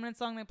 minutes, 7 minutes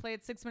long. They play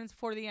it 6 minutes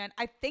before the end.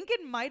 I think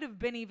it might have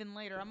been even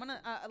later. I'm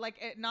gonna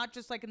not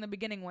just like in the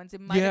beginning ones.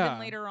 It might have Yeah. been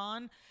later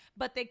on.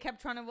 But they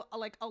kept trying to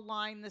like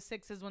align the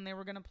 6s when they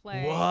were gonna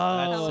play. Whoa.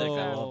 Hello That's sick. I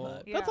Zep. love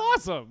that. Yeah. That's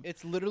awesome.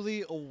 It's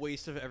literally a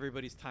waste of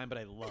everybody's time, but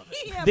I love it.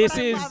 Yeah, This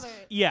but I is love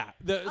it. yeah.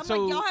 I'm so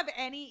like, y'all have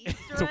any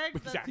Easter So- eggs?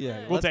 That's exactly.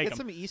 good. We'll Let's take get 'em.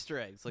 some Easter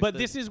eggs. Like but the-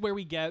 this is where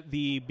we get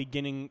the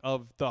beginning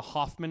of the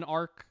Hoffman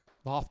arc,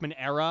 the Hoffman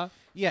era,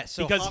 yeah,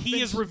 so because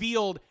he is Hoffman's-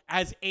 revealed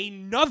as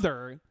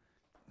another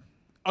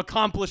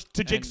accomplished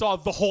to Jigsaw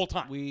the whole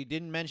time. We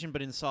didn't mention,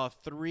 but in Saw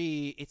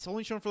 3, it's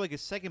only shown for like a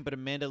second, but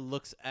Amanda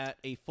looks at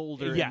a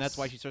folder, Yes. and that's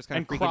why she starts kind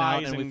And of freaking out,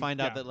 cries and we and-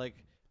 find out yeah. that, like,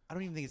 I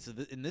don't even think it's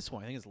in this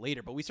one. I think it's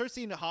later, but we start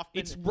seeing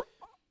Hoffman.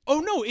 Oh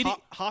no! It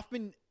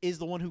Hoffman is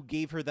the one who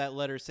gave her that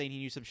letter saying he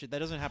knew some shit. That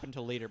doesn't happen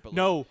until later, but like,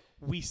 no.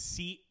 We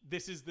see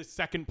this is the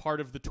second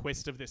part of the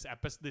twist of this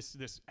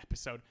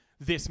episode.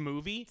 This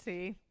movie.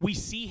 See, We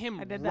see him.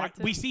 I did that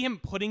too. We see him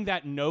putting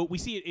that note. We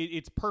see it.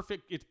 It's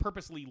perfect. It's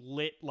purposely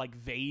lit like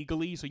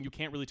vaguely, so you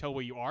can't really tell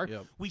where you are.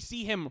 Yep. We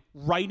see him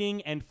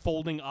writing and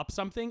folding up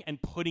something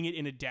and putting it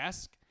in a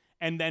desk,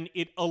 and then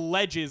it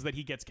alleges that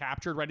he gets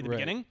captured right at the Right.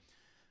 beginning.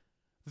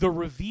 The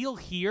reveal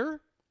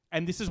here,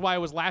 and this is why I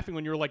was laughing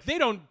when you were like, they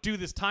don't do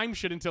this time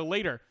shit until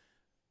later.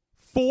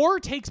 4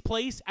 takes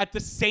place at the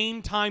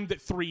same time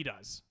that 3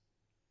 does.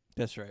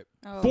 That's right.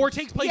 Oh. 4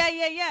 takes place.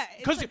 Yeah.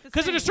 Because It's like the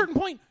at a same. certain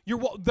point,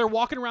 they're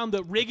walking around,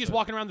 the rig is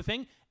walking around the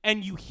thing,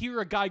 and you hear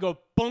a guy go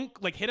bunk,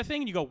 like hit a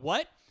thing, and you go,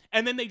 what?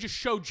 And then they just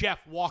show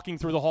Jeff walking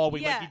through the hallway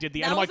like he did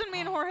the that end. I'm was like, when me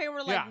and Jorge were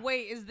like, Yeah.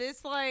 wait, is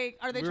this like,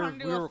 are they We trying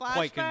to do were a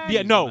quite flashback? confused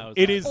Yeah, no, when that was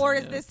it is- happening, Or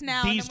is yeah. this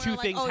now? These And then two we're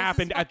like, things oh, is this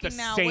happened at the fucking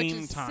now, same which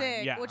is time.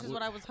 Sick, Yeah. which is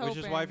what I was hoping.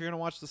 Which is why if you're gonna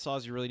watch the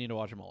Saws, you really need to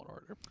watch them all in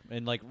order,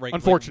 and like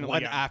Unfortunately,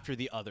 one yeah. after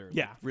the other.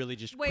 Yeah. really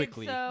just Wait,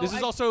 quickly. so this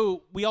is I-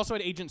 we also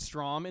had Agent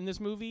Strom in this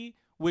movie,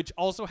 which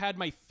also had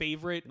my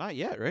favorite Not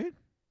yet, right?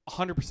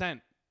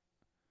 100%.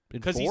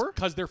 In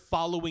Because they're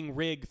following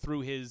Rig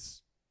through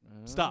his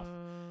stuff.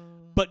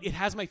 But it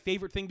has my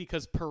favorite thing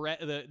because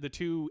the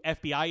 2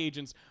 FBI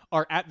agents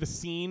are at the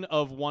scene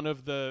of one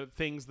of the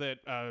things that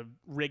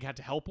Rig had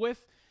to help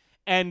with.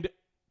 And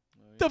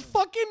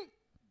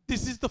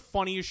this is the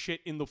funniest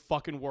shit in the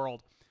fucking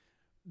world.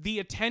 The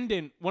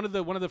attendant, one of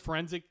the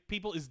forensic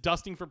people, is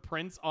dusting for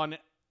prints on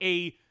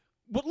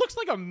what looks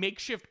like a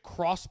makeshift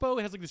crossbow.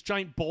 It has like this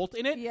giant bolt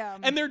in it. Yeah.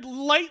 And they're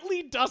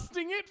lightly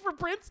dusting it for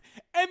prints.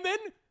 And then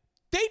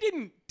they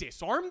didn't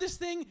disarm this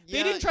thing.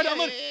 They didn't try to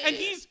unload it. And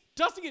he's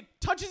dusting it,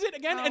 touches it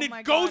again, Oh and my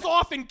it goes God.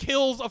 off and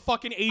kills a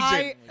fucking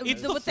agent.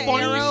 It's the with the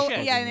funniest arrow,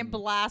 shit. yeah, and it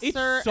blasts It's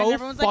her, so and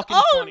everyone's like, fucking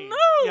 "Oh funny. no!"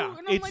 Yeah,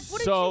 and I'm it's like, what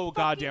did so you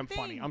goddamn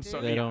fucking funny. think, I'm so-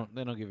 dude? They Yeah.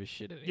 don't give a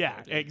shit anymore.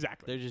 Yeah, dude.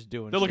 exactly. They're just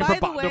doing. They're looking By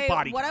for the the way,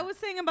 body what I count. was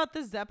saying about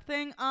the Zep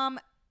thing,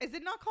 is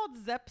it not called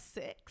Zep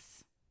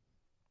 6?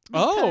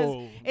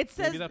 Oh, it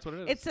says maybe that's what it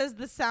is. It says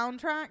the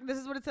soundtrack. This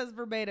is what it says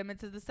verbatim. It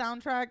says the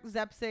soundtrack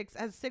Zep 6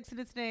 has 6 in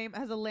its name,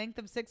 has a length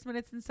of 6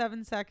 minutes and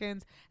 7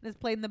 seconds, and is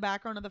played in the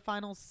background of the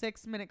final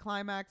 6-minute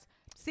climax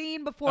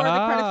scene before the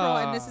credits roll.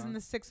 And this is in the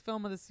 6th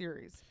film of the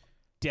series.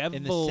 Devil.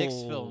 in the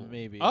 6th film,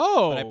 maybe.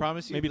 Oh, but I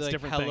promise you, maybe it's a like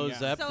different Hello thing, yeah.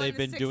 Zep, So they've in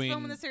the been 6th doing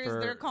film of the series,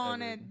 they're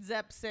calling it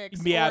Zep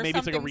 6. Yeah, or maybe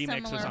it's like a something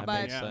remix or similar, something,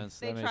 But yeah. they That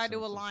makes tried to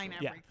sense. align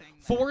Yeah. everything.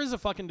 4 is a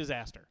fucking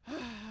disaster.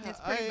 It's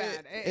pretty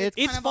bad. it's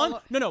It's kind of fun.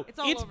 all- No, it's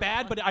all it's over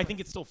bad, the but fucking I think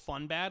place. it's still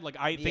fun bad. Like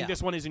I think Yeah.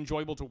 this one is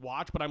enjoyable to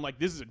watch, but I'm like,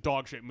 this is a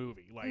dog shit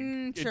movie.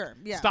 Like, Sure,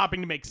 yeah.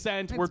 stopping to make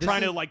sense. We're This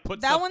trying is- to like put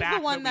That stuff one's back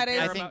the one that that we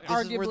care is I think about.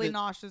 this is where arguably the-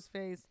 nauseous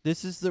face.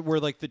 This is where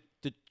like the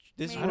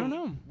this is I where don't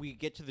know. we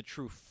get to the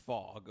true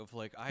fog of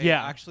like I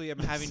Yeah. actually am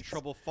having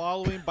trouble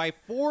following. By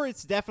 4,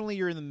 it's definitely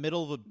you're in the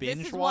middle of a binge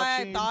This is why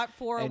watching. I thought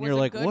 4 and was you're a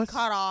like, good what's-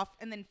 cutoff,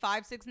 and then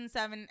 5, 6, and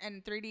 7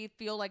 and 3D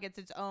feel like it's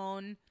its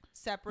own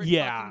separate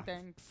Yeah. fucking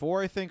thing.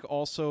 4, I think,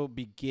 also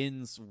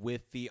begins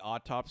with the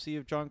autopsy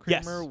of John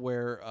Yes. Kramer,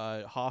 where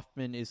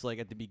Hoffman is like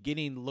at the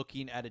beginning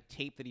looking at a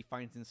tape that he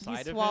finds inside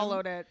He of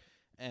swallowed him, it.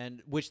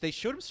 and which they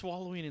showed him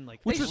swallowing in like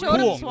Which They was showed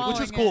him cool. swallowing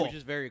Which was it. cool. which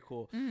is very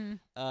cool. Mm-hmm.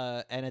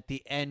 And at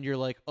the end, you're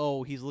like,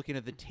 oh, he's looking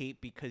at the tape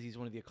because he's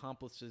one of the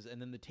accomplices,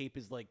 and then the tape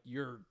is like,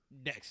 you're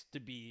next to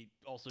be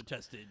also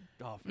tested,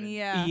 Hoffman.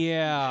 Yeah.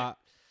 Yeah.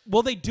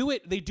 Well, they do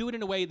it. They do it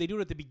in a way. They do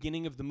it at the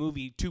beginning of the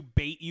movie to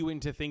bait you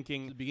into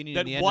thinking The beginning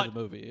that and the end what of the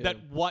movie. Yeah. that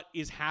what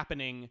is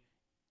happening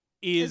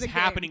Is is a game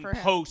happening for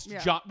him. post.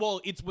 Yeah. Well,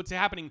 it's what's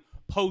happening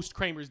post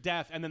Kramer's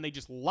death, and then they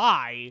just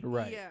lie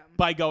right. Yeah.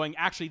 by going,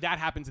 actually, that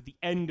happens at the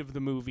end of the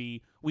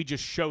movie. We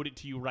just showed it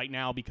to you right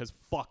now because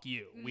fuck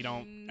you. We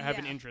don't have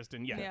an yeah. interest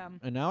in Yeah.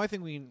 And now I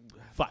think we can,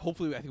 5.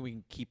 hopefully, I think we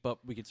can keep up.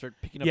 We can start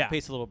picking up Yeah. the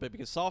pace a little bit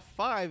because Saw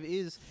 5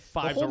 is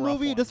Five's the a whole rough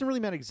movie. one. It doesn't really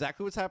matter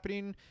exactly what's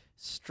happening.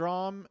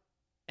 Strom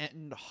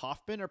and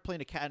Hoffman are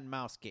playing a cat and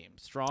mouse game.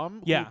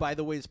 Strom, Yeah. who by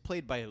the way is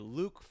played by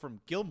Luke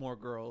from Gilmore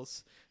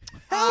Girls.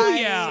 Hell I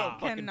yeah.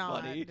 fucking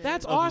cannot, funny. dude.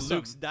 That's of awesome.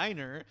 Luke's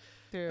Diner.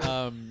 Dude.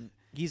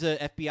 He's a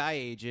FBI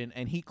agent,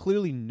 and he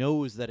clearly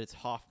knows that it's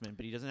Hoffman,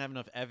 but he doesn't have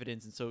enough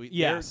evidence, and so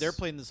Yes. they're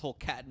playing this whole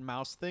cat and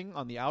mouse thing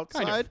on the Kind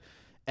outside. of.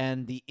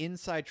 And the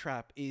inside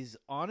trap is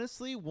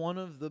honestly one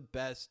of the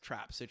best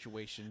trap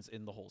situations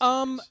in the whole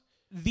series.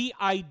 The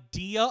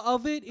idea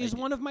of it is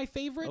Idea. one of my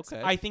favorites.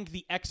 Okay. I think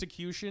the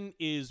execution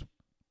is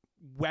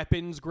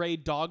weapons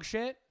grade dog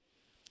shit.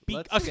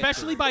 Let's get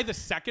Especially to it. by the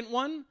second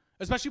one,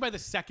 especially by the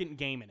second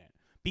game in it,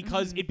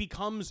 because it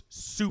becomes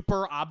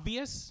super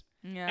obvious.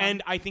 Yeah.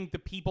 And I think the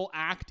people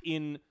act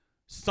in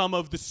some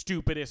of the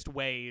stupidest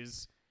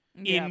ways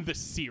Yeah. in the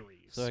series.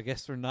 So I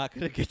guess we're not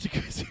gonna get to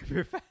go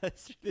super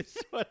fast. This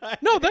is what I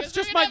No, that's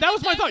just that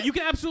was my thought. You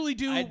can absolutely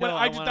do I what know,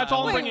 I I just, wanna- that's I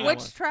all I'm wanna- Wait, bringing I up.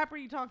 which trap are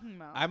you talking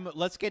about?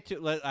 Let's get to.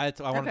 I want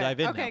to okay. dive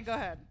in. Okay, now. go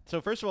ahead. So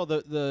first of all,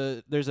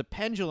 there's a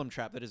pendulum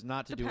trap that is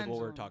not to The do with what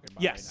we're pendulum. talking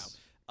about Yes.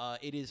 right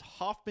now. It is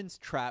Hoffman's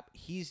trap.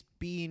 He's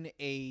being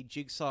a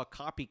Jigsaw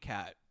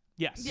copycat.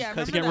 Yes. Yeah, I to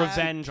remember get that.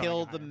 revenge on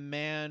Kill a guy. the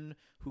man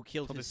who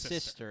killed Killed his his sister.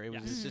 sister. It was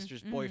Yes. his Mhm,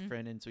 sister's mhm.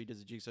 boyfriend, and so he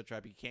does a Jigsaw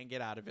trap. He can't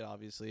get out of it,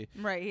 obviously,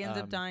 Right, he ends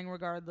up Um, dying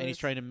regardless. and he's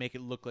trying to make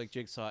it look like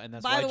Jigsaw, and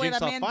that's By why the way, Jigsaw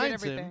that man did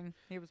finds him. everything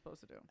he was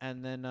supposed to do.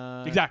 And then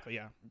Exactly,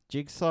 yeah.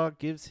 Jigsaw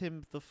gives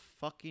him the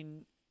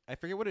fucking. I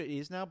forget what it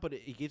is now, but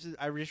he gives it.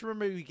 I just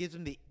remember he gives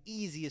him the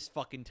easiest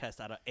fucking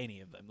test out of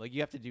any of them. Like you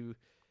have to do.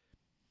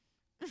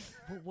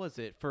 What was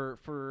it for?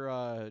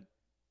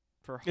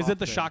 Is it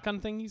the Hoffman? shotgun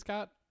thing he's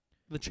got?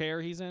 The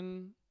chair he's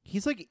in?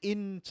 He's like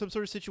in some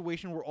sort of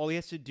situation where all he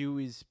has to do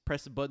is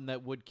press a button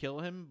that would kill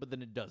him, but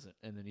then it doesn't,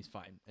 and then he's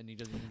fine, and he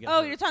doesn't even get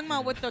Oh, hurt. you're talking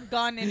about with the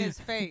gun in his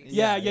face.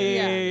 Yeah.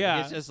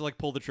 He just has to like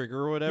pull the trigger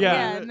or whatever.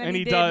 Yeah, and then and he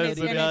he did does, miss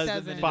and it, he and does, he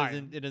and then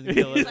Fine. it doesn't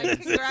kill He's him. like,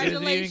 He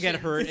doesn't even get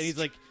hurt, and "Congratulations." he's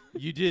like,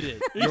 "You did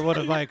it. You're one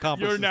of my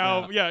accomplices." You're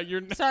now,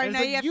 you're Sorry, And now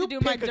it's you like, have to do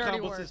my pick dirty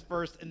accomplices work.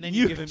 first, and then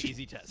You- you give him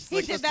easy tests. He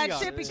Like, did let's that be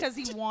shit honest. because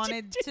he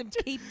wanted to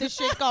keep the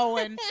shit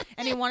going,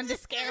 and he wanted to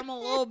scare him a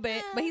little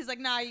bit. But he's like,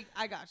 "Nah,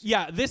 I got you."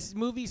 Yeah, this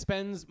movie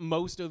spends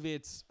most of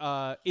its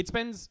it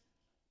spends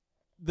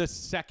the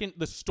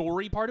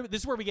story part of it.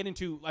 This is where we get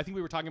into, I think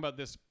we were talking about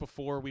this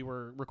before we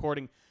were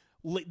recording.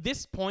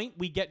 This point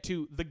we get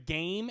to the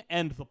game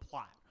and the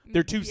plot.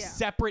 They're two Yeah.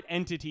 separate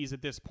entities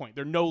at this point.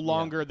 They're no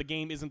longer the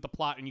game isn't the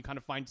plot and you kind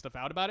of find stuff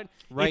out about it.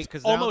 Right, It's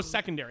 'cause almost now-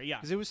 secondary, yeah.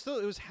 Because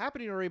it was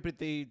happening already, but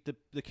the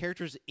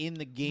characters in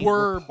the game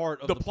Were were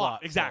part of the the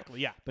plot, so-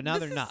 exactly, yeah. But now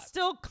This they're is not.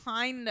 still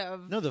kind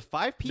of. No, the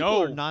 5 people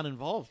No. are not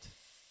involved.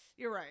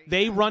 You're right.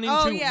 They run into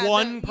Oh, yeah,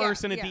 one yeah,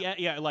 person at yeah. the end.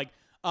 Yeah, like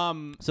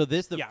So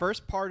the Yeah.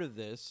 first part of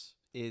this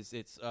is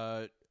it's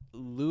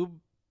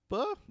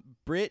Luba,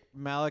 Britt,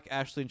 Malik,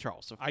 Ashley, and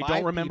Charles. So I 5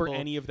 don't remember people.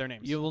 any of their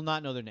names. You will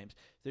not know their names.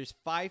 There's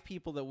 5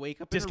 people that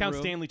wake up Discount in a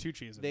room. Stanley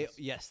Tucci is in They this.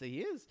 yes,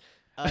 he is.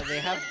 They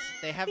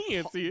have He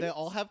is, he they is.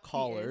 all have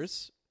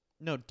collars.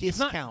 No, It's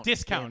not discount.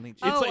 discount. Stanley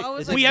It's Tucci. Oh, like I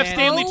was like, we have man-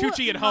 Stanley Oh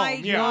Tucci at my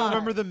home. You Yeah. God.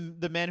 don't remember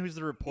the man who's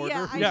the reporter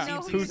Yeah, who I know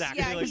seems who's- exactly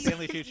yeah, like he's-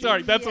 Stanley Tucci?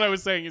 Sorry, that's what Yeah. I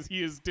was saying. Is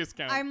he is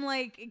discount? I'm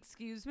like,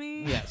 excuse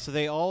me. Yeah, so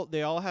they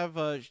all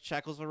have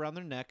shackles around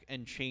their neck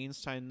and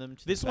chains tying them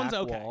to This the one's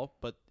back okay. wall,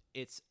 but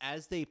it's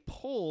as they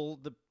pull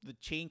the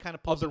chain kind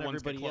of pulls Other on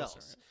ones get everybody closer.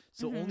 else.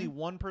 So only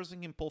one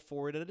person can pull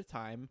forward at a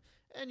time.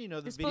 And the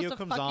They're video supposed to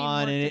comes fucking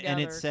on work and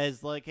it together.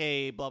 says like,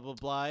 hey, blah blah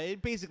blah.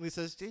 It basically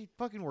says, hey,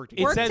 fucking work It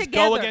together. Work says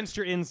together. go against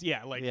your ins.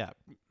 Yeah, like Yeah.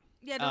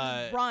 Yeah, don't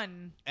just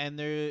run. And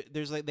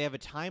there's like they have a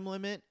time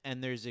limit,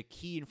 and there's a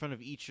key in front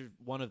of each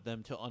one of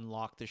them to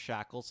unlock the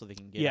shackle so they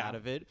can get Yeah. out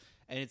of it.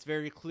 And it's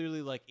very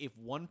clearly like if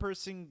one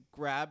person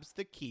grabs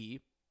the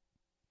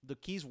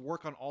keys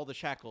work on all the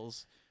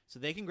shackles, so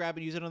they can grab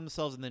and use it on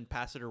themselves and then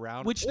pass it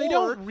around. Which they or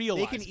don't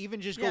realize. They can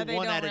even just Yeah, go they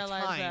one don't at a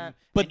realize time. that.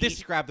 But and this-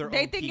 each grab their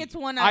They own think key. it's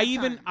one at I a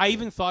even time. I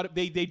even thought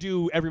they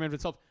do every man for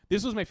itself.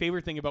 This was my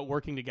favorite thing about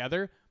working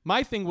together.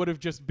 My thing would have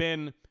just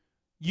been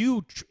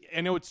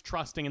I know it's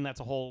trusting and that's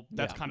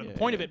Yeah, kind of yeah, the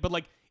point of yeah. it, but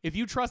like if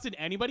you trusted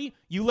anybody,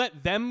 you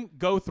let them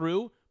go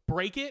through,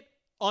 break it,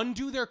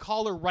 undo their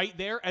collar right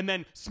there, and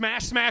then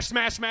smash,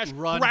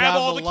 Run grab down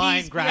all the the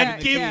line, keys, grab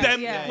and the give keys.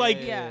 them Yeah, like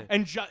yeah.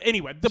 and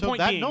anyway. The So point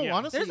that- being, no, yeah.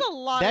 honestly, There's a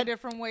lot that- of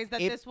different ways that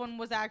it this one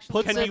was actually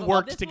puts- Can be livable.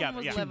 worked This together,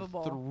 One was yeah.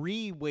 livable.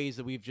 3 ways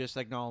that we've just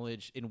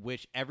acknowledged in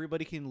which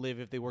everybody can live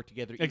if they work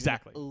together even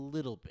Exactly. a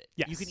little bit.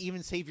 Yes. You can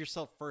even save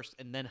yourself first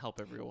and then help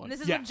everyone. And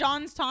this is Yeah. what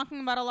John's talking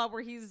about a lot,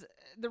 where he's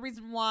the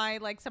reason why,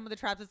 like, some of the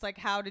traps, it's like,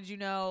 how did you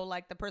know,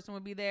 like, the person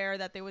would be there,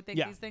 that they would think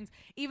Yeah. these things,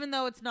 even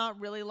though it's not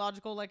really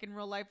logical, like in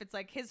real life. It's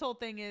like his whole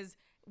thing is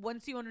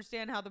once you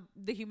understand how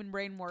the human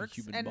brain works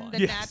human and body. the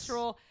Yes.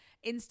 natural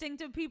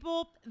instinct of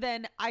people,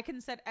 then I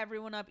can set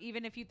everyone up,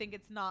 even if you think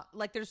it's not,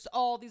 like, there's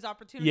all these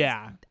opportunities.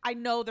 Yeah. I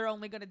know they're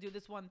only going to do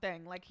this one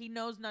thing. Like, he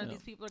knows none of Yeah.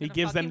 these people are He going to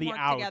gives them fucking the work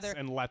outs together.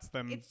 and lets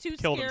them It's too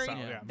kill scary.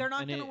 themselves. Yeah. They're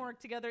not And going to it- work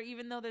together,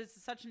 even though there's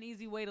such an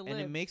easy way to live. And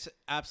it makes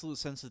absolute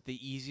sense that the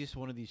easiest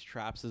one of these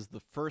traps is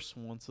the first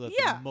one, so that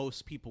Yeah. the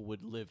most people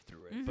would live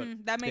through it. But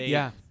Mhm, that makes they,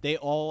 Yeah. they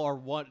all are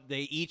what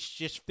they each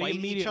just They fight each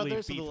immediately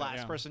other, so the beef it, last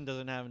yeah. person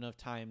doesn't have enough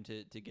time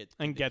to get to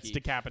and the gets key.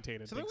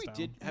 decapitated. Something big we style.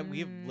 did have, we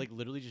have Mm. like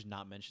literally just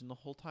not mentioned the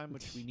whole time,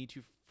 which we need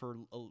to for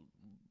a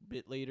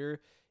bit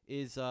later,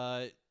 is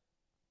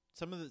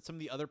some of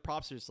the other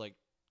props. There's like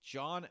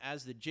John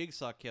as the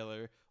Jigsaw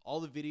killer. All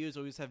the videos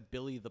always have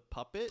Billy the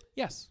puppet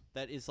Yes.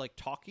 that is like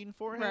talking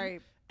for him,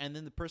 Right. and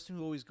then the person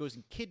who always goes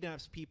and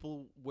kidnaps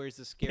people wears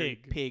a scary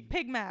Pig.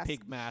 Pig mask.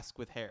 mask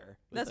with hair.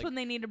 with, That's like, when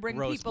they need to bring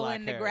gross people black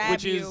in to hair. grab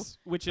Which you. is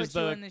put you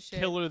the in the shit.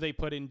 killer they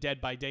put in Dead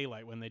by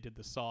Daylight when they did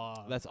the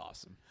Saw. That's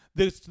awesome.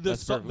 The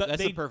That's Saw- perfect. That's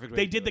they, the perfect way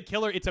They to did do the it.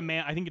 killer. It's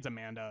I think it's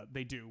Amanda.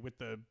 They do with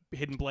the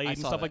hidden blade and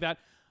saw stuff like that.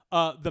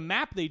 The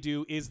map they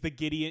do is the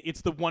Gideon.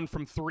 It's the one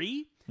from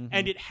 3,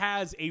 and it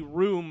has a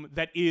room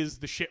that is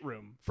the shit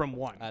room from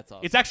 1. That's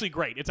awesome. It's actually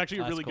great. It's actually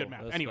a That's really cool. good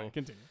map. That's Anyway, cool.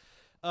 continue.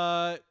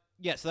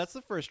 Yeah, so that's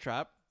the first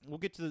trap. We'll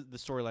get to the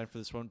storyline for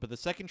this one, but the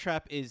second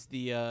trap is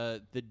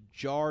the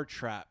jar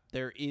trap.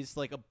 There is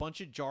like a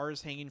bunch of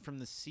jars hanging from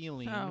the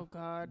ceiling. Oh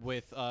God.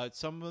 With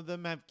some of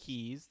them have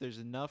keys. There's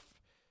enough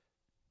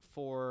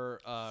for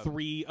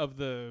 3 of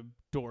the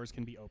doors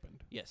can be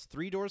opened. yes,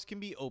 3 doors can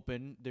be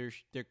open. There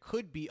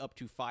could be up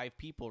to 5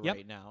 people Yep.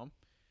 right now,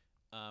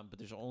 but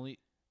there's only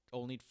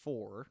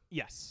 4.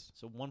 Yes.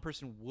 So one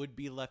person would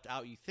be left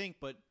out, you think,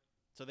 but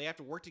so they have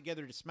to work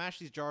together to smash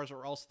these jars,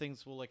 or else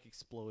things will like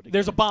explode.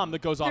 There's a again. bomb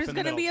that goes off There's in the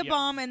gonna middle. be a Yeah.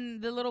 bomb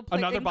and the little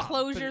Another bomb.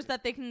 enclosures But-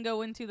 that they can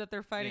go into that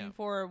they're fighting Yeah.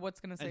 for. What's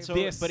gonna save And so,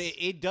 them. This- but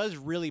it does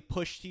really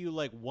push to you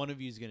like one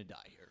of you is gonna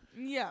die here.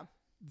 Yeah.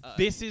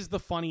 This is the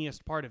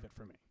funniest part of it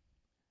for me.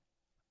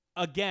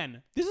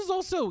 Again, this is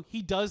also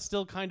he does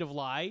still kind of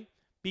lie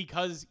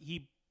because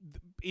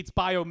it's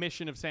by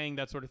omission of saying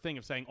that sort of thing,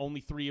 of saying only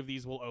 3 of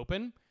these will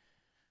open.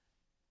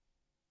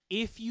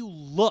 If you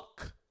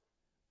look,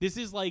 this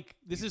is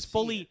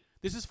fully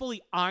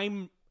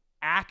I'm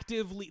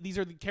actively, these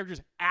are the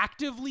characters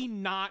actively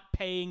not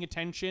paying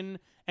attention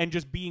and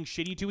just being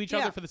shitty to each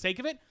other for the sake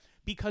of it.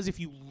 Because if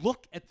you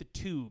look at the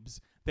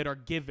tubes that are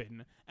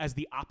given as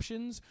the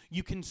options,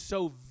 you can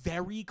so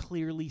very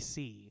clearly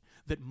see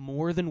that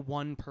more than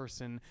one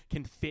person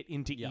can fit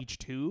into each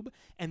tube,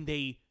 and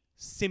they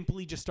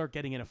simply just start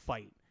getting in a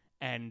fight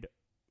and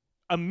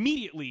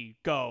immediately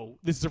go,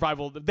 this is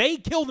survival. They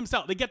kill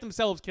themselves. They get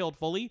themselves killed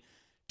fully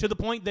to the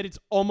point that it's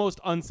almost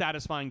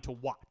unsatisfying to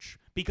watch,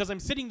 because I'm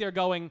sitting there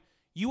going,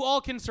 you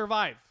all can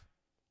survive.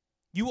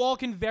 You all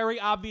can very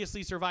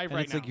obviously survive and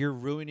right it's now. like you're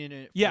ruining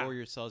it Yeah. for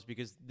yourselves,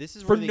 because this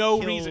is for where they no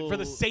kill, reason, for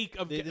the sake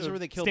of this is where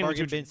they kill Stanley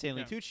Bargain Tucci. Bin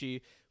Stanley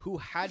Tucci, who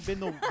had been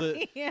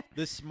the Yeah.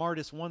 the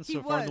smartest one He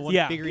so far, and the was. one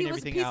Yeah. figuring He was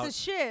a everything piece out. of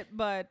shit,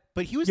 but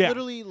But he was Yeah.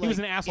 literally like, He was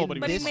an asshole, in but he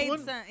but he this made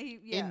one, sense.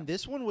 In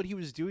this one, what he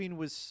was doing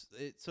was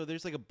so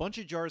there's like a bunch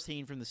of jars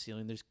hanging from the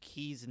ceiling. There's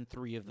keys in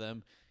 3 of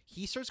them.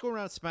 He starts going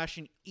around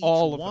smashing each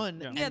All of them,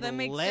 one yeah. and Yeah, that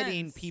makes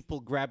letting sense. people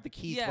grab the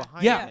keys yeah,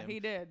 behind Yeah. him. he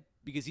did.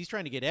 Because he's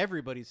trying to get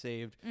everybody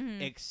saved,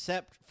 Mhm.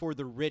 except for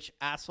the rich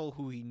asshole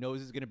who he knows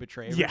is going to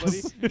betray Yes.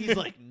 everybody. He's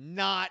like,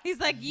 not. He's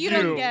like, you You.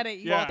 don't get it,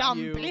 you Yeah.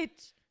 dumb You.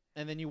 bitch.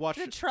 And then you watch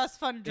The trust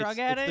fund drug it's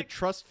addict.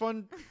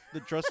 the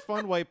trust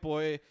fund white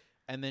boy,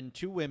 and then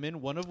 2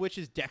 women, one of which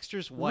is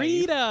Dexter's wife,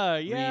 Rita,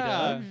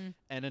 yeah. Rita. Mhm.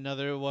 and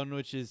another one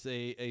which is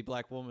a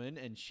black woman,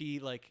 and she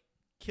like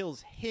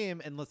kills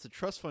him and lets the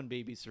trust fund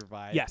baby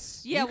survive.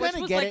 Yes. Yeah, You which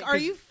kinda was get like, it, are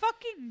 'cause you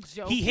fucking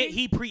joking?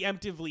 He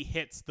preemptively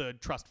hits the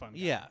trust fund guy.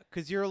 Yeah,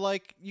 because you're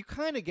like, you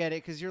kind of get it,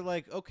 because you're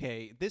like,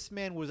 okay, this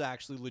man was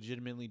actually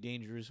legitimately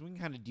dangerous. We can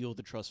kind of deal with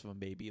the trust fund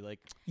baby. Like,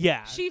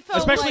 Yeah. She felt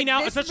especially like now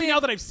this especially man- now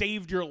that I've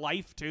saved your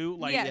life too.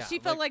 Like yeah, yeah, she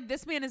felt like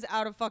this man is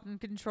out of fucking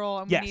control.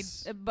 And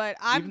Yes. we need, but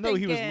I'm even though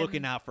he was thinking-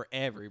 looking out for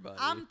everybody.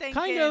 I'm thinking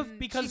kind of, she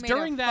because made a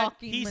during that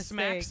fucking he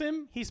mistake. smacks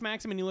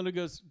him and he literally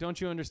goes, "Don't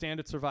you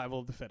understand? It's survival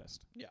of the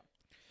fittest." Yeah.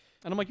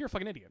 And I'm like, you're a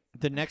fucking idiot.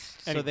 The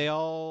next, so Anyway. they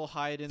all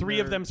hide in 3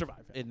 their, of them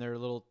survive. in their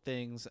little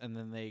things, and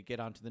then they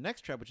get onto the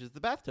next trap, which is the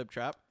bathtub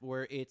trap,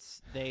 where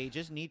it's they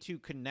just need to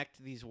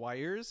connect these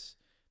wires.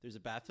 There's a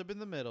bathtub in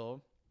the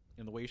middle,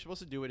 and the way you're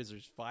supposed to do it is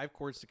there's 5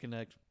 cords to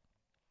connect.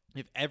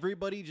 If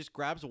everybody just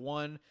grabs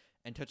one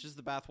and touches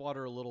the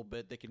bathwater a little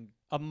bit, they can.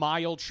 A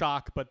mild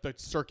shock, but the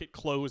circuit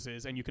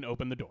closes and you can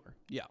open the door.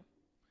 Yeah.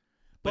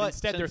 But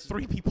instead, there's since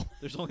 3 people.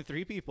 There's only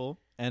 3 people,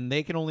 and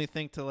they can only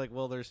think to like,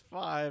 well, there's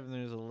 5, and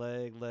there's a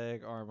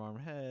leg, arm,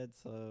 head.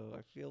 So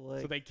I feel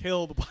like So they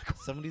kill the black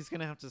woman. somebody's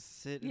gonna have to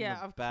sit in Yeah,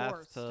 the of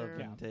course, bathtub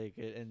dude. and take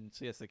it. And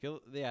so yes, they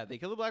kill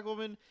the black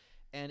woman,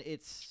 and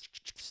it's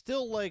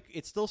still like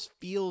it still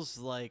feels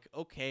like,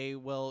 okay,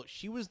 well,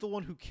 she was the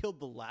one who killed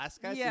the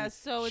last guy. Yeah,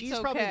 so it's she's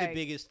probably the okay.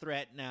 biggest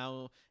threat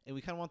now, and we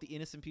kind of want the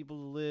innocent people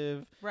to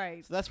live.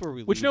 Right. So that's where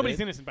we Which leave nobody's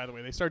it. innocent, by the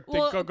way. They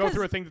Well, go 'cause-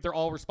 through a thing that they're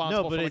all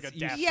responsible but for, like a it's- you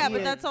death. see Yeah,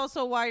 but it- that's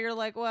also why you're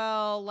like,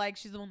 well, like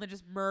she's the one that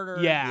just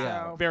murdered.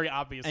 Yeah, so. very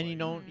obviously. And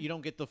you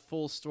don't get the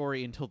full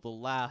story until the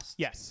last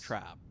Yes.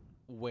 trap,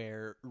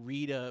 where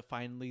Rita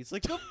finally is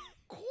like, of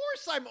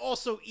course I'm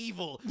also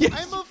evil. Yes.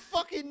 I'm a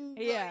fucking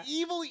Yeah.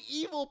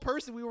 evil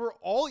person. We were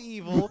all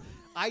evil.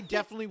 I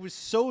definitely was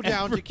so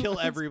down to kill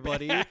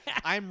everybody.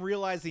 I'm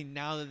realizing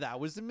now that that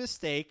was a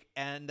mistake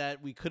and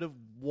that we could have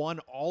won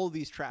all of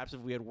these traps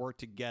if we had worked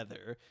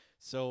together.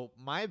 So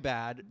my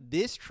bad.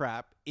 This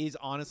trap is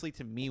honestly,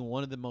 to me,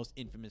 one of the most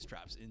infamous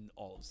traps in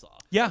all of Saw.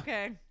 Yeah.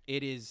 Okay.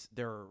 It is,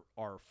 there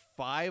are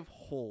 5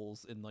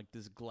 holes in like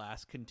this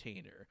glass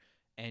container,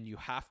 and you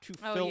have to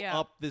Oh, fill yeah.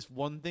 up this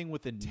one thing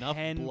with enough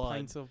 10 blood.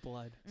 pints of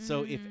blood.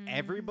 So if Mm.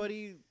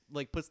 everybody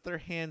like puts their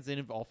hands in,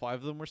 if all 5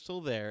 of them were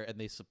still there, and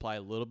they supply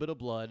a little bit of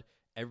blood,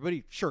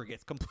 everybody sure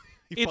gets completely.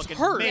 It's fucking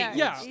hurt, mangled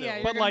yeah, still. yeah,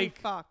 you're but gonna like-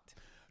 be fucked.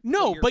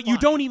 No, you're but you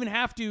fine. don't even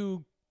have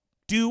to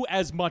do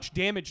as much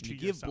damage to You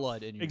give yourself.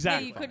 blood and you're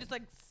exactly. Yeah, you could just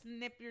like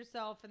snip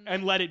yourself and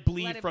and like, let it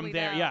bleed let it from bleed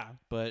there. out. Yeah.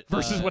 But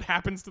Versus uh, what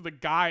happens to the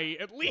guy,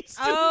 at least.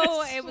 in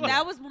Oh, this one.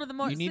 that was one of the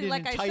most. You need See, an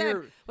like I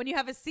entire- said, when you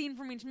have a scene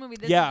from each movie,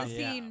 this Yeah. is the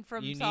yeah, scene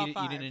from you Saw need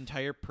 5. an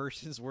entire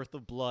person's worth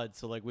of blood.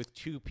 So like with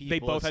 2 people, They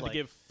both it's had like, to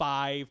give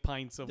 5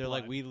 pints of They're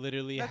blood. like, we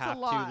literally That's a have to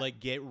lot. like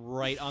get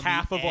right on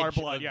Half the of our edge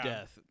blood, of yeah.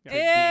 death. Yeah. to be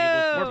able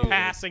to Ew. We're do it.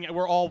 passing.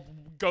 We're all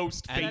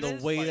ghost And That the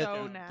is way so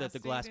that the nasty,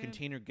 glass dude.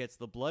 container gets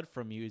the blood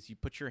from you is you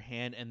put your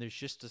hand and there's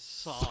just a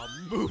saw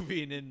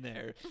moving in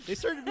there. They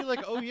started to be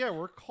like, oh yeah,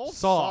 we're called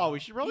Saw. Saw. We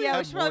should probably Yeah, we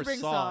have should more probably bring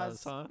saws,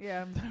 saws. huh?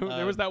 Yeah.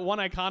 There was that one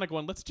iconic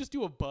one. Let's just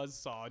do a buzz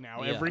saw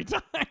now Yeah. every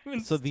time.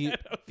 So the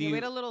instead of- Yeah, we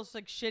had a little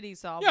like shitty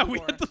saw. yeah, before. we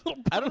had the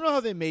little. I don't know how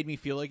they made me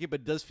feel like it,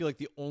 but it does feel like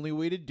the only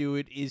way to do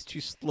it is to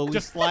slowly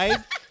Just-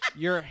 slide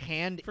your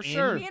hand For in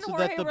sure. Me and so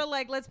Jorge that the were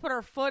like, let's put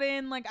our foot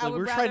in. Like, I Like, would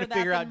we're rather trying to that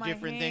figure than out my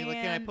different things, like,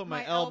 can I hand, put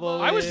my elbow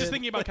I was in? just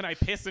thinking about, can I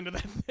piss into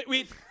that?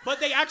 But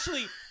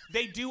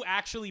they do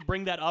actually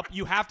bring that up.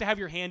 You have to have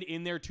your hand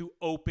in there to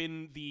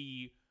open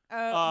the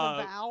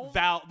the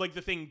valve. like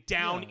the thing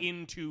down Yeah.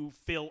 into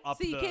fill up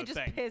So you the can't just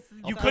thing. piss. You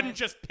inside. couldn't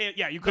just piss.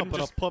 Yeah, you No, couldn't but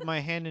just. I'll put my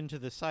hand into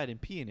the side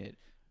and pee in it.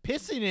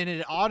 pissing in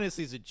it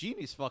honestly is a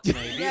genius fucking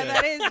idea. Yeah,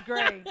 that is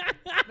great.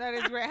 That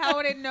is great. How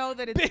would it know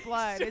that it's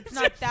blood? It's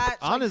not that.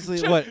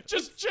 Honestly, what?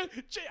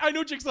 I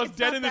know Jigsaw's It's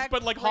dead not in this, that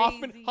but like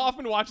crazy.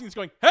 Hoffman watching this,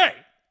 going, "Hey,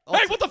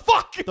 Also, what the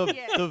fuck?"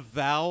 The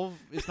valve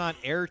is not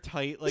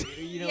airtight. Like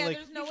Yeah, like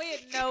there's no way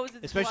it knows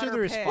it's especially blood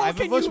or there's piss. 5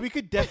 Can of us, you- we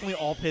could definitely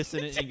all piss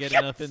in it and get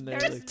enough in there.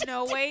 There's Like,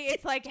 no way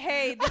it's like,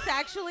 hey, this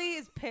actually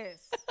is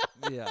piss.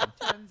 yeah.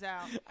 Turns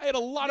out I had a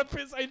lot of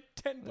piss. I had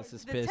 10 This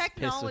is the piss.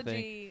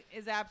 technology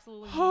is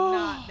absolutely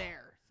not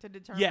there to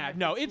determine. Yeah, if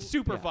no, it's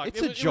super fucked. It's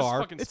It a was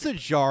jar. fucking It's stupid. a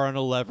jar on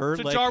a lever.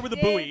 It's a like, jar with a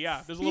buoy. It's-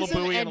 Yeah, there's a He's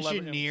little buoy an and a lever.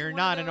 engineer, It's one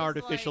not of an those,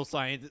 artificial like-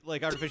 science.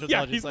 Like artificial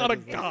Yeah, intelligence. he's not a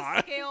scientist. It's god.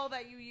 a scale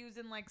that you use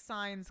in like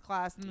science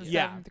class in the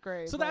Yeah. 7th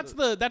grade. So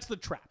like- that's the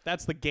trap.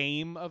 That's the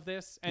game of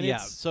this. And yeah.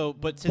 it's So,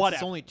 but since whatever.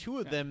 it's only 2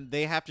 of them,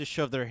 they have to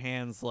shove their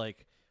hands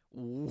like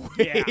way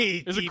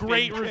yeah. There's a deep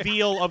great in-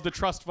 reveal of the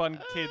trust fund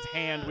kid's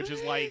hand, which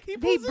is like he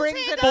pulls his brings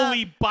hand it out. up.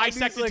 fully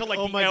bisected like, to like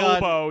 "Oh the my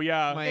God, elbow.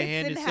 Yeah, My It's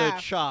hand in is half.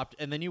 so chopped,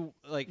 and then you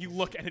like you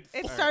look at it.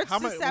 It first. starts how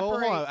to much? Well,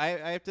 hold separate. on.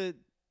 I have to,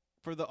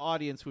 for the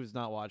audience who's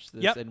not watched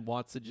this Yep. and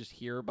wants to just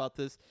hear about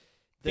this.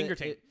 Finger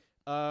tape.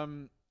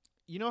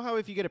 You know how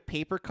if you get a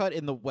paper cut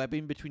in the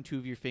webbing between 2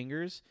 of your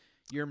fingers,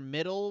 your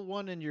middle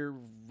one and your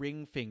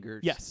ring finger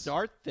Yes.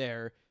 start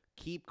there,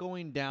 keep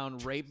going down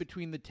right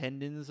between the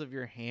tendons of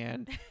your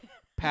hand,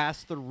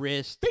 past the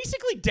wrist.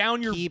 Basically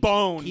down your Keep-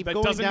 bone keep that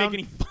going doesn't down make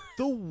any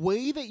the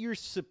way that you're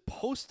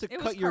supposed to It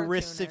was cut your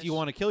wrists if you cartoonish.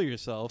 want to kill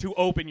yourself. to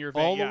open your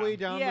vein. All yeah. the way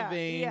down Yeah, the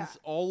veins, yeah.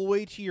 all the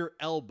way to your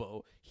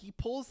elbow. He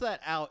pulls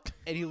that out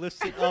and he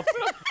lifts it up,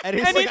 and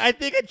he's And like, it- "I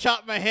think I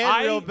chopped my hand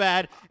I- real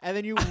bad." And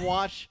then you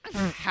watch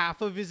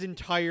half of his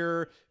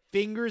entire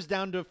fingers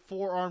down to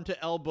forearm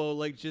to elbow,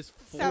 like just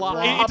flop.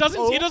 Separate. It doesn't.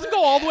 over. It doesn't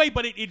go all the way,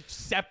 but it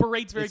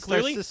separates very It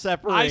starts clearly. to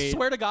separate. I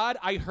swear to God,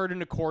 I heard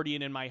an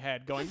accordion in my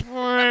head going,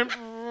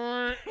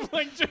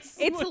 like just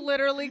It's like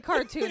literally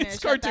cartoonish.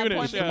 It's at that cartoonish,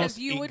 point yeah. because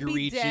you would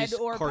be dead Egregious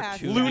or passed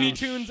cartoon. out. Looney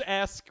Tunes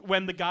esque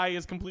when the guy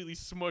is completely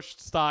smushed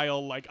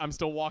style. Like I'm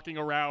still walking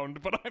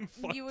around, but I'm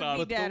fucked You would up.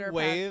 be But dead the or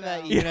way passed that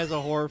out. even as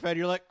a horror fan,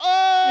 you're like,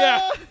 "Oh,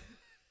 Yeah.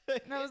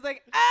 And I was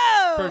like,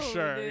 oh, For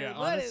sure, dude, yeah.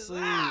 what is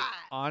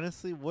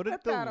honestly, what a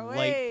Put that delightful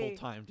away.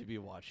 time to be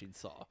watching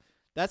Saw.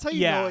 That's how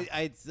you Yeah. know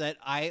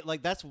I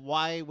like. That's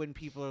why when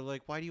people are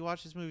like, "Why do you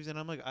watch these movies?" and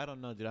I'm like, "I don't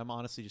know, dude. I'm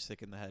honestly just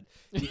sick in the head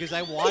because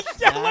I watched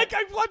yeah, that, like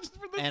I watched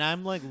for the. and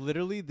I'm like,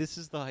 literally, this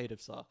is the height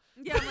of Saw.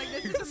 Yeah, I'm like,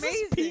 this is This is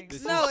amazing. peak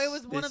This No, is- it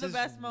was one of the this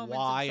best is moments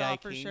why of Saw I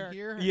for came sure.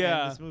 here.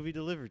 Yeah. and this movie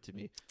delivered to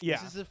me. Yeah.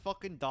 This is a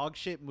fucking dog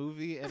shit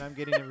movie, and I'm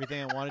getting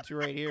everything I wanted to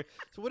right here.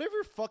 So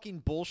whatever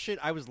fucking bullshit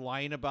I was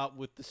lying about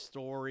with the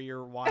story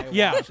or why I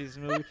Yeah. watched this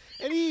movie,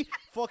 any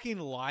fucking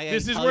lie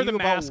This I is tell where you the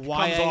about mask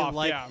why comes I off,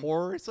 like yeah.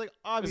 horror, it's like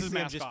obviously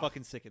I'm mask just off.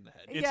 fucking sick in the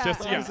head. It's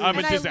just- yeah, Honestly, I'm a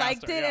and I disaster,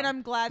 liked it, yeah. and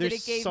I'm glad that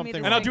There's it gave me something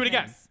the and I'll do it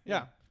again. sickness.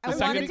 Yeah. I The want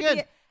second it to again.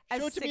 be as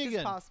Show it to sick me as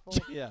again. possible.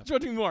 Yeah. Show it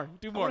to me more.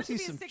 Do I more. want it to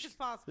see be some as sick as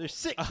possible. There's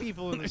sick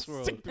people in this There's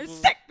world. sick There's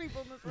people. sick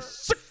people in this world.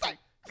 Sick.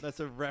 That's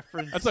a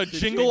reference. That's a to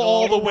jingle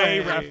all the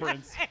way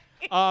reference.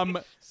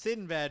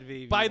 Sinbad,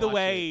 baby. By the watch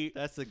way, it.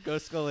 That's the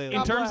Ghost Skull Alien. In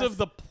God terms bless. of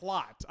the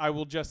plot, I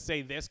will just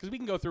say this because we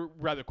can go through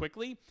rather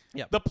quickly.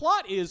 Yep. The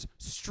plot is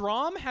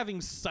Strom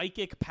having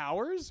psychic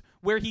powers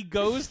where he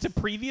goes to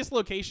previous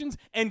locations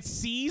and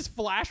sees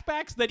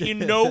flashbacks that in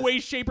no way,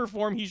 shape, or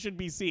form he should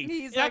be seeing.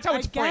 He's That's like, how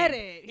it's I get framed.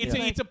 it. It's, He's a,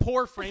 like- it's a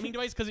poor framing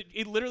device because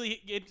it's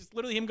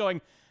literally him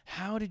going,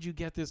 how did you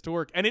get this to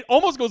work? And it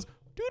almost goes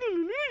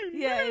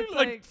Yeah, it's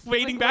like like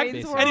fading back.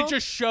 Wayne's And it World.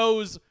 just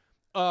shows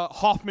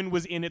Hoffman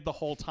was in it the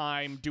whole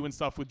time doing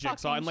stuff with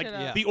Jigsaw Fucking and like shit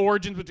up. the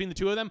origins between the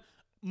two of them.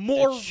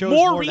 More It shows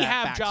more more that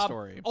rehab job.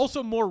 backstory.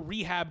 Also more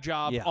rehab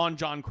job Yeah. on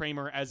John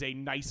Kramer as a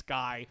nice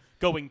guy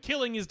going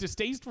killing is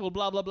distasteful,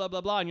 blah blah blah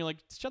blah blah. And you're like,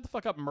 shut the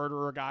fuck up,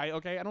 murderer guy.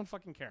 Okay, I don't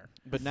fucking care.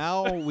 But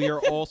now we are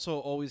also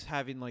always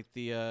having like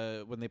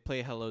the when they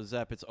play Hello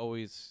Zep, it's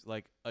always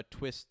like a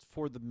twist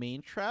for the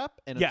main trap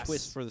and a Yes.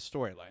 twist for the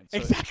storyline. So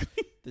Exactly.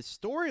 the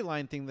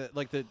storyline thing that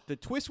like the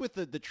twist with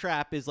the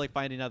trap is like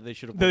finding out they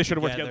should have They should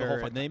have worked together the whole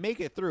and fucking they make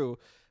it through.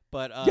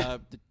 But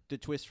the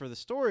twist for the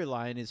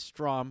storyline is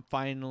Strom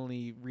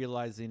finally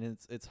realizing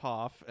it's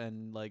Hoff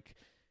and like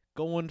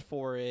going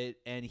for it,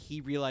 and he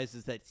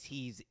realizes that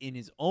he's in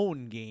his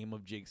own game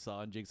of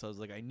Jigsaw, and Jigsaw's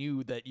like, I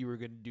knew that you were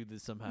going to do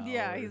this somehow.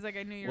 Yeah, or he's like,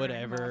 I knew you were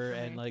gonna come whatever, after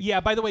and me. like Yeah.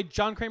 By the way,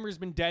 John Kramer's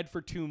been dead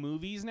for 2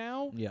 movies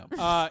now.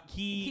 yeah,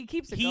 He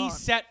keeps it going.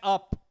 set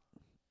up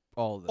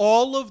all of this.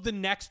 all of the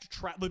next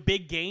the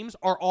big games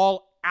are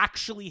all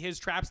actually his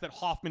traps that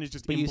Hoffman is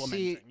just But you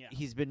implementing. see, yeah.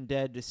 he's been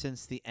dead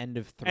since the end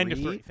of 3. End of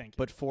 3, thank you.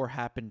 But 4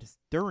 happened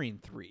during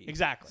 3.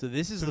 Exactly. So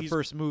this is So the he's-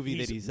 first movie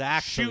that he's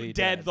actually shoot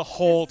dead the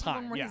whole This is the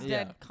one time. where Yeah. he's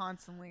Yeah. dead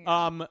constantly.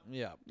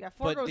 Yeah. Yeah,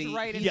 4 goes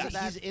right into he's,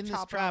 that he's in this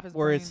chopper off trap his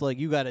where it's brain. like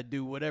you got to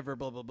do whatever,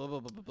 blah blah blah blah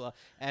blah blah blah,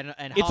 and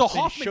It's a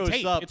Hoffman Hoffman shows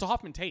tape. up. It's a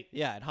Hoffman tape.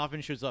 Yeah, and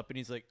Hoffman shows up and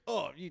he's like,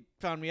 "Oh, you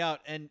found me out,"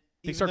 and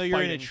even start though you're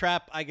in a fighting.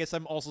 trap, I guess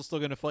I'm also still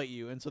gonna fight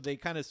you. And so they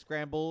kind of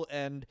scramble,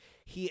 and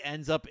he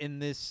ends up in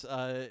this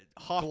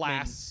Hoffman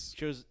Glass.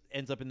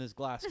 ends up in this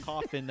glass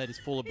coffin that is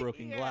full of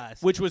broken Yeah.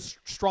 glass. Which was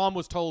Strom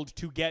was told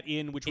to get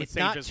in, which would It's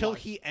save not his till life.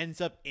 he ends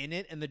up in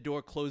it and the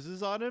door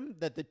closes on him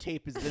that the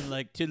tape is then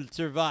like, to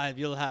survive,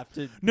 you'll have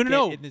to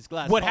No. get in this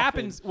glass What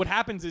coffin.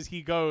 happens is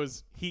he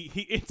goes.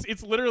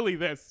 It's literally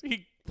this.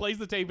 He plays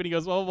the tape and he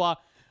goes, blah blah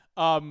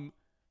blah.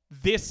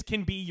 This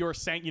can be your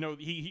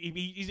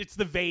it's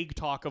the vague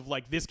talk of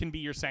like, this can be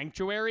your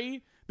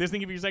sanctuary. This thing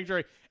can be your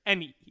sanctuary.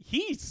 And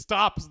he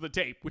stops the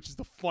tape, which is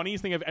the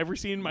funniest thing I've ever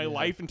seen in my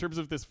life in terms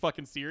of this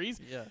fucking series.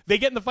 Yeah. They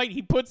get in the fight.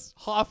 He puts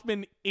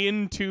Hoffman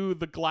into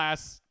the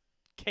glass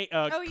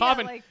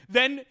coffin. like-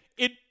 Then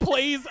it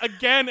plays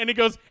again, and it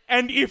goes,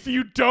 and if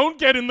you don't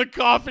get in the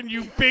coffin,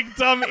 you big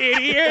dumb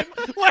idiot,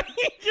 like,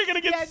 you're going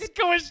to get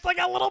squished like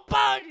a little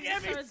bug. He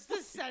And starts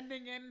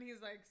descending in. And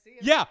he's like, see.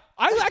 yeah,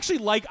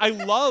 I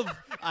love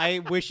I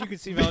wish you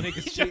could see Melanie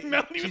because Yeah,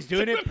 Melanie was she's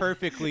doing doing it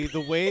perfectly.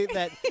 The way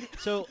that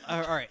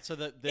all right, so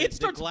the It the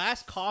starts-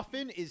 glass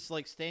coffin is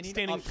like standing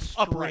standing up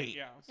upright. straight.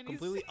 Yeah. It's And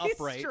completely he's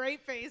upright.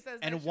 straight face as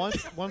And that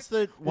once shit- once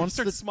the Once once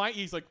the smite,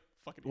 he's like,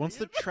 fucking once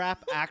the idiot.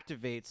 trap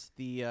activates,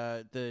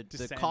 the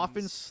Descends.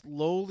 coffin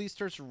slowly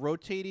starts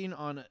rotating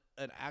on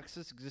an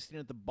axis existing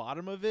at the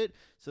bottom of it,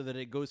 so that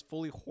it goes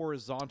fully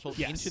horizontal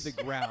Yes. into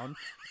the ground,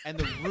 and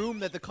the room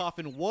that the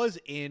coffin was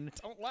in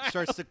Don't laugh.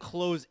 starts to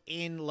close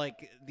in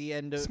like the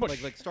end of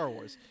Smush. like Star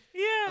Wars.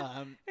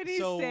 Yeah. And he's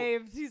so,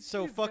 saved. He's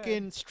So he's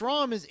fucking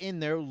Strom is in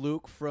there,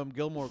 Luke from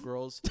Gilmore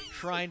Girls,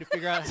 trying to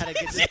figure out how to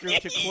get this room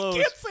to You close.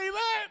 can't say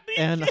that.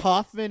 And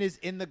Hoffman is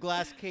in the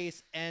glass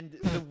case, and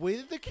the way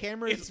that the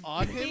camera is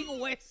on him, being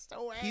whisked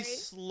away.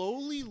 he's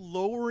slowly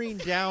lowering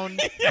down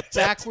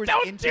backwards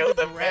Don't into do the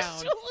the ground.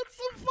 visual. It's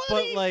so But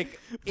funny. like,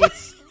 But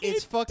it's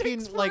it fucking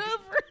takes like,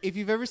 forever. if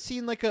you've ever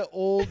seen like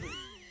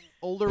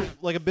older,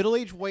 like a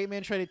middle-aged white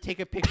man try to take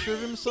a picture of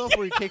himself,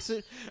 where he takes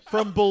it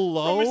from From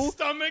below. his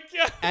stomach,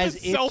 yeah. As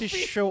the if to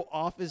selfie. show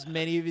off as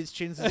many of his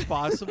chins as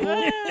possible,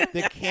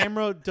 the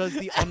camera does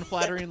the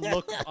unflattering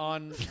look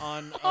on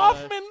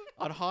Hoffman.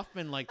 on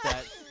Hoffman like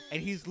that,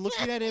 and he's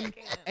looking at him,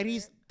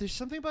 and there's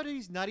something about it.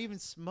 He's not even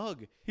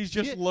smug. He's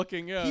just Yeah,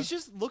 looking. Yeah. He's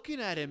just looking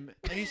at him,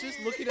 and he's just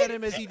looking at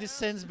him as he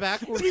descends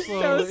backwards He's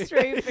so slowly.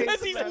 straight faced.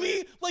 As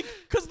he's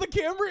because the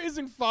camera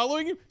isn't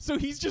following him, so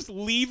he's just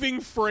leaving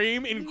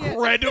frame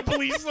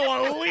incredibly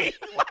slowly.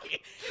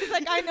 Like, He's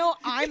like, I know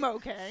I'm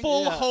okay.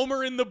 full Yeah.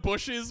 Homer in the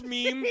bushes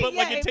meme, but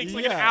like Yeah, it takes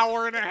like an yeah.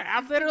 hour and a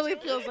half. Literally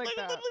feels like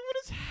that. What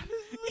is happening?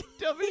 This is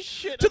the dumbest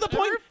shit. To the I've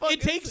ever point, fucking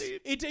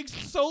it takes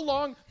seen. so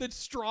long that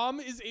Strom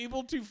is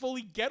able to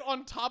fully get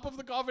on top of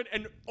the coffin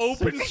and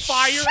open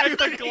fire at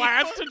the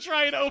glass to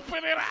try and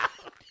open it out.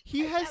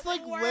 He has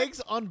like work.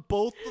 legs on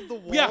both of the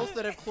walls Yeah.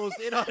 that have closed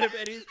in on him,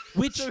 and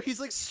Which- so he's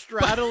like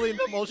straddling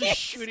them all, just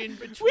shooting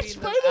between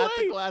them by the at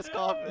way, the glass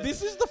coffin.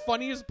 This is the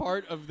funniest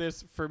part of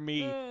this for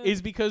me,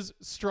 is because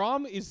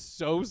Strom is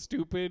so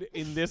stupid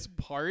in this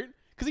part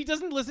because he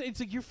doesn't listen. It's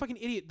like, you're a fucking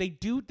idiot. They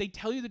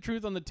tell you the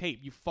truth on the tape.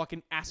 You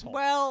fucking asshole.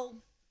 Well,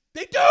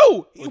 They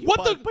do.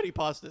 Well, but he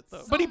paused it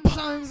though. But he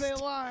sometimes paused. they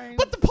lie.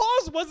 But the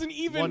pause wasn't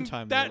even One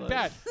time they that lied.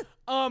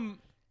 bad.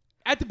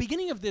 At the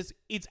beginning of this,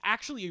 it's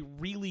actually a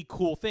really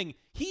cool thing.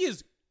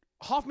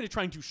 Hoffman is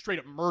trying to straight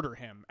up murder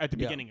him at the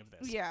Yeah. beginning of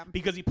this. Yeah.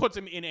 Because he puts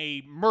him in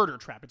a murder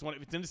trap. It's an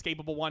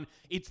inescapable one.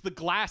 It's the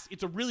glass.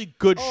 It's a really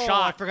good Oh,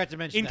 shot. I forgot to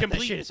mention in that. That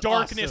complete shit is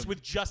darkness awesome.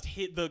 with just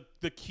hit the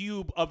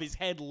cube of his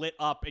head lit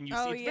up, and you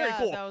oh see it's yeah,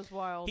 very cool. that was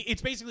wild.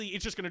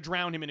 It's just going to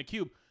drown him in a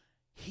cube.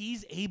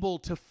 He's able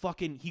to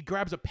he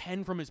grabs a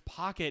pen from his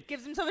pocket.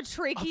 Gives himself a A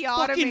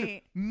tracheotomy.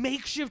 fucking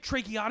makeshift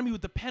tracheotomy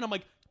with the pen. I'm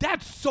like,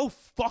 that's so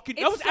fucking.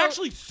 That It's was so-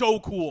 actually so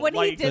cool. When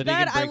like, he That did he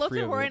that, can I break looked free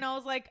at of Rory it. and I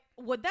was like,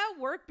 would that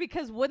work?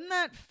 Because wouldn't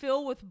that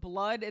fill with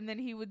blood and then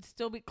he would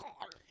still be.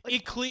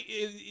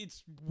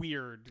 it's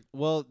weird.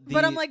 Well,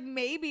 But I'm like,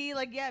 maybe,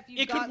 like, yeah, if you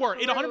It got could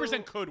work. It 100%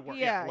 through- could work.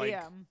 Yeah, like,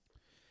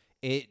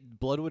 yeah.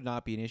 blood would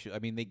not be an issue. I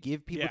mean, they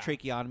give people Yeah.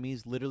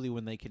 tracheotomies literally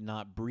when they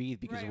cannot breathe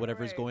because Right, of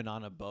whatever's right. going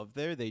on above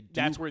there. They do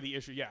That's where the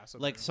issue. Yeah. So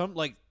like they're- some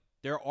like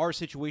there are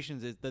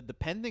situations is that the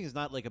pen thing is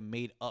not like a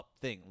made up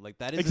thing. Like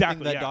that is Exactly,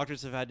 the thing that yeah.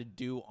 doctors have had to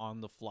do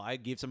on the fly.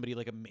 Give somebody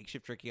like a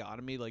makeshipe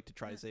tracheotomy like to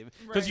try to save it.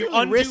 because Right. you It's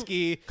really undo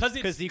risky because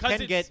you because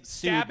can it's get sued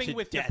stabbing to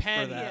with death the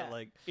pen. for that. Yeah.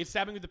 Like It's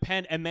stabbing with the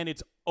pen, and then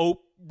it's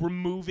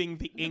removing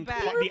the ink, back.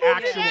 the Removing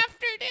actual. it.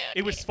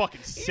 It was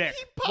fucking sick.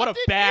 popped What a it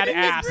in and he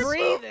badass. He's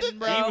breathing,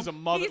 bro. He was a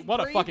mother. He's What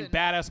a fucking breathing.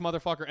 badass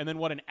motherfucker, and then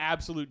what an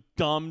absolute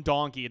dumb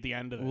donkey at the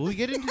end of it. we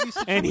get into these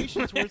Anyway.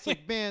 situations where it's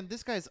like, man,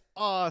 this guy's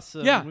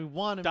awesome. Yeah. and we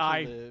want him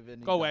Die. to live. And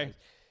he Go away. dies.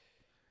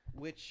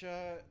 Which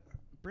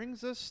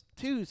brings us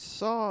to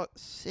Saw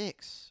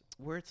 6,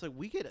 where it's like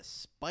we get a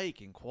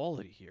spike in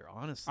quality here.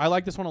 Honestly, I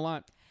like this one a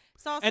lot.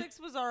 Saw And- 6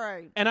 was all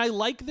right. And I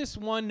like this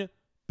one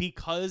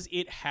because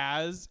it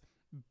has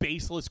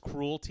baseless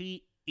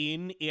cruelty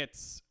in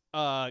its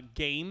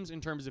games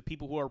in terms of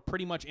people who are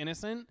pretty much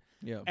innocent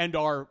yeah. and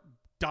are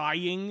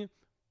dying,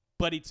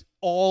 but it's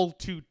all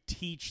to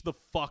teach the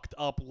fucked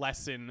up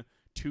lesson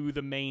to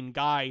the main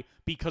guy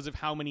because of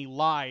how many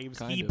lives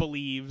Kind he of.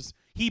 believes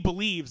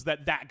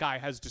that guy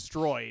has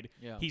destroyed.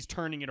 Yeah. He's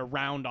turning it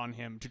around on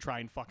him to try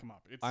and fuck him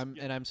up. It's,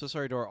 I'm so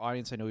sorry to our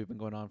audience. I know we've been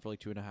going on for like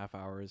 2.5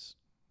 hours.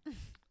 I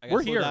gotta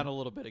We're slow here. down a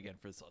little bit again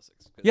for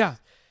Sussex. 'Cause Yeah.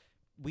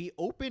 we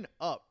open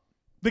up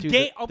the to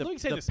game. the, Let me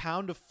say the this: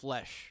 pound of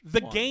flesh.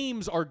 the one.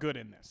 games are good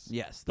in this.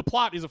 Yes. The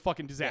plot is a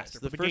fucking disaster,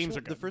 Yes, but the first games one,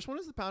 are good. The first one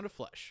is the pound of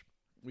flesh.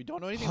 We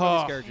don't know anything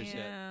about these characters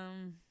yet,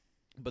 Damn.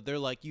 but they're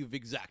like, you've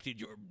exacted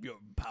your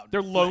pound. They're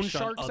of loan flesh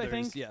on sharks, I others.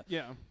 think. Yeah.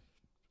 Yeah.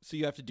 So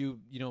you have to do,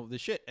 the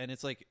shit, and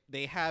it's like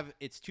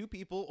it's two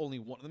people. Only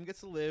one of them gets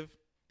to live.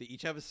 They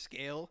each have a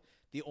scale.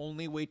 The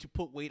only way to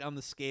put weight on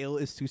the scale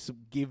is to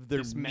give their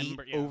meat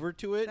Dismember, yeah. over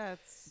to it.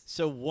 That's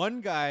So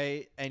one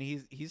guy, and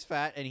he's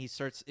fat, and he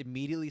starts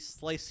immediately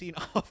slicing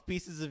off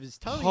pieces of his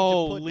tummy to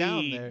put down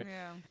Holy. there.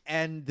 yeah.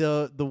 And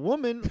the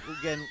woman,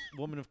 again,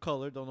 woman of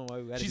color, don't know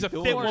why we had She's to a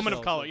do fit it woman of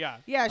ourselves. color. Yeah.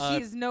 Yeah, Uh,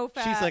 she's no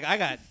fat. She's like,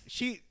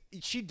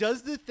 she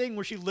does the thing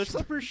where she lifts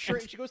up her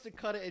shirt, she goes to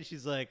cut it, and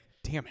she's like,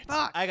 Damn it.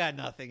 Fuck. I got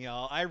nothing,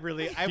 y'all. I She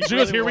really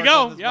goes, "Here we worked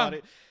go." on this Yeah.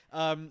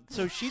 body.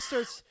 So she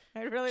starts.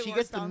 I really She worked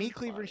gets the on meat this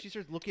cleaver, and part. she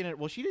starts looking at.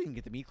 Well, she didn't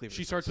get the meat cleaver.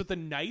 She starts with the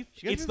knife.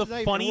 She gets It's with the knife,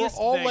 and funniest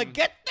we're all thing. like,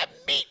 get the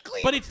meat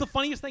cleaver. But it's the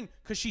funniest thing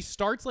because she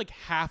starts like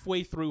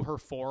halfway through her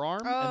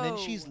forearm. and then Oh.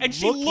 she's And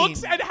she looking,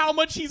 looks at how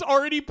much she's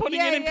already putting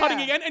Yeah, in and cutting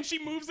yeah. again, and she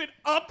moves it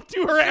up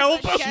to her She's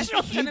elbow. like, "Guess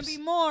it's gonna keeps-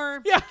 be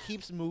more. Yeah.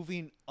 keeps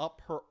moving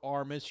up her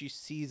arm as she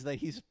sees that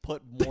he's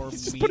put more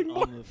He's just meat putting on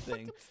more the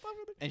thing. fucking stuff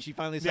in it. And she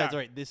finally Yeah. decides, all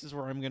right, this is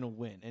where I'm gonna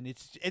win, and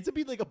it ends up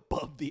being like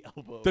above the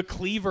elbow. The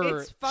cleaver.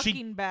 It's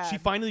fucking bad. She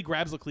finally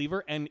grabs the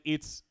cleaver, and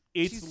it's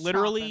She's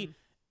literally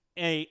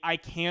chopping. I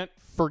can't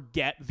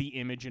forget the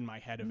image in my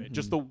head of it.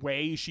 Just the Mm-hmm.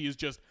 way she is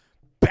just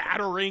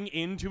battering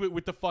into it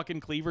with the fucking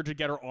cleaver to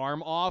get her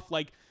arm off.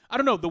 Like, I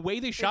don't know, the way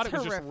they shot It's it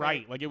was just horrific.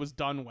 right. Like, it was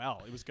done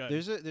well. It was good.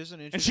 there's an interesting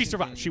and she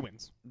survives. thing- She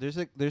wins. There's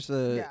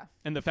a Yeah.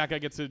 And the fat guy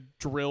gets to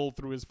drill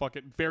through his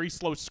fucking very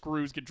slow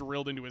screws get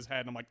drilled into his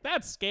head. And I'm like,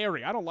 that's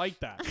scary. I don't like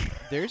that.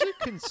 there's a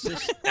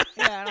consistent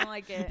Yeah, I don't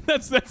like it.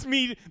 That's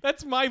me.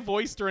 That's my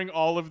voice during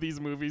all of these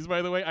movies.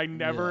 By the way, I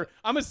never.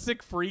 Yeah. I'm a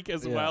sick freak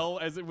as Yeah. well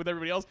as with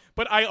everybody else.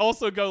 But I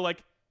also go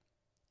like,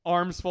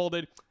 arms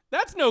folded.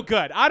 That's no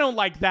good. I don't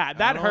like that.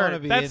 That don't wanna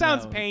hurt. be That in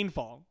sounds that one.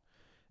 painful.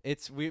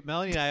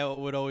 Melanie and I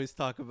would always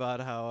talk about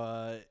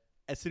how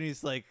as soon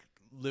as like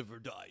live or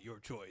die, your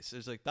choice.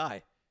 It's like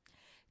die.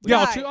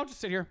 Yeah, Die. I'll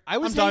just sit here. I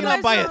was I'm hanging done.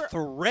 on by You a guys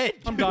thread.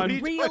 I'm dude. done. What are you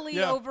talking- Really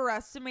Yeah.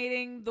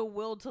 overestimating the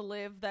will to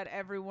live that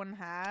everyone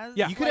has.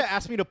 Yeah. You could have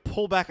asked me to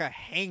pull back a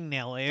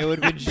hangnail. It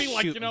would have been Be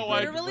like, you shooting, know dude.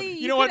 what? Literally, You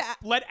you know what?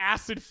 could Let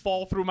acid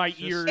fall through my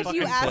ears. If you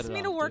fucking asked set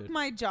me it to off, work dude.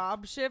 my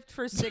job shift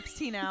for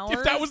 16 hours,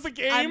 If that was the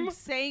game, I'm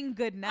saying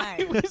good I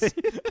night. was-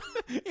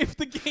 if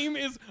the game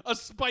is a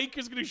spike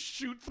is going to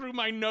shoot through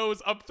my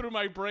nose up through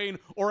my brain,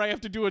 or I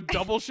have to do a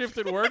double shift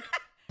at work,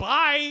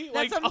 bye. That's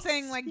like, what I'm I'll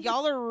saying. Like,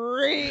 y'all are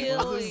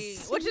really,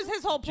 which is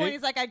his whole point. Jake-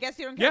 He's like, I guess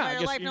you don't care Yeah, about I your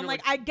guess life. And you're I'm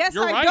like, like, I guess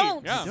you're I right.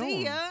 don't. Yeah.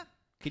 See ya.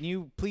 Can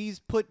you please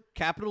put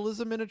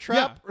capitalism in a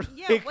trap?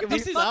 Yeah, Like, what can the we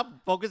fuck? stop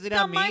focusing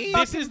Not on my me?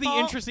 fuck- This is the fault.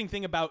 interesting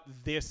thing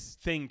about this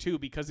thing too,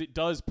 because it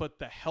does put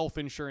the health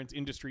insurance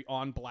industry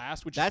on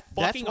blast, which That's is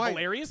fucking why-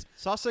 hilarious.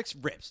 Saw 6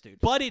 rips, dude.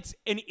 But it's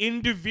an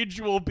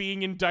individual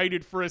being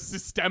indicted for a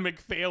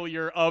systemic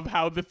failure of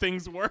how the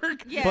things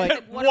work. Yeah, But-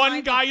 like, what am I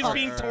one guy is supposed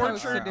being to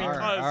tortured do? because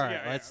all right,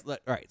 yeah. all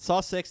right.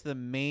 Saw 6, the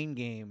main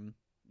game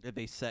that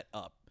they set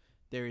up.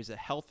 There is a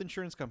health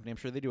insurance company. I'm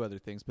sure they do other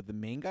things, but the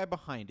main guy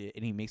behind it,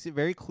 and he makes it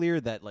very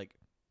clear that like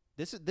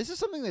this is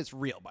something that's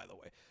real, by the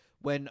way.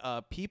 When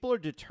people are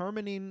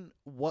determining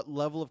what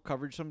level of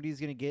coverage somebody's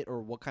going to get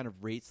or what kind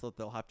of rates that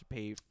they'll have to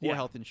pay for Yeah.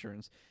 health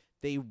insurance,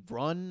 they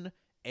run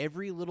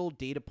every little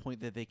data point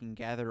that they can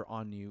gather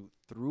on you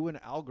through an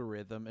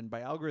algorithm. And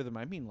by algorithm,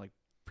 I mean like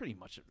pretty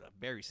much a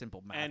very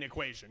simple math. An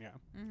equation, yeah.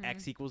 Mhm.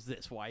 X equals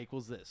this, Y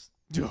equals this.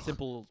 Ugh.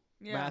 Simple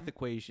Yeah. math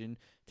equation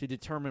to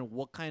determine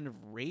what kind of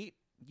rate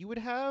you would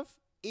have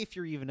if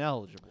you're even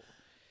eligible.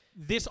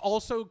 This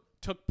also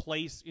took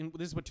place in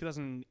this is what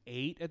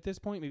 2008 at this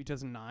point, maybe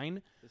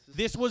 2009.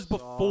 This was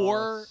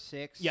before-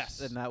 6, yes.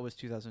 and that was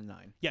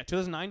 2009. Yeah,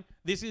 2009.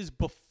 This is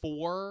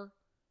before,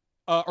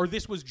 or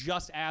this was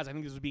just as I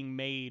think this was being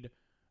made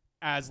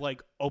as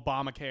like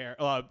Obamacare,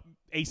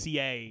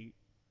 ACA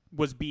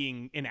was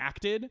being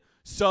enacted.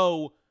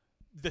 So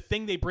the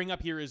thing they bring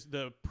up here is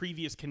the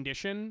previous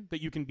condition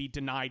that you can be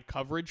denied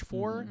coverage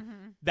for.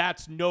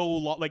 That's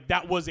like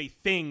that was a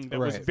thing that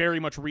was Right. very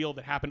much real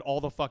that happened all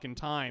the fucking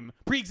time.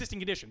 Pre-existing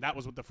condition. That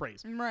was what the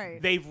phrase.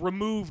 Right. They've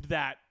removed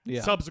that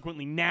Yeah.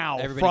 subsequently now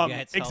Everybody from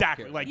gets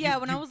exactly healthcare. like Yeah, you-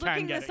 when you I was can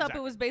looking get this up, exactly.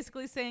 it was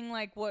basically saying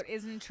like what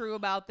isn't true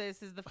about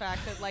this is the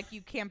fact that like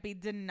you can't be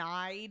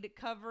denied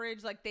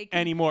coverage. Like they can,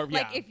 Anymore,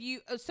 Like yeah. if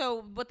you,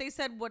 so what they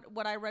said,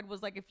 what I read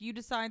was like if you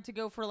decide to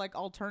go for like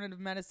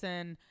alternative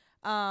medicine,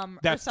 or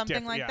That's something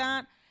different, like yeah.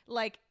 that.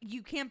 like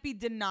you can't be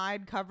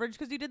denied coverage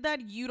because you did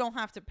that. You don't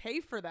have to pay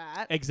for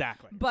that,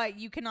 Exactly. but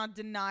you cannot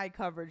deny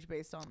coverage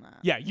based on that.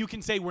 Yeah, you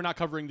can say we're not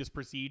covering this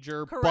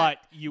procedure, Correct. but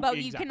you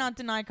you cannot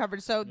deny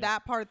coverage. So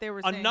that part they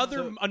were saying.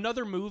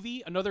 another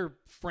movie, another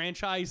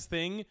franchise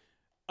thing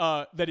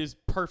that is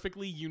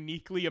perfectly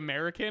uniquely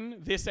American.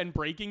 This and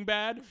Breaking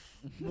Bad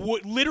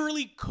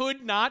literally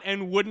could not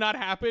and would not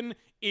happen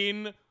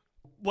in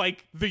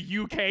like the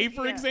UK,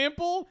 for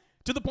example.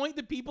 To the point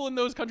that people in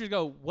those countries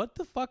go, "What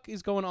the fuck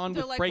is going on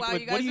They're with like, Breaking wow,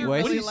 Bad? you What guys do are you? Why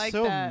is really he like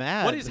so that.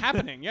 mad? What is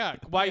happening? Yeah,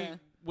 why? Yeah.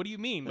 What do you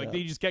mean? Like Yeah.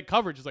 they just get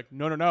coverage? It's like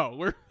no.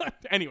 We're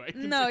anyway.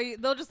 No,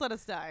 they'll just let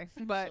us die.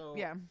 But So-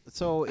 yeah,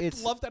 So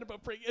it's Love that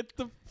about Breaking.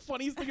 The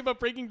funniest thing about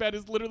Breaking Bad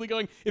is literally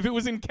going. If it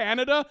was in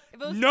Canada,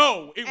 If it was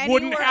no, it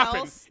wouldn't anywhere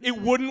happen. else, It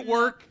wouldn't no.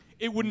 work.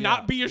 It would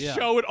not be a yeah.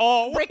 show at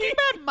all. Breaking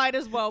Bad might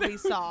as well be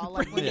Saw.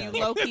 Like when Yeah. you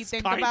low key It's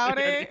think kinda, about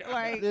it, yeah.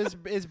 like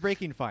it's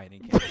breaking fine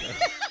in Canada.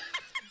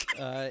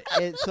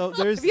 So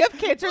there's if you have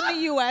cancer in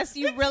the U.S.,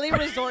 you really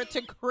resort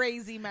to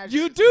crazy measures.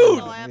 You do.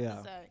 That's all I have Yeah.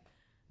 to say.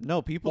 no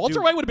people. Walter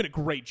do, White would have been a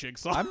great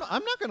Jigsaw. I'm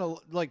not gonna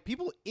like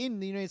people in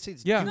the United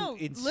States Yeah. do No,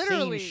 insane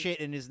literally. shit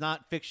and is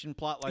not fiction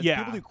plot lines.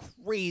 Yeah. People do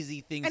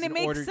crazy things And it in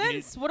makes order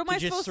sense. to, What am to I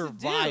just supposed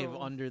to survive do?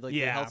 under like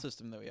Yeah. the health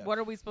system that we have. What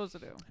are we supposed to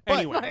do? But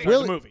anyway, like- sorry,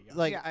 Willi- the movie.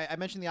 Like Yeah. I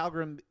mentioned the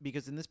algorithm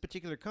because in this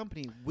particular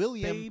company,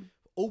 William They-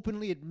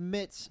 openly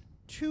admits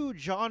to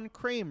John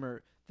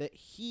Kramer that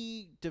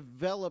he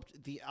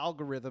developed the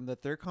algorithm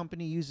that their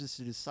company uses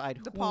to decide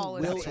The who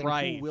policy. will That's and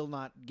right. who will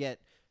not get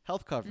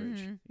health coverage.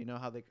 Mhm. You know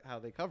how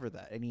they cover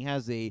that, and he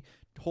has a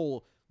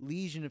whole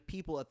legion of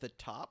people at the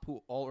top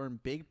who all earn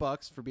big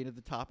bucks for being at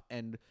the top,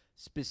 and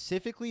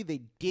specifically they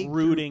dig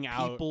Rooting through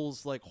out.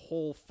 people's like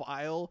whole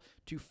file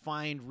to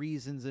find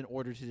reasons in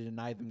order to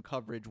deny them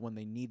coverage when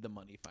they need the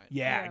money. Finally,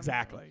 yeah, Yeah.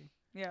 exactly.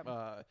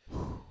 Yeah.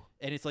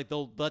 and it's like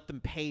they'll let them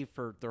pay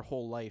for their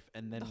whole life,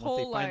 and then The once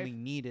they whole finally life.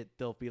 need it,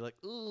 they'll be like,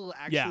 "Ooh,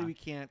 actually, Yeah. we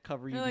can't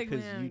cover you They're like,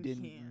 because "Man, you we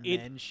didn't can't." It-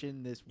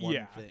 mention this one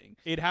yeah. thing."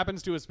 It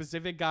happens to a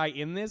specific guy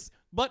in this,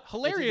 but It's-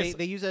 hilarious.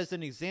 They use it as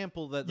an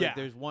example that Yeah. like,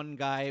 there's one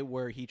guy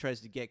where he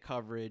tries to get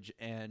coverage,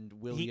 and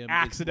William he is,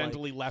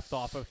 accidentally like, left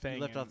off a he thing.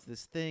 left and- off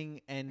this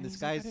thing, and and this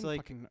he's like, "I guy's didn't like,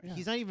 fucking- yeah."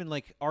 he's not even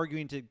like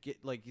arguing to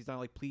get like, he's not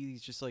like, please.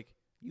 He's just like,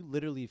 you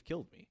literally have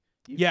killed me.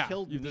 You've Yeah,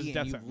 killed there's me,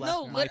 death and you've sentence. left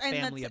No, my and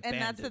family that's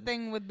abandoned. the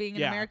thing with being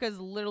in Yeah. America is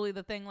literally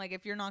the thing. Like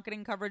if you're not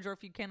getting coverage or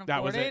if you can't That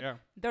afford was it. Yeah.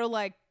 they're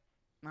like,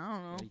 I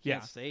don't know. You Yeah.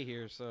 can't stay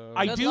here, so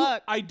I Good do.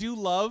 luck. I do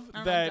love I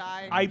don't that.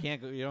 die. You I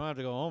can't go, you don't have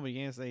to go home. You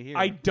can't stay here.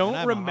 I And don't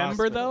I'm a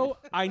remember hospital.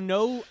 though. I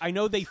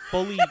know they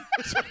fully.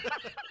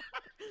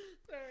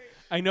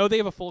 I know they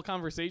have a full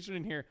conversation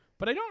in here,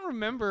 but I don't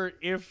remember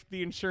if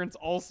the insurance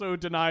also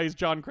denies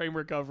John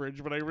Kramer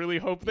coverage. But I really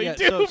hope they Yeah,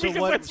 do so because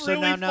what- that's so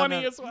really now-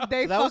 funny now- as well.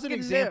 They So that was an fucking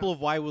example do.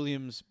 of why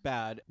William's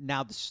bad.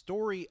 Now the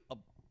story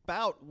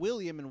about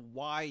William and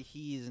why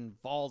he is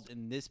involved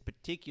in this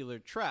particular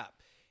trap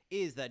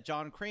is that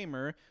John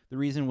Kramer, the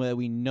reason why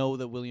we know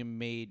that William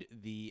made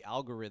the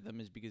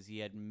algorithm is because he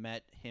had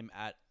met him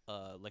at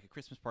like a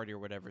Christmas party or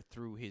whatever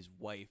through his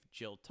wife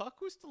Jill Tuck,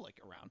 who's still like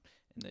around.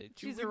 And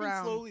She's we've been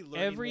around. slowly learning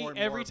Every more and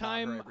more every about her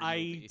time every I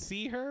movie.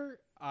 see her,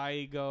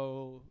 I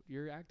go,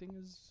 "Your acting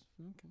is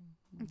okay."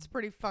 It's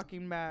pretty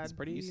fucking bad. It's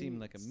pretty. You seem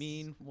like a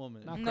mean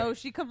woman. Not No, great.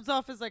 she comes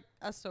off as like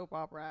a soap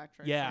opera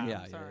actress. Yeah. so yeah,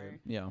 I'm sorry.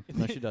 yeah.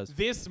 No, she does.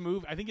 This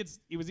movie, I think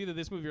it was either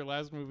this movie or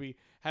last movie,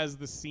 has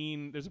the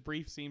scene. There's a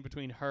brief scene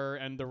between her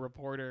and the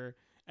reporter,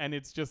 and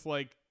it's just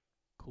like,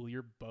 cool,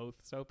 you're both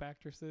soap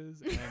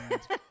actresses,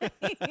 and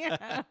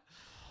Yeah.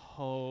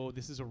 oh,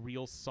 this is a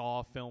real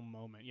Saw film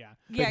moment. Yeah,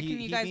 Yeah, he- can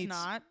you he guys meets-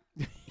 not?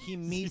 He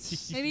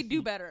meets Maybe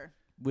do better.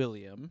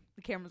 William.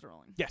 The camera's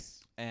rolling.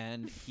 yes.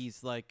 And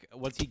he's like,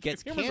 once he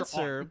gets Cameras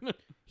are cancer, on.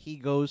 he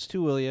goes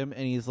to William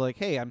and he's like,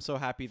 "Hey, I'm so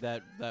happy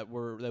that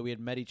we had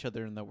met each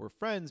other and that we're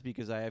friends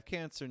because I have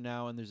cancer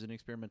now and there's an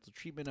experimental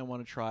treatment I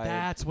want to try.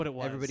 That's what it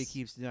was. Everybody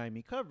keeps denying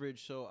me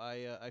coverage, so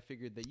I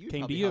figured that you'd Came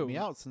to probably help you. me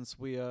out since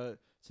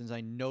since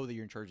I know that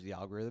you're in charge of the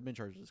algorithm, in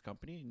charge of this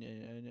company,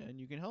 and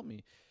you can help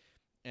me."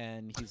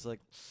 And he's like,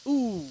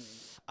 "Ooh,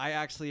 I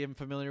actually am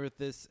familiar with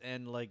this,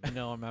 and like,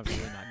 no, I'm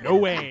absolutely not. No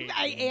way.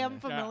 I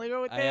am familiar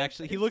with this. I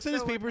actually, he It's looks at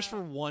his so papers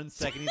for bad. 1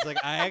 second. He's like,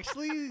 I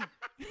actually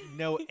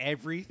know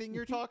everything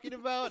you're talking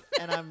about,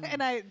 and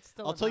and I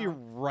still I'll tell you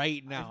don't.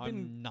 right now, I've been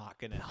I'm not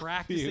gonna help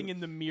Practicing you. in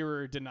the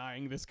mirror,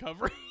 denying this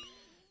coverage.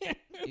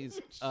 He's,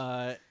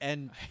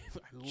 and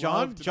I John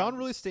loved John that.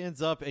 really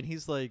stands up, and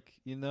he's like,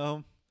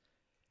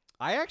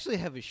 I actually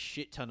have a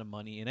shit ton of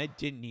money, and I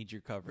didn't need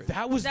your coverage.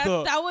 That was That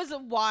was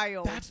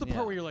wild. That's the Yeah.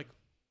 part where you're like,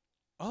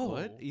 oh,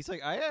 what? He's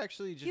like, I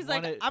actually just He's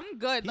wanted. like, I'm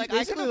good. He's Like I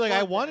basically can like, I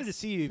afford wanted to this.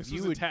 see if This you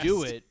was a would test.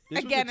 do it.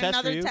 This Again, was a test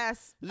another for you.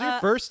 test. This is your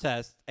first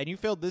test, and you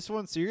failed this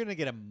one, so you're gonna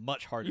get a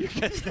much harder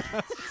test.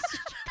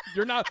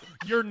 now.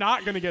 You're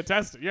not gonna get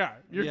tested. Yeah,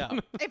 you're Yeah.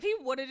 gonna If he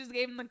would have just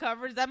gave him the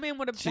coverage, that man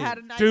would have had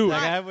a nice Dude.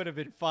 Like, life. I would have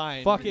been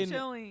fine. Fucking-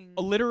 chilling.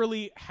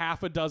 literally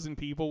half a dozen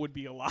people would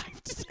be alive.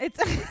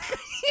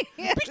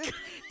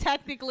 It's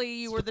technically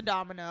you were the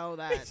domino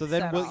that. So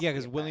then, set off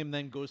because the William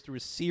then goes through a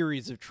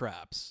series of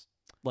traps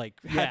like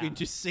Yeah. having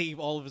to save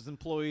all of his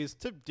employees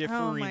to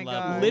differing my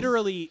levels. God.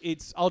 Literally,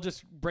 I'll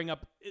just bring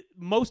up.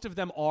 Most of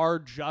them are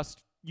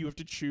just you have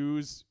to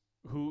choose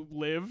who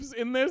lives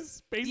in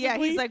this. Basically, Yeah,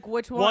 he's like,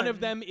 which one? One of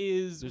them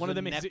is There's one of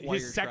a them is neck wire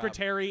his trap.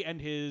 secretary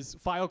and his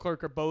file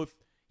clerk are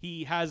both.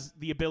 He has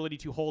the ability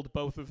to hold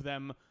both of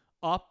them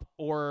up,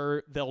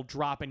 or they'll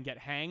drop and get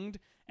hanged.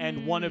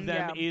 And one of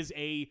them yeah. is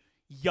a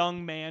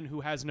young man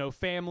who has no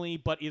family,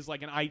 but is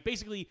like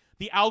basically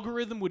the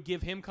algorithm would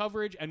give him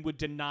coverage and would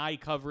deny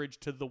coverage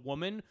to the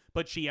woman,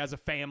 but she has a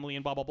family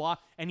and blah blah blah.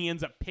 And he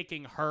ends up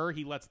picking her.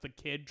 He lets the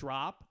kid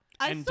drop.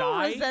 I and still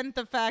die. resent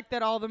the fact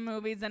that all the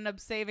movies end up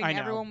saving I know.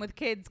 everyone with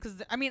kids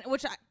because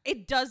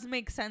it does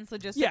make sense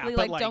logistically. Yeah,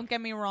 but, like, don't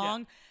get me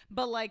wrong,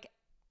 but like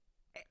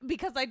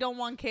because I don't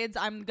want kids,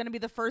 I'm gonna be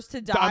the first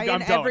to die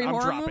I'm in every I'm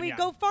horror dropping, movie. yeah.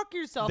 Go fuck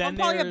yourself. Then I'm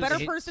probably a there's- better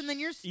It's- person than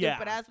your stupid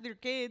yeah. ass with your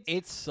kids.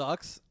 It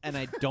sucks, and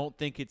I don't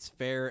think it's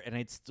fair, and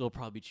I'd still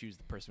probably choose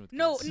the person with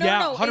No, kids. no, Yeah,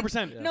 no,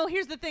 100%. No,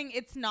 here's the thing.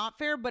 It's not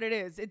fair, but it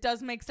is. It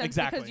does make sense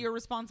Exactly. because you're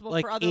responsible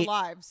Like, for other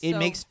lives. It so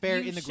makes fair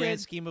you in the grand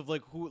should- scheme of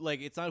like who, like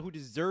it's not who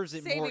deserves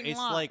it more. Saving It's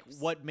like lives.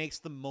 what makes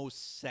the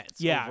most sense.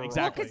 Yeah, overall.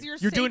 exactly. 'cause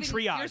you're doing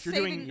saving- triage. you're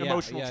You're doing saving- Yeah,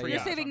 emotional yeah, triage. You're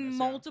yeah. saving on this,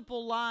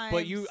 multiple lives.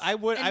 But I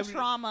would and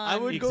trauma. I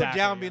would go Exactly,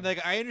 down yeah. being like,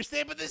 I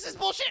understand, but this is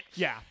bullshit.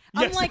 Yeah.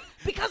 I'm Yes. like,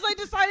 because I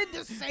decided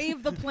to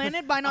save the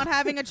planet by not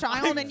having a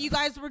child, and you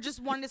guys were just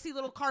wanting to see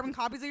little carbon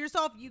copies of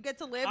yourself. You get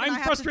to live, I'm and I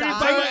have frustrated to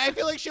by die. I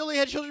feel like she only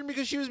had children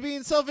because she was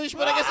being selfish,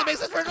 but I guess it makes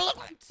sense for her to look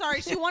like.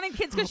 Sorry, she wanted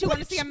kids because she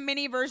wanted to see a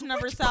mini version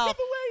of herself.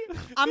 By the way,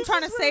 I'm this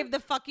trying to is where save the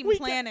fucking we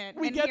planet,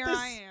 we and get here this,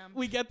 I am.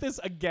 We get this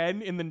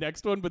again in the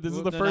next one, but this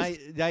is Well, the no, first.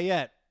 not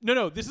yet.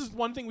 No, this is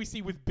one thing we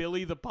see with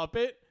Billy the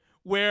puppet,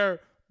 where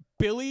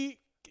Billy,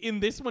 in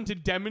this one, to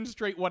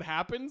demonstrate what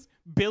happens,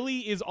 Billy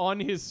is on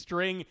his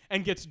string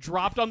and gets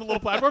dropped on the little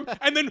platform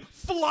and then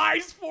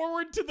flies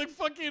forward to the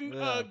fucking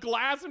Yeah.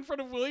 glass in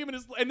front of William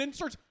and then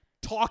starts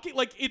talking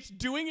like it's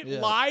doing it Yeah.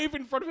 live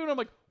in front of him. And I'm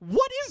like,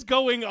 what is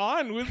going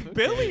on with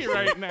Billy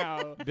right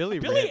now? Billy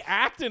Billy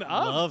acting up,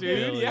 Love dude.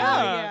 Billy.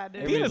 Yeah. Yeah, dude.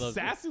 Being Everybody a loves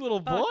sassy little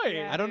boy.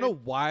 yeah. I don't know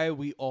why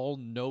we all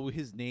know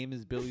his name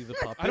is Billy the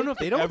Puppet. I don't know if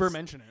they don't ever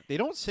mention it. They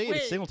don't say it a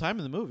Wait. single time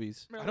in the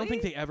movies. I don't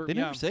think they ever. They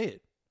never say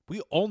it. We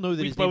all know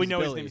that his But name we is know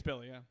Billy. his name's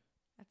Billy. Yeah.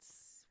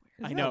 That's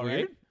I Isn't know, that right?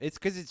 weird? It's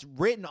because it's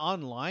written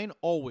online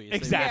always. They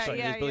Exactly.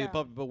 mention it Yeah, as Billy yeah. the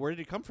Puppet, but where did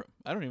it come from?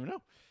 I don't even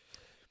know.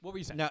 What were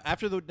you saying? Now,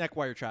 after the neck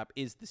wire trap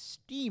is the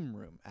steam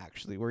room,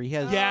 actually, where he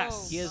has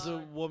Yes. he has a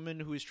God. woman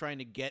who is trying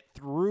to get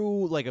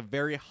through like a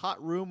very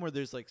hot room where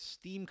there's like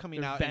steam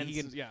coming There's out, and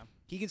vents, yeah.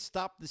 he can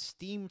stop the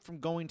steam from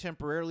going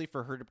temporarily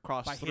for her to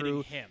cross By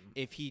through hitting him.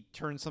 if he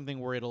turns something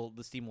where the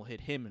steam will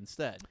hit him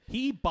instead.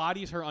 He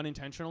bodies her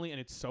unintentionally,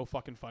 and it's so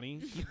fucking funny.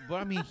 But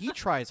I mean, he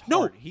tries hard.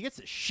 No. He gets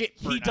the shit.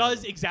 He burnt out of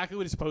does him. exactly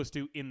what he's supposed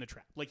to in the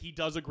trap. Like, he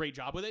does a great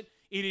job with it.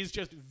 It is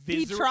just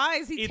He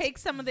tries. He it's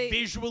takes some of the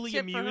visually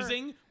shit for her.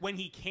 amusing when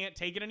he can't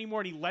take it anymore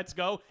and he lets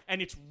go,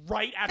 and it's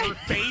right at her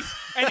face,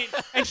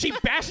 and she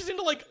bashes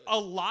into like a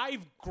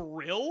live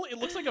grill. It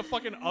looks like a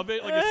fucking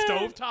oven, like a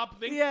stovetop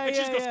thing. Yeah, and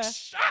she just yeah, goes,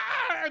 yeah.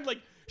 "Ksh-ah!" and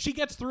like she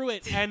gets through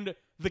it, and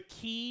the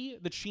key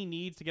that she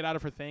needs to get out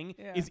of her thing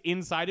Yeah. is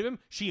inside of him.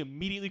 She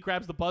immediately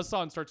grabs the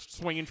buzzsaw and starts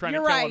swinging, trying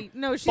You're to kill right. him.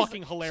 No, she's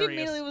fucking She hilarious.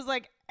 immediately was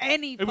like,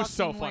 any It was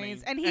so fucking funny.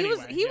 ways. And he Anyway,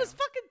 was yeah.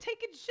 fucking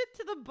taking shit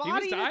to the was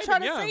body to diving, try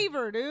to yeah. save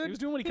her, dude. He was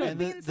doing what he He was could.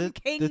 being some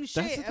king that's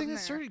shit the thing in that there.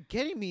 started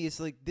getting me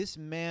is like this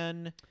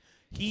man.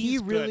 He's he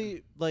good.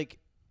 really like.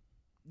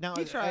 Now,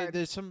 He tried.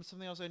 there's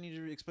something else I need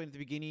to explain at the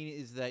beginning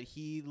is that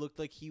he looked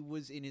like he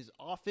was in his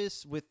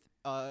office with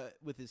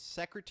his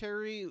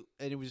secretary,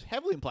 and it was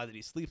heavily implied that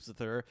he sleeps with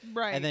her.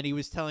 Right. And then he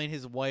was telling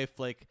his wife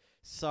like,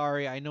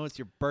 "Sorry, I know it's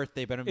your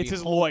birthday, but I'm It's be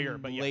his home lawyer,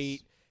 but yes.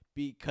 late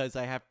because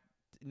I have."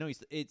 No,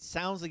 it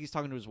sounds like he's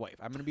talking to his wife.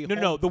 I'm gonna be No,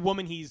 home. the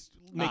woman he's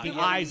making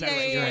yeah, eyes yeah, at. yeah,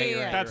 right, yeah, right,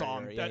 yeah. That's Right,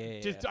 all. right, That- yeah, yeah,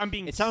 just yeah. I'm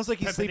being. It sounds like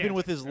he's sleeping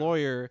with his pedantic.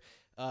 lawyer,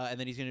 and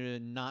then he's gonna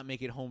not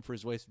make it home for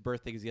his wife's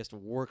birthday because he has to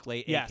work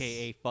late, Yes.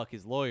 aka fuck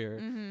his lawyer.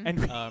 Mhm.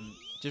 And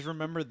Just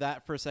remember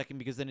that for a second,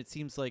 because then it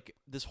seems like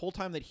this whole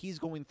time that he's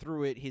going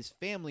through it, his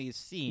family is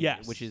seeing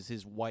Yes. it, which is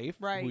his wife,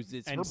 Right. who's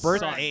it's And her son.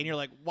 birthday, and you're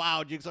like,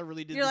 wow, Jigsaw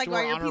really did You're this like, to wow,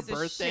 her you're a on her piece of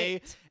birthday,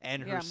 shit.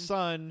 and Yeah. her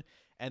son,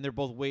 and they're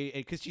both waiting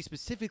because she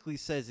specifically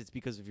says it's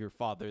because of your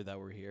father that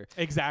we're here,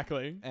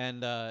 exactly.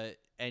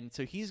 and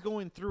so he's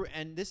going through,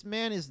 and this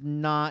man is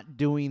not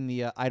doing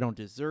the I don't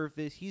deserve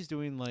this. He's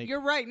doing like You're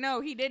right. No,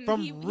 he didn't.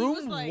 from he was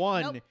room like,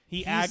 one. nope. He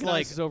he's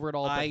agonizes like, over it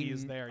all, but I,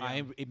 he's there. Yeah.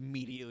 I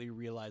immediately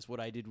realized what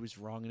I did was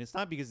wrong, and it's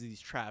not because of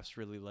these traps.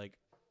 Really, like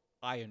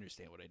I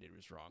understand what I did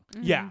was wrong.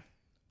 yeah.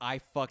 I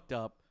fucked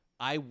up.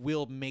 I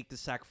will make the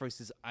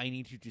sacrifices I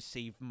need to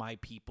save my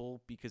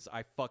people because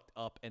I fucked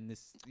up, and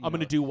this. I'm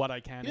gonna do what I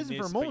can. He doesn't in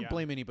for a this, moment but yeah.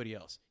 blame anybody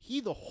else.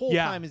 He the whole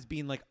Yeah. time is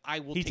being like,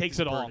 I will. He take takes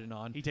this it all. burden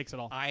on. He takes it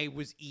all. I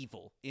was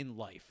evil in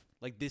life.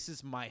 Like this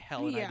is my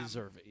hell, and I Yeah.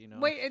 deserve it. You know.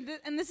 Wait,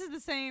 and this is the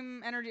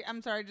same energy.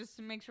 I'm sorry, just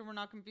to make sure we're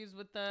not confused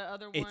with the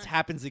other one. It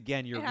happens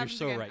again. You're happens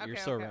so again. right. You're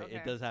Okay, so okay, right. okay.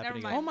 It does happen Never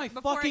again. mind. Oh my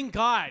Before I- fucking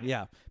god.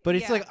 Yeah, but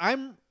it's Yeah. like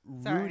I'm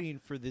Sorry. rooting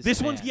for this. This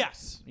man. one's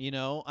yes. You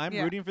know, I'm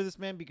Yeah. rooting for this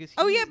man because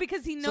Oh he- yeah,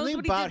 because he knows something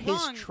what about he did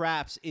his wrong.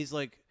 traps is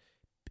like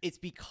it's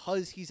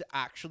because he's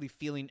actually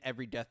feeling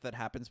every death that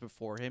happens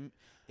before him.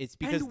 It's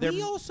because And they're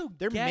we also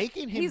they're get-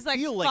 making him He's like,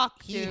 feel "Fuck,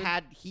 like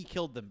dude." he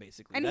killed them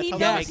basically. And That's he how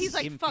knows that he's makes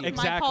like, him fuck, feel. my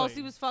Exactly.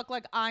 policy was fuck,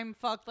 like, I'm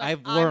fucked, like,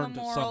 I've I'm learned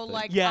immoral, something.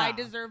 like, Yeah. I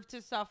deserve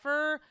to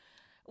suffer.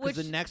 Which,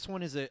 Because the next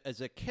one is a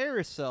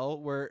carousel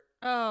where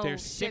oh,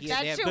 There's shit, six-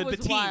 that they have shit the was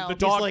team, wild. the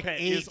dog he's like pen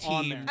 18. is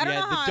on there. I don't yeah,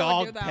 know the how I dog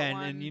would do that pen,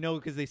 one. and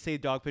because they say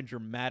dog pen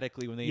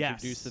dramatically when they Yes.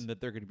 introduce them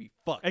that they're going to be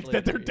fucked.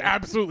 That they're later.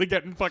 absolutely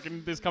getting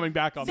fucking this coming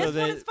back on. This So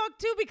them. one they- is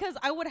fucked too because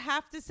I would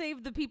have to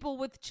save the people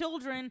with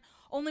children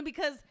only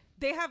because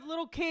they have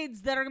little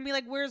kids that are gonna be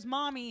like, "Where's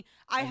mommy?"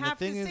 I And the have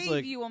to thing is, save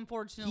like, you,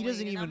 unfortunately. He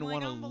doesn't And even I'm like,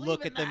 want I to don't look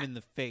believe at them that. in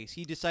the face.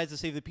 He decides to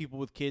save the people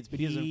with kids, but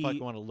he doesn't He-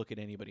 fucking want to look at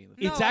anybody in the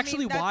face. No, It's I mean,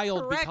 actually that's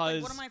wild correct. Like,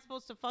 because what am I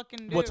supposed to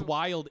fucking do? What's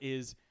wild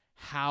is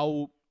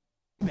how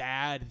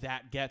bad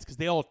that gets because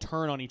they all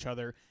turn on each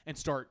other and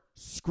start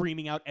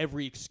screaming out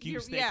every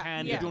excuse You're- they yeah,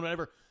 can. yeah. They're doing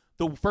whatever.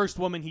 The first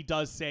woman he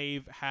does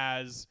save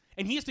has,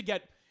 and he has to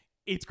get.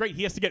 It's great.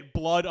 He has to get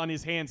blood on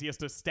his hands. He has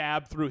to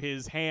stab through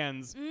his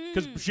hands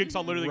because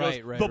Jigsaw literally Right,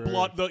 goes right, the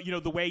right, blood.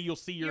 The way you'll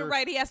see You're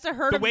right. He has to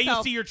hurt the way himself.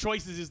 you see your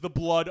choices is the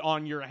blood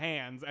on your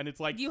hands, and it's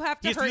like You have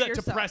to he has hurt do that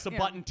yourself, to press a yeah.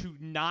 button to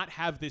not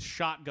have this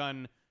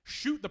shotgun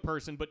shoot the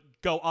person, but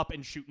go up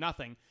and shoot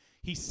nothing.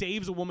 He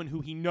saves a woman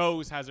who he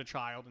knows has a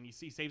child, and he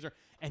saves her,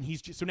 and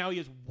he's just so now he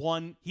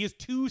has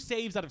 2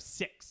 saves out of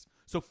 6.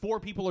 So 4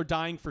 people are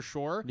dying for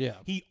sure. Yeah.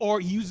 He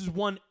uses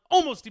one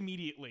almost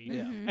immediately.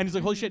 Yeah. Mm-hmm. And he's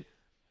like, holy shit.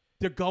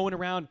 They're going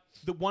around.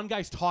 The one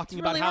guy's talking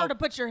It's about really how hard to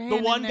put your hand the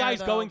in one there, guy's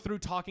though. going through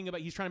talking about.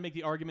 He's trying to make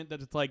the argument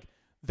that it's like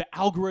the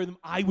algorithm.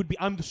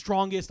 I'm the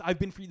strongest. I've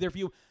been there for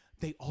you.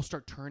 They all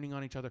start turning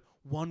on each other.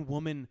 One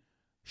woman,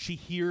 she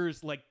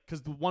hears like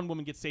because the one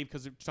woman gets saved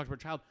because she talks about her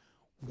child.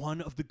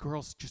 One of the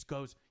girls just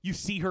goes. You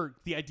see her,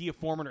 the idea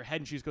form in her head,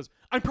 and she just goes,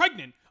 "I'm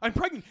pregnant. I'm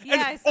pregnant." Yeah,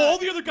 I and saw all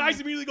it. the other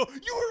guys immediately go,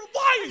 "You were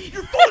lying.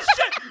 You're full of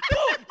shit.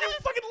 Oh, you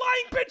fucking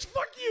lying bitch.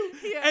 Fuck you."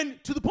 Yeah.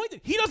 And to the point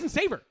that he doesn't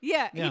save her.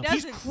 Yeah, Yeah. he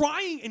He's doesn't.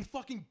 crying and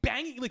fucking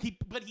banging but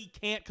he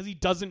can't because he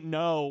doesn't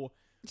know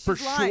for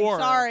She's lying. sure.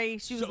 Sorry,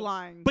 she was So-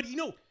 lying. But he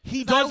 'Cause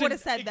I doesn't. would've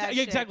said that Yeah,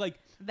 shit. exactly. Like,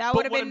 That but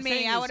would have what been I'm me.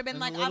 saying I is- would have been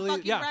like, I'm literally-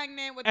 fucking yeah.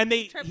 pregnant with and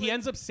he triplets.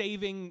 ends up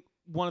saving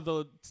one of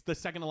the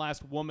second to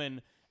last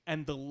woman,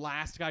 and the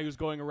last guy who's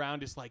going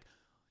around is like,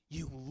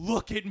 "You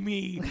look at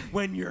me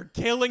when you're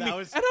killing That me,"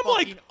 was and I'm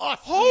like, fucking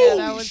awesome. "Holy Yeah,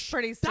 that was sh-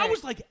 pretty That sick.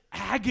 was like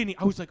agony."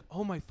 I was like,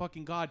 "Oh my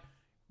fucking god."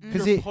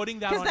 'Cause You're it- putting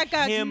that 'Cause on that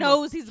guy him.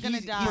 knows he's gonna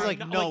He's die. like,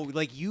 Not no, like-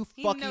 like you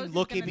He knows fucking he's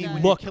look at gonna me die.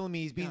 when Look. you're killing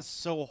me. He's being Yeah.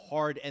 so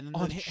hard, and then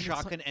On the him, and it's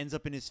shotgun like- ends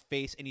up in his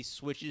face, and he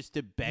switches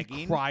to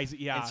begging, cries,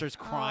 yeah. and starts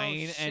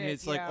crying, and shit,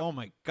 it's like, yeah. oh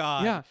my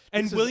god, Yeah.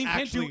 And this is William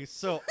can't do- actually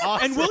so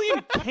awesome. And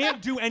William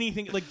can't do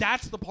anything. Like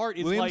that's the part.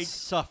 Is William's like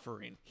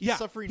suffering. He's yeah,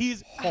 suffering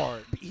he's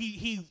hard.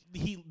 He.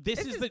 This This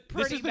is is the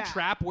pretty bad.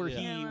 trap where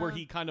Yeah.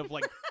 he kind of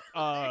like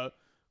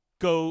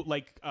go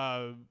like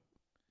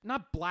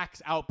not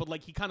blacks out, but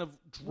like he kind of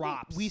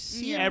drops. we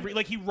see Yeah. every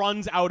like he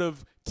runs out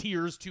of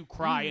tears to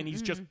cry, and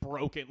he's just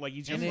broken. Like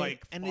he's just and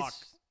like and fuck.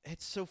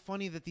 it's so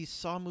funny that these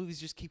Saw movies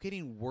just keep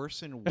getting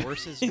worse and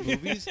worse as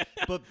movies,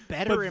 but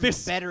better But and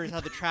this- better is how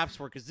the traps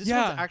work. Because this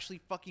Yeah. one's actually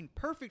fucking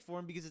perfect for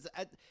him because it's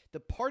at the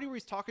party where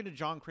he's talking to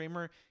John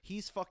Kramer.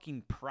 He's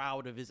fucking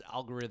proud of his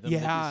algorithm Yeah.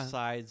 that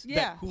decides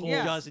Yeah, who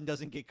yeah. does and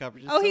doesn't get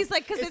coverage. It's Oh, so- he's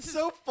like, 'cause it's it's-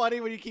 so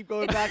funny when you keep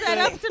going it's back set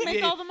to up to make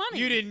 "You all the didn't- money."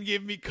 You didn't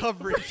give me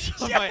coverage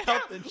on my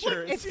health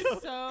insurance.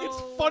 It's so.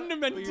 It's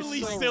fundamentally But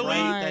you're so silly,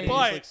 right that it is, but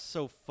like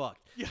so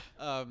fucked. Yeah.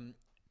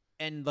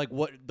 And like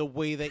what the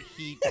way that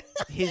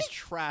his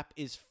trap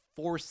is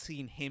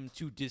forcing him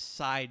to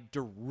decide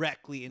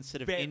directly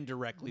instead of Ve-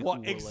 what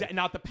what exactly?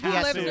 Not the Who lives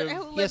passive. or- who he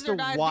has lives to or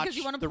dies watch because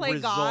you wanna the play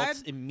results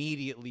God?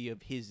 immediately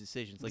of his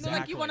decisions. Like, So,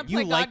 like, you want to Exactly.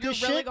 play You like God? You're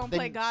this really shit? gonna Then-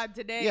 play God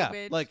today, yeah,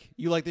 bitch. like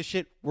you like this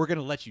shit, we're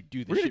gonna let you do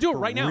this. We're gonna shit do it for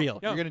right now. real.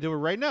 Yeah. You're gonna do it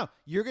right now.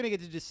 You're gonna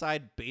get to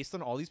decide based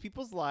on all these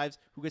people's lives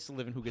who gets to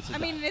live and who gets to I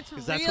die. mean, it's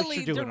 'Cause that's what really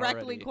you're doing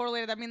directly already.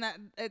 correlated. I mean, that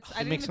it's. I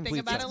didn't makes even think complete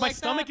about sense. it My like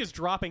stomach that. is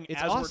dropping It's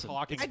as awesome. we're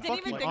talking. It's I didn't even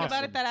fucking think about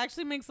awesome. it. That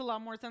actually makes a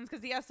lot more sense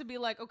because he has to be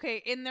like, okay,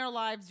 in their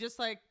lives, just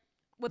like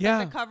with Yeah.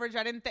 like, the coverage.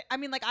 I didn't think. I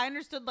mean, like I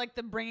understood like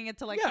the bringing it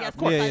to like Yeah, he has of to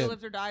course. decide Yeah, who yeah.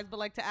 lives or dies, but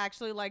like to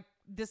actually like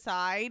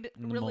decide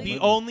In the really. The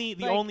moment. only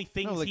Like-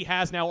 things No, like- he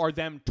has now are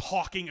them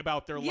talking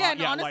about their Yeah, life.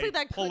 no, honestly, like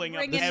that could pulling up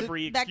bring in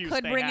every that excuse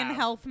could they bring in have.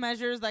 health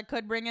measures. That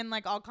could bring in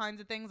like all kinds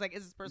of things. Like,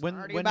 is this person When-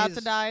 already when about to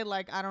his- die?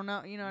 Like, I don't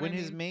know. You know what when I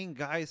mean? his main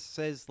guy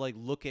says like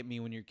look at me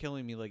when you're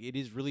killing me, like it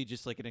is really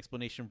just like an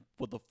explanation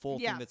for the full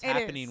Yeah, thing that's it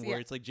happening is, where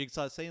yeah. it's like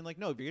Jigsaw's saying like,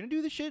 no, if you're gonna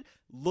do this shit,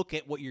 look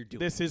at what you're doing.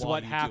 This is while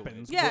what you do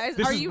happens. it. Yeah,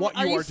 This are is you what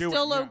are you you are doing,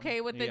 still yeah.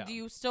 okay with it? Yeah. Do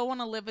you still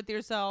want to live with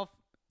yourself,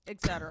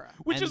 etc.?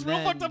 Which And is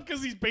real fucked then- up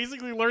because he's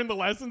basically learned the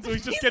lesson, so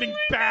he's just getting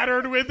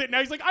battered with it. Now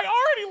he's like, I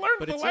already learned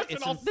But the it's- lesson.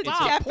 it's I'll in- The it's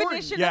stop.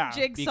 important. definition Yeah, of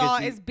Jigsaw because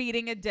he- is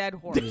beating a dead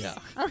horse. Yeah.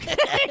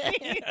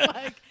 Okay.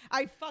 Like,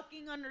 I fucking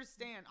fucking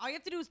understand. All you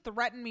have to do is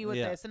threaten me with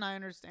Yeah. this, and I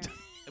understand.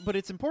 But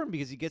it's important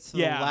because he gets to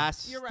Yeah. the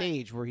last You're right.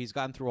 stage where he's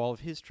gotten through all of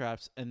his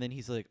traps, and then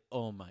he's like,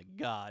 "Oh my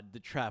god, the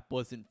trap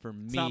wasn't for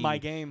me. It's not my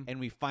game. And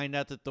we find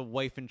out that the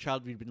wife and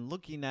child we'd been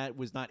looking at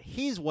was not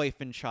his wife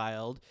and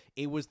child.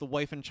 It was the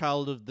wife and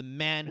child of the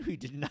man who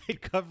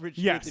denied coverage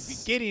at the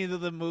Yes. beginning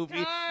of the movie,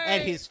 and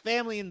Right. his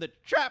family in the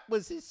trap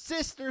was his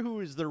sister, who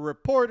was the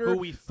reporter Who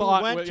we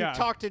thought went wa- to yeah.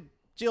 talk to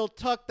Jill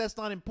Tuck. That's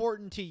not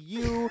important to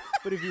you,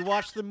 but if you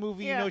watch the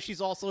movie, Yeah. you know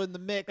she's also in the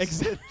mix.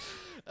 Exactly.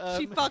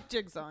 She fucked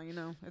Jigsaw,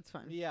 it's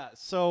fine. Yeah,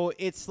 so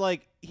it's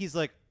like he's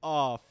like,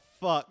 "Oh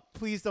fuck,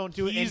 please don't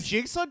do it." And He's-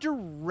 Jigsaw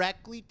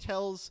directly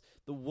tells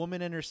the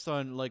woman and her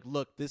son, like,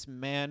 "Look, this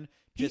man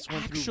He just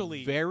went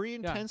actually- through very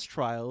intense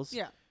trials."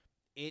 Yeah.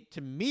 It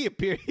to me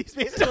appears he's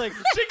basically like,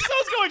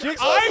 Jigsaw's going,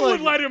 Jigsaw's I would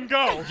like- let him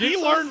go. He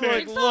Jigsaw's learned like, it.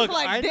 Jigsaw's "Look,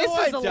 like, I this know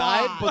I is a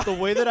died, lot." but the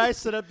way that I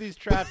set up these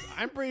traps,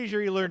 I'm pretty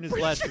sure he learned his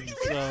lesson."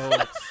 So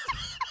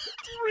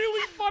It's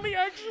really funny,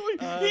 actually.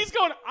 Uh, He's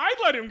going, I'd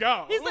let him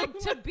go. He's like,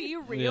 to be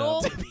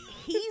real,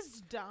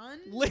 he's done,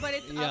 but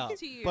it's yeah, up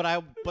to you.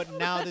 but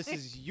now this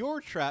is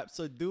your trap.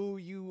 So do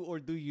you or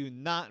do you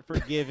not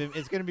forgive him?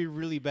 It's gonna be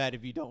really bad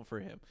if you don't for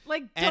him.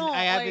 like, And don't.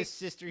 I have like, his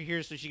sister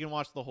here so she can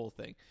watch the whole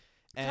thing.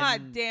 And,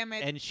 God damn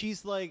it. And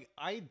she's like,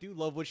 I do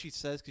love what she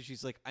says because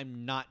she's like,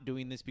 I'm not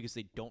doing this because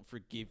they don't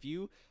forgive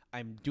you.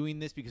 I'm doing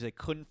this because I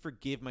couldn't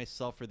forgive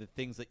myself for the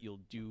things that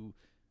you'll do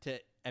to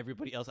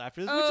everybody else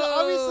after this, which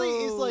obviously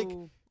is like,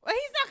 Well, he's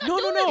not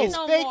gonna do no. this it's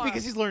no fake more.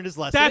 because he's learned his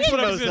lesson. That's He what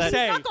I knows was going to that.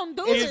 say. He's not gonna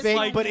do It's this fake,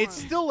 no but more. it's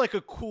still like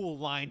a cool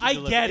line to I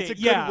deliver. get It's it, a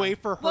good yeah. way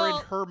for her Well-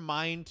 in her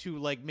mind to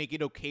like make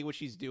it okay what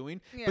she's doing.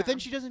 Yeah. But then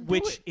she doesn't do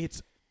Which it.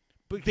 it's,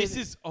 Because this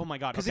is, oh my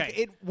God, Because okay.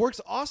 it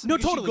works awesome. No,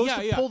 because totally, She goes yeah,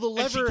 to yeah. pull the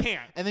And she lever,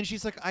 can't. and then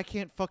she's like, "I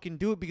can't fucking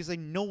do it because I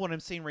know what I'm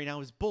saying right now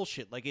is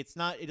bullshit. Like it's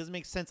not. It doesn't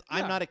make sense.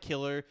 I'm Yeah. not a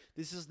killer.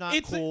 This is not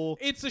it's cool."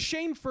 it's a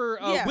shame for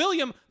Yeah.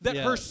 William that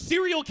Yeah. her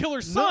serial killer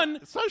No, son,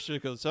 it's not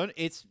Shiko, son.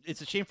 It's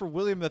a shame for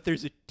William that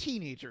there's a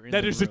teenager in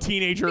that the is a room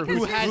teenager Because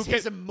who has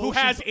his who emotions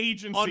has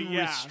agency.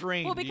 Yeah.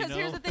 unrestrained. Well, because you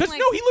here's know? the thing. Because Like,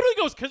 no, he literally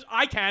goes, because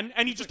I can,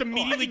 and he just like, "Oh, I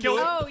immediately can kills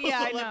do him. it." Oh,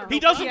 yeah, I know.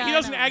 He doesn't. Yeah, he I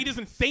doesn't know. act. He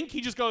doesn't think.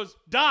 He just goes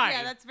die.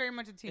 yeah, that's very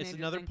much a teenager It's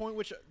another thing. point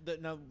which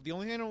now the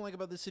only thing I don't like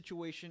about this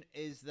situation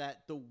is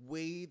that the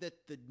way that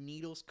the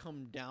needles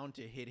come down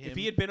to hit him. If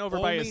he had been over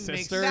by his only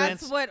makes sister-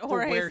 That's sense what for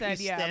Jorge where said,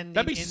 he's yeah. standing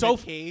That'd be in so.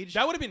 the cage.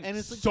 That would have been And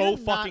it's like, so you're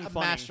fucking not a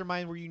funny.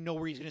 mastermind where you know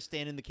where he's going to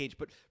stand in the cage.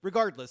 But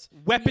regardless,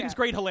 Weapons Yeah.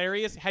 grade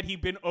hilarious had he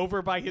been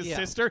over by his Yeah.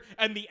 sister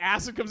and the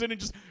acid comes in and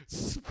just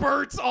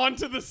spurts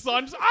onto the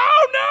sun. Just,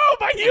 oh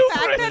no, my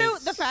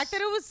hubris! The fact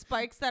that it was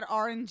spikes that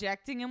are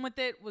injecting him with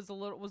it was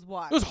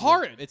wild. It was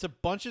horrid. it's a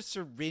bunch of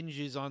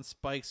syringes on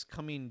spikes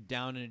coming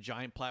down in a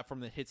giant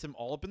platform that hits him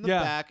all up in the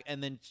Yeah. back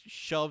and then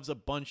shoves a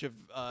bunch of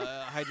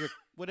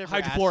whatever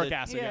Hydrofluoric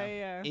acid acid.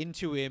 yeah.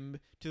 into him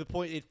to the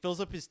point it fills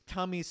up his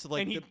tummy so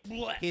like And he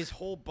the, his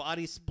whole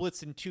body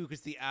splits in two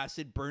because the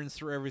acid burns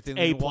through everything.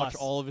 A And you watch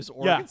plus. all of his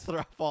Yeah. organs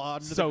fall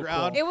onto So the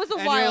ground. cool. It was a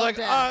and wild you're like,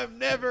 death. I'm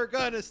never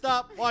gonna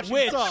stop watching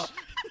Which- Saw.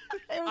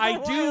 I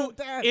do.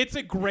 It's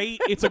a great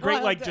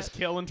wild like death. just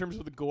kill in terms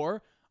of the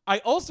gore. I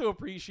also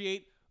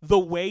appreciate the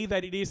way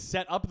that it is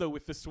set up though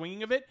with the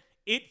swinging of it.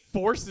 It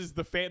forces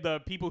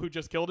the people who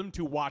just killed him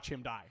to watch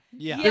him die.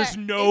 Yeah. Yeah. There's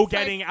no it's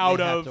like- getting out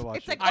They have of. to watch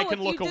It's like, I oh, can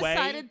if look you away.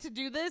 decided to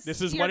do this,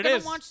 This is you're what it gonna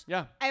is. watch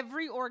Yeah,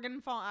 every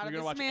organ fall out you're of gonna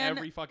this watch man.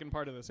 every fucking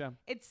part of this. Yeah.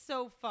 It's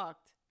so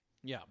fucked.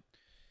 Yeah.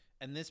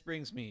 And this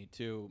brings me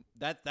to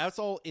that's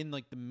all in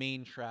like the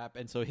main trap,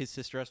 and so his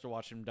sister has to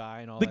watch him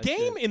die and all The that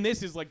game shit. in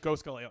this is like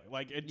Ghost Galileo.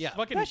 Like it's Yeah,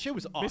 fucking that shit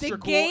was awesome. Mr. The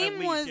Cool, game at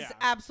least, was yeah.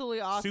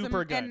 absolutely awesome.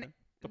 super good. And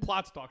The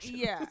plot's dog shit.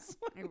 yeah.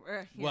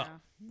 Well,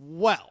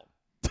 well,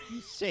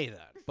 you say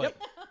that, but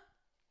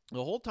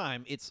the whole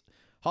time it's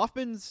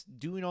Hoffman's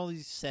doing all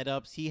these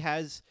setups. He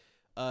has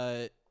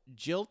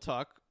Jill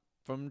Tuck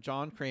from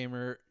John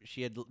Kramer.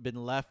 She had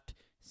been left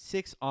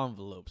 6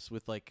 envelopes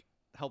with like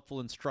helpful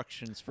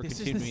instructions for This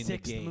is continuing the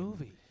 6th game.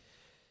 movie.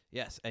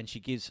 Yes, and she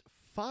gives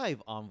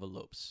 5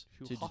 envelopes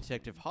To to Hoffman.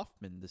 Detective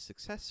Hoffman, the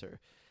successor.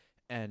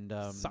 And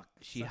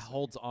she Successor.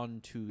 holds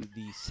on to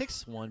the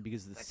 6th one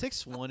because the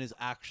 6th one is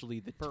actually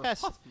the For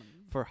test Hoffman.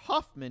 for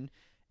Hoffman.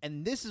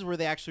 And this is where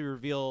they actually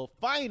reveal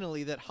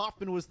finally that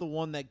Hoffman was the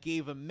one that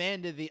gave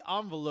Amanda the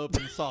envelope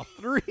in Saw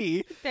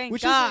 3, Thank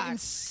which God. is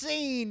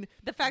insane.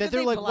 The fact that that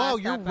they're they like, wow,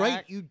 blast you're that right.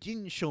 back. You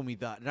didn't show me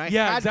that. And I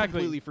Yeah, had exactly.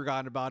 completely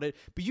forgotten about it.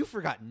 But you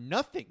forgot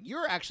nothing.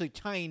 You're actually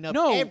tying up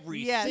No. every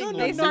Yeah, single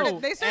they no.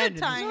 started. They end started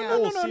in tying this up.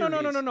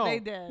 whole No. They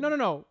did.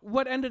 No.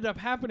 What ended up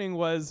happening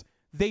was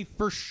they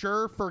for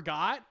sure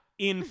forgot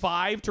in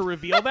 5 to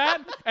reveal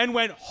that and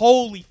went,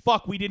 holy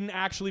fuck, we didn't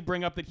actually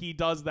bring up that he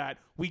does that.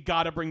 We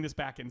got to bring this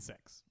back in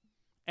 6.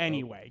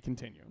 Anyway,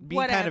 continue.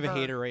 Being kind of a Whatever.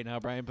 hater right now,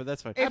 Brian, but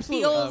that's fine. It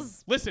Absolutely.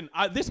 feels. Listen,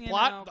 this You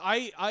plot,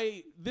 know.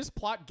 this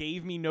plot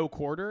gave me no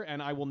quarter,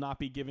 and I will not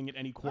be giving it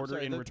any quarter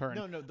sorry, in the- return.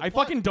 no, the I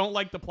plot- fucking don't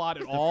like the plot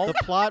at all. The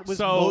plot was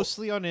So,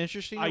 mostly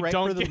uninteresting, I right,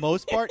 don't for the get-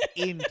 most part,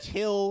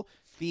 until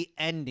the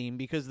ending,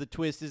 because the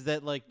twist is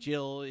that like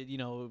Jill,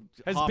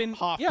 Has been-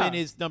 Hoffman yeah.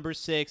 is number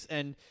 6,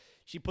 and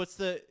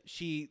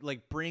she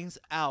like brings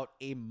out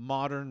a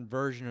modern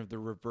version of the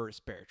reverse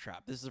bear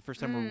trap. This is the first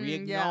time we're yeah.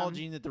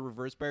 re-acknowledging that the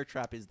reverse bear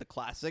trap is the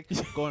classic,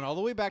 going all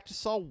the way back to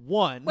Saw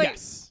 1. Wait.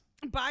 Yes.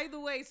 By the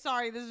way,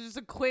 sorry, this is just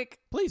a quick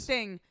Please.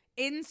 thing.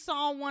 In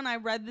Saw 1, I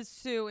read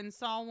this too. In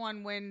Saw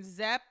 1, when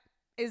Zepp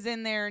is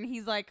in there and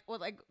he's like,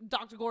 what, like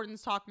Dr.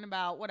 Gordon's talking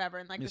about, whatever,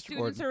 and like the Mr.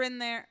 students Gordon. are in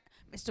there.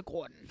 Mr.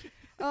 Gordon.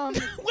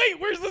 Wait,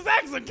 where's this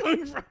accent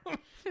coming from?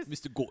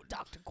 Mr. Gordon.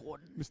 Dr.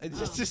 Gordon. It's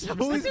just This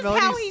always is Melody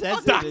how he says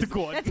fucking- Dr. it.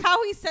 Gordon. That's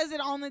how he says it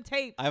on the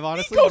tape. I've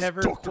honestly goes,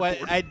 never. "Dr.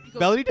 Gordon."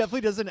 Melody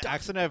definitely does an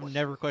accent. I've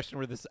never questioned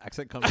where this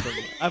accent comes from.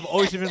 I've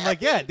always been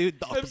like, yeah, dude,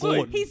 Dr. Absolutely.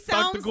 Gordon. He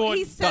sounds. Gordon.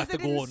 He says Dr.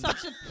 it in Gordon.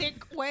 such a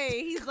thick way.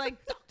 He's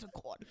like Dr.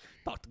 Gordon.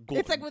 Dr. Gordon.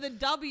 It's like with a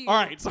W. All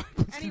right, so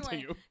please Anyway,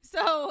 continue.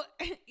 so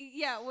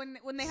yeah, when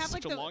they have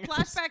like Such a the long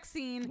flashback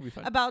scene We'll be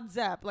fine. about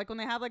Zepp, like when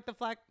they have like the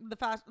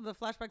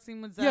flashback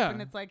scene with Zepp, Yeah.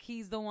 and it's like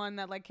he's the one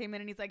that like came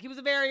in and he's like he was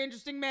a very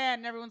interesting man,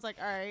 and everyone's like,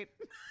 all right.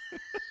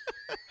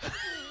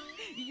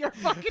 You're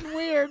fucking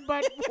weird,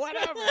 but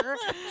whatever.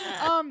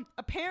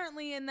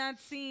 Apparently in that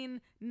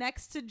scene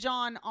next to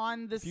John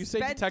on the If you say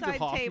bedside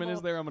Detective Hoffman table,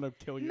 is there, I'm gonna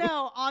kill you.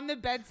 no, on the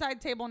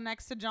bedside table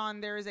next to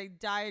John, there is a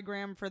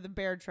diagram for the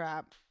bear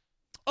trap.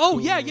 Oh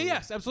yeah, Ooh.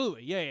 yes,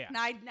 absolutely, yeah. And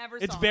I never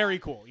It's saw very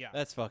that. cool. Yeah.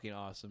 That's fucking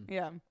awesome.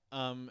 Yeah.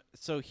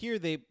 So here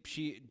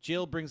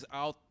Jill brings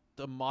out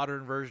the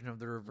modern version of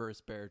the reverse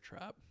bear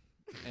trap,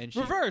 and she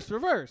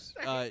Reverse.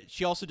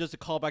 she also does a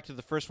callback to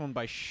the first one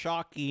by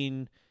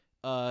shocking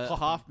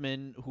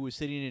Hoffman, who was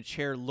sitting in a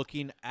chair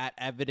looking at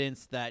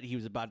evidence that he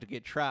was about to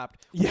get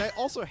trapped. Which Yeah. I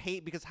also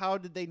hate, because how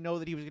did they know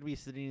that he was going to be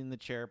sitting in the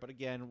chair? But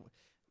again,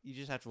 you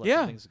just have to let Yeah.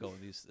 some things go in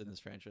this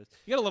franchise.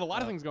 You gotta let a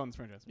lot of things go in this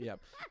franchise. Yeah.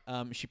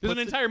 She There's puts an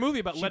entire movie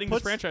about she letting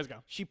puts- this franchise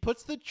go. She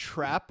puts the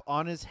trap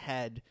on his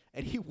head,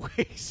 and he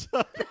wakes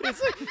up.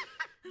 It's like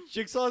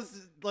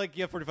Jigsaw's like,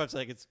 yeah, 45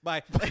 seconds.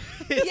 Bye.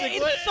 It's Yeah, like,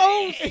 it's what?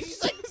 so And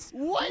he's like,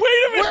 what?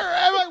 Wait a minute. Where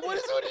am I?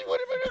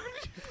 What am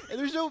I? And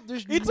there's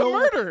It's no a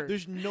murder.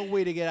 There's no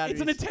way to get out It's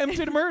of an this.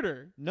 attempted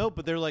murder. No,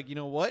 but they're like, you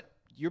know what?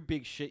 You're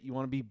big shit. You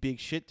want to be big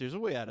shit? There's a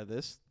way out of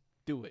this.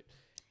 Do it.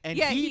 And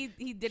Yeah, he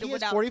he did it has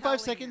without 45 telling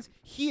seconds. him.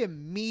 He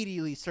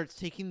immediately starts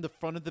taking the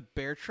front of the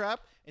bear trap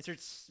and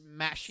starts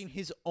smashing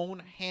his own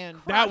hand.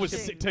 That was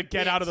Crushing to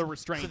get out of the bits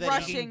restraint. so that he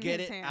Crushing can get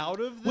his it hand.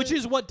 out of the, Which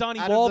is what Donnie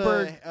out of the,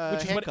 Wahlberg,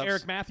 which is what handcuffs.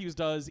 Eric Matthews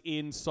does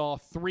in Saw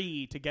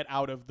 3 to get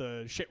out of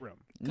the shit room.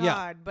 God,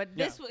 Yeah. but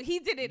Yeah. this he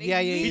did it. Yeah,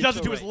 yeah, He immediately. does it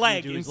to so his right.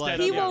 leg You do his instead leg.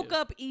 of He yeah. woke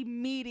up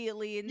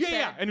immediately and Yeah, said,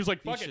 yeah, and he was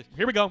like, He "Fuck should- it,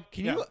 here we go."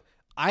 Can Yeah. you?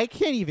 I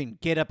can't even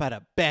get up out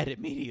of bed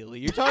immediately.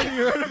 You're talking.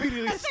 You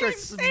immediately start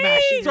insane.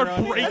 smashing. your start own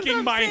hand. That's what breaking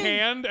I'm my saying.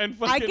 hand and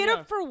fucking. I get yeah.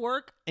 up for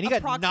work And he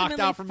got knocked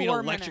approximately out from being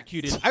 4 minutes.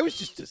 electrocuted. I was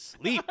just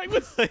asleep. I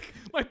was like,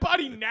 my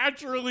body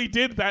naturally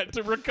did that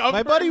to recover.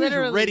 My body was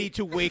Literally. ready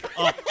to wake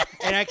up,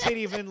 and I can't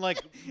even I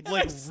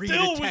read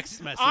still a text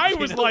was, message. I you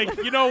was know? like,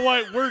 you know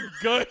what? We're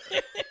good.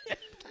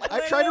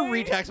 I've tried to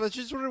read text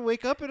messages just when I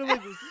wake up, and I'm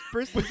like,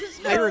 is this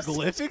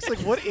hieroglyphics? Like,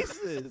 what is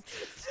this?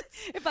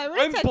 If I were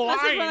I'm to text message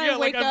blind. when Yeah, I like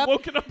wake I'm up,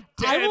 woken up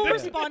dead. I will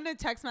respond to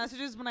text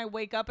messages when I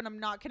wake up, and I'm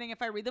not kidding.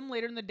 If I read them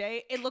later in the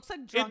day, it looks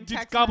like drunk It's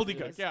text gobbledygook,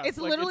 messages. yeah. It's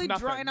Like, literally it's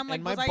drunk, and I'm like,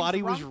 And my was I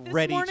body was drunk this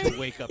ready morning? to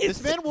wake up.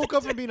 This man woke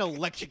up from being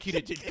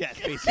electrocuted to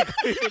death,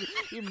 basically.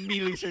 He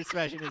immediately starts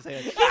smashing his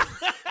hand.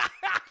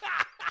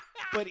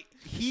 But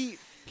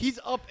he's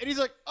up, and he's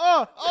like,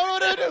 what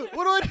do I do?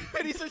 What do I do?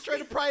 And he starts trying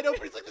to pry it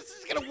open. He's like, this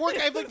is going to work.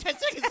 I have like 10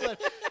 seconds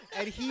left.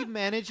 And he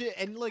managed it,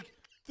 and like,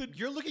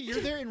 you're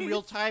there in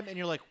real time, and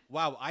you're like,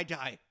 wow, I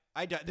die.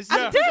 This is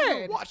I'm like you're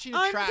dead. watching a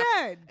I'm trap,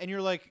 dead. and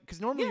you're like, because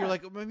normally you're Yeah.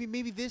 like,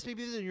 maybe this, and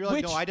you're like,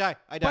 Which, no, I die.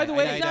 By the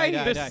way, I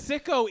the die.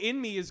 sicko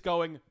in me is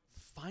going,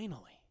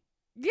 finally.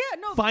 Yeah,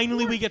 no. of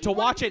Finally, we course, get to you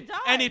want watch him it, to die.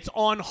 and it's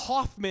on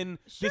Hoffman,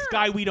 this Sure.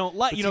 guy we don't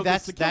like. But You see, know,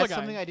 that's the killer that's guy.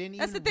 something I didn't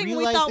That's the even thing, we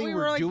realize thought they we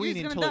were were like, doing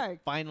he's gonna until die.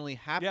 it finally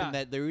happened. Yeah.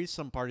 That there is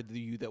some part of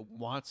you that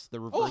wants the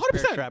reverse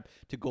 100%. bear trap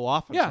to go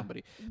off on Yeah.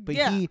 somebody. But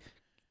Yeah.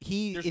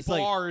 he There's is like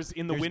bars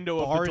in the there's window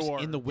of bars the door.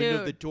 in the window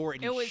of the Dude, door,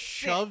 and it he was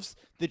shoves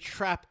the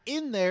trap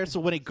in there.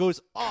 So when it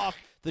goes off,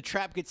 the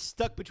trap gets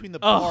stuck between the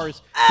Ugh. bars.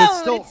 So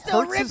Oh, it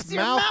still hurts rips his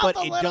your mouth, mouth but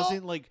a it little.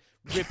 doesn't like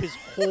rip his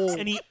whole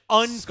And he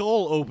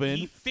skull open.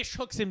 He fish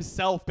hooks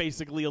himself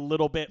basically a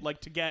little bit, like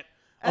to get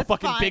a That's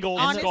fucking fine. big old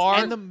Honest- scar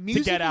and the to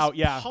music get is out.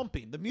 Yeah.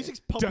 pumping. The music's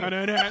pumping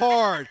Dun-dun-dun.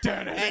 hard,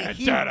 Dun-dun-dun. and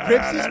he Dun-dun-dun.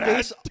 rips his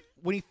face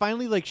when he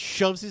finally like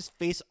shoves his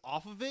face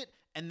off of it.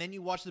 And then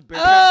you watch the bear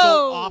trap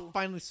go Oh. off,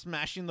 finally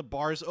smashing the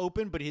bars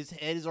open, but his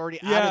head is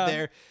already out Yeah. of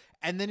there.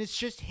 And then it's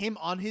just him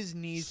on his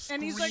knees,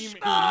 And he's like,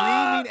 screaming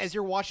 "Ah!" as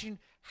you're watching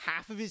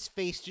half of his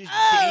face just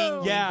Oh.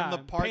 dangling Yeah, from the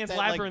part Pan's that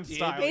Labyrinth like,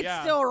 style. did. It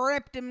Yeah. still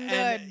ripped him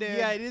And, good, dude.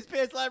 yeah, it is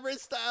Pan's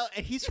Labyrinth style,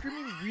 and he's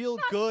screaming real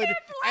good.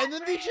 And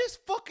then they just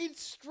fucking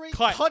straight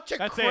cut to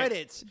That's it.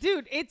 credits.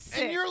 Dude, it's sick.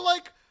 And you're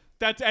like,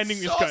 That's ending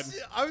is Saw good. si-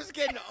 I was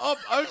getting up.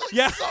 I was like,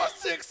 Yeah. Saw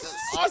 6 is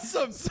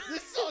awesome.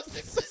 This Saw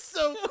 6 is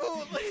so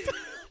cool. Like,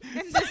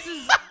 And this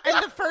is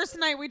and the first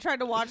night we tried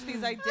to watch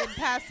these, I did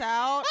pass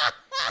out.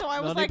 So I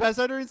was Melanie like, passed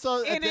out during Saw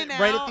in and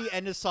right out. at the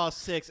end of Saw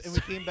 6, and we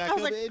came back I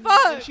was up, like, and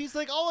 "Fuck." she's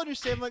like, I'll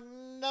understand. I'm like,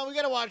 no, we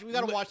gotta watch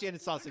the end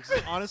of Saw 6.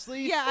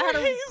 Honestly, Yeah, I had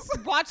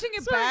to watching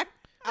it back.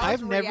 I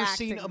was I've never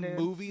seen a reacting, dude.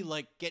 movie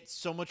like get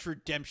so much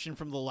redemption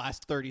from the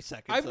last 30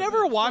 seconds. I've of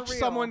never it. watched real.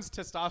 someone's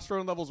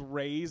testosterone levels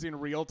raise in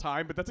real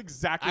time, but that's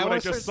exactly I what I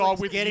wanna just start, saw like,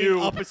 with getting you.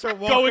 up and start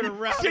walking Going,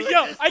 around. so, like,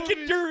 yeah, this I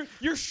can. movie-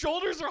 Your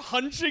shoulders are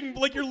hunching,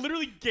 like you're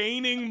literally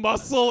gaining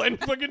muscle and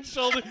fucking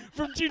shoulder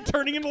from you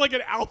turning into like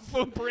an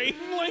alpha brain,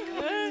 like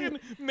fucking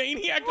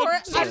maniac. Or-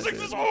 Like,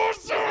 Sussex is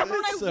awesome. Remember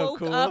when I That's so woke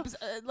cool. up,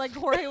 like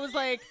Jorge was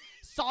like,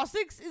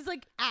 Sussex is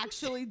like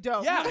actually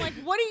dope. Yeah. And I'm like,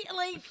 what do you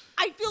like?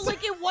 I feel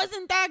like it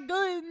wasn't that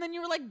good, and then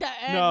you were like, the end.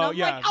 and No, I'm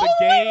yeah, like, the oh,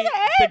 game,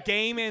 the the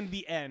game, and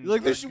the end.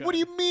 Like, are this, what do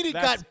you good. mean it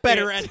That's got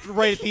better it. at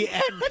right at the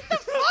end? I'm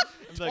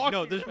like,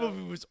 no, talking this about?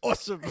 movie was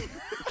awesome.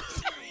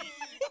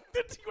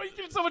 You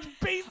get so much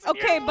bass. in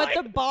Okay, your but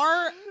life.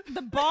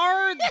 the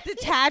bar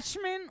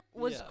detachment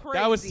was Yeah. crazy.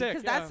 That was sick,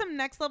 Because yeah. that's some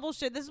next level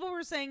shit. This is what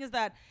we're saying is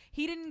that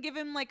he didn't give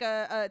him like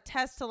a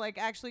test to like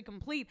actually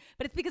complete,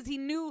 but it's because he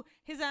knew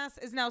his ass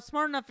is now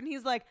smart enough, and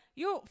he's like,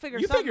 you'll figure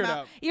You something figure it out.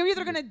 out. You're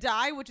either gonna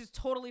die, which is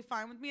totally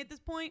fine with me at this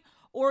point,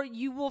 or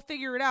you will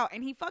figure it out.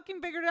 And he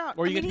fucking figured it out.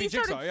 Or you I get mean, to he be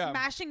Jigsaw, started yeah.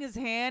 smashing his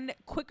hand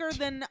quicker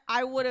than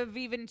I would have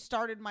even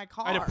started my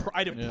car.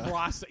 I'd have Yeah.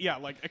 processed. Yeah,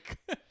 like.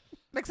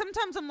 Like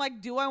sometimes I'm like,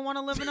 do I want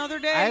to live another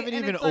day? I haven't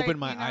And even it's like, opened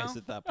my you know? eyes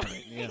at that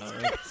point. You know?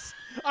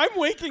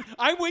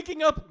 I'm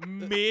waking up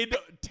mid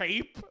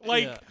tape,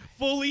 like Yeah.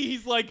 fully.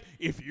 He's like,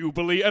 if you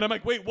believe, and I'm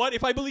like, wait, what?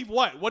 If I believe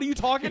what? What are you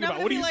talking And I'm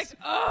about? gonna What are be you? like, Who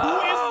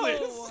oh, is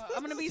this?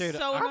 I'm gonna be Dude,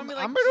 so. I'm gonna be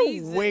like, I'm gonna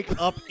Jesus.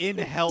 wake up in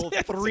hell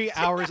 3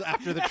 hours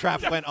after the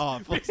trap went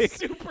off. Like,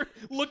 Super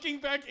looking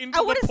back into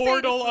I the would've stayed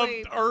portal of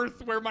asleep.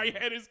 Earth where my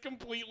head is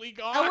completely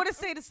gone. I would have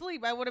stayed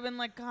asleep. I would have been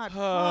like, God,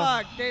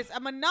 fuck this.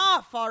 I'm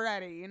enough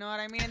already. You know what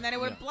I mean? And then it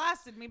would have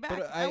blasted me back.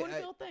 But I wouldn't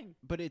feel a thing.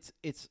 but it's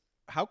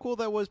how cool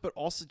that was, but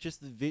also just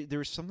there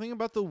was something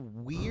about the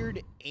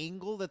weird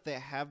angle that they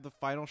have the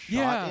final shot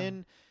Yeah.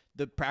 in.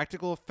 The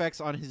practical effects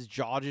on his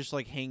jaw just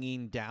like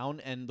hanging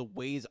down, and the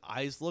way his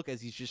eyes look as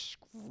he's just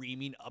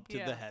screaming up to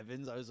Yeah. the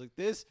heavens. I was like,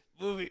 this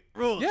movie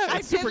rules. Yeah, I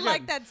it's did super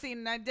like good. that scene.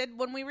 And I did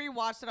when we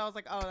rewatched it. I was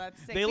like, oh,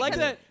 that's sick. They like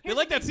Because that. They here's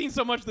like the that scene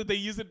so much that they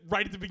use it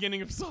right at the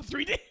beginning of Saw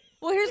 3D.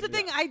 Well, here's the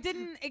thing. I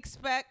didn't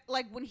expect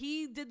like when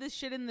he did this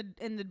shit in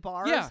the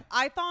bars. Yeah.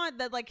 I thought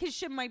that like his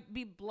shit might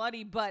be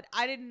bloody, but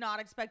I did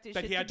not expect his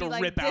That shit he had to be to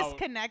like rip out.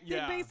 disconnected,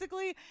 Yeah.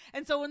 basically.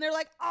 And so when they're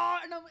like, oh,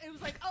 and it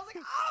was like, I was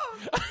like,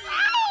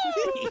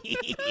 oh,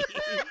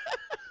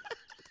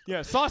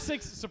 Yeah, Saw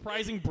 6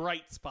 surprising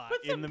bright spot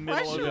Put in some the middle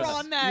of pressure this.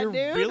 on that, You're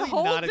dude. really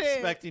Hold not it.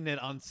 expecting it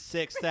on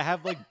 6 to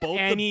have like both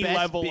Any the best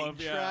level big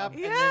of- yeah. trap and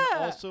Yeah.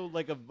 then also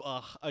like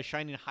a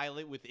shining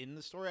highlight within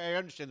the story. I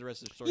understand the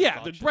rest of the story. Yeah,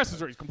 is the dog shit, rest of the but-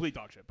 story is complete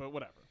dog shit, but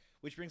whatever.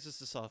 Which brings us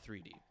to Saw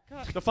 3D.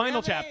 The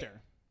final Damn it.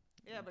 chapter,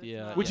 Yeah, but Yeah.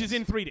 it's not. which is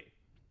in 3D.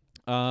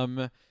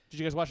 Did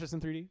you guys watch this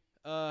in 3D?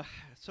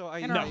 So I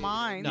In our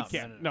minds. No, You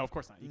can't. No, of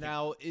course not. You can't.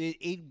 Now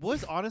it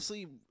was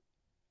honestly,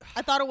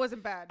 I thought it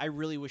wasn't bad. I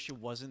really wish it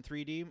wasn't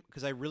 3D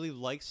because I really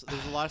like.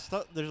 There's a lot of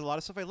stuff. There's a lot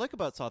of stuff I like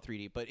about Saw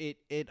 3D, but it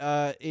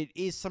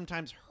is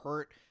sometimes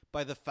hurt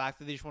by the fact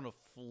that they just want to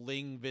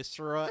fling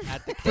viscera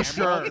at the camera.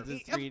 sure. Because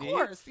it's 3D. Of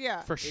course,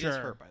 yeah. For It is sure.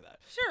 hurt by that.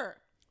 Sure.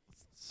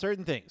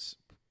 Certain things.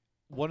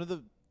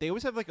 They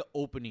always have like an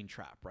opening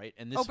trap, right?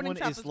 And this Opening one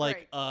trap is was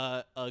like great.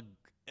 a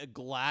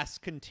glass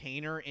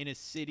container in a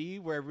city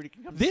where everybody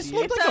can come. This see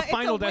looked it. like a it's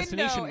Final window.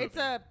 Destination It's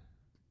movie.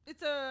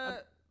 it's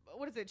a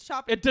what is it?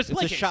 Shop. It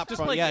display It's a case. shop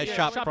display front. Yeah, case. a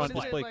shop shop front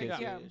display. display Like, case.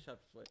 yeah. Shop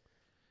display.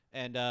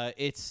 And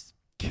it's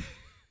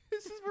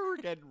this is where we're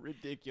getting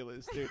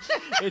ridiculous, dude.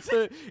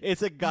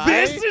 It's a guy.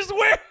 This is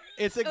where.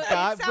 It's a It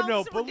guy. But sounds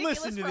no. But ridiculous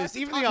listen to for this. us to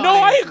Even talk the about. No,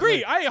 I audience is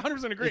agree. like- I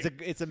 100%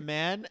 agree. It's a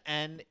man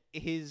and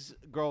his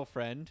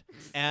girlfriend,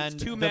 and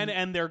It's two the- men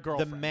and their the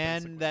girlfriend. man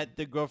basically. that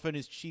the girlfriend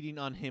is cheating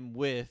on him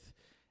with,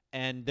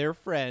 and they're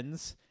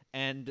friends,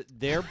 and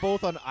they're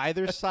both on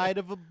either side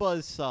of a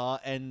buzzsaw,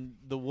 and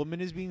the woman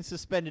is being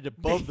suspended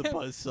above the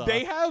buzzsaw.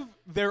 They have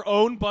their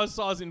own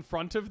buzzsaws in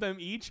front of them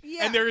each,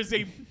 Yeah. and there is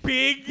a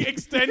big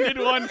extended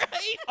one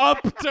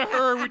up to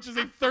her, which is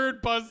a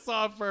third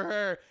buzzsaw for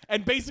her.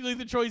 And basically,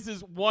 the choice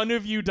is one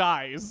of you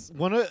dies.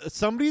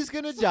 Somebody's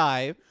gonna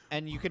die,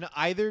 and you can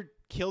either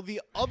kill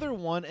the other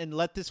one and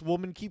let this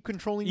woman keep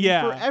controlling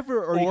Yeah. you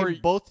forever, or you Or-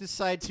 can both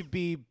decide to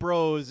be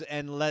bros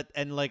and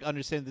like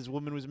understand this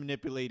woman was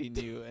manipulating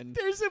you and.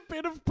 There's a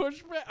bit of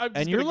pushback. I'm just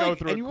And you're gonna go like,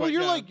 through and it you, quick,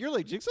 yeah. you're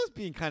like, Jigsaw's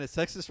being kind of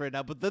sexist right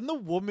now. But then the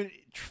woman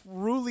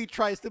truly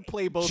tries to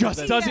play both. Just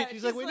of them. doesn't- Yeah,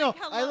 She's like, she's wait, like,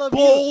 no, hello. I love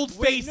Bold you.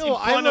 Wait, face no,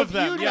 in I front love of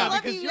them, You yeah. now I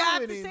love because you, you're you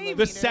have to winning. save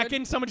The me, dude.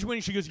 second somebody's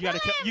winning, she goes, "You gotta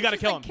kill. Kill You gotta him.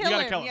 kill him. She's You like,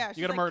 gotta kill kill him. him. Yeah, You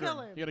she's gotta like, murder kill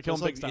him. him. You gotta kill him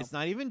It's big like, style." it's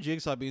not even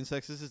Jigsaw being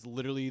sexist. It's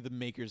literally the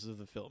makers of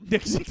the film.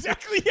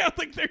 Exactly. Yeah,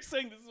 like they're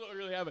saying this is what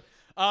really happened.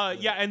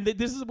 Yeah, and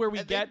this is where we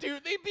And get. they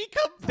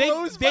become They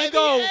bros by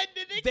go. the end,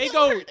 and They kill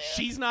go. her, dude.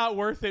 She's not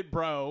worth it,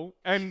 bro.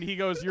 And he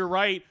goes, "You're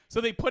right." So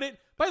they put it.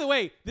 By the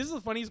way, this is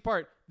the funniest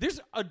part. There's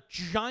a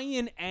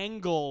giant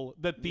angle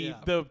that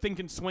the thing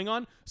can swing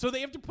on, so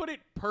they have to put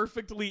it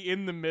perfectly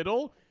in the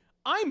middle.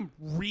 I'm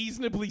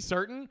reasonably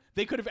certain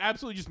they could have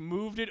absolutely just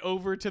moved it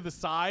over to the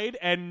side,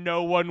 and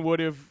no one would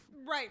have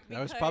Right. That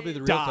was because- probably the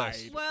real Died.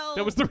 test. Well,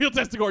 That was the real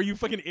testicle. Are you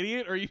fucking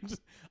idiot? Or are you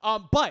just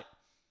but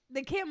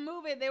they can't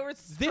move it. They were this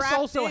strapped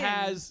also in.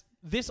 has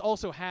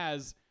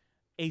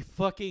a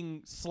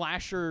fucking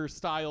slasher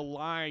style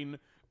line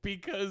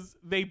because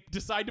they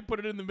decide to put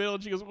it in the middle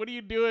and she goes, "What are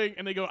you doing?"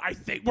 And they go, "I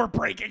think we're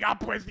breaking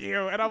up with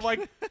you." And I'm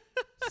like,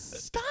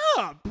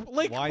 stop.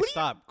 Like, Why what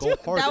stop? Are you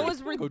Go harder. That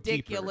was Go deeper.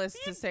 ridiculous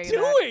to say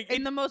doing? that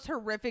in the most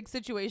horrific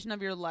situation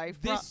of your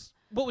life. This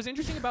what was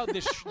interesting about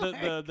this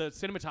the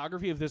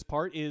cinematography of this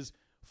part is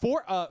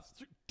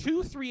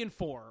 2, 3, and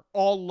 4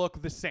 all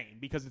look the same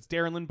because it's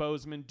Darren Lynn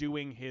Bousman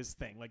doing his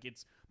thing. Like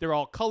they're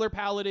all color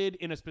paletted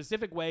in a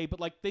specific way, but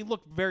like they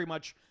look very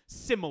much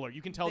similar.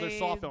 You can tell they're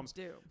Saw They films.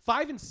 do.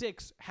 5 and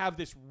 6 have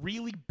this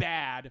really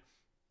bad,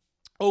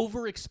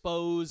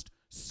 overexposed,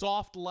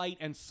 soft light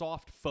and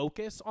soft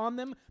focus on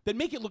them that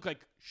make it look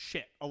like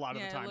shit a lot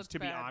of Yeah, the it times, looks to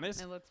be bad.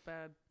 honest. It looks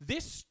bad.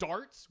 This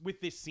starts with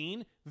this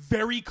scene,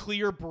 very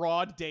clear,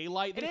 broad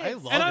daylight. It And I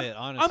is. love and it,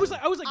 I was honestly.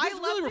 like, this I is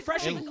love really the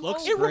refreshing. color. It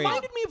looks It great.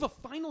 reminded me of a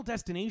Final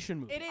Destination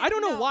movie. It is- I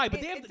don't know no, why,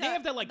 but it- they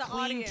have that like the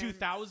clean audience.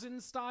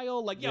 2000s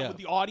style, like Yeah. with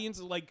the audience,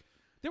 like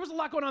there was a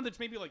lot going on that's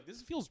maybe like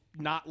this feels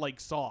not like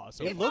Saw.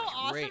 So It It felt looked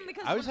awesome great.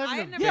 because I was when I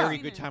having had a never very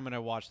seen good it. time when I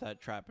watched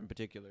that trap in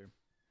particular.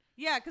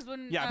 Yeah, because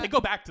when yeah, they go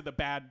back to the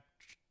bad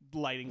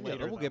lighting Yeah,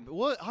 later. we'll though. get.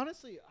 Well,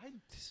 honestly,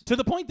 To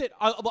the point that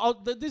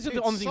these are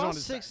the only things I Saw want to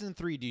say. 6 and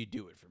 3D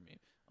do it for me.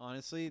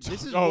 Honestly,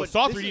 this is Oh, what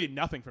Saw this 3D is- did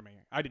nothing for me.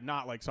 I did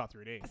not like Saw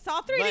 3D.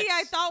 Saw 3D, I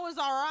Let's- thought was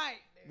all right.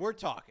 We're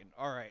talking.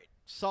 All right,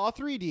 Saw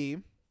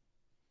 3D.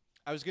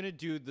 I was gonna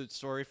do the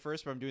story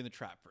first, but I'm doing the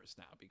trap first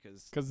now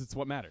because Because it's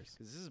what matters.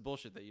 this is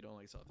bullshit that you don't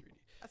like Saw 3D.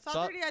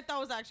 Saw 3D, I thought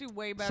was actually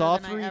way better Saw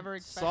than I ever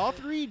expected. Saw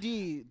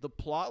 3D. The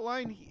plot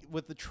line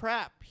with the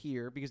trap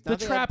here because The now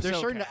trap's they're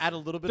starting okay. to add a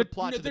little bit of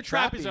plot to the the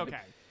trap is even.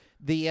 okay.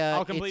 The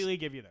I'll it's- completely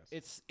give you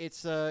this.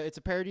 It's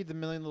a parody of the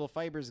Million Little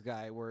Fibers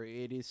guy, where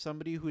it is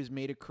somebody who has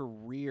made a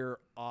career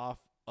off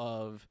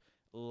of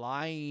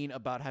lying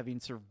about having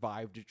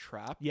survived a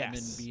trap, and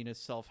Yes. then being a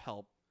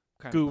self-help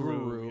kind Guru, of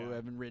guru, yeah.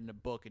 having written a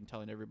book and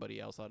telling everybody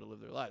else how to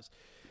live their lives.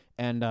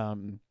 And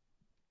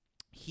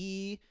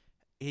he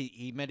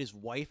met his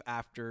wife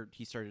after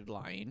he started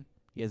lying.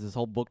 He has this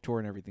whole book tour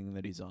and everything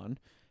that he's on,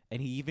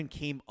 and he even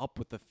came up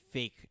with a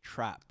fake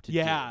trap to do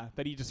it.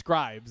 that he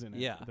describes in it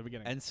Yeah. at the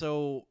beginning. And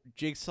so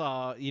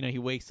Jigsaw, he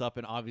wakes up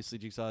and obviously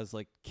Jigsaw has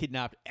like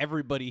kidnapped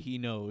everybody he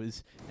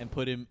knows and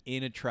put him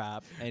in a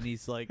trap. And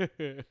he's like,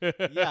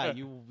 yeah,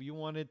 you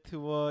wanted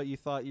to, you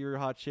thought you were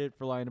hot shit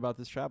for lying about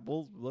this trap.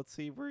 Well, let's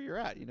see where you're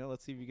at.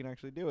 Let's see if you can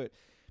actually do it.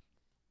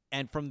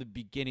 And from the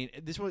beginning,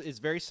 this one is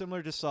very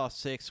similar to Saw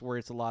 6, where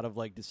it's a lot of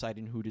like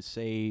deciding who to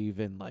save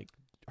and like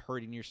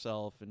hurting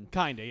yourself and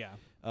Kinda,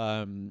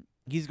 yeah.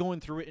 he's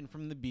going through it, and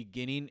from the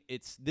beginning,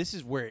 this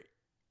is where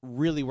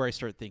I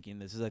start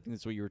thinking. I think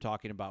that's what you were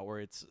talking about, where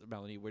it's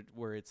Melanie,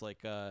 where it's like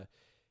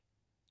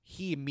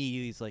he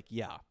immediately is like,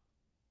 yeah,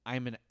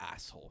 I'm an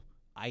asshole.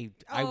 I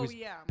Oh, was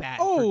yeah. bad.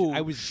 Oh,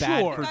 I was sure.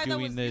 bad The for guy that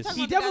doing was- this. you're talking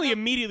He about the guy definitely that-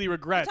 immediately You're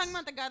regrets. talking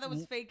about the guy that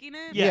was faking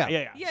it? yeah, Yeah. yeah,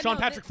 yeah. Yeah, Sean no,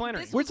 Patrick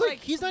Flannery. This Where it's was like,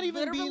 he's not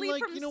even being literally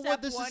like, from you know what,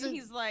 step this one, isn't-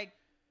 he's like,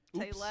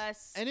 say Oops.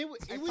 less. And I it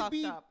would fucked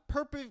be up.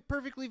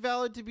 perfectly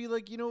valid to be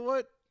like, you know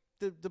what,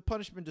 the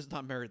punishment does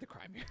not merit the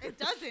crime here. It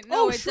doesn't.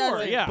 No, Oh, it sure,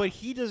 doesn't. yeah. But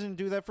he doesn't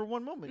do that for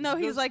one moment. No,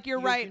 He he's goes- like, you're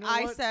he goes, right. "You know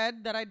I what?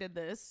 said that I did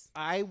this.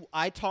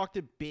 I talked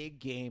a big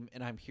game,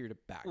 and I'm here to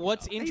back. it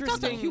What's up. He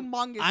talked a interesting?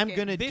 humongous I'm game.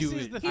 gonna This do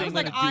is it. the I'm thing. He was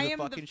gonna like, do I the am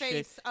the fucking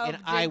face shit, of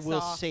and I will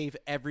Jigsaw. save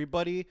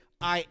everybody.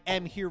 I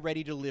am here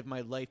ready to live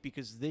my life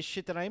because this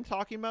shit that I am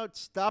talking about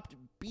stopped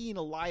being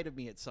a lie to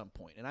me at some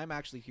point, and I'm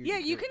actually here. Yeah,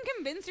 to you do can it.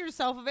 convince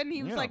yourself of it. And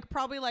he was Yeah. like,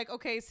 probably like,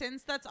 okay,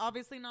 since that's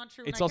obviously not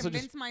true, It's and I also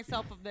convinced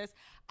myself of this,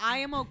 I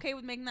am okay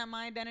with making that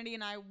my identity,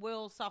 and I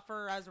will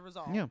suffer as a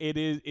result. Yeah. It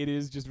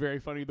is just very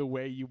funny the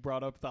way you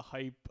brought up the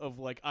hype of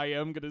like I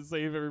am gonna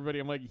save everybody.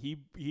 I'm like he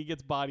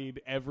gets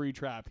bodied every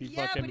trap. He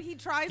Yeah, fucking but he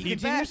tries He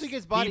his continuously best.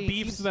 gets bodied.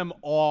 he beefs them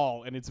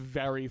all, and it's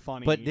very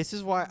funny. But this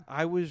is why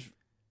I was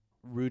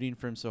rooting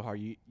for him so hard.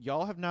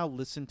 Y'all have now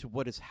listened to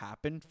what has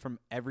happened from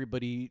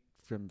everybody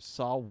from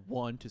Saw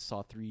 1 to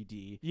Saw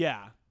 3D.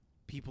 yeah,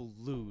 People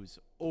lose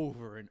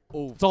over and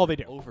over. It's all they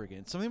and do. over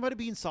again. Something about it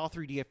being Saw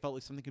 3D, I felt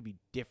like something could be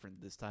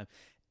different this time,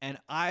 and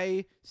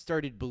I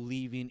started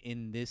believing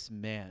in this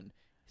man.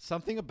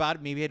 Something about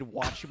it. Maybe I had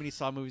watched too many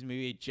Saw movies.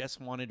 Maybe I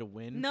just wanted to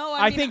win. No,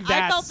 I I mean, think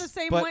I felt that's- the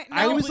same but way.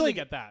 I No, was completely like-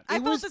 get that. I it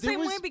felt was- the there same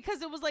way was-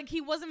 because it was like he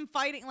wasn't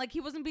fighting, like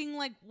he wasn't being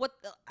like what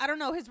I don't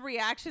know. His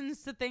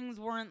reactions to things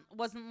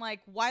wasn't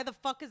like why the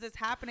fuck is this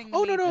happening? To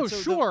Oh, me? no, no, And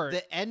so sure.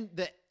 The end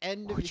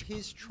of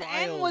his The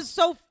trial end was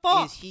so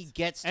fucked. is he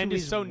gets to and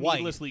his is so wife,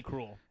 needlessly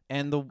cruel.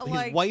 and his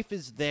Like- wife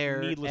is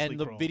there, Needlessly and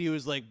the cruel. video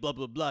is like blah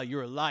blah blah.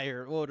 You're a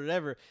liar, or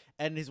whatever.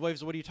 And his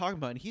wife's, what are you talking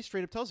about? And he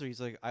straight up tells her,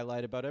 he's like, I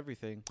lied about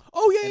everything.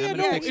 Oh And yeah, I'm yeah,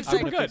 gonna no, fix it's it. I'm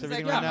super gonna fix good. He's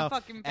everything like, right "Yeah, now.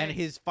 fucking And fake."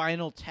 his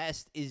final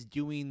test is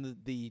doing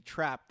the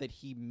trap that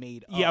he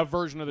made up. Yeah, a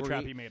version of the where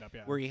trap he- he made up.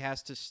 Yeah, where he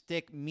has to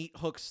stick meat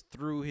hooks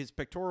through his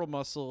pectoral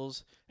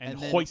muscles And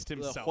then hoist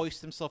himself.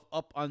 hoist himself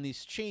up on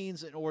these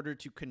chains in order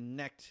to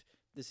connect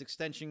this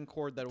extension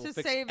cord that will To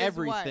fix save his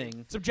wife.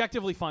 everything. It's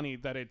objectively funny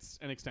that it's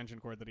an extension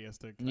cord that he has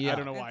to. Yeah. I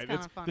don't know It's why.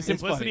 kinda funny. The It's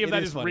simplicity funny. of that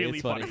It is is funny. really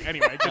It's funny. funny.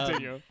 Anyway,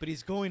 continue. But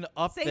he's going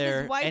up Save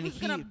there, his wife and who's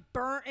gonna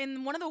burn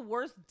in one of the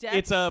worst deaths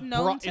It's a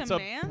known to it's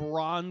man. a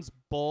bronze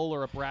bull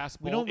or a brass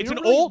bull. we It's don't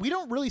an really, old. we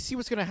don't really see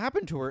what's gonna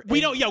happen to her. We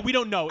And- don't. Yeah, we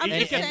don't know. I'm It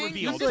just gets saying-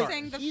 revealed. I'm just Sorry.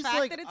 saying the he's fact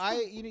like, that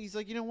it's he's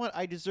like, you know what?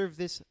 I deserve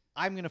this.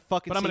 I'm gonna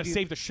fucking. But I'm gonna you.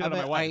 save the shit out of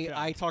my wife.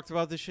 Yeah. I talked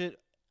about this shit.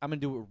 I'm gonna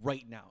do it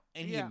right now.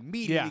 And he Yeah.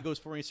 immediately Yeah. goes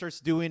for it. He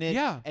starts doing it.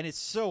 Yeah. And it's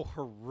so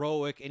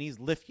heroic. And he's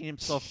lifting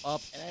himself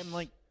up. And I'm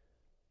like,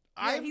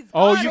 I'm he's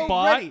Oh, got you it.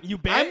 bought? ready. You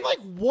bet? I'm like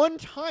one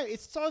time.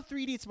 It's Saw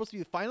 3D. It's supposed to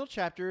be the final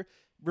chapter.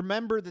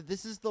 Remember that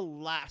this is the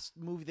last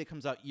movie that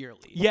comes out yearly.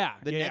 Yeah,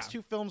 The yeah, next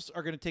yeah. two films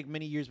are gonna take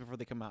many years before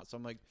they come out. So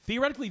I'm like,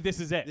 Theoretically, this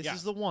is it. this yeah.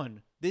 is the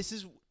one. This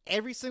is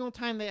every single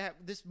time they have.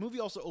 This movie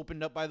also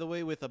opened up, by the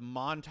way, with a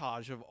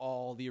montage of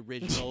all the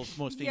original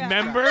most famous. Yeah.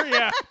 Remember?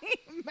 Yeah.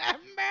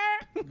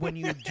 Remember? When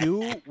you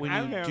do I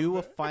a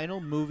remember.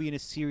 final movie in a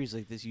series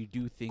like this, you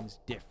do things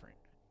different.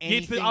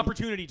 It's the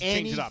opportunity to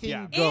change it up.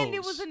 Yeah. anything And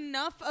it goes. was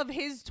enough of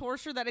his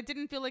torture that it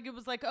didn't feel like it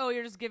was like, oh,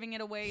 you're just giving it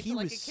away He to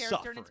like a was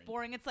character and it's suffering.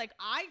 boring. It's like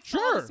I saw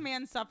Sure. this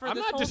man suffer. I'm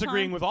this not whole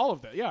disagreeing time. with all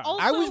of that. Yeah.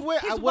 Also, I was wa-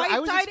 his I wife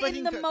was died in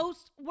expecting the to-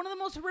 one of the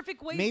most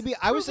horrific ways. Maybe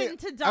I was proven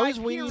say- to I die. was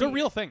waiting- It's a period.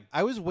 real thing.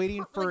 I was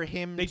waiting for Like,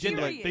 him. They to did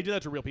that. Period. They did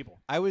that to real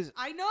people. I was.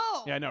 I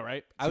know. Yeah, I know,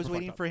 right? I was Super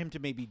waiting fucked for up. him to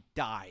maybe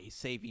die,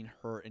 saving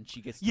her, and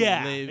she gets to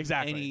Yeah, live.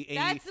 exactly. And he,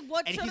 That's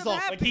what and should he's have all,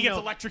 happened. Like, he gets you know,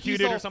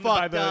 electrocuted he's all or something by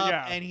fucked the- up,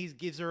 yeah. and he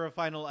gives her a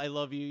final "I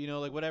love you," you know,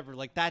 like whatever.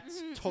 Like that's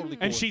totally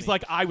cool. And with she's me.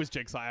 like, I was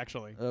Jigsaw,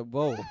 actually.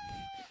 Whoa.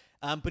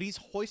 But he's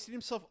hoisting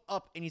himself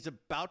up, and he's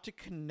about to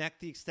connect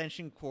the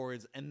extension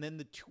cords, and then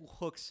the two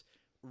hooks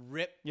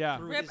rip Yeah.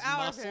 through Rip his out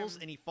of muscles,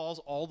 him. and he falls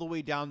all the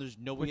way down. There's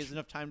no way he has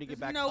enough time to get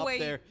There's back no up way.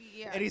 there.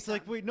 Yeah, And he's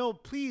like, done. wait, no,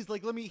 please,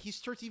 like, let me. He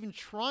starts even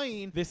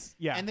trying. This,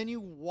 yeah. And then you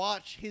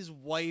watch his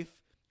wife.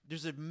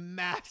 There's a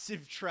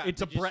massive trap.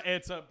 it's a that just-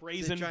 it's a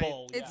brazen giant-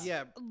 bull. It's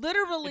yeah.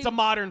 literally It's a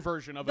modern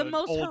version of the an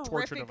most old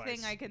torture horrific device.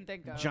 thing I can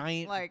think of.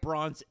 giant like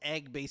bronze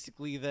egg,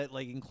 basically, that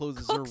like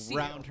encloses Cooks you.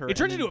 around her. It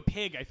turns and into then a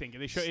pig, I think.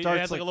 They show it starts,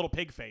 has like a like- little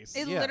pig face.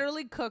 it Yeah.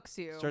 literally cooks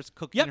you. starts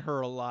cooking Yep.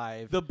 her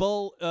alive. The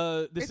bull,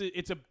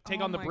 it's a take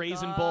Oh on the my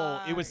brazen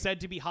bull. It was God. said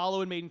to be hollow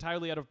and made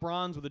entirely out of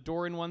bronze with a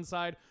door in one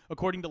side.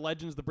 According to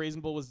legends, the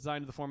brazen bull was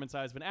designed to the form and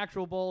size of an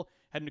actual bull,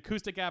 had an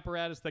acoustic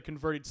apparatus that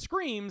converted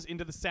screams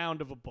into the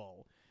sound of a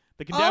bull.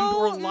 The condemned Oh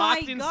were my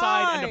locked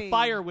inside, and a God.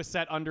 fire was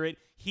set under it,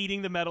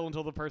 heating the metal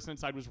until the person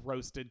inside was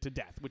roasted to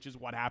death, which is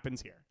what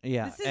happens here.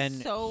 yeah, This is and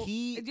so.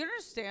 he Do you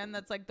understand?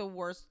 That's like the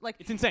worst. Like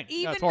It's insane.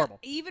 Even Yeah, it's horrible.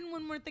 even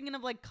when we're thinking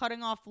of like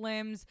cutting off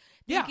limbs,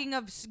 Yeah. thinking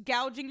of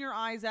gouging your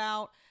eyes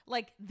out,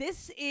 like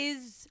this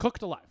is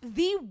Cooked alive.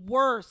 the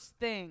worst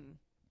thing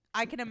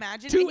I can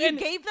imagine. To And you an-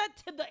 gave that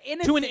to the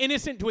innocent. To an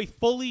innocent, to a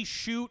fully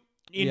shoot.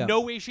 In Yeah.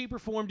 no way, shape, or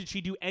form did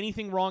she do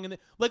anything wrong. In the,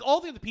 like all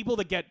the other people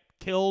that get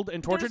killed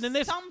and tortured There's in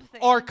this something.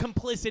 are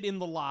complicit in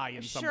the lie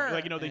in some way. Sure.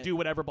 Like they do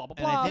whatever, blah blah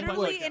and I blah. think but,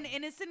 Literally, like, an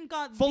innocent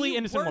got Fully the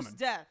innocent worst woman.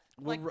 death.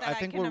 Like that I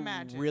think can what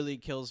imagine. really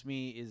kills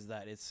me is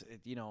that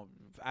you know,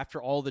 after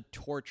all the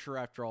torture,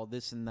 after all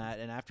this and that,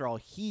 and after all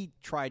he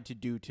tried to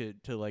do to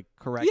like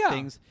correct Yeah.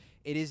 things,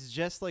 it is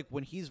just like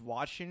when he's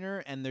watching her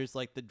and there's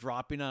like the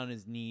dropping on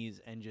his knees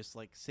and just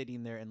like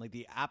sitting there and like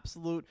the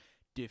absolute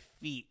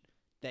defeat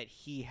that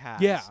he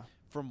has Yeah.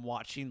 from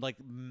watching like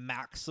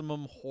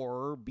maximum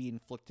horror be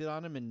inflicted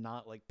on him, and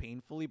not like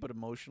painfully but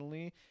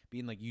emotionally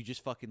being like, you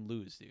just fucking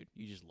lose, dude,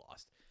 you just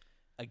lost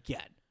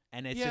again.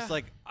 And it's Yeah. just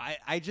like I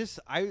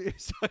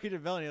was talking to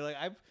Melanie, like,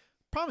 I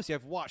promise you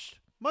I've watched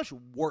much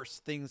worse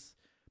things,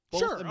 both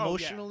Sure. Oh, yeah.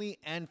 emotionally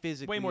and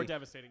physically, way more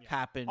devastating. Yeah.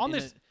 happen On in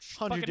this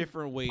 100 fucking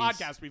different ways.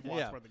 podcast we've watched.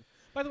 Yeah. more than-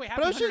 By the way, But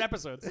happy I was 100 just-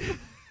 episodes.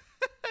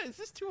 Is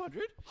this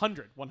 200?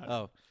 100.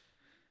 Oh,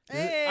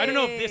 I don't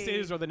know if this Hey.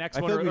 is or the next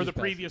I one feel or, like we or the just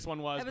passed previous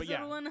one was, but Episode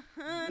yeah.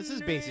 100. this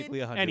is basically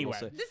 100. Anyway.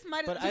 we'll say. This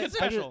might But have. I- It's a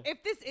special.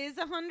 If this is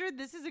 100,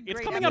 this is a great. It's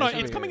coming episode. out on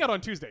Yeah. it's coming out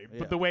on Tuesday, Yeah.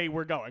 but the way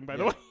we're going, by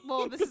the Yeah. way.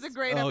 Well, this is a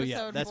great Oh, episode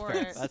yeah, that's for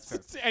fair. it.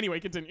 That's fair. Anyway,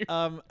 continue.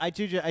 I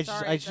just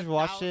Sorry, I just it's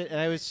watched about- it, and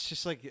I was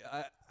just like,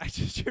 I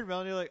just heard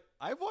Melanie like,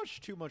 I've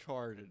watched too much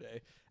horror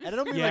today, and I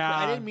don't mean like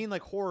I Yeah. didn't mean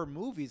like horror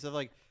movies. Of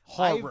like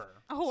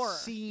Horror. Horror. I've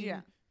seen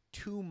Yeah.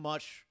 too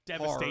much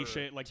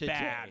Devastation, horror like today.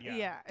 bad. Yeah.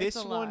 Yeah. This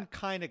it's a one lot.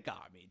 kind of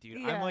got me, dude.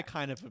 I'm Yeah. like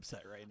kind of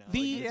upset right now.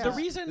 The Like, the Yeah.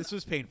 reason this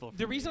was painful. For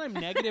the me. reason I'm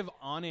negative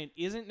on it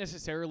isn't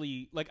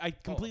necessarily like I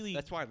completely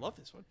That's why I love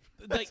this one.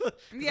 like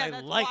Yeah, I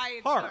that's like why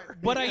it's horror.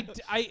 hard. but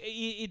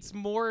it's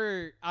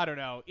more I don't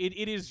know.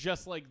 It is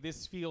just like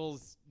this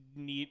feels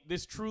neat.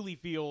 This truly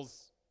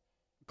feels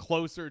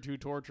closer to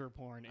torture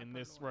porn in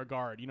this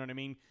regard. You know what I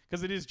mean?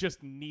 Because it is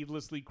just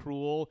needlessly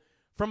cruel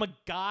from a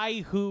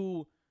guy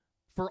who,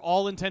 for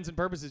all intents and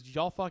purposes,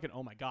 y'all fucking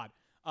oh my god.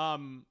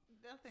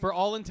 For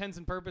all intents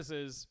and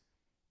purposes,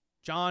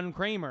 John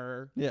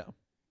Kramer, Yeah.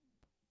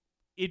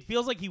 it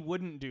feels like he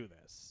wouldn't do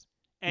this.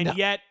 And No.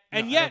 yet No,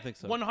 I don't yet think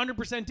so.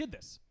 100% did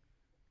this.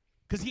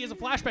 Cuz he has a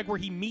flashback where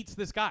he meets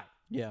this guy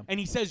Yeah. and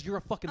he says you're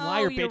a fucking Oh,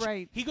 liar you're bitch.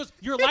 right. He goes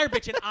you're a liar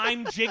bitch and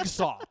I'm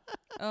Jigsaw.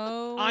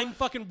 Oh. I'm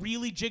fucking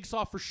really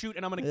Jigsaw for shoot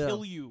and I'm going to Yeah.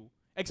 kill you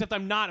Except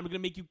I'm not. I'm going to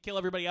make you kill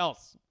everybody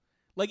else.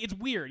 Like, it's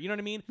weird. You know what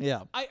I mean?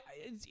 Yeah.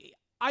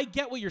 I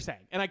get what you're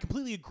saying, and I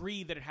completely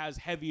agree that it has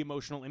heavy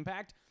emotional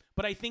impact,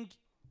 but I think,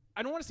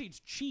 I don't want to say it's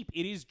cheap.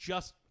 It is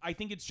just, I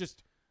think it's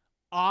just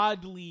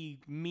oddly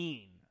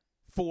mean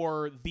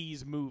for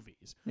these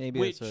movies. Maybe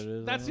which, that's what it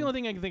is. that's the only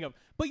thing I can think of.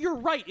 But you're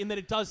right in that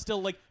it does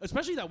still, like,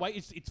 especially that white,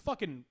 it's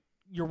fucking,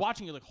 you're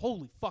watching, you're like,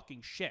 holy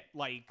fucking shit.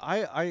 Like,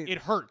 it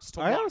hurts to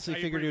watch. I honestly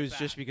figured agree it with was that.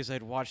 just because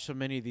I'd watched so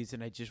many of these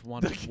and I just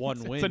wanted one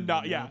It's win.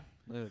 enough, you yeah. know?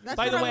 That's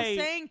By what the I way-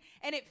 was saying,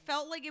 and it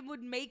felt like it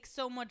would make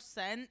so much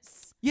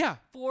sense Yeah,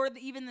 for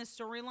even the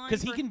storyline.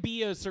 because he can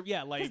be a,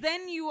 yeah, like, Because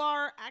then you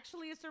are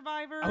actually a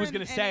survivor. I was and-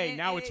 gonna and say,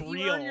 now it's you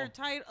real. earn your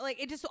title. Like,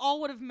 it just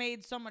all would have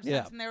made so much Yeah.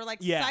 sense. And they were like,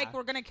 Yeah. psych,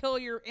 we're going to kill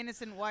your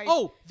innocent wife.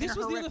 Oh, in this a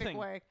was the other horrific thing.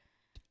 way.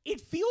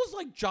 It feels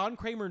like John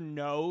Kramer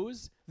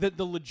knows that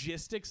the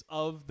logistics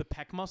of the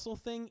pec muscle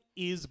thing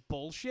is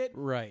bullshit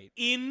Right.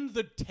 in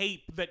the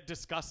tape that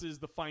discusses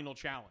the final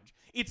challenge.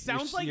 It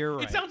sounds like you're it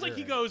right, sounds like you're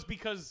he right. goes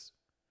because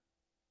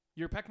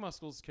your pec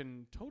muscles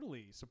can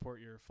totally support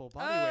your full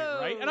body weight,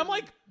 right? And I'm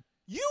like,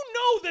 you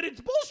know that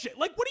it's bullshit.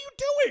 Like, what are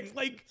you doing?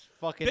 Like,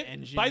 Fucking that-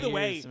 engineers, by the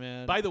way,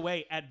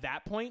 man. at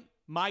that point,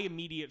 my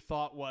immediate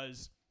thought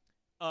was,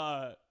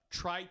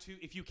 try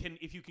to if you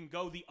can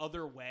go the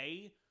other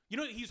way. You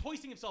know, he's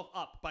hoisting himself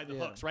up by the Yeah.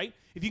 hooks, right?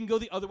 If you can go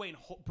the other way and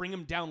bring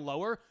him down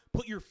lower,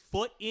 put your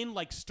foot in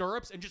like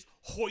stirrups and just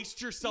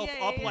hoist yourself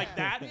Yeah, up yeah, like yeah.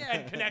 that Yeah.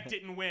 and connect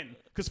it and win.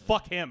 Because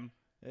fuck him.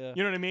 Yeah.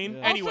 You know what I mean?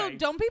 Yeah. Anyway, Also,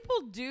 don't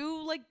people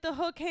do like the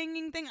hook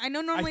hanging thing? I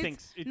know normally think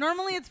it's,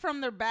 normally it's from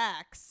their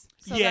backs,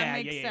 so that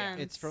makes sense.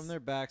 It's from their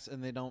backs,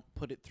 and they don't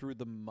put it through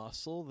the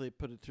muscle. They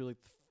put it through like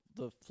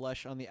the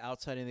flesh on the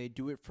outside, and they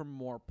do it for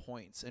more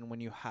points. And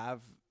when you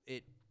have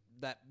it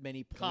that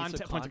many points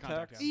of Points of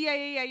contact, contact, Yeah,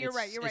 you're It's-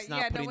 right. You're it's right. not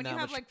Yeah, no, putting when that you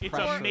have much like it's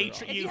four, a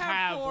matrix. if You have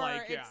have four,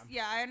 like it's,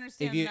 yeah, I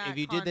understand if that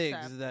you did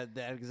concept.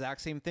 that exact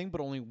same thing, but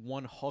only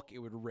one hook, it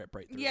would rip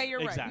right through. Yeah, it.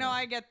 you're right. Exactly. No,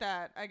 I get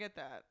that. Okay,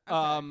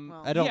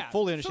 well. I don't Yeah,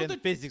 fully so understand the-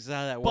 the physics of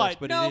how that but- works,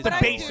 but no, it is but how I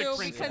it basic do works.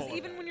 principle because of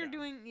even it, when you're yeah.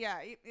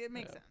 doing, it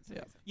makes sense. It Yeah.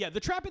 makes sense. Yeah,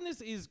 the trap in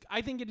this is,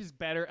 I think it is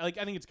better. Like,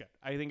 I think it's good.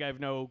 I think I have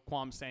no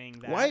qualms saying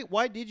that.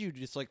 Why did you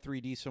just like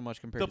 3D so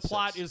much compared The to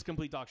plot 6? is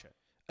complete dog shit.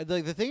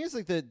 Like the thing is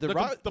like the The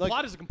like,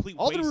 plot is a complete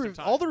all waste of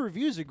time. all the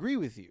reviews agree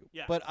with you.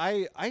 Yeah. But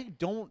I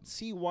don't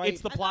see why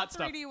It's the I plot thought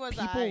stuff. 3D was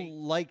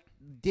people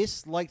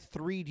dislike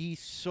 3D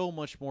so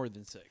much more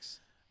than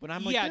 6. But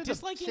I'm like, yeah, they're the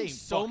disliking same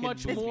so fucking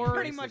much movie, more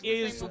pretty much the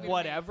same is movie to me.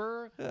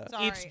 whatever. Yeah.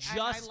 Sorry, It's I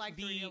just like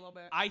 3D a the. little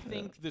bit. I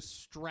think the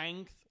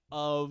strength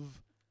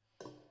of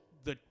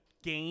the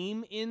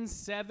game in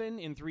 7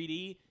 in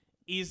 3D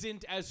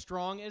isn't as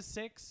strong as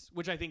 6,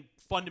 which I think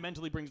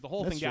fundamentally brings the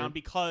whole That's thing down true.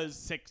 because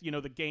 6,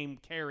 the game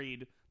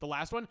carried the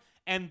last one,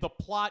 and the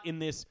plot in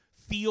this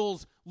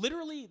feels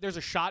literally. There's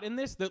a shot in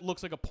this that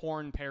looks like a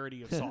porn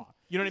parody of Saw.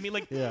 You know what I mean?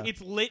 Like Yeah.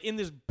 it's lit in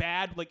this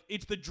bad, like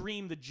it's the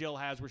dream that Jill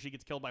has where she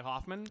gets killed by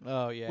Hoffman.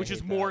 Oh yeah, I which is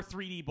hate more that.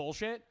 3D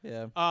bullshit.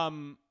 Yeah.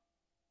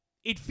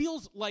 It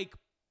feels like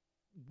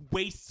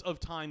wastes of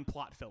time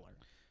plot filler.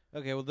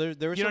 Okay, well there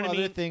were You know some what I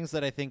other mean? things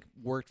that I think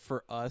worked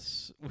for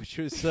us, which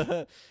was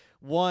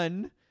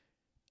one,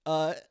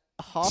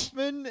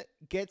 Hoffman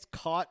gets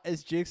caught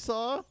as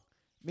Jigsaw.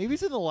 Maybe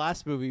it's in the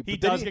last movie. He but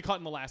then does get caught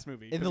in the last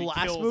movie. in 'cause the he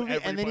last kills movie,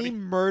 and then he everybody.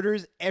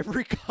 murders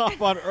every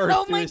cop on Earth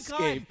Oh to my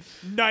escape.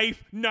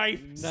 knife,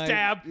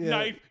 stab, yeah.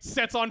 knife,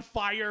 sets on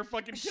fire,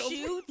 fucking kills.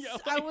 Shoots.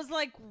 I was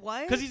like,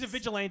 what? Because he's a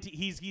vigilante.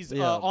 He's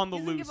Yeah. On the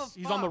He doesn't give loose. a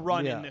He's on the fuck.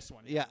 run yeah. in this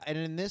one. Yeah, and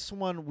in this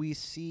one we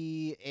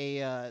see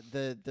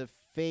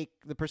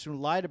the person who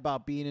lied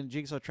about being in a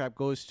Jigsaw trap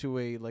goes to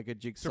a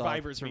Jigsaw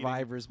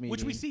Survivors meeting,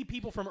 which we see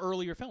people from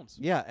earlier films.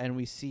 Yeah, and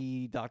we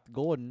see Dr.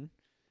 Gordon,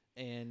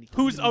 and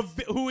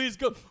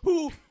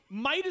who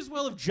might as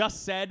well have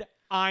just said,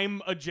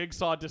 "I'm a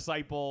Jigsaw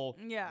disciple."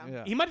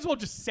 yeah. He might as well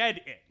have just said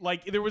it.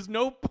 Like there was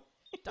no.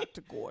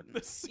 Dr. Gordon.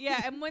 The scene-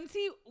 Yeah, and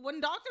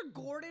when Dr.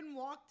 Gordon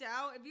walked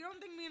out, if you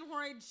don't think me and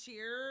Jorge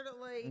cheered,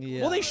 like,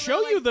 Yeah. Well, they we were show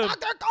like, you the. Dr.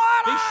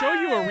 Gordon! They show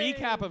you a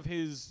recap of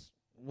his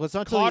well, it's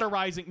not till the,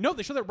 cauterizing. No,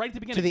 they show that right at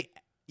the beginning. to the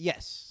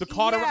yes. him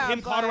Yeah,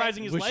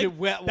 cauterizing his Which leg. it-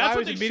 why That's what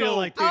was they immediately show.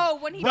 like, Oh,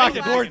 when he Dr.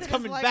 blasted Gordon's his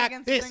coming leg back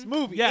against this the-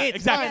 movie. Yeah, It's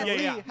exactly.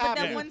 finally Yeah, yeah. But then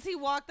happening. once he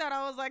walked out,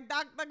 I was like,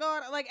 Dr.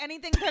 Gordon, like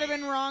anything could have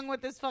been wrong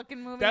with this fucking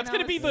movie. That's and I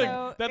gonna be was the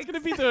so that's gonna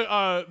be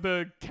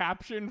the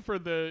caption for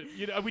the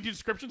we do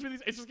descriptions for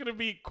these. It's just gonna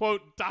be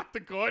quote Dr.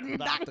 Gordon.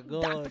 Dr.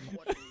 Gordon.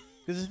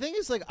 Because the thing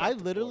is, like, I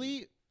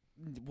literally,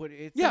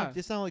 Yeah.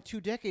 it's not like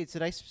 2 decades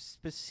that I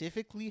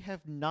specifically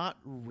have not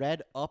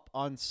read up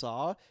on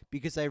Saw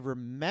because I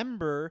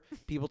remember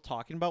people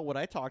talking about what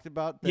I talked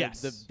about,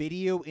 Yes. the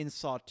video in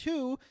Saw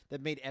 2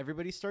 that made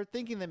everybody start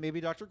thinking that maybe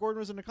Dr. Gordon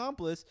was an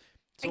accomplice.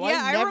 So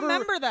Yeah, I I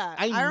remember that.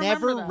 I remember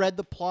never that. read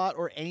the plot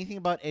or anything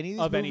about any of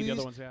these Of movies any of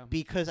the other ones, yeah.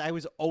 because I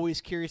was always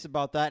curious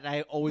about that, and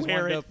I always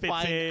Where wanted it to fits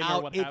find in or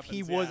out what if he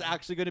happens, was yeah.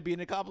 actually going to be an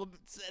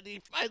accomplice, and he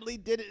finally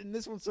did it in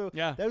this one. So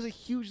Yeah. that was a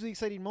hugely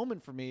exciting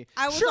moment for me.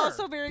 I was Sure,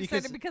 also very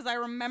excited because- because I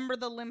remember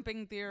the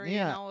limping theory,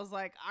 Yeah. and I was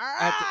like, all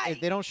At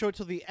right. they don't show it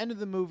till the end of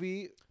the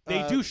movie.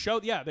 They do show,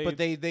 yeah. But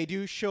they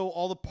do show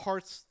all the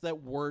parts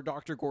that were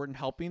Dr. Gordon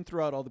helping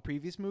throughout all the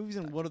previous movies,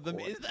 and one of them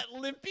is that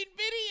limping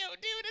video,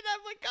 dude. And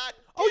I'm like, God.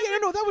 Oh yeah,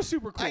 no, that was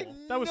super cool. I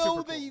That was know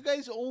super that cool. you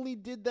guys only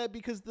did that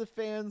because the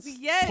fans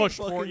Yes. Push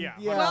for fucking- yeah.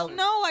 yeah. Well,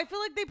 no, I feel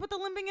like they put the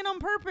limping in on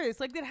purpose.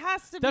 Like it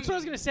has to. That's be. what I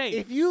was gonna say.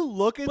 If you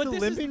look at But the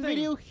this is the limping thing.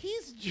 video,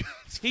 he's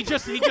just He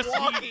just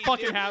walking, he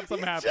fucking dude. had something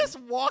He's happen. just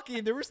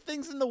walking. There was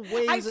things in the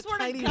way. I It was a swear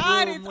to tiny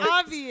God, room, it's like-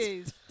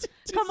 obvious.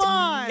 Come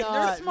on, they're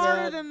not,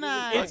 smarter man. than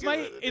that. It's my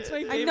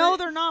favorite. I know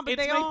they're not, but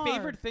it's they my are.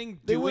 favorite thing.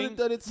 They doing, would have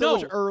done it so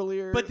no, much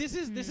earlier. But this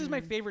is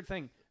my favorite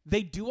thing.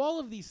 They do all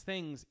of these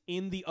things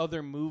in the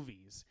other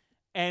movies,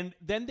 and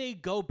then they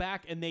go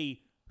back and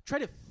they try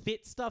to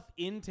fit stuff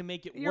in to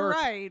make it You're work.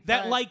 right,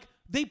 That but- like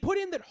they put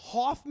in that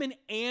Hoffman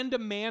and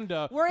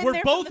Amanda We're in were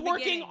there from both the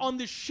working beginning. on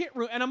the shit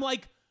room, and I'm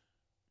like,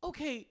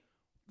 okay,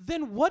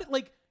 then what?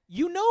 Like,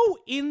 you know,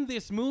 in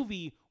this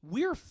movie,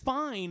 we're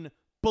fine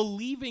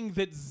believing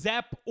that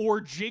Zepp or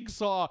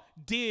Jigsaw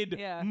did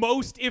Yeah.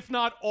 most, if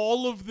not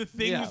all, of the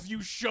things Yeah.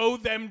 you show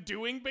them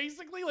doing,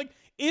 basically. Like,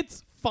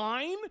 it's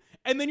fine.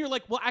 And then you're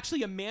like, well,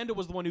 actually, Amanda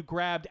was the one who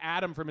grabbed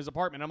Adam from his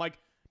apartment. I'm like,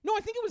 no, I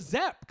think it was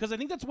Zepp, because I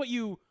think that's what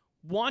you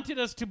wanted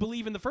us to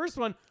believe in the first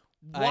one.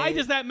 Why I-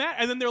 does that matter?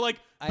 And then they're like,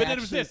 but then it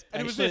was this,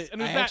 and it was this,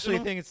 and it was I that. actually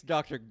and think it's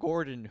Dr.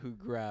 Gordon who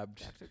grabbed.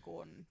 Dr.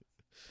 Gordon.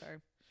 Sorry.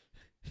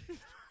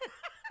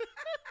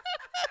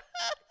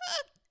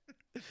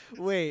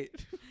 Wait.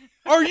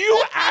 Are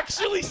you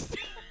actually?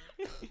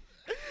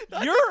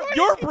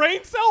 Your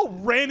brain cell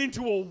ran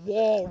into a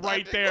wall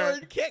right Dr. there.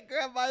 Gordon can't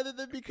grab either of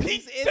them because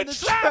he's in the the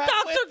trap. trap.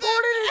 Dr. with them.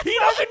 Gordon is He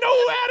doesn't know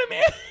who Adam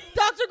is.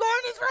 Dr.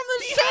 Gordon is from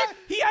the shit.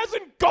 He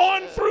hasn't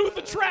gone through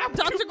the trap.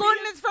 Dr. to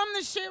Gordon be is from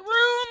the shit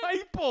room. a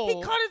disciple. He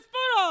cut his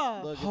foot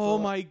off. Look, it's Oh a-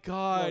 my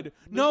God! Look,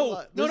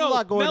 No, there's no, a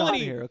lot going on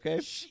Melanie, here, okay?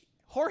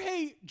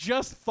 Jorge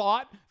just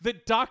thought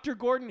that Dr.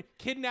 Gordon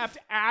kidnapped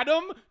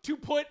Adam to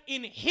put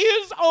in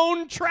his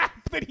own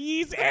trap that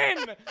he's in.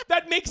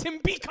 That makes him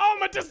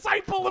become a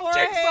disciple of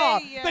Jorge, Jigsaw.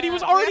 That he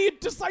was yeah. already a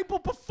disciple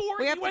before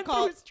We he have to went through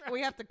call. his trap.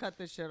 We have to cut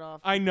this shit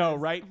off. I know,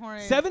 right?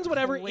 Jorge is Sevens,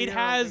 whatever. It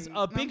has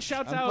clearly- a big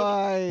shouts I'm out.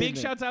 fine. Big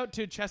shouts out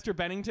to Chester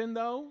Bennington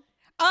though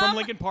from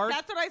Linkin Park.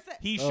 That's what I said.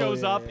 He Oh,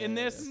 shows yeah, up yeah, in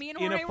yeah, this Me and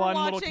in Jorge a were fun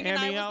little watching,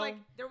 cameo. and I was like,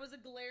 there was a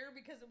glare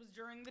because it was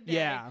during the day.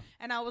 Yeah.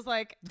 And I was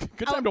like,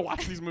 Good time to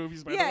watch these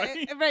movies, by yeah, the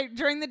way. right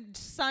during the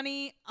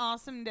sunny,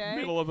 awesome day.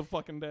 Middle of the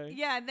fucking day.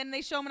 Yeah, and then they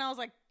show him, and I was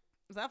like,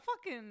 is that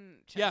fucking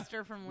Yeah.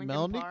 Chester from Linkin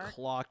Melanie Park?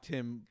 clocked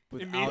him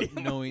without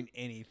Immediately. knowing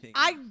anything.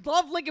 I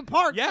love Linkin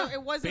Park, Yeah, so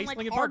it wasn't based like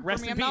Linkin hard Park.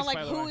 Rest for me. in I'm not peace, like,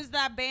 by the who way. is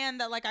that band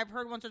that like I've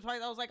heard once or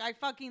twice? I was like, I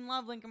fucking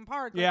love Linkin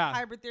Park. Like, Yeah.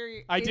 Hybrid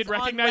Theory I is did on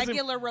recognize him.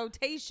 regular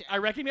rotation. I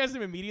recognized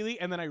him immediately,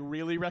 and then I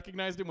really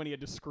recognized him when he had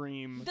to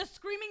scream. The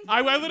screaming.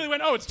 I literally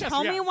went, "Oh, it's Chester."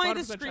 Tell yeah, me why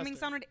the 100% screaming Chester.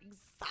 sounded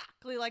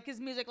exactly like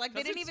his music. Like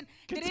they 'Cause didn't it's-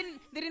 even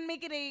they didn't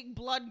make it a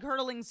blood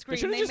curdling They scream.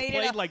 should have They just made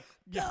played it a like,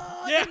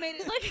 They made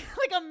it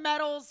like a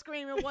metal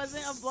scream. It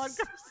wasn't a blood.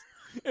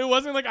 It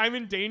wasn't like I'm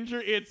in danger.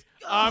 It's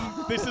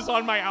this is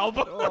on my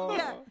album.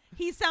 Yeah,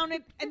 he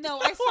sounded. And no,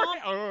 I saw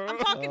him. I'm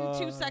talking Uh,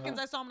 2 seconds.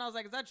 I saw him and I was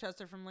like, "Is that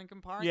Chester from Linkin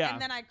Park?" Yeah. And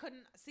then I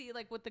couldn't see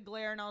like with the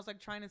glare, and I was like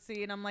trying to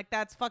see, and I'm like,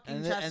 "That's fucking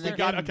and, Chester." and again,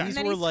 God, okay. these And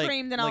then were he like,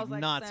 screamed, and I was like,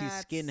 Nazi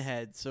 "That's-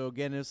 skinheads. So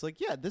again, it's like,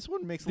 yeah, this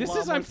one makes a This lot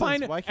is more I'm fine,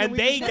 sense. Why can't and we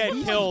they just get use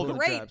these killed. little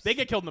Great. traps? They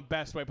get killed in the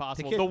best way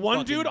possible. get The one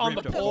fucking dude on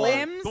the ripped pole,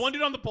 apart. Limbs? the one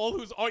dude on the pole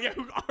whose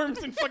whose arms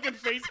and fucking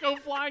face go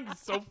flying is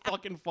so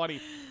fucking funny.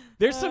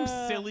 There's some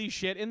silly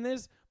shit in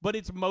this, but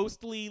it's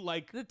mostly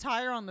like The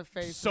tire on the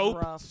face. is soap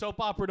rough.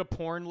 opera to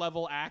porn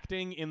level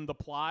acting in the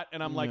plot,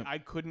 and I'm like, Yeah. I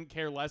couldn't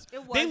care less. It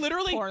They was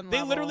literally porn they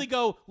level. literally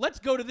go, let's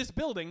go to this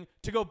building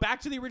to go back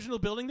to the original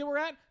building that we're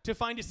at to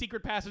find a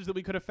secret passage that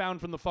we could have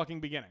found from the fucking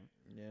beginning.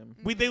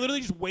 Yeah. They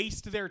literally just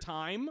waste their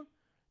time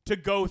to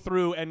go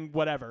through and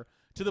whatever,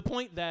 to the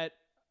point that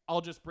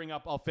I'll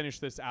finish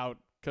this out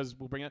because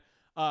we'll bring it.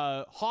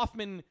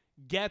 Hoffman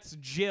gets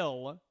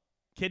Jill,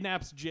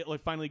 kidnaps Jill,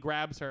 like finally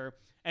grabs her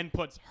and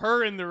puts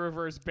her in the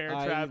reverse bear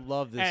I trap.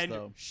 love this, and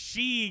though.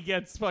 she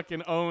gets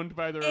fucking owned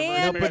by the reverse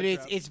And- No, bear but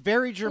it's trap. it's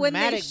very When they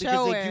dramatic show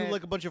because they it. do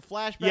like a bunch of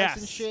flashbacks Yes.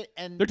 and shit,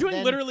 and They're doing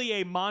then- literally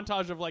a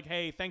montage of like,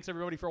 hey, thanks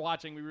everybody for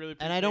watching. We really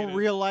appreciate And I don't it.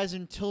 realize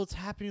until it's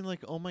happening,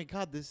 like, oh my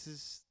god, this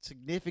is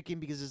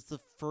significant because it's the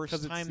 'Cause first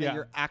it's- time yeah. that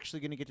you're actually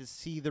going to get to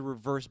see the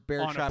reverse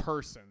bear on a trap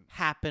person.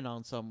 happen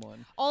on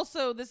someone.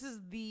 Also, this is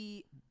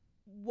the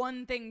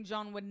one thing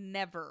John would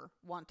never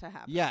want to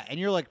happen. Yeah, and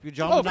you're like,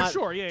 John Oh, would for not,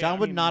 sure. Yeah, John yeah, I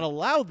would mean- not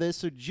allow this,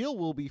 so Jill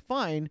will be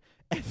fine.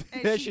 And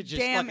that she shit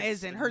just damn fucking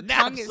isn't. Her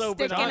snaps tongue is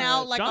open sticking on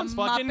out it. like John's a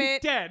fucking Muppet.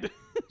 dead.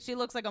 She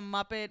looks like a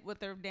Muppet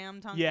with her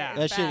damn tongue. Yeah. It's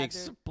That shit bad, dude.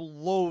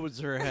 explodes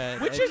her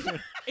head. Which is,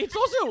 it's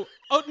also,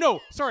 oh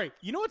no, sorry.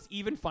 You know what's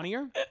even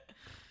funnier?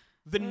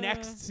 The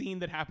next scene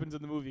that happens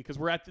in the movie, because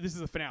this is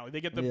the finale. We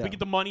get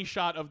the money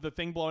shot of the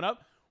thing blowing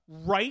up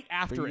right But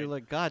after you're it.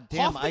 like, god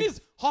damn,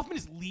 Hoffman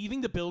is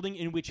leaving the building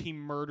in which he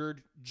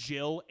murdered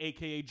Jill,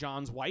 aka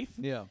John's wife.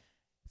 yeah,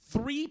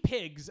 3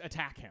 pigs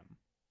attack him.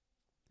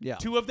 yeah.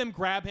 2 of them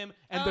grab him,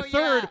 and Oh, the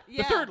third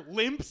yeah. the third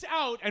limps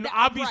out and That-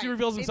 obviously right.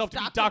 reveals It's himself to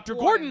be Dr. Dr.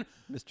 Gordon.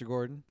 Mr.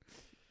 Gordon.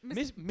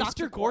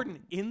 Mr.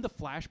 Gordon in the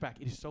flashback,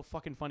 it is so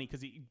fucking funny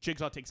because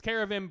Jigsaw takes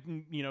care of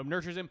him,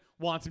 nurtures him,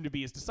 wants him to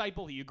be his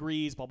disciple. He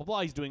agrees, blah, blah,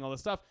 blah. He's doing all this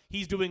stuff.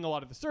 He's doing a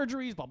lot of the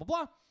surgeries, blah, blah,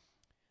 blah.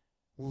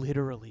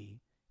 Literally,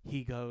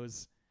 he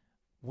goes,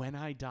 when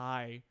I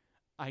die,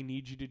 I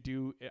need you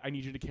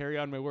to carry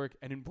on my work.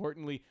 And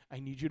importantly, I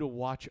need you to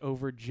watch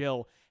over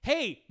Jill.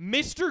 Hey,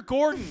 Mr.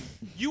 Gordon,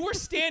 you were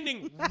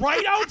standing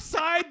right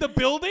outside the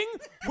building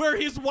where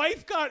his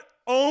wife got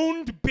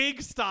owned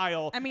big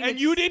style. I mean, and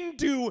you didn't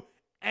do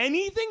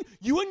anything?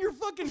 You and your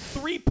fucking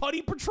 3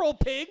 Putty Patrol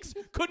pigs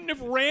couldn't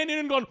have ran in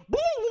and gone woo,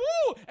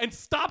 woo, and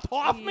stopped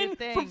Hoffman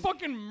from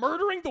fucking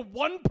murdering the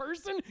one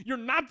person you're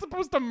not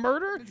supposed to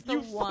murder? It's the You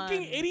one.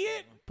 fucking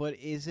idiot. But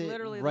is it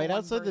Literally the right one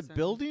outside the person.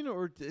 building,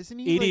 or isn't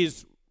he? It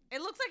is. It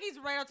looks like he's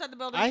right outside the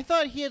building. I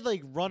thought he had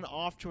run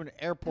off to an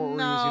airport where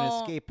he was going to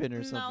escape in or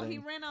No, something. he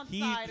ran outside.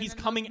 He's and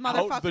then coming the out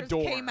the motherfuckers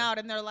door. Came out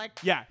and they're like,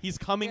 Yeah, he's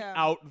coming Yeah.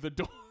 out the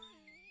door.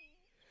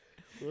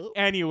 Well,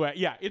 Anyway,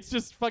 yeah, it's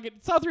just fucking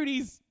Saw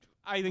 3D's.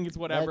 I think it's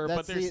whatever,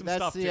 but there's some that's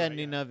stuff the to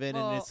ending it. of it,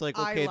 Well, and it's like,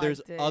 I okay, there's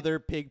liked it. other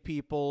pig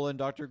people, and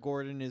Dr.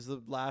 Gordon is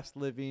the last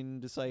living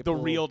disciple.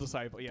 The real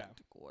disciple, yeah.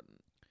 Gordon.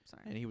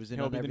 Sorry. And he was in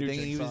He'll on be the new everything,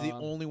 and he was the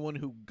Jigsaw. only one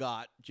who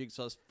got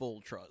Jigsaw's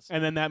full trust.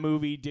 And then that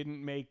movie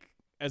didn't make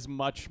as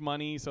much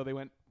money, so they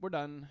went, we're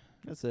done.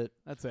 That's it.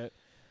 That's it.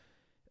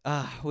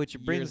 Which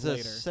brings Years us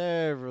later.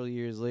 several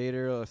years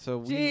later. So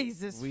we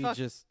Jesus we fuck.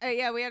 just Hey,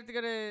 yeah, we have to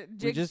go to we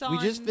just Jigsaw. we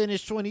just and-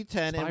 finished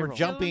 2010, and we're Spiral.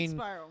 jumping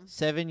Spiral.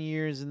 7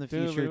 years in the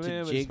future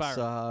to Spiral.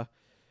 Jigsaw.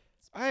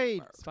 I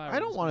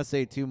don't want to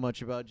say too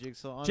much about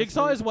Jigsaw. Honestly.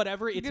 Jigsaw is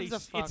whatever. It's gives a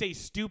fuck? it's a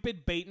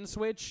stupid bait and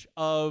switch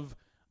of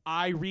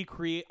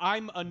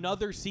I'm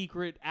another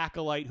secret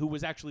acolyte who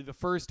was actually the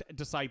first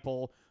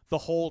disciple the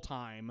whole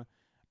time.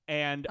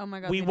 And Oh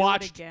my God, we they do it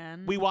watched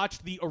again? we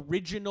watched the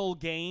original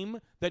game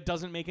that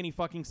doesn't make any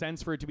fucking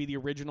sense for it to be the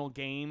original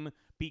game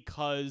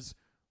because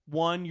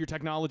 1, your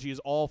technology is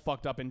all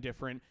fucked up and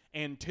different,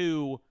 and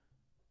 2,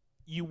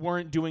 you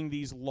weren't doing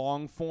these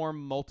long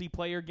form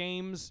multiplayer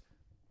games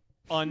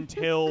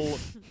until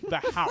the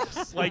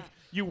house. Like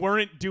you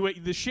weren't doing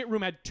the shit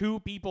room had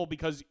 2 people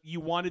because you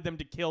wanted them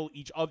to kill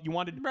each other. You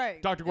wanted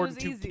Right. Dr. It Gordon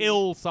was to easy.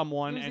 kill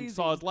someone It was and easy.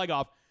 saw his leg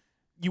off.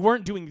 You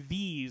weren't doing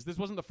these. This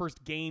wasn't the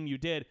first game you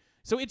did.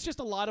 So it's just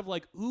a lot of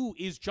like, ooh,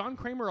 is John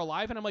Kramer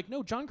alive? And I'm like,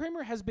 no, John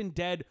Kramer has been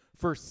dead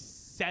for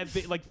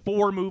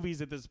 4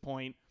 movies at this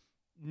point.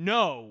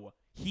 No,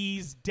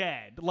 he's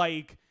dead.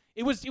 Like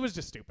it was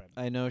just stupid.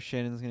 I know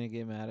Shannon's gonna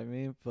get mad at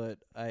me, but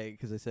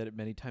because I said it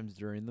many times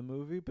during the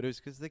movie, but it was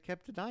because they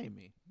kept denying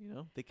me.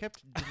 They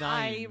kept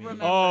denying I me.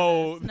 remember.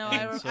 Oh, this. No,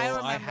 And so I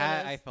remember.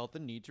 I this. felt the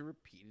need to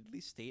repeatedly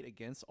state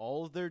against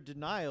all of their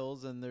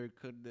denials and their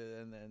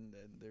and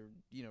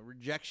their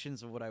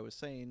rejections of what I was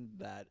saying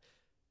that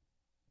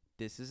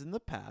this is in the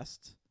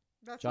past.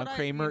 That's John what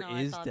Kramer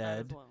I is thought that as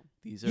dead. well.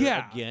 These are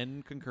Yeah.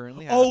 again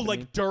concurrently Oh, happening.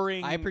 like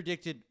during I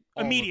predicted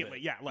all of immediately,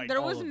 it. yeah, like There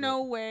all was of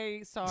no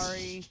way,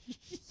 sorry,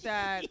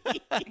 that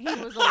he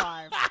was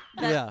alive.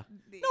 That-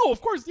 no,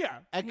 of course, yeah.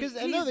 Because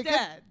He's no, they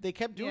dead, they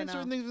kept doing you know?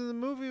 certain things in the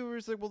movie where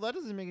it's like, well, that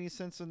doesn't make any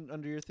sense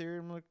under your theory.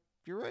 I'm like,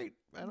 you're right.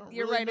 I don't.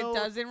 You're really right. know, It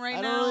doesn't right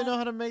I now. don't really know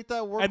how to make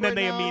that work. And then right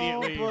they now,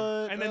 immediately,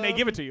 but, and then they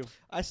give it to you.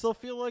 I still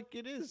feel like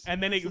it is.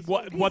 And then This is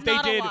what He's they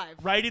not did alive.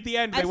 right at the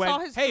end, I they saw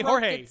went, his "Hey, throat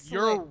Jorge, get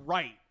you're slit.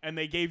 right," and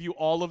they gave you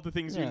all of the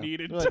things you Yeah.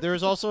 needed. Look, there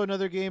was also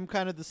another game,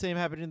 kind of the same,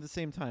 happening at the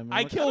same time. I'm I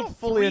like, killed don't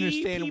fully 3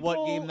 understand what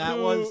people game that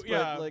who- was.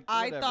 yeah. But like,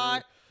 I whatever.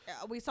 thought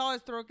we saw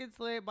his throat get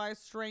slit by a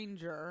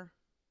stranger.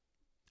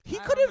 He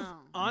I could don't have know.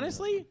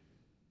 honestly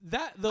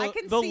that the I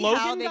can the see how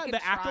Logan they guy, could the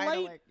try to,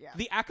 acolyte, like, yeah.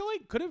 the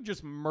acolyte could have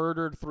just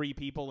murdered 3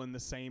 people in the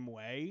same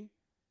way,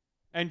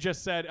 and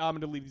just said, "I'm going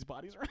to leave these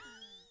bodies around."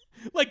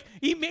 Like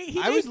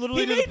I was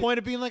literally to the point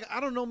of being like, I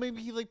don't know,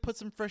 maybe he put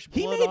some fresh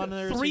He blood made on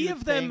there. 3 so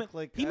of them. Think,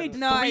 like, He I made don't-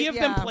 No, 3 of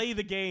them yeah. play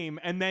the game,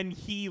 and then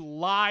he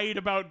lied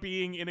about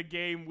being in a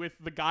game with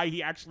the guy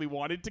he actually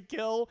wanted to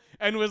kill,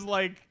 and was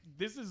like,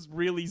 "This is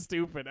really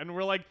stupid." And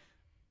we're like,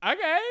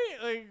 "Okay,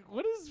 like,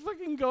 what is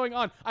fucking going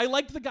on?" I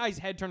liked the guy's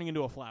head turning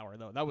into a flower,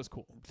 though. That was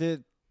cool.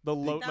 The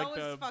That like was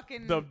the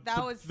fucking- the that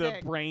the, was the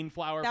sick. brain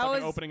flower That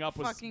fucking was opening up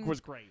fucking- was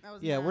great. That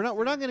was Yeah, we're not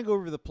nasty. gonna go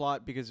over the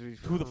plot because we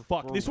Who the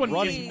fuck? we're This one is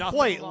running nothing.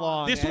 quite long.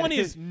 long. This and one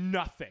is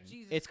nothing.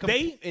 Jesus.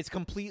 it's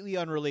completely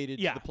unrelated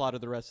Yeah. to the plot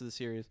of the rest of the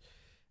series.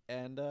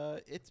 And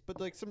but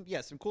like some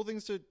cool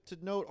things to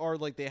note are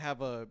like they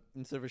have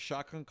instead of a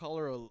shotgun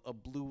collar, a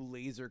blue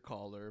laser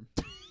collar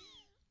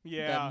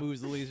Yeah. that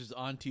moves the lasers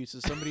onto you. So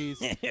somebody's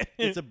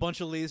it's a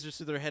bunch of lasers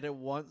to their head at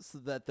once, so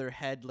that their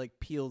head like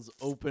peels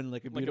open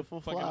like a Like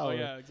beautiful fucking, flower. oh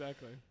yeah,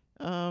 exactly.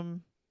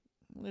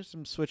 There's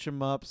some switch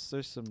 'em ups.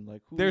 There's some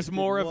like who There's did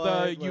more of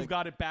what, the you've like,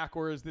 got it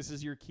backwards. This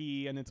is your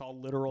key, and it's all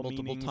literal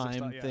multiple meanings of time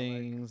stuff. Yeah, like-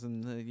 things,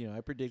 and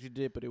I predicted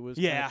it, but it was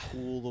Yeah. kinda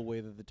cool the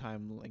way that the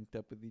time linked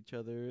up with each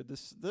other.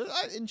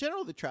 In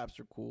general, the traps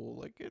are cool.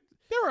 Like it,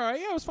 they were alright.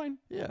 Yeah, it was fine.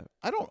 yeah.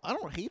 I don't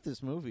hate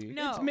this movie.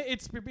 No.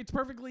 It's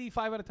perfectly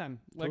 5 out of 10.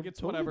 Like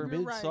it's Totally whatever.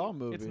 You're mid Saw right.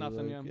 movie. It's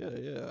nothing, like, yeah.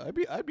 yeah.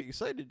 I'd be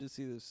excited to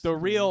see this. The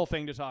real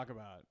thing to talk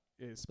about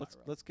is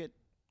Spiral. Let's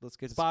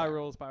get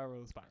Spiral.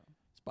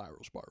 Spiral.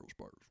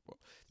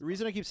 The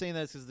reason I keep saying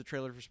that is because the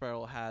trailer for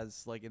Spiral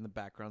has, like, in the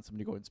background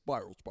somebody going,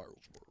 Spiral.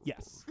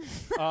 Yes.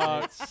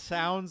 It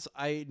sounds,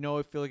 I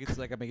feel like it's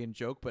like I'm making a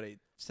joke, but it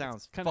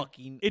sounds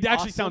fucking It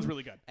actually sounds awesome,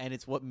 really good. and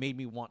it's what made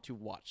me want to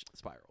watch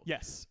Spiral.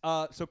 Yes.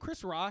 So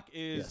Chris Rock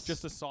is Yes.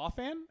 just a Saw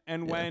fan,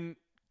 and Yeah. when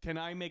can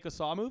I make a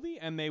Saw movie?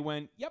 And they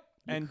went, yep.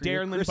 And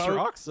created Darren Chris Lynn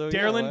Rock, so yeah,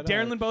 Darren why Lynn not?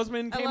 Darren Lynn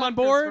Bozeman I came love on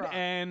Chris board, Rock.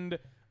 and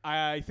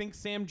I think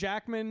Sam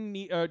Jackson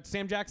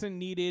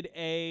needed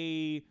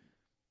a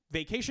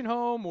vacation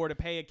home or to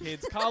pay a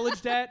kid's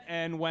college debt,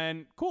 and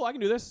went, cool, I can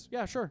do this.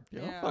 Yeah, sure.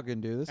 Yeah, Yeah. I'll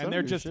fucking do this. I And don't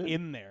they're give a just shit.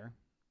 in there.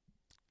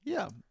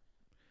 Yeah.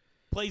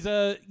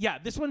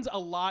 This one's a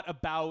lot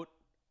about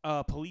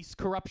police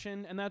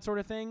corruption and that sort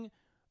of thing.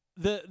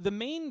 The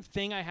main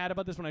thing I had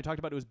about this when I talked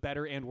about it was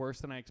better and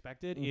worse than I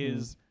expected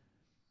is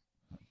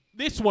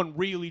this one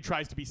really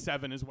tries to be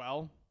Seven as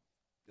well.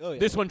 Oh, yeah.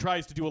 This one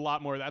tries to do a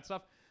lot more of that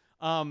stuff.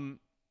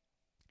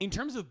 In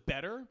terms of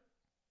better,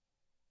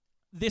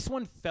 this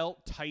one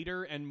felt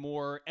tighter and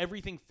more,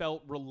 everything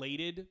felt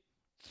related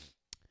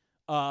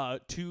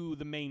to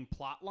the main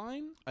plot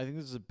line. I think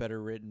this is a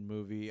better written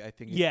movie. I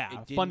think Yeah,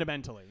 it didn't-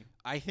 fundamentally.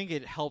 I think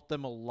it helped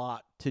them a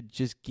lot to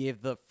just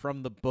give the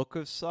from the book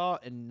of Saw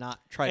and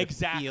not try to feel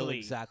Exactly.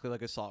 exactly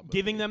like a Saw movie.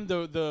 Giving them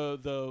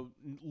the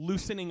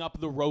loosening up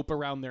the rope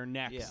around their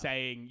neck, Yeah.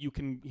 saying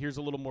here's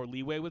a little more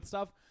leeway with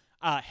stuff,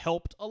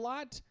 helped a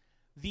lot.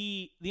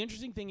 The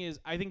interesting thing is,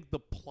 I think the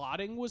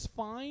plotting was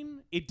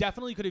fine. It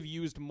definitely could have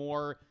used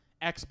more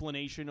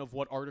explanation of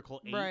what Article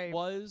 8 Right.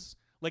 was.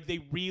 Like, they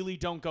really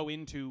don't go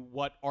into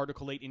what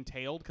Article 8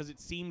 entailed, because it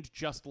seemed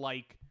just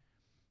like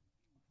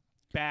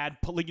bad,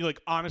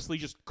 honestly,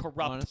 just corrupt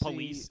Honestly,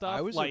 police stuff.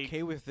 I was like,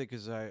 okay with it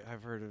because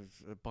I've heard of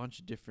a bunch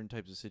of different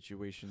types of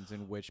situations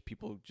in which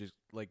people just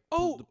like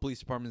the police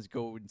departments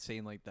go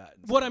insane like that.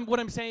 and What stuff.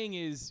 I'm saying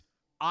is,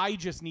 I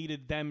just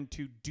needed them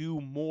to do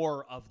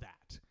more of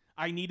that.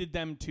 I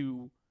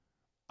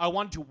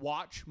wanted to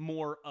watch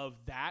more of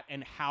that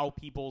and how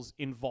people's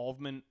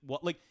involvement.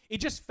 It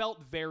just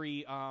felt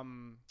very.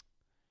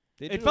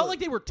 It felt like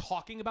they were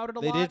talking about it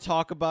a lot. They did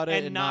talk about it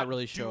and and not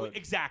really show it.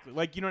 Exactly.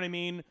 Like, you know what I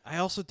mean? I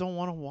also don't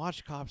want to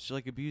watch cops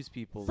like abuse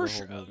people. For the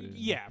whole sure. movie.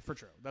 Yeah, for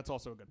sure. That's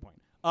also a good point.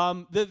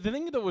 The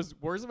thing that was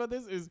worse about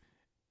this is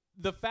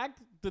the fact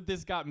that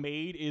this got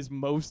made is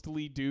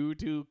mostly due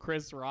to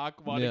Chris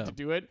Rock wanting Yeah. to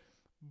do it.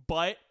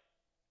 But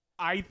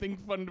I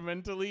think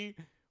fundamentally,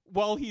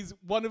 while he's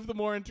one of the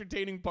more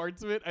entertaining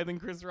parts of it, I think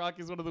Chris Rock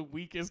is one of the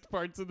weakest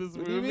parts of this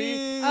What do you movie.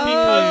 mean?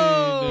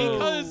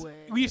 Because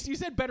Oh. you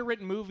said better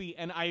written movie,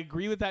 and I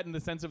agree with that in the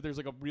sense of there's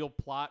like a real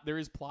plot. There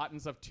is plot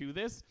and stuff to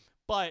this,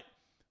 but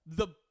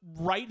the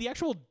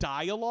actual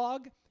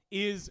dialogue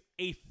is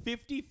a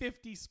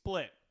 50-50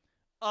 split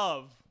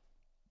of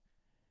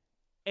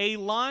a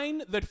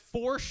line that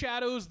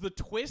foreshadows the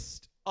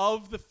twist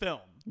of the film,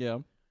 Yeah.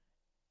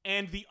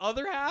 and the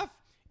other half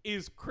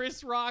is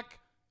Chris Rock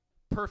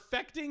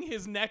perfecting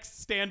his next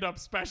stand-up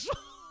special.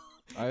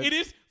 It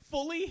is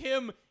fully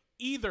him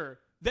either.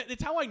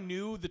 It's how I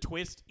knew the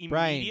twist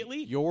immediately.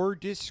 Brian, you're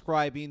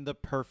describing the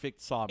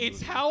perfect Saw movie.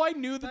 It's how I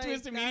knew the Like,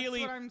 twist that's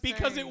immediately what I'm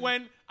because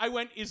saying. I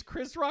went, is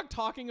Chris Rock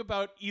talking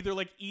about either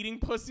like eating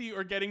pussy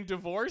or getting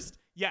divorced?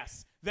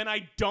 Yes. Then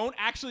I don't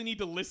actually need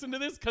to listen to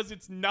this because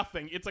it's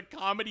nothing. It's a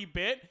comedy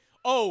bit.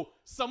 Oh,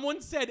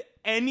 someone said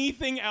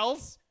anything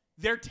else?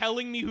 They're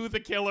telling me who the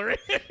killer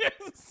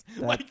is.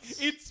 Like,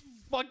 it's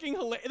fucking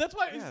hilarious. That's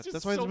why it's just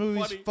that's why so the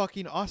movie's funny.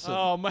 fucking awesome.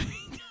 Oh my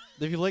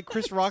If you like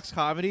Chris Rock's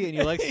comedy and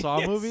you like Saw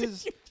Yes.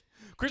 movies,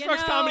 Chris You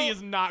Rock's comedy know-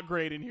 is not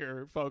great in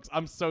here, folks.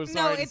 I'm so No,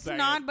 sorry to it's say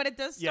not, it. but it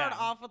does start Yeah.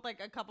 off with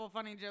like a couple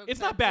funny jokes. It's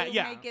that not bad, do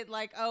yeah. Make it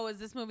like, oh, is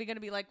this movie gonna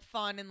be like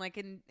fun and like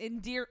kinda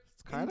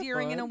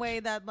endearing in a fun. way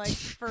that like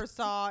for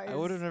Saw is I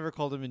would have never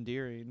called him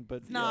endearing, but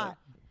it's not.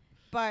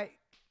 But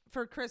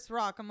for Chris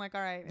Rock, I'm like,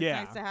 all right, it's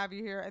Yeah. nice to have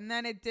you here. And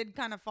then it did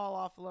kind of fall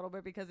off a little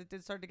bit because it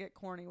did start to get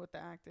corny with the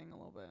acting a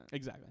little bit.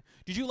 Exactly.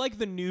 Did you like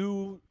the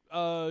new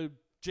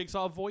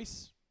Jigsaw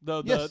voice?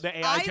 The Yes. the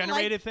AI I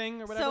generated like-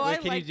 thing or whatever? so Wait, I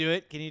can you like- do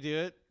it? Can you do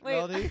it, Wait,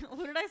 Melody?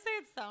 who did I say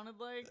it sounded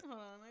like? Hold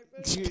on.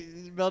 I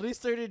said- Melody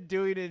started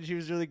doing it and she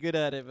was really good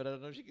at it, but I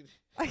don't know if she could.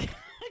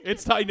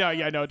 It's no,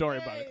 don't worry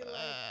about it.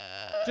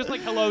 Just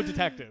like Hello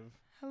Detective.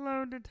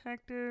 Hello,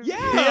 detective. Yeah.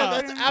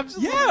 that's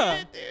absolutely Yeah.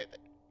 it, dude.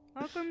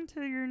 Welcome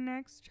to your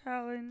next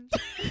challenge.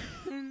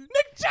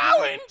 Nick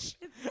Challenge.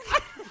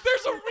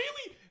 There's a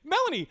really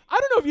Melanie, I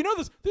don't know if you know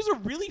this. There's a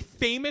really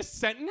famous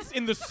sentence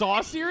in the Saw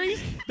series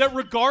that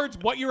regards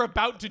what you're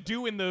about to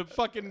do in the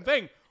fucking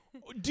thing.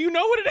 Do you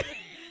know what it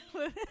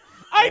is?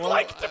 I'd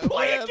like to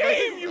play a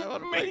game.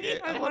 You made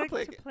it. I want to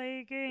play. play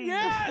a game.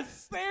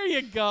 Yes, there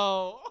you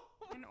go.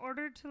 In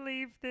order to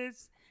leave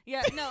this,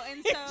 Yeah, no,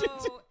 and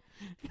so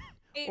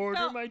it Order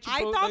felt, my I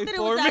Chipotle thought that it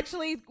for was me.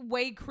 actually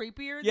way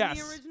creepier than Yes.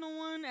 the original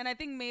one, and I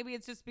think maybe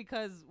it's just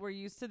because we're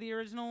used to the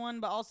original one,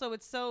 but also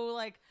it's so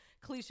like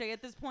cliche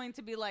at this point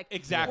to be like,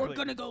 Exactly. we're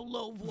gonna go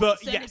low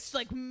voice and yes. it's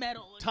like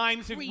metal. And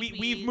Times creepy.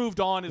 we've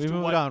moved on as We've to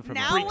moved what on from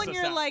Now freaks when us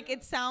you're out. like,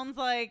 it sounds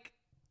like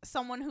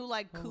someone who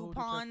like Oh,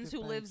 coupons,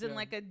 Detective who lives Banks, in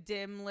like a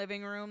dim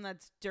living room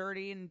that's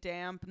dirty and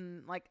damp,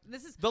 and like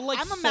this is The like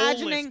I'm soulless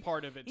imagining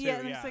part of it too. yeah, Yeah,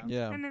 and it's like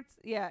Yeah. And it's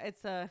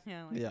it's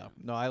yeah, like Yeah.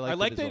 No, I like I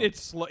like it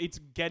as that well. it's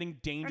getting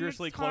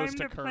dangerously it's close time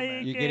to to play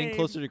Kermit. a You're getting game.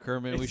 closer to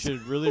Kermit. We It's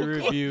should really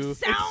review. It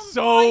sounds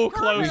so like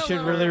close. We Kermit should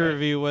a really little bit.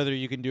 review whether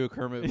you can do a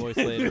Kermit voice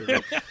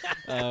later.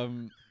 But,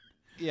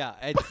 yeah,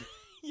 it's,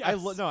 Yes.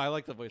 I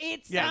like the voice.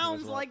 It Yeah.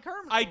 sounds like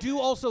Kermit. I do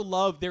also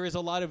love there is a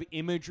lot of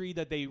imagery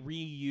that they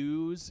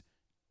reuse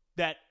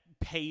that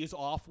pays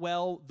off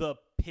well. The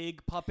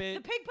pig puppet.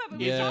 The pig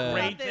puppet. Yeah. We talked is a about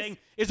great this. thing.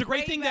 Is a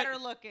great Way thing better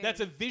looking. that's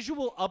a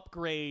visual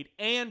upgrade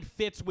and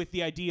fits with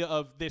the idea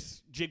of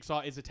this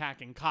Jigsaw is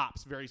attacking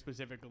cops very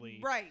specifically.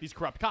 Right. These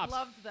corrupt cops.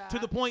 Loved that. To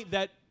the point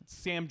that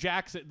Sam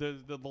Jackson,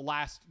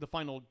 the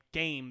final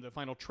game, the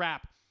final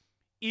trap,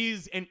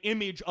 is an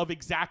image of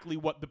exactly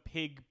what the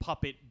pig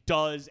puppet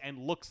does and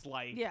looks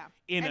like. Yeah.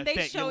 In and a they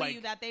thing. show You're like,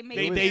 you that they make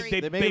they it they, very they,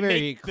 They they make it very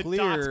make the dots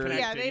clear. connected.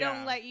 yeah, they don't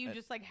yeah. let you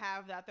just like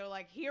have that. They're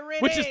like, here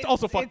it Which is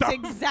also fucked it's up.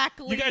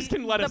 Exactly. You guys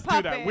can let the us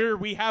puppet. do that.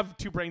 We have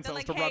two brain They're cells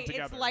like, to hey, rub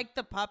together. it's like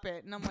the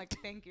puppet, and I'm like,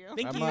 thank you.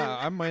 Thank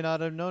I you. might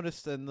not have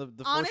noticed, and the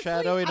Honestly,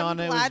 foreshadowing I'm on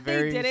it was glad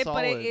very they did it, solid.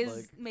 but it is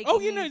like, making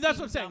Oh, you me know, that's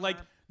seem what I'm saying. Like,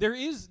 dumber. there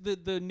is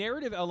the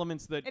narrative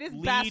elements that It is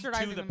lead bastardizing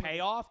to the the movie.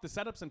 payoff. The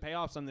setups and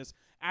payoffs on this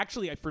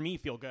actually, for me,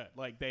 feel good.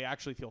 Like, they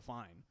actually feel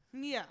fine.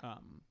 Yeah,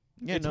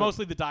 Yeah, It's no.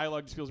 mostly the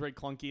dialogue just feels very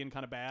clunky and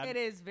kind of bad. it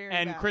is very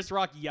And bad. Chris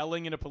Rock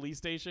yelling in a police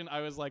station,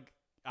 I was like,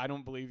 I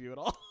don't believe you at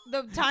all.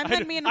 the time I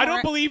that me and I don't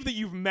Jorge- believe that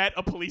you've met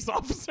a police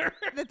officer.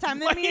 the time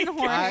that me and Like,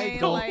 Jorge I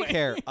don't like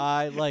care.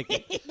 I like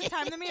it. the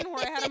time that me and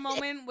Jorge had a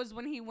moment was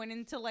when he went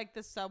into like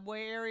the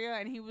subway area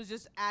and he was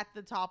just at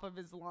the top of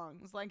his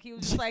lungs. Like he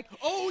was just like,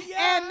 Oh,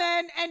 yeah.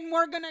 and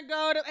we're gonna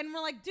go to, and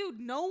we're like, dude,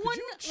 no one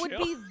you would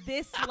chill? be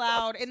this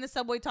loud in the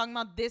subway talking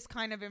about this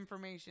kind of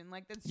information.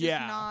 Like that's just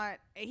Yeah. not.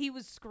 He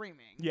was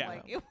screaming. Yeah.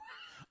 Like, it,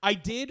 I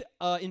did,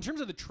 in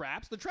terms of the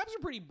traps are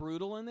pretty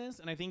brutal in this.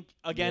 And I think,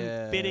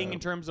 again, fitting Yeah. in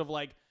terms of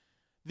like,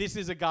 this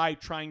is a guy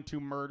trying to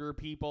murder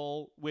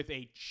people with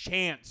a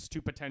chance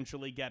to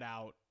potentially get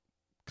out,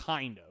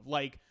 kind of.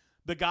 Like,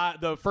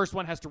 the first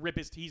one has to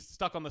he's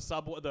stuck on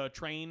the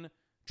train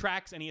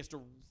tracks, and he has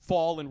to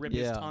fall and rip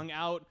his Yeah. tongue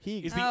out. He-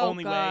 is the Oh,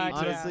 only God, way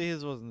to... Honestly,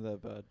 his wasn't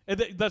that bad.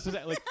 And that's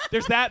like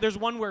there's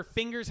one where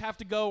fingers have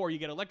to go or you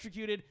get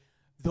electrocuted.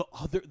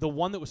 The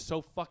one that was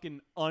so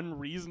fucking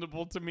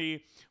unreasonable to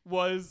me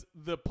was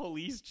the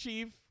police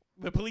chief,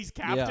 the police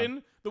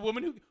captain, the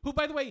woman who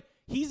by the way,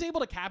 he's able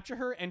to capture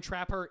her and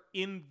trap her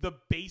in the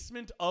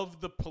basement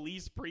of the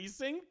police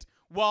precinct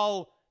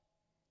while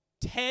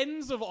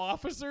tens of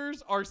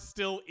officers are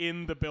still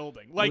in the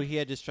building. Like, Well, he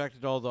had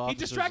distracted all the he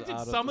officers. distracted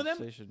out some of of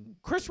the them. Station.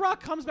 Chris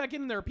Rock comes back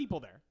in and there are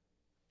people there.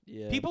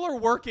 Yeah. People are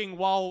working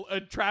while a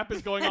trap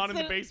is going on in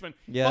the That's basement.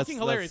 Yeah, Fucking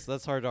hilarious.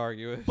 That's hard to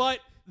argue with. But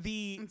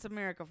the it's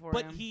America for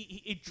but him.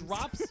 it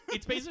drops.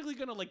 It's basically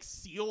gonna like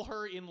seal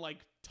her in like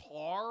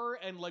tar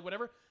and like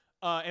whatever,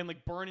 and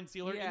like burn and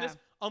seal her in Yeah. this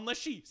unless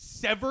she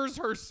severs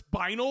her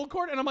spinal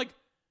cord. And I'm like,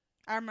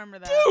 I remember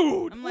that.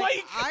 dude, I'm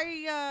like,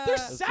 I there's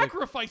It's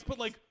sacrifice, but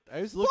like,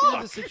 I was looking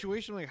at the fuck.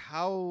 situation like,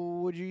 how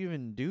would you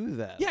even do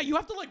that? yeah, you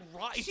have to like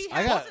rise. she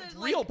I has got- to,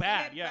 real like,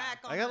 bad, get yeah. back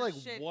on I got her like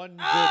shit. one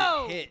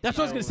Oh! good hit. That's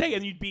what I was gonna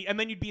you know, say, and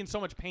then you'd be in so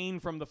much pain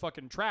from the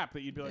fucking trap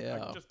that you'd be like,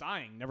 Yeah. I'm just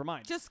dying. Never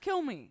mind. Just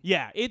kill me.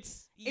 yeah,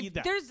 it's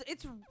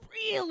It's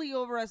really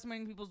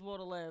overestimating people's will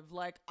to live.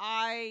 Like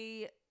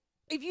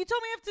if you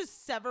told me I have to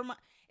sever my,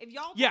 if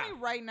y'all told Yeah. me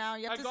right now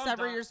you have I'd to go, I'm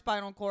sever done. your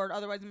spinal cord,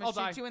 otherwise I'm I'll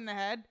gonna die. shoot you in the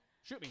head.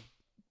 shoot me.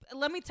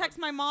 Let me text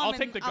my mom I'll and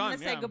take the I'm gun, gonna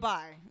say yeah.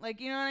 goodbye. Like,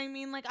 you know what I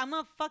mean? Like, I'm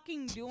not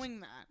fucking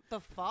doing that.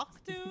 The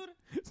fuck, dude?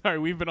 Sorry,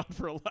 we've been on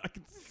for a while. I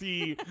can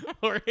see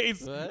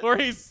Jorge's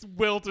What?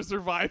 will to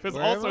survive has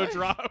Where am also I?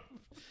 dropped.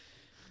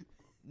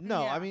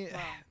 No, Yeah, I mean,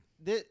 well,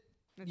 the, it's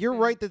you're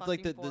been right that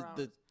like fucking 4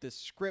 hours. the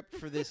script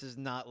for this is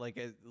not like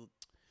a.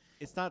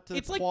 It's not to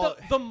It's the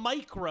like the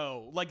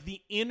micro, like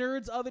the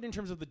innards of it in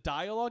terms of the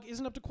dialogue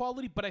isn't up to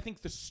quality, but I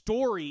think the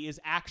story is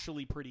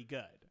actually pretty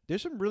good.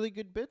 There's some really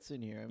good bits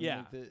in here. I mean,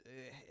 Yeah. like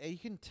you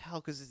can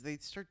tell because they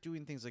start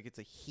doing things like it's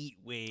a heat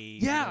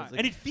wave. Yeah, it's like,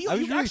 and it feels I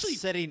was you really actually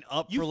setting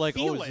up you for like,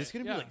 feel oh, is this it,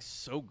 gonna yeah. be like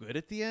so good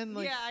at the end?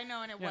 Like, yeah, I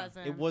know, and it Yeah.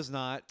 wasn't. it was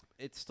not.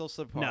 It's still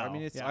subpar. I No,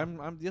 mean, it's yeah.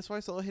 I'm that's why I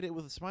still hit it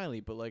with a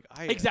smiley. But like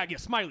I exactly. Yeah,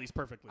 Smiley's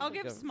perfectly. I'll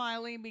good. give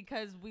Smiley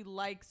because we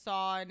like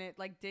Saw and it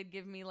like did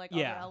give me like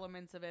Yeah. other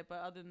elements of it, but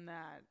other than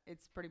that,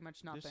 it's pretty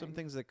much nothing. There's some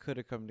things that could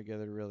have come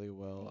together really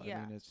well. Yeah.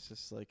 I mean, it's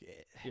just like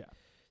Yeah.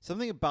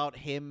 something about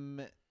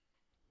him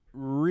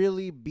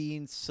really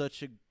being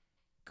such a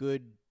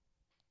good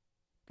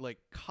like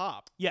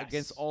cop Yes.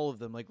 against all of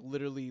them. Like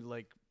literally,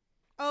 like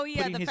Oh yeah,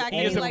 putting the his fact own-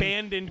 that He he is like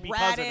abandoned because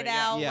of ratted it.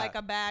 Yeah. out Yeah. like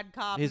a bad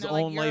cop. his and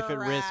they're own like, life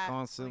 "You're at a risk rat."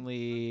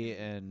 constantly,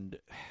 and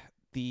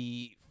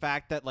the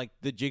fact that like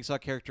the Jigsaw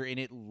character in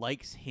it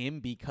likes him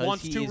because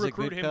Wants he to is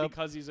recruit a good him cop,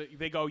 because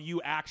they go,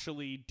 you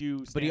actually do.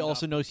 but he stand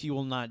also up." knows he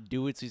will not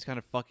do it, so he's kind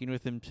of fucking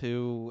with him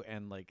too.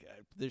 And like,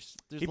 there's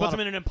he a lot puts him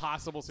of in an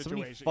impossible so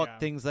many situation. fuck yeah.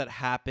 things that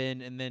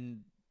happen, and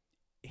then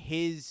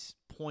his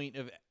point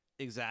of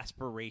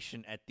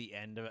exasperation at the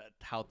end of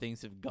how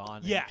things have gone.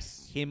 and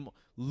Yes. him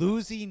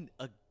losing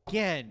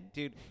again,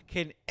 dude.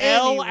 Can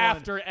L anyone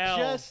after L.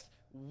 just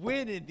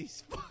win in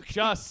these fucking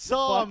Just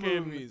Saw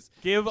fucking movies?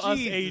 give us a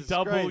Jesus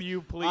W,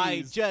 Christ. please.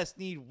 I just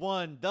need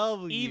one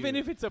W. Even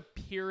if it's a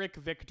Pyrrhic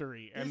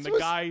victory and This the was-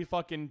 guy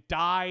fucking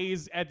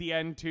dies at the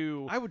end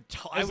too. I would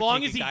as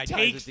long as he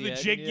takes the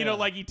jig, you know,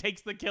 like he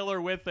takes the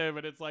killer with him,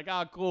 and it's like,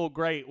 ah, cool,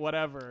 great,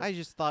 whatever. I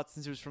just thought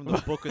since it was from the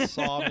Book of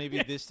Saw,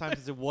 maybe this time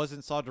since it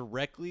wasn't Saw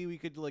directly, we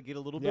could like get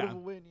a little bit Yeah. of a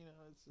win. You know,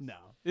 it's just, No,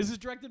 this is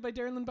directed by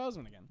Darren Lynn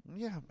Bousman again,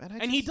 yeah,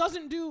 and he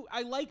doesn't do.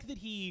 I like that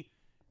he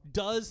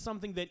does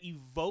something that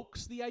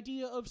evokes the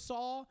idea of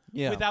Saw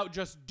Yeah. without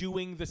just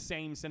doing the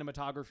same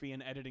cinematography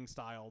and editing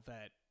style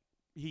that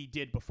he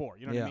did before.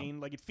 You know what I Yeah.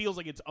 mean? Like it feels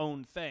like its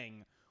own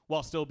thing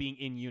while still being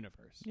in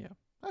universe. Yeah,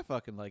 I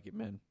fucking like it,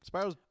 man.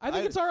 Spiral's. I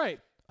think it's all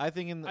right. I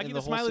think I in give the a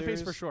whole smiley face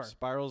series, for sure.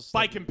 Spiral's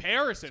By like,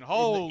 comparison,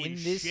 holy in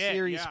this shit,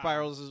 series, yeah.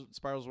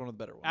 Spiral's one of the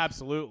better ones.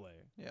 Absolutely.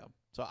 Yeah.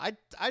 So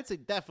I'd say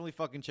definitely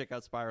fucking check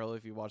out Spiral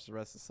if you watch the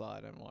rest of Saw. I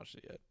haven't watched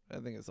it yet.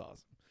 I think it's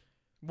awesome.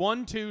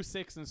 1, 2,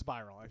 6, and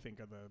Spiral, I think,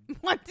 are the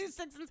 1, 2,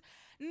 6.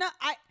 No,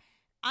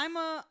 I'm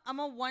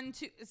a 1,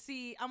 2.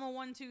 See, I'm a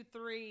 1, 2,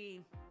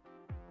 3.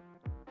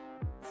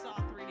 Saw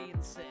 3D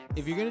and 6.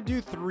 If you're gonna do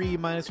 3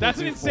 minus 1, That's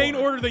an 2, insane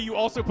 4. order that you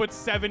also put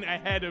 7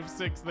 ahead of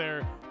 6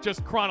 there,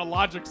 just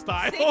chronologic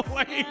style. 6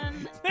 Like,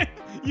 and-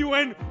 you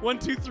went 1,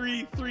 2,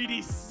 3,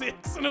 3D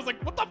 6, and I was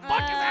like, what the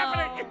fuck is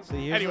happening? Oh. So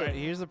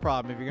here's the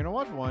problem. If you're gonna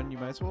watch 1, you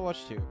might as well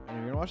watch 2. And if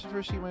you're gonna watch the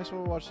first 2, you might as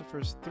well watch the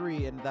first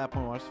 3. And at that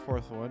point, watch the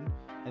 4th one.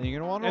 And you're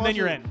gonna want to. And watch then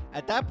you're it. in.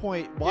 At that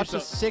point, watch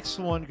It's the 6th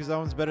one because that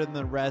one's better than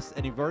the rest.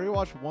 And you've already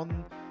watched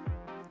 1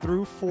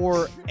 through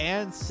 4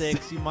 and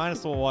 6. You might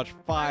as well watch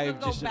 5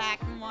 Go just to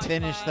back and watch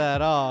finish 5.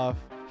 that off.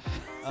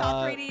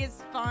 Saw 3D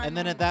is fun. And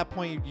then at that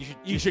point, you should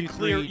You just should do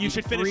clear. 3, You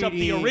should finish up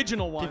the 3D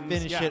original ones to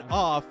finish yeah. it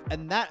off,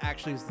 and that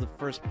actually is the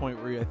first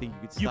point where I think you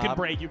could stop. You can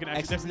break. You can At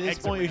actually. There's an this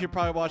exit point, you ramp. should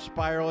probably watch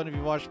Spiral, and if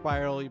you watch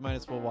Spiral, you might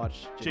as well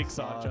watch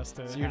Jigsaw, just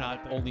to so you're have not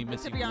it there. only to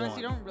missing be honest,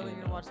 one, you don't really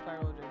need to know? watch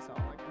Spiral or Jigsaw.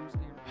 Like, I'm just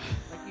being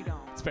real. Like, you don't.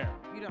 It's fair.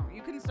 You don't.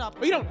 You can stop.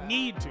 But you before don't that.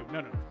 need to. No,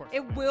 of course.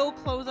 It will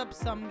close up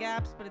some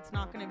gaps, but it's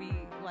not going to be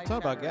life. It's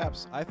not about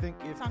gaps. I think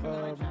It's not going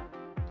to be life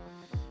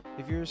shattering.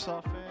 if you're a Saw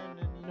fan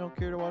and you don't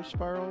care to watch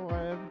Spiral,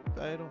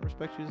 I don't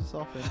respect you as a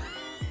Saw fan.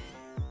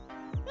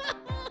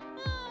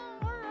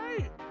 All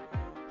right.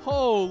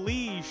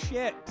 Holy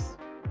shit.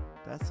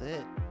 That's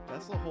it.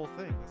 That's the whole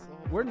thing. That's the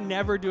whole We're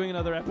never doing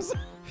another episode.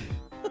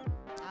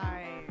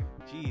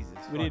 Jesus.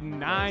 We did fucking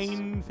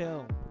 9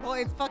 films. Well,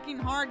 it's fucking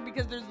hard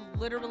because there's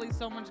literally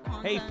so much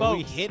content. Hey, Christ. folks.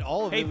 We hit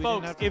all of it. Hey, We didn't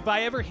folks, have to- if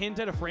I ever hint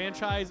at a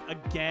franchise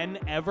again,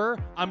 ever,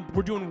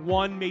 we're doing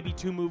 1, maybe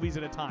 2 movies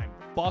at a time.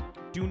 Fuck,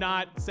 do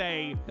not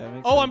say, That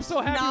makes oh, I'm sense.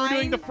 so happy we're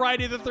doing the 9.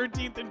 Friday the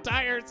 13th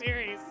entire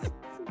series.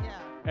 Yeah.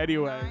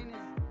 Anyway, 9 is,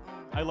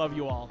 I love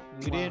you all.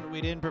 We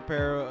didn't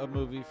prepare a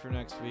movie for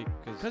next week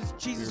Because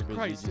Jesus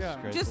Christ, yeah.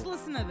 Just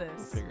listen to We'll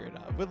this. figure it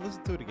out. But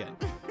listen to it again.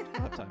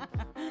 We'll have time.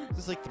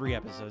 Just like 3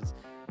 episodes.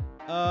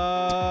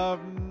 We'll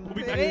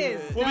be It back,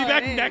 is. we'll be No,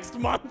 back it is. next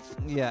month.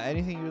 Yeah.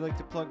 Anything you would like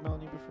to plug,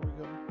 Melanie, before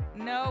we go?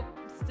 Nope.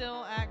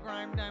 Still at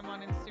Grime Dime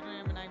on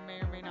Instagram, and I may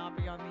or may not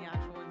be on the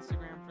actual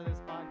Instagram for this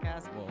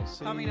podcast. We'll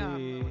see. Coming up.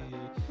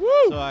 Woo!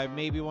 So I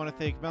maybe want to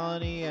thank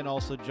Melanie and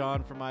also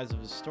John from Eyes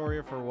of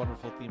Astoria for a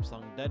wonderful theme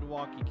song, Dead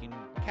Walk. You can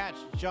catch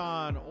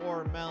John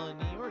or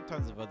Melanie or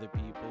tons of other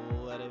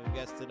people that have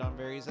guested on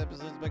various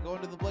episodes by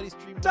going to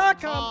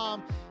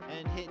thebloodystream.com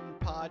and hitting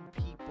pod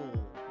people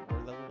or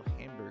the little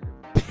hamburger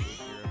man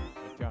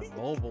if you're on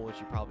mobile, which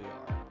you probably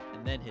are,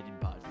 and then hitting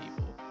pod people.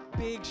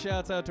 Big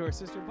shouts out to our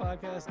sister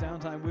podcast,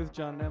 Downtime with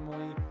John and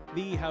Emily,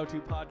 the how-to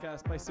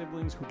podcast by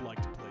siblings who'd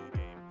like to play a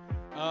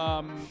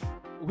game.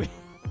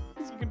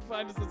 You can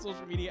find us on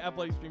social media at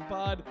Bloody Stream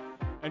Pod,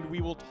 and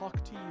we will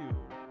talk to you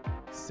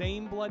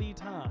same bloody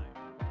time,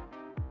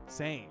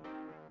 same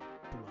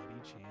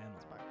bloody channel.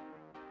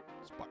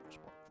 Spark.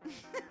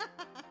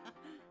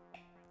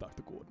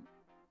 Dr. Gordon.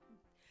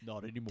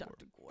 Not anymore.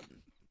 Dr. Gordon.